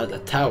tossed out of the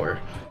tower.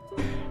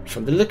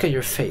 From the look on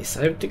your face,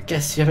 I have to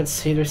guess you haven't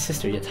saved your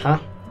sister yet, huh?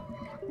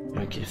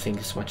 Don't give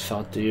things much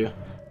thought, do you?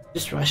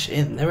 Just rush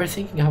in, never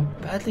thinking how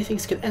badly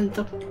things could end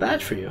up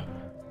bad for you.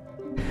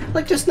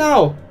 Like just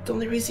now, the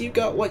only reason you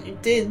got what you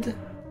did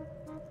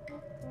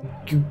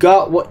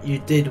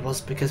was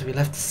because we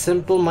left a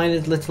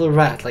simple-minded little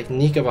rat like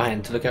Nika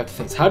behind to look after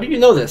things. How do you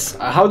know this?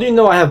 How do you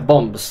know I have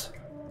bombs?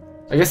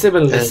 I guess they've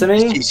been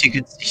listening. She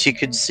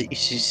could see.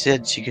 She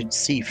said she could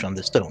see from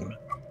the stone.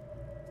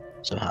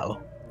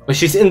 Somehow. But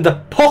she's in the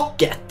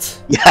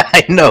pocket! Yeah,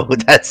 I know.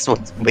 That's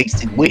what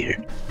makes it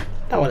weird.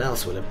 No one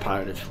else would have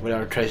parted with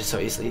our treasure so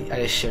easily, I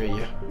assure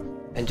you.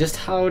 And just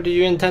how do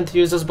you intend to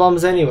use those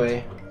bombs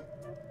anyway?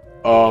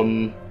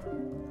 Don't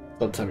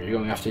tell me you're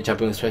going after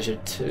Jaboon's treasure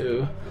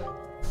too.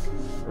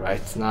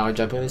 Right now,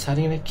 Jaboon is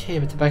hiding in a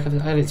cave at the back of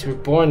the island you were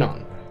born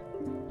on.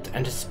 The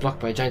entrance is blocked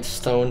by a giant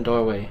stone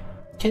doorway.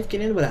 You can't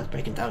get in without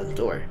breaking down the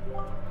door.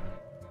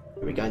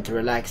 We're going to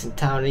relax in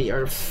town, eat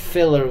our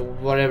fill or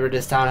whatever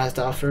this town has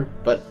to offer,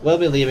 but we'll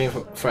be leaving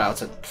for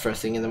outside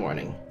first thing in the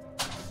morning.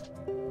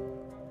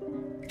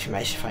 If you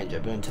manage to find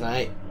Jaboon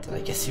tonight, then I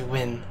guess you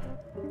win.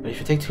 But if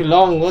you take too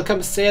long, we'll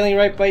come sailing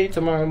right by you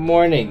tomorrow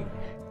morning.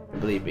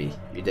 And believe me,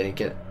 you didn't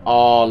get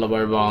all of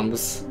our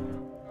bombs.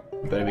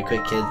 You better be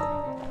quick, kid.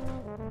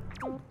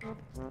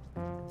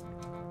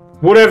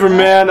 Whatever,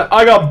 man.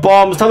 I got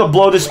bombs. Time to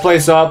blow this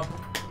place up.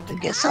 I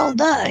guess I'll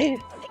die.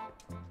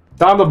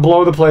 Time to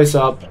blow the place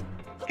up.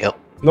 Yep.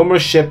 No more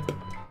ship.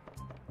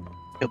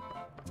 Yep.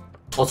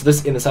 Also,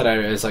 this inside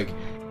area is like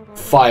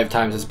 5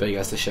 times as big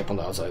as the ship on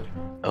the outside.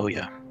 Oh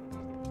yeah.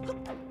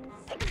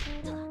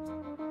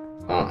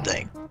 Oh.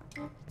 Dang.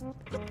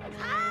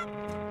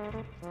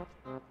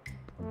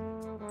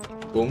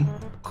 Boom.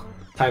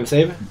 Time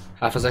save.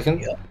 Half a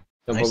second. Yep.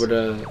 Jump Nice. over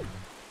the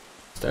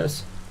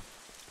stairs.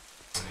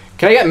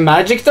 Can I get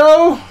magic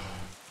though?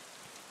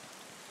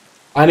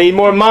 I need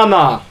more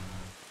mana.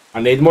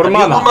 I need more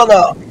mana.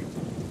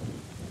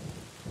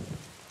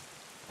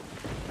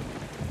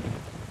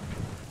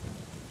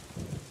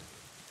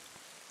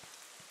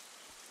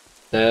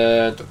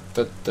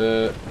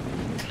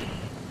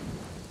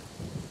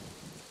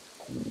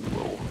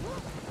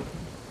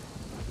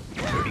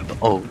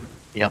 Oh,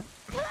 yep.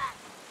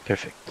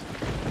 Perfect.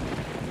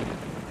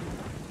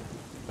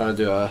 Trying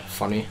to do a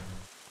funny.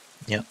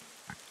 Yep.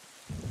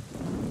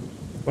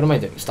 What am I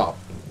doing? Stop.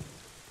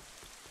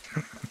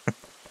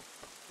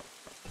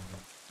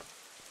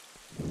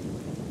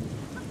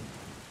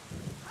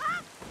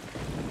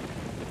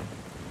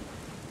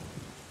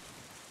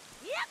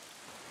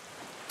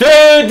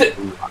 Dude!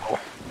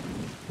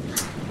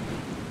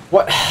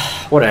 What?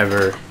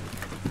 Whatever.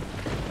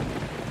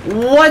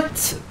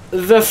 What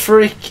the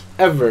freak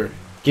ever?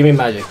 Give me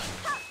magic.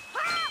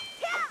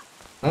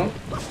 Oh?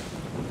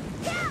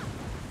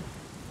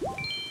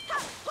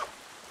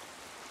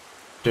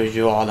 Do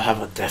you all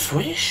have a death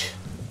wish?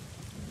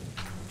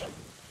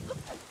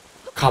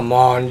 Come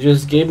on,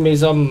 just give me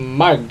some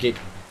mug. Wait,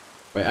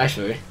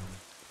 actually.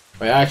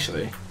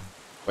 Wait.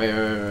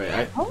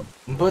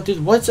 But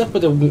dude, what's up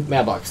with the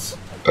mailbox?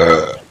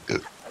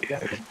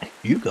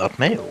 You got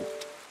mail.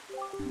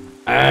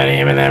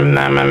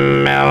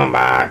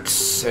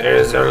 Mailbox.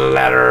 Here's a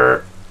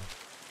letter.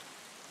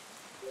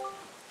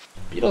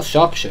 Beetle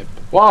shop ship.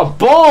 Wow,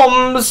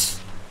 bombs!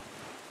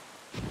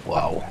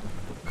 Wow.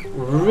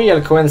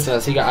 Real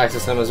coincidence, he got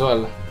access to them as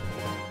well.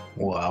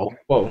 Wow.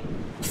 Whoa.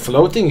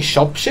 Floating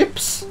shop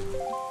ships?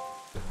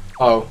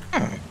 Oh.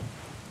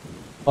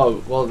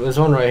 Oh, well, there's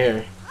one right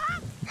here.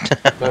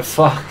 For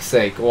fuck's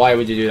sake, why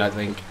would you do that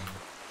thing?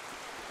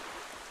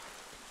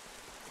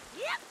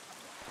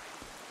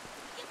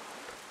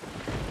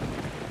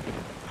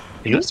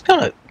 He looks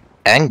kind of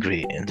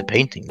angry in the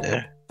painting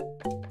there.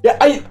 Yeah,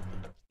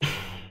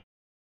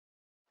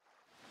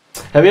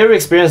 Have you ever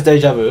experienced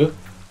deja vu?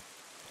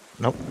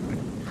 Nope.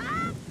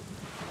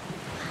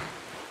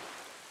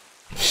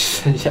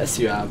 Yes,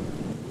 you have.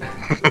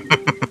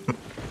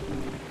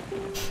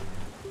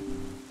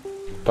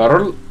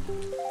 Pearl?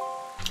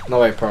 No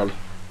way, Pearl.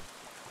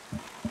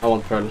 I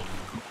want Pearl.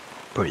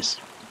 Bruce.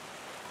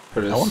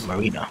 Pearl. I want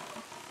Marina.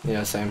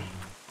 Yeah, same.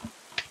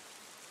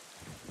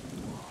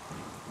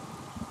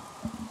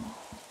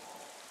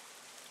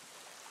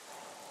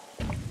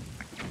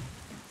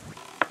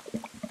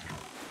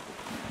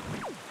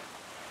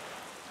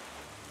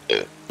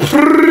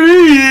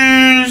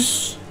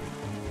 Please!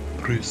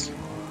 Bruce.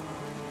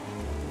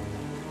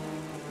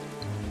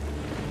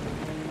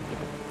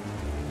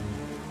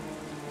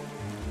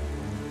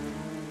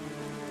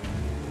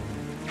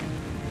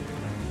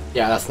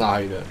 Yeah, that's not how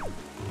you do it.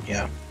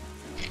 Yeah.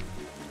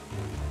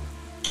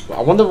 Well,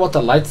 I wonder what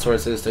the light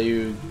source is that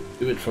you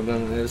do it from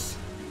then is.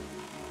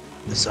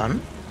 The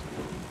sun?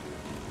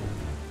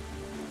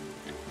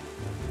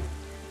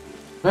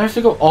 Do I have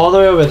to go all the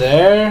way over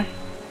there?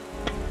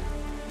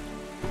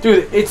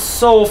 Dude, it's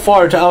so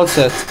far to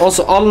Outset.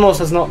 Also, Almost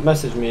has not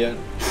messaged me yet.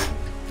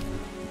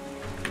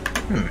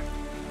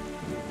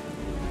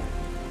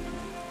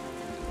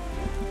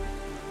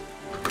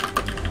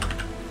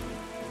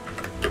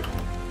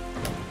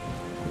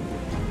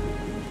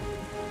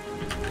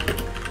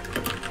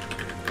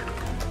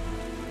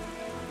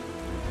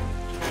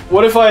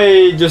 What if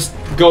I just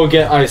go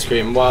get ice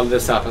cream while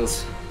this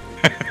happens?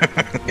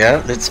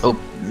 Yeah, let's hope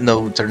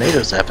no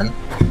tornadoes happen.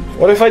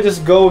 What if I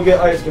just go get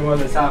ice cream while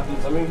this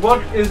happens? I mean,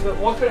 what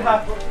could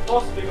happen?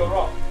 Possibly go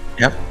wrong?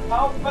 Yep.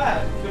 How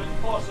bad could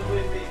it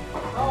possibly be?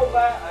 How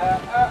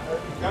bad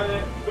can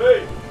it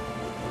be?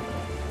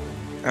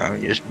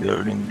 I'm just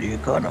building the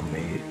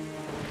economy.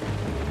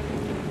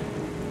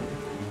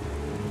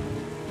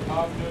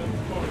 I'm just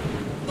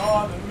putting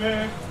on the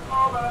mix.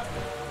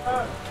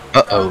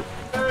 Uh-oh.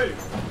 Hey.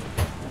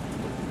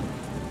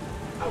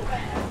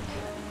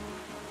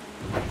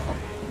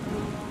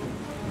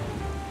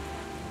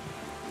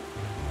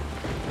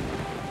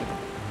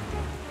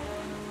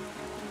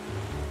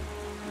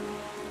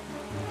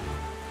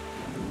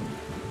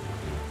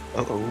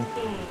 Uh-oh.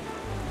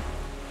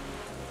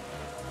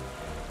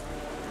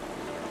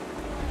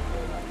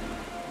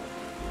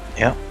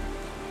 Yeah.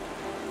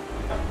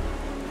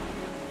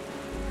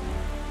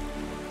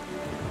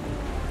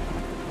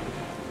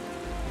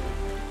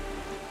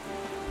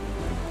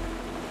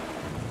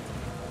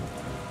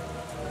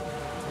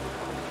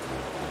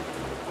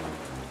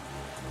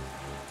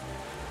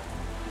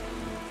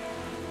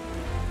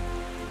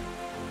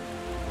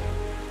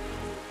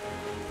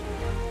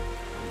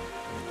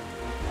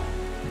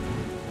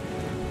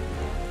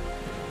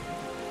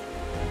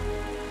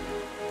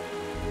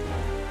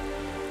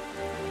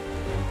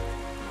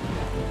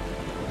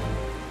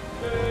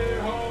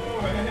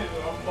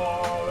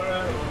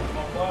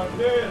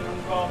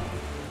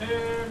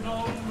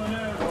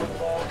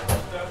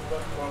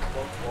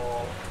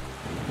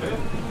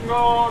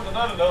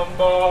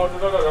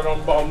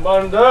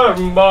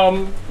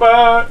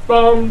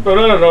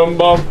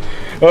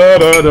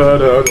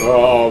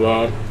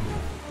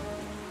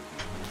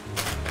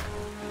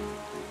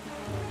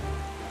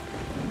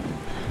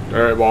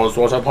 There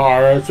was a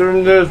pirate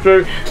in this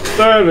district.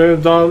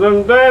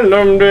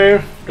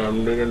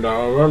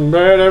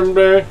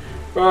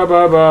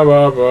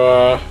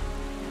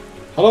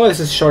 How long has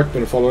this shark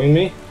been following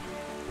me?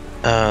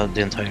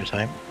 The entire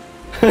time.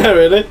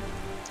 Really?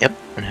 Yep,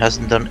 and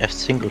hasn't done a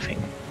single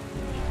thing.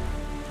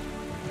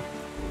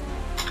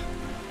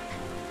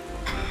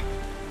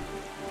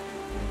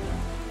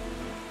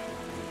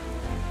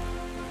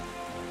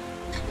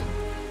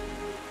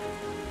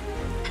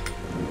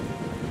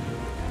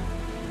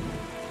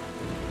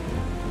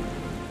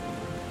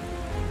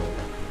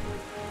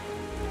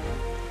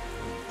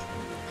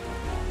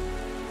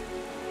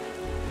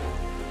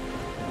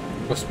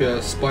 Must be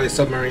a spy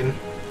submarine.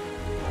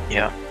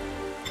 Yeah.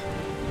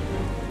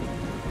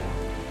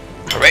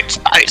 Correct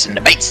spies in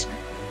the base!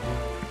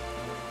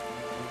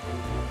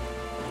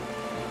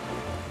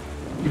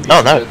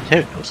 Oh no, here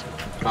it goes.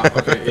 Ah,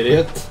 okay,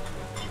 idiot.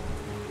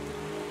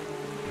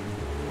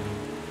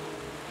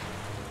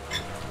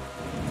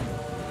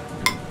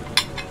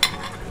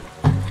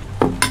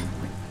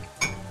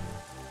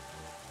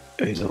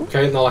 There you go.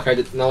 Okay, not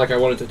like I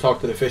wanted to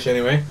talk to the fish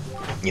anyway.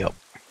 Yep.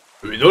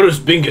 We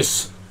noticed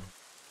Bingus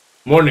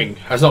morning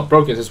has not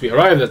broken since we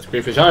arrived at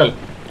Greenfish Isle.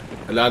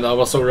 The land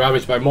was so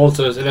ravaged by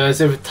monsters, and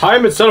as if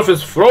time itself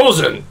is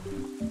frozen.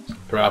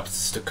 Perhaps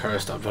it's the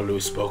curse that Valu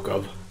spoke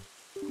of.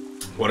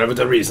 Whatever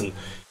the reason,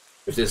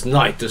 if this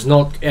night does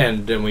not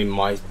end, then we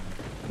might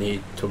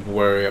need to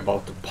worry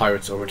about the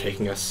pirates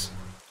overtaking us.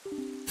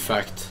 In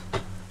fact,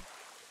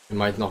 it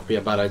might not be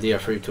a bad idea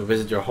for you to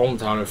visit your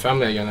hometown and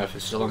family again after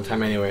such a long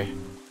time anyway.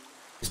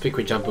 Speak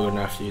with Jaboon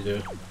after you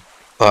do.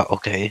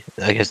 Okay.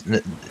 I guess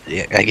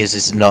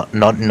it's not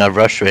in a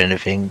rush or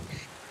anything.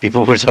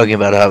 People were talking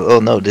about how, oh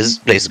no, this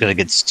place is gonna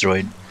get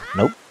destroyed.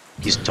 Nope.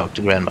 Just talk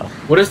to Grandma.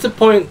 What is the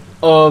point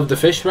of the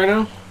fish right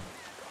now?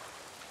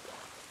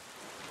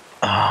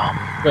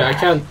 Wait, I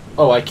can't.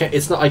 Oh, I can't.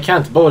 It's not. I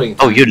can't boating.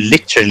 Oh, you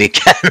literally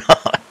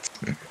cannot.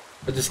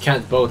 I just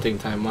can't boating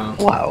time. Wow.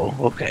 Wow.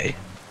 Okay.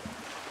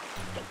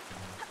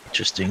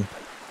 Interesting.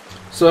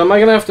 So am I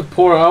gonna have to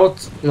pour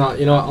out? No,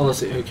 you know what?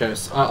 Honestly, who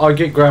cares? I'll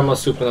get Grandma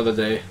soup another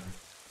day.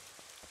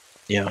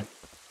 Yeah.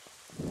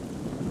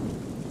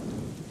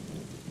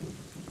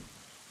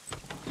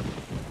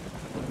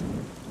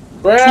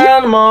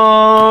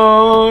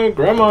 Grandma,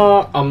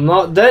 I'm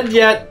not dead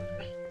yet.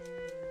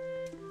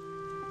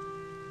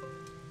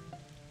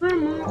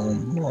 Grandma. Oh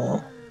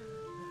no.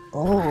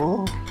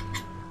 Oh.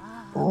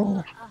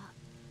 Oh.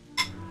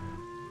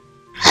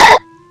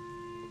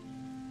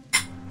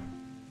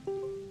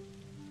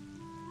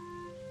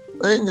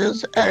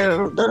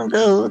 Don't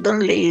go, don't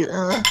leave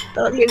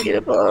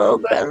your poor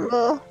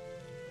Grandma.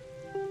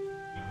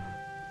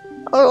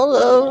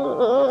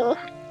 Oh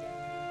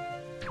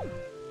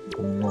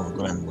no,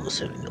 Grandma's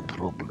having a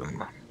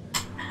problem.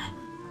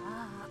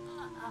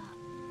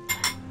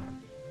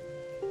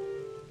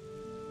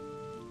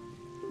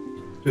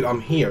 Dude,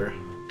 I'm here.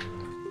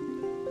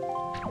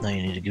 Now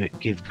you need to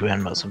give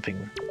Grandma some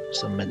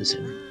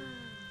medicine.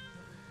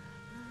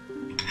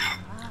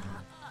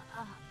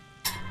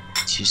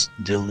 She's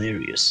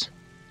delirious.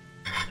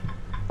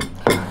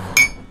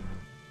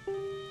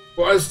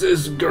 What's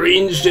this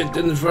green shit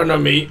in front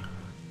of me?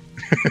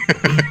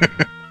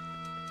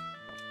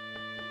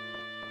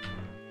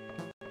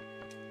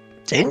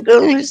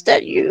 Tingle, is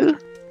that you?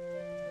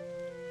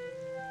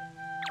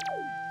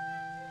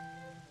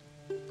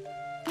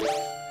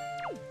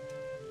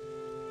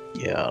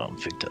 Yeah, I don't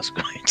think that's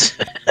great.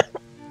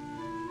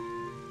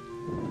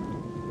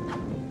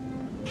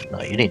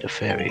 No, you need a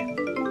fairy.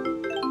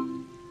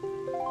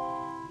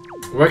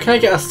 Where can I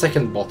get a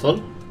second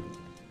bottle?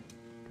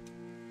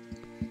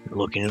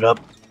 Looking it up.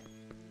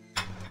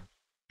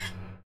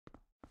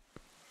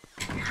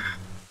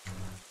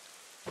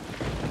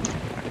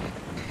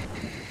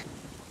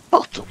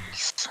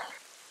 Bottles.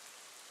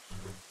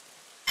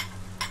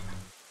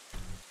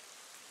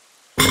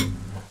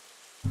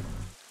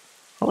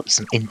 Oh, it's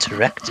an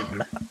interactive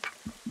map.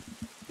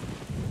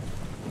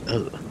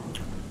 Ugh.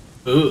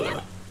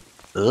 Ugh.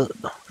 Ugh.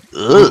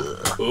 Ugh.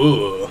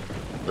 Ugh.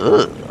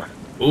 Ugh.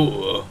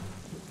 Ugh.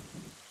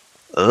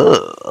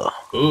 Ugh.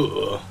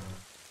 Ugh.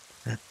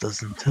 That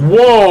doesn't help.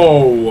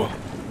 Whoa!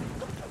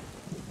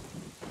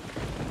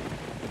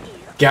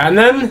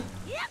 Ganon?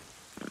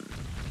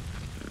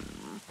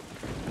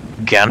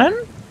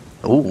 Ganon?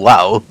 Oh,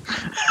 wow.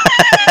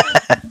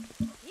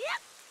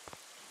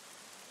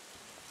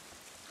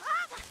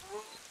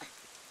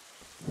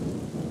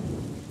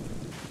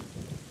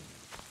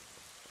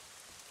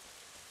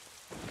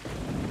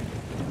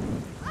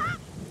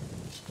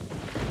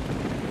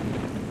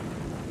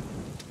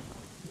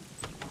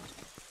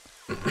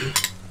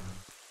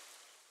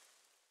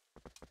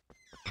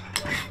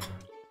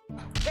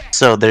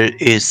 So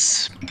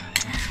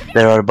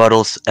there are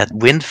bottles at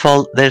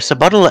Windfall. There's a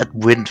bottle at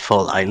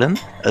Windfall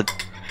Island.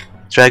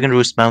 Dragon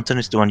Roost Mountain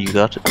is the one you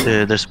got.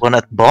 There's one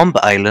at Bomb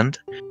Island,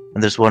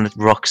 and there's one at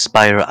Rock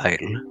Spire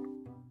Isle.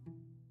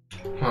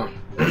 Huh.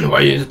 Why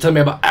you need to tell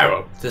me about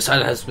Arrow? This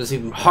island has been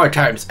seeing hard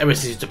times ever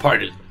since you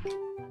departed.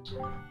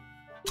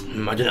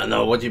 I do not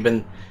know what you've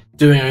been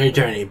doing on your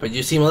journey, but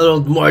you seem a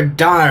little more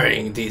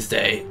daring these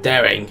days.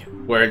 Daring.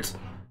 Words.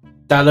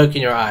 That look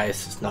in your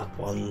eyes is not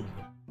one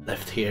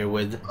left here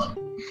with.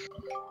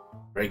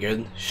 Very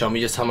good. Show me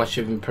just how much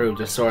you've improved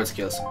your sword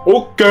skills.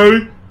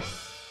 Okay!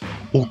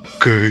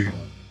 Okay.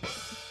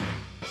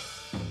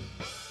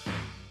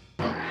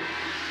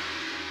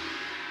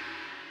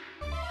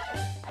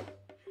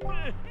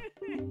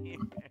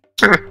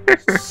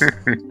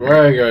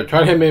 Very good.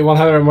 Try to hit me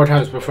 100 more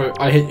times before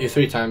I hit you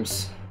 3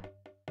 times.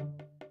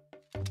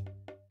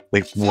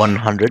 Wait,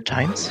 100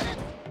 times?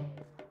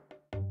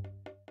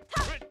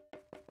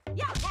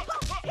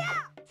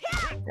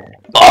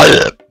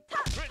 Oh!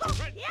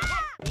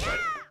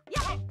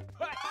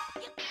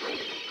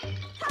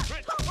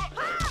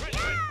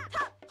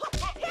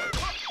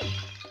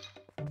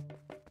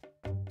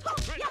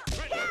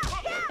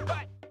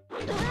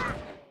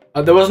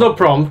 There was no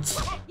prompt.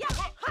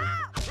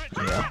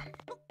 Yeah.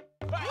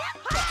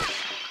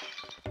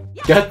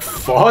 Get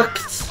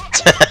fucked.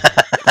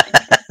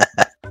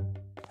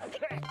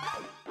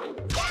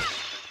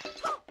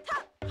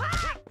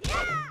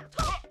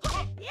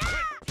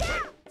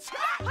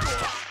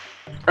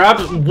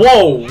 Perhaps.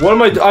 Whoa! What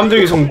am I? I'm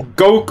doing some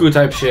Goku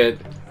type shit.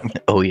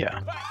 Oh yeah.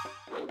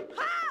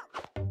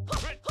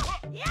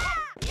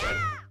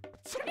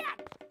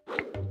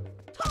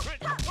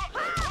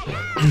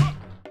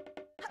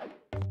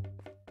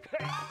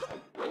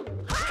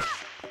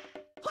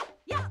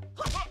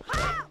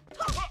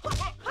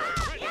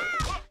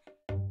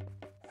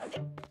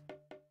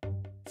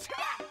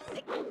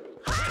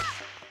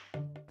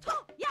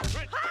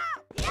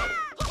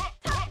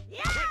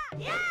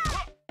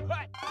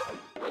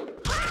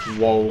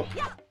 Whoa.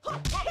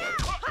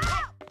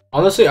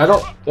 Honestly, I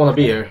don't want to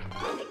be here.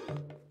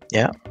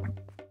 Yeah.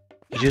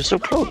 You're so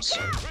close.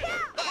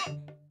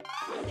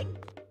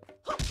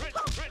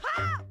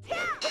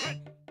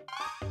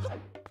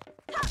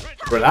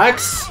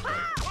 Relax.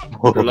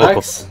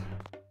 Relax.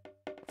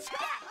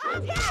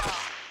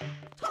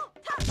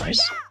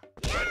 Nice.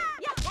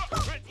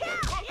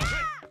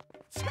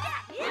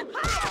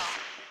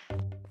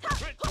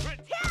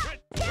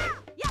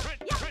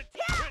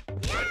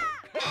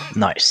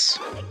 Nice.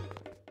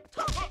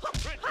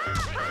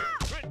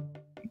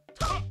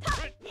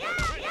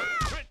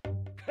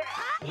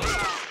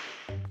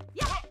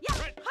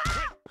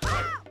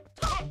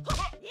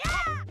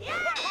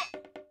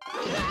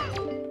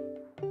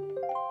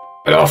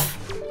 Enough.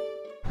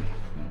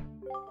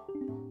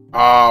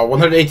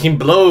 118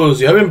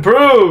 blows. You have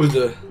improved.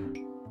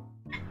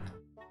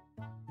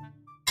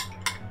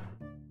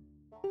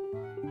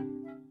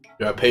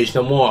 You're a page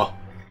no more.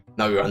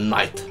 Now you're a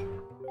knight.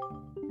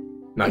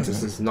 Knight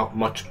is not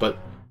much, but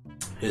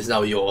it is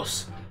now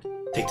yours.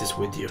 Take this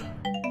with you.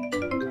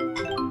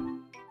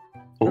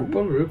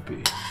 Purple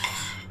rupee.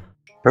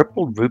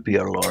 Purple rupee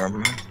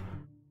alarm.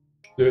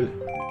 Dude.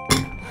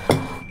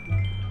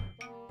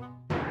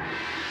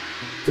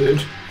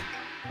 Dude.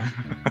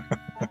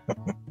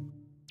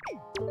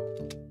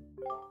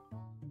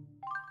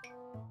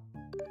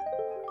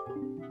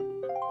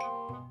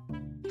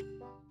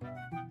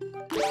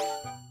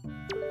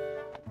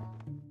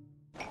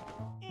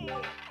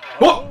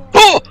 What?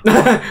 Oh!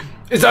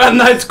 Is that a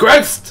knight's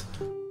crest?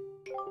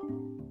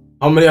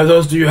 How many of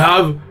those do you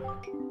have?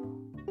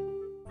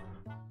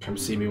 Come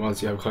see me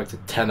once you have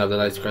collected 10 of the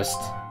knight's crest.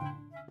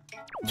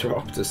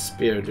 Drop the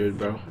spear, dude,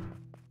 bro.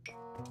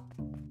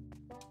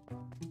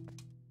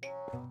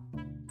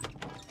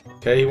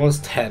 Okay, he wants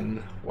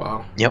 10.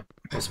 Wow. Yep.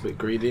 That's a bit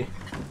greedy.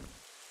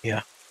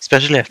 Yeah.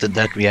 Especially after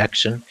that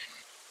reaction.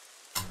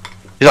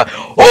 He's like,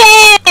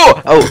 oh!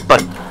 Oh,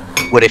 but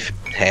what if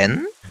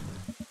 10?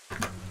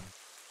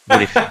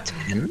 What if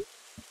 10?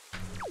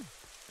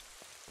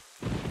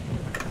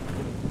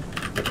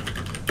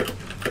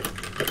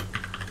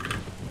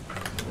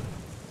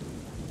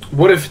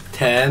 What if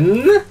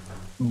 10?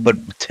 But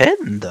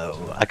 10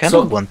 though. I kind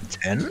So- of want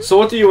 10. So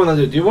what do you want to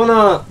do? Do you want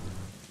to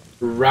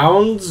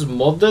rounds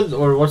modded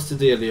or what's the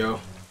dealio?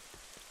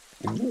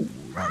 Ooh,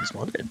 rounds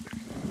modded.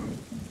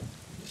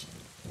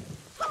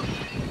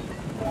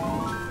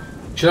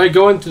 Should I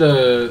go into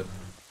the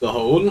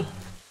hole?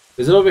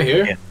 Is it over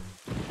here? Yeah.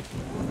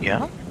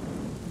 Yeah?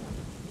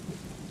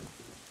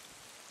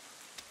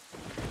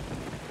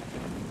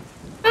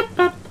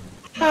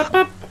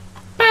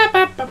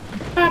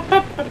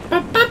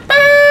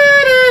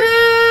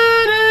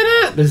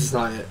 This is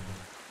not it.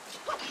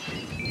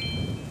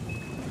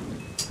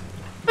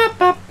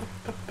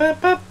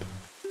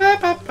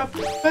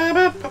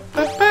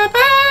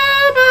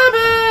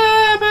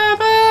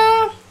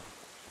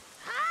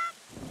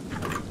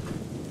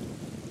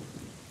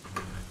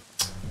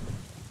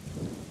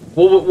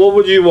 What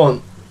would you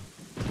want?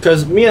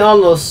 Because me and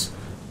Alnos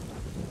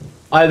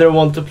either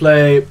want to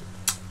play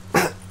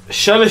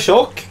Shelly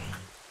Shock,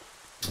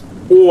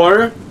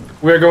 or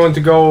we're going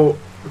to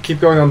keep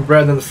going on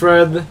Bread and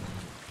Thread,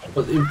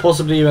 but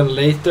possibly even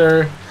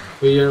later.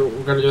 We're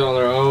gonna do it on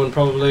our own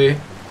probably,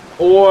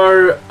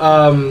 or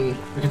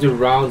we could do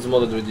rounds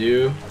modded with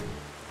you.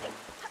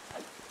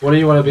 What do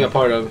you want to be a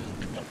part of?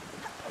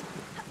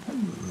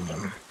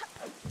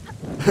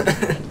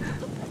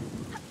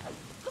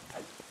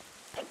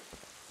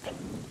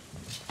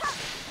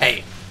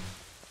 Hey.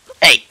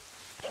 Hey!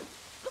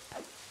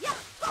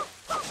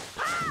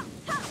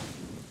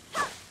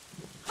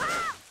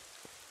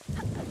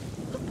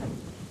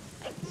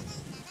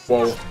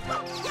 Whoa.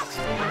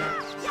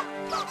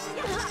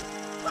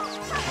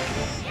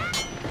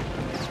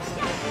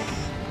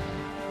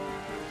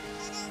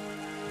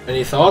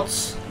 Any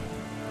thoughts?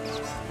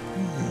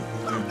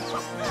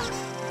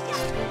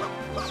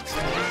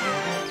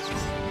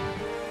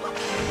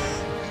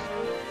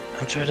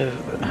 I'm trying to.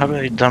 How do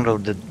I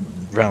download the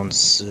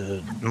rounds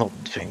mod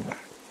thing?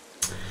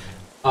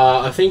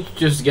 I think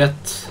just get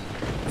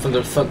from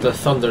the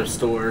Thunder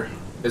store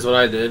is what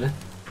I did.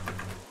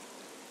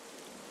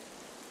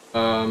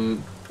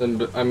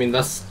 And, I mean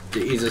that's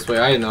the easiest way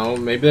I know.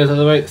 Maybe there's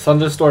another way.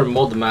 Thunderstore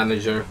mod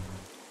manager.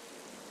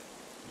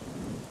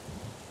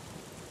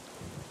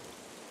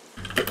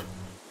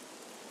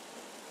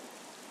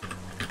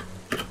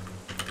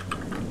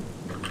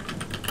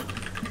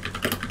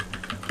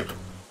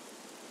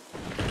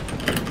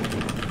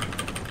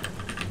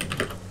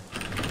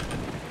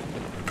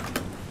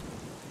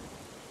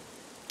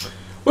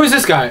 Who is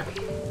this guy?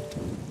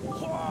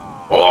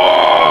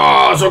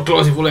 Oh, so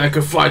close if only I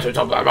could fly to the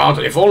top of that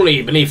mountain. If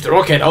only beneath the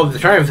rockhead of the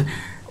triumph.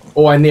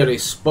 Oh, I nearly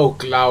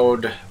spoke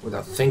loud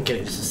without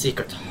thinking. It's a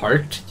secret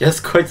heart.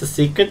 Just quite a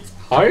secret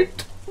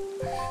heart?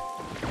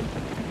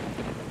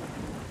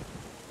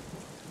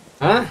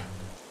 Huh?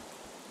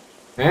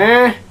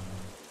 Eh?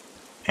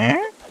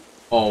 Eh?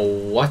 Oh,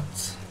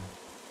 what?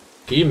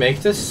 Can you make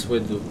this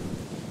with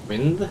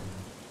wind?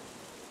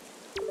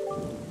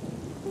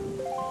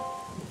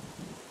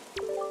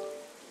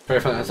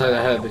 Terrified outside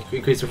the head,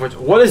 increase the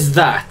fortune. What is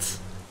that?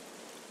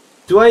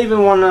 Do I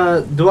even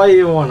wanna?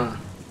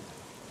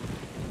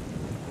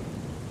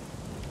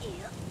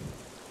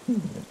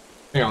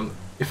 Hang on.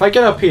 If I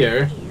get up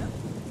here,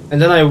 and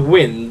then I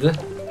wind,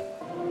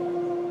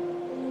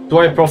 do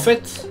I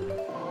profit?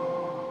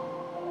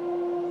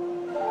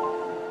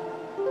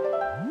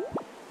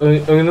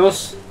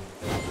 Ugnos?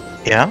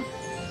 Yeah.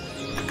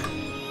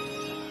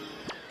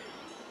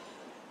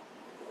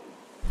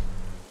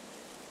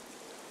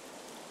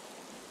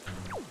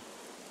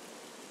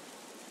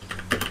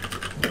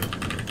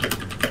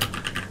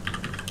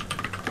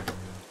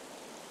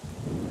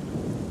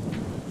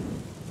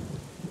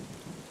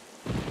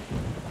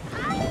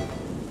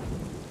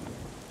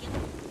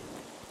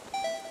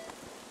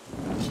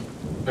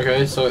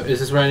 Okay, so is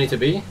this where I need to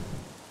be?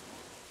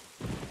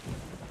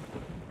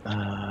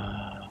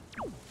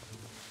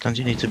 Don't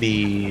you need to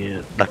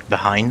be like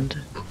behind?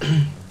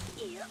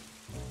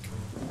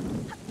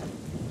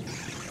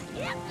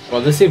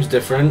 Well, this seems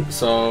different,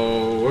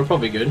 so we're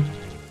probably good.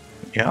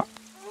 Yeah.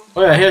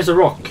 Oh yeah, here's a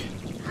rock.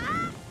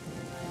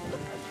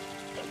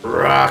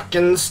 Rock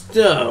and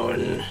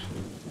stone.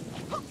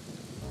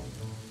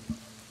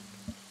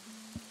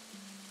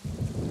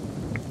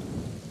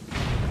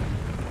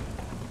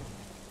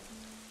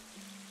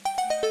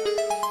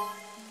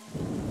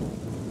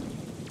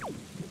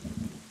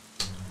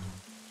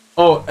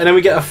 Oh, and then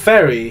we get a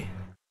ferry.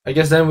 I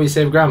guess then we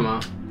save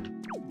Grandma.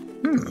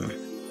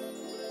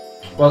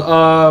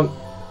 Well,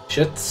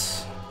 shit.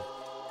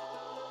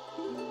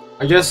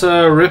 I guess,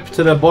 rip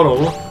to the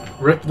bottle.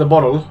 Rip the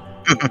bottle.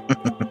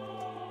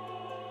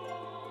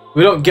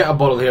 We don't get a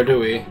bottle here, do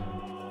we?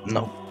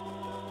 No.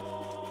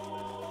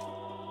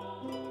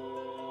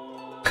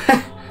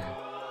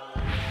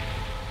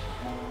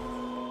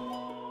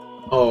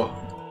 Oh.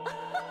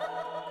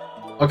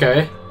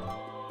 Okay.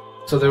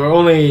 So they were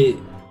only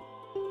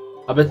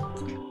a bit...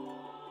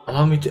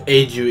 Allow me to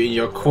aid you in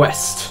your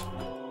quest.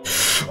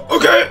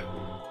 Okay!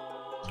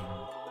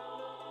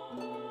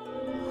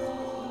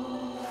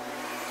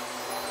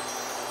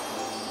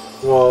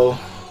 Whoa.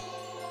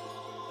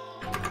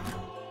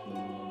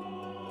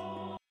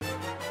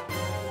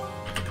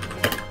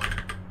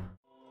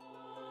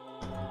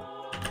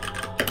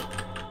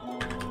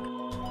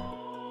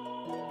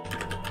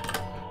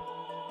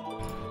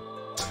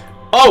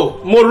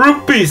 Oh! More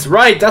rupees!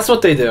 Right, that's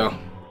what they do.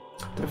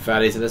 The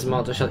fatties in this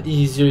mountain shall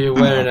ease your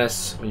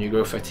awareness when you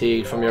grow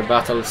fatigued from your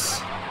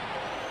battles.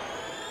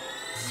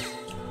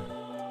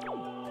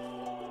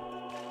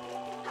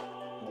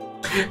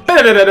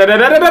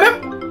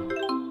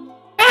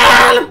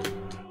 Help!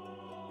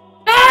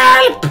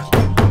 Help!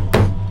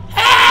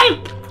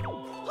 Help!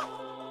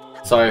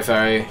 Sorry,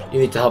 Fairy. You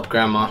need to help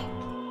Grandma.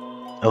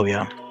 Oh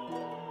yeah.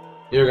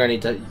 You're going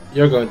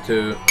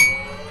to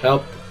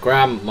help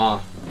Grandma.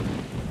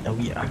 Oh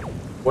yeah.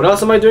 What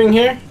else am I doing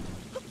here?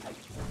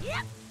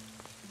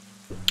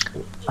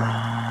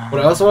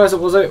 What else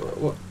was I?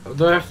 What,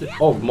 do I have to?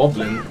 Oh,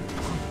 Moblin.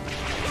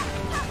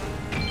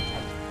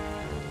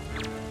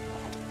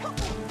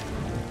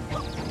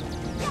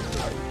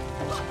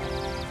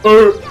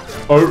 Oh.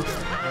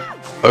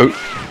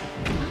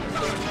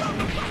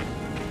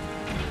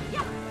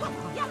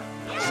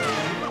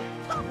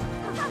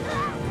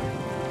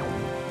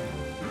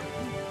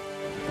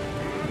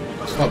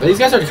 Oh, these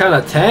guys are kind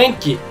of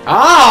tanky.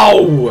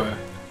 Ow!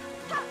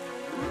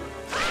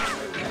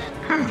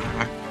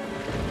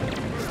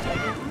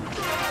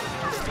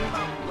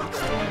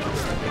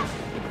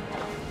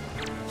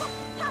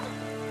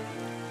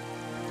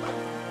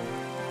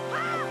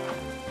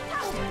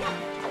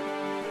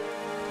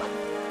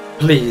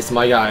 Please,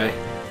 my guy.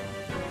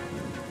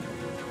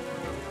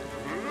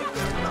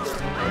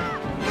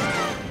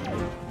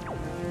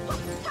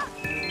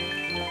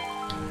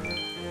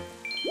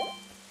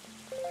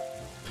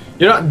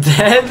 You're not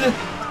dead?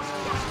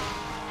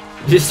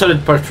 You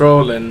started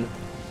patrolling.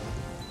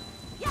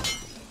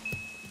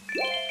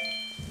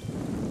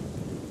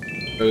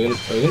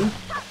 Ugin?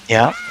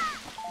 Yeah.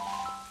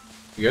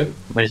 You good?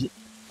 What is it?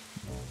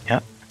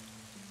 Yeah.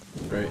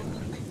 Great.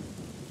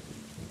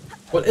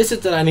 What is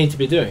it that I need to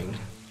be doing?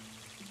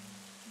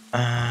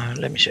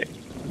 Let me check.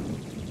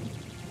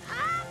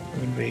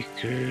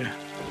 Windbreaker.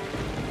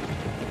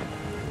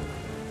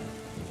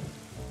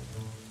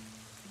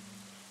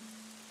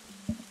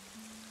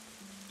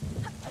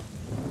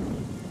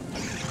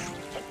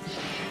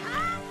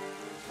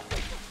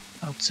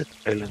 Outset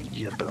Island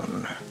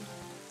Yabon.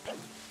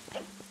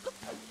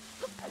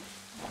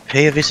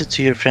 Pay a visit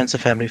to your friends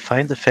and family,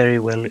 find the fairy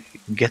well,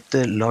 get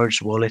the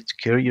large wallet,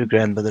 cure your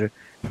grandmother,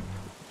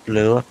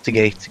 blow up the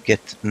gate,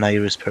 get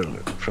Nair's Pearl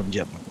from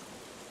Jabba.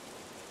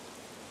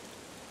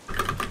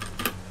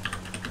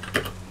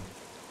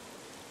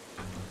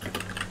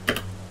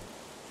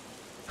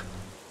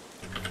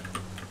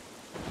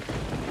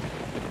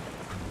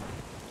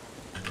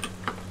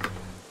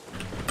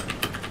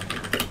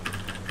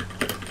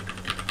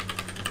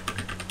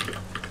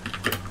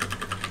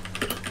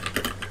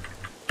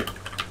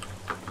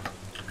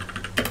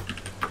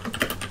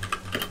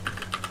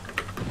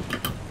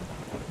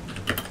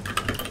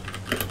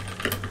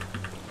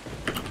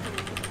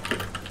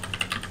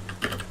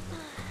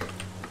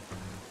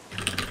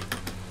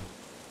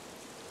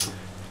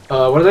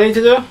 What do I need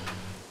to do?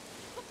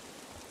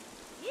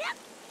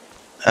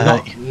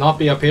 Not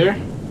be up here?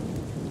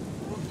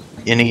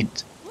 You need...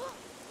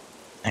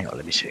 Hang on,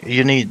 let me see.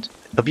 You need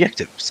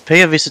objectives.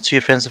 Pay a visit to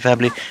your friends and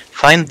family,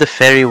 find the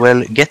fairy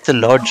well, get the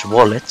large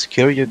wallet,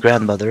 cure your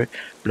grandmother,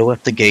 blow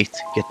up the gate,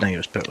 get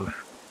Nair's Pearl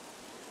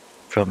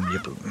from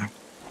Yaboon.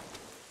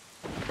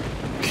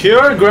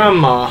 Cure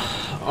grandma.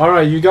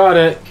 Alright, you got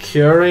it.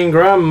 Curing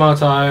grandma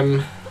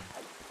time.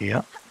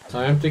 Yeah.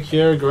 Time to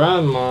cure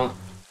grandma.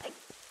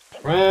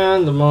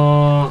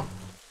 Grandma.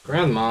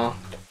 Grandma.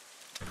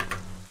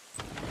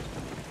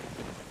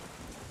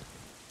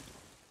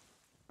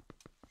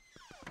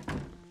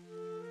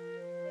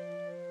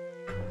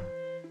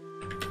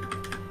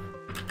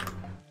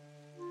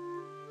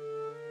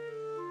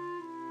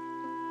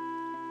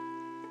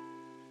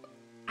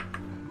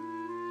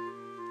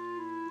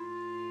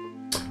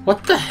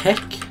 What the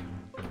heck?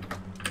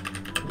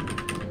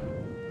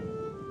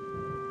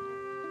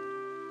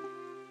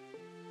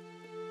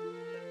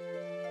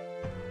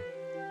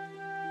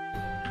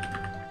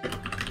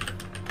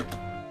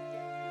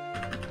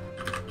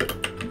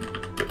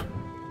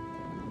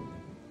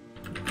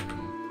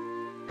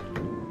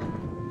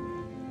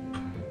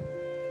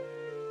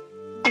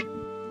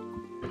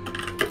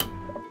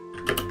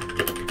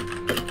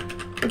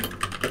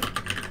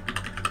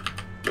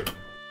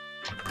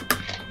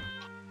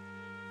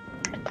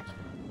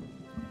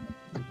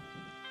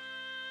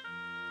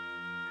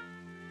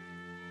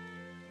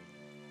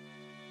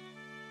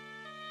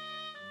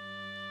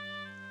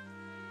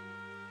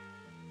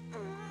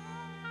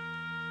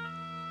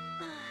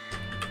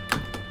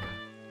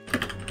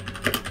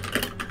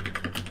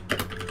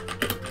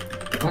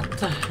 What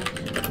the heck?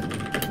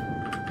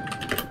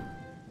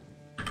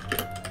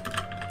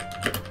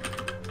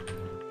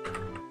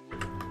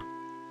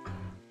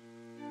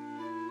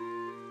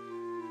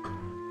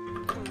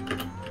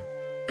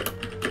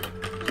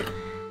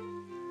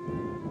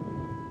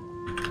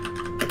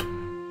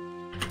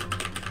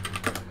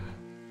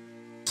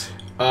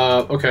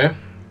 Okay.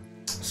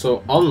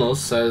 So Alnos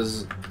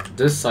says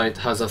this site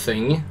has a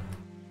thing.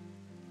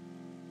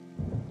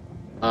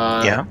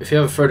 Yeah. If you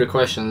have further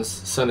questions,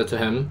 send it to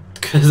him.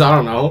 Because I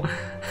don't know.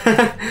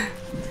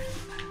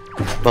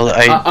 Well,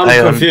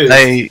 I'm confused.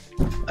 I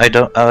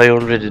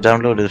already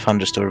downloaded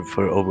Thunderstorm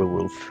for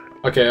Overwolf.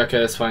 Okay,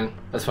 that's fine.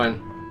 That's fine.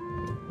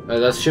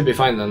 That should be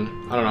fine then.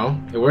 I don't know.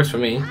 It works for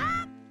me.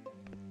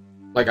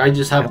 Like I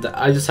just have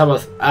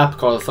an app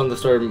called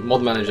Thunderstorm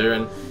Mod Manager,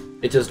 and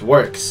it just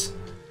works.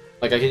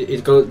 Like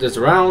there's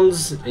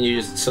rounds, and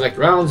you just select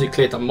rounds. You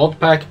create a mod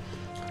pack.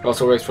 It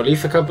also works for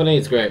Leaf Company.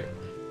 It's great.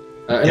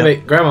 Anyway,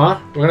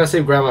 Grandma. We're gonna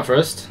save Grandma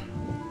first.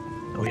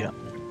 Oh yeah.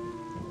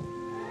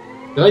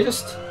 Did I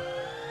just?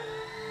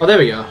 Oh, there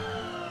we go.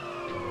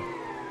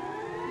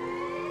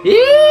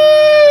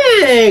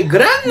 Yay!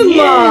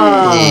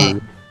 Grandma!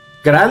 Yay.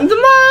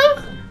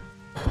 Grandma?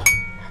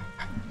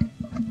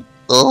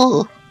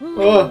 Oh,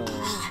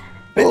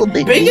 Oh,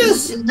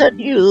 Biggest, is that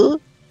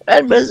you?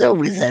 I must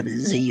always happy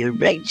to see your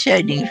bright,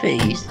 shining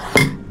face.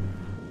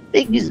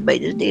 Biggest, my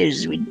dear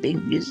sweet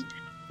Biggest.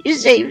 You're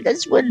safe,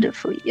 that's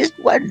wonderful, just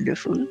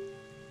wonderful.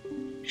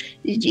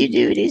 Did you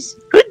do this?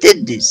 Who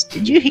did this?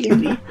 Did you heal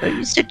me? Are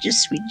you such a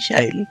sweet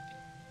child?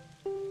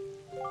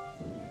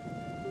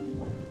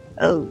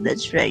 Oh,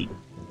 that's right.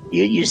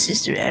 You and your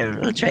sister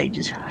Aaron are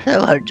trying so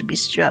hard to be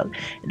strong,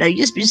 and I've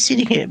just been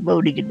sitting here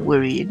moaning and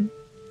worrying.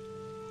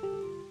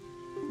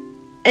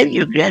 I'm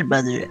your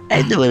grandmother.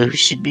 I'm the one who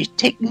should be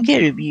taking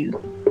care of you.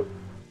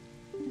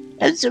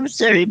 I'm so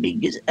sorry,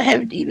 Bingus. I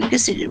haven't even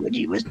considered what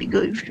you must be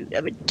going through.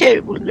 I'm a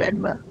terrible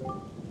grandma.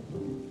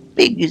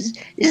 Bingus,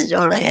 this is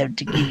all I have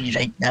to give you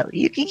right now.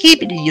 You can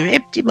keep it in your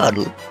empty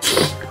bottle.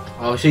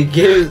 Oh, she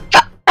gives.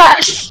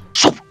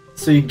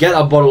 So you get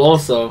a bottle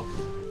also.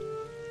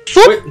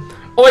 Wait,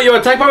 oh, wait, your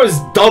attack power is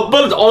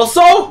doubled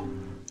also?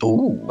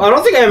 Ooh. I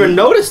don't think I ever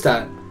noticed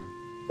that.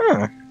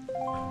 Huh.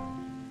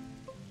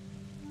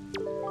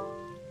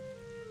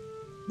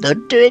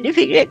 Don't do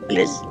anything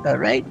reckless,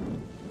 alright?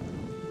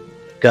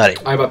 Got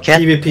it. I'm a Cat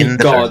in PvP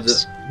the god.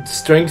 furnace.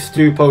 Strength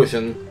 2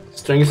 potion.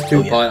 Strength 2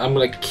 Oh, yeah. pot. I'm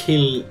gonna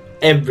kill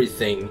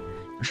everything.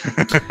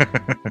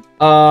 Hang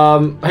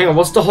on,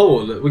 what's the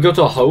hole? We go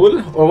to a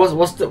hole? Or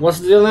what's the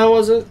deal now,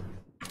 was it?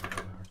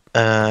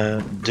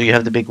 Do you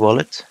have the big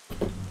wallet?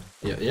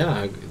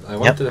 Yeah, I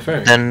went Yep. to the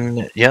fair.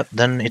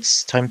 Then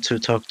it's time to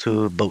talk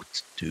to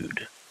Boat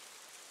Dude.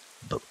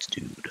 Boat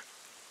Dude.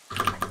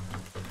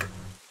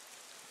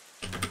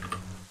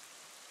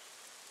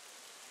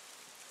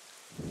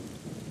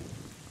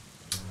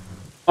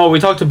 Oh, we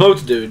talked to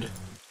Boat Dude.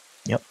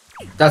 Yep.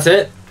 That's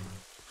it?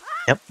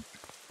 Yep.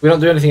 We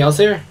don't do anything else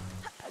here?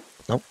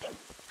 Nope.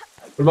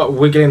 What about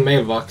Wiggling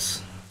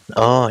Mailbox?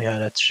 Oh, yeah,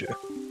 that's true.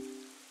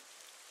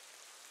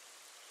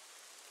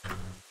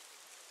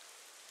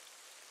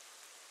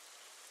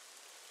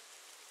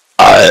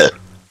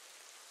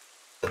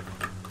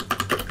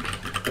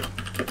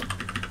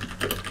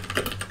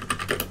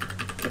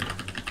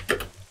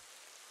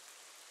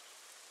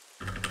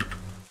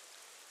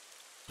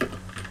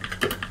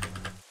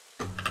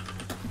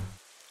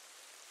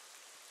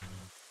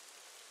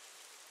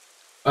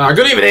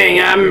 Good evening,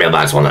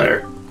 Mailbox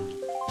 100.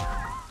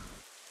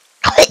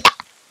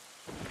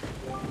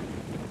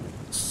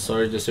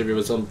 Sorry to disturb you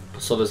with some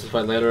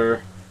satisfied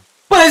later.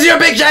 What is your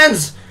big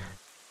chance?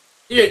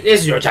 This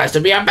is your chance to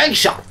be a big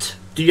shot.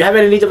 Do you have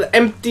any need of an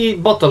empty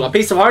bottle, a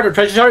piece of heart, or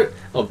treasure chart?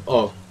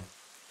 Oh.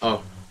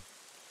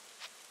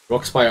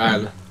 Rockspire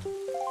Isle.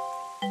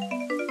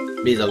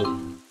 Beetle.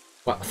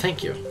 Wow,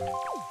 thank you.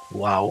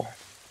 Wow.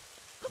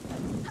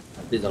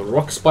 Beetle,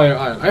 Rockspire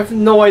Isle. I have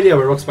no idea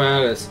where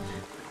Rockspire Isle is.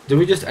 Did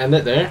we just end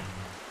it there?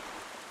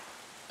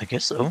 I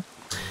guess so.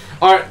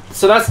 Alright,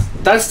 so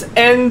that's the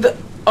end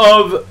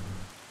of...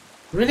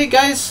 Really,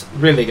 guys?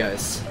 Really,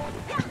 guys?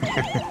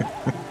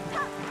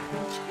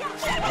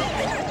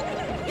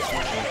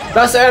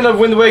 That's the end of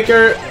Wind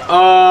Waker.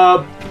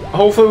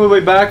 Hopefully we'll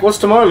be back. What's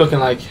tomorrow looking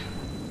like?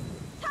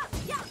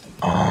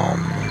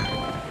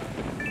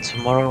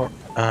 Tomorrow,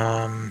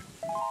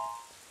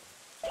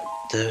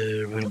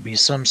 there will be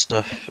some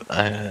stuff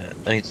I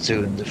need to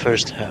do in the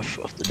first half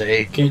of the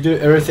day. Can you do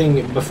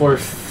everything before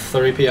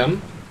 3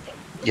 PM?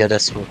 Yeah,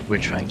 that's what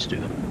we're trying to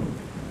do.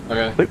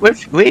 Okay.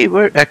 We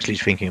were actually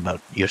thinking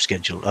about your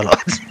schedule a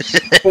lot.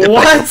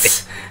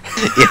 What?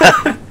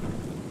 Yeah.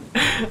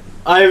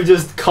 I've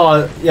just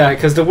caught... Yeah,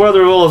 because the world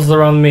revolves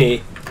around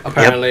me,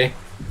 apparently.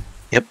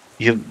 Yep,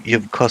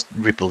 you've caused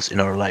ripples in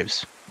our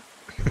lives.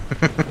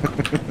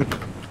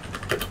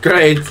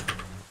 Great.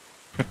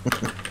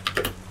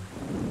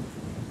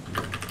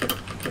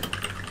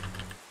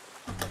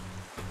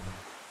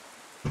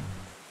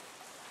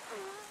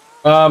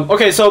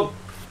 Okay, so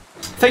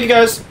thank you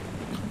guys.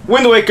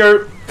 Wind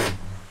Waker.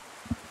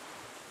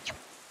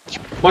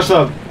 Much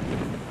love.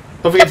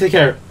 Don't forget to take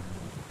care.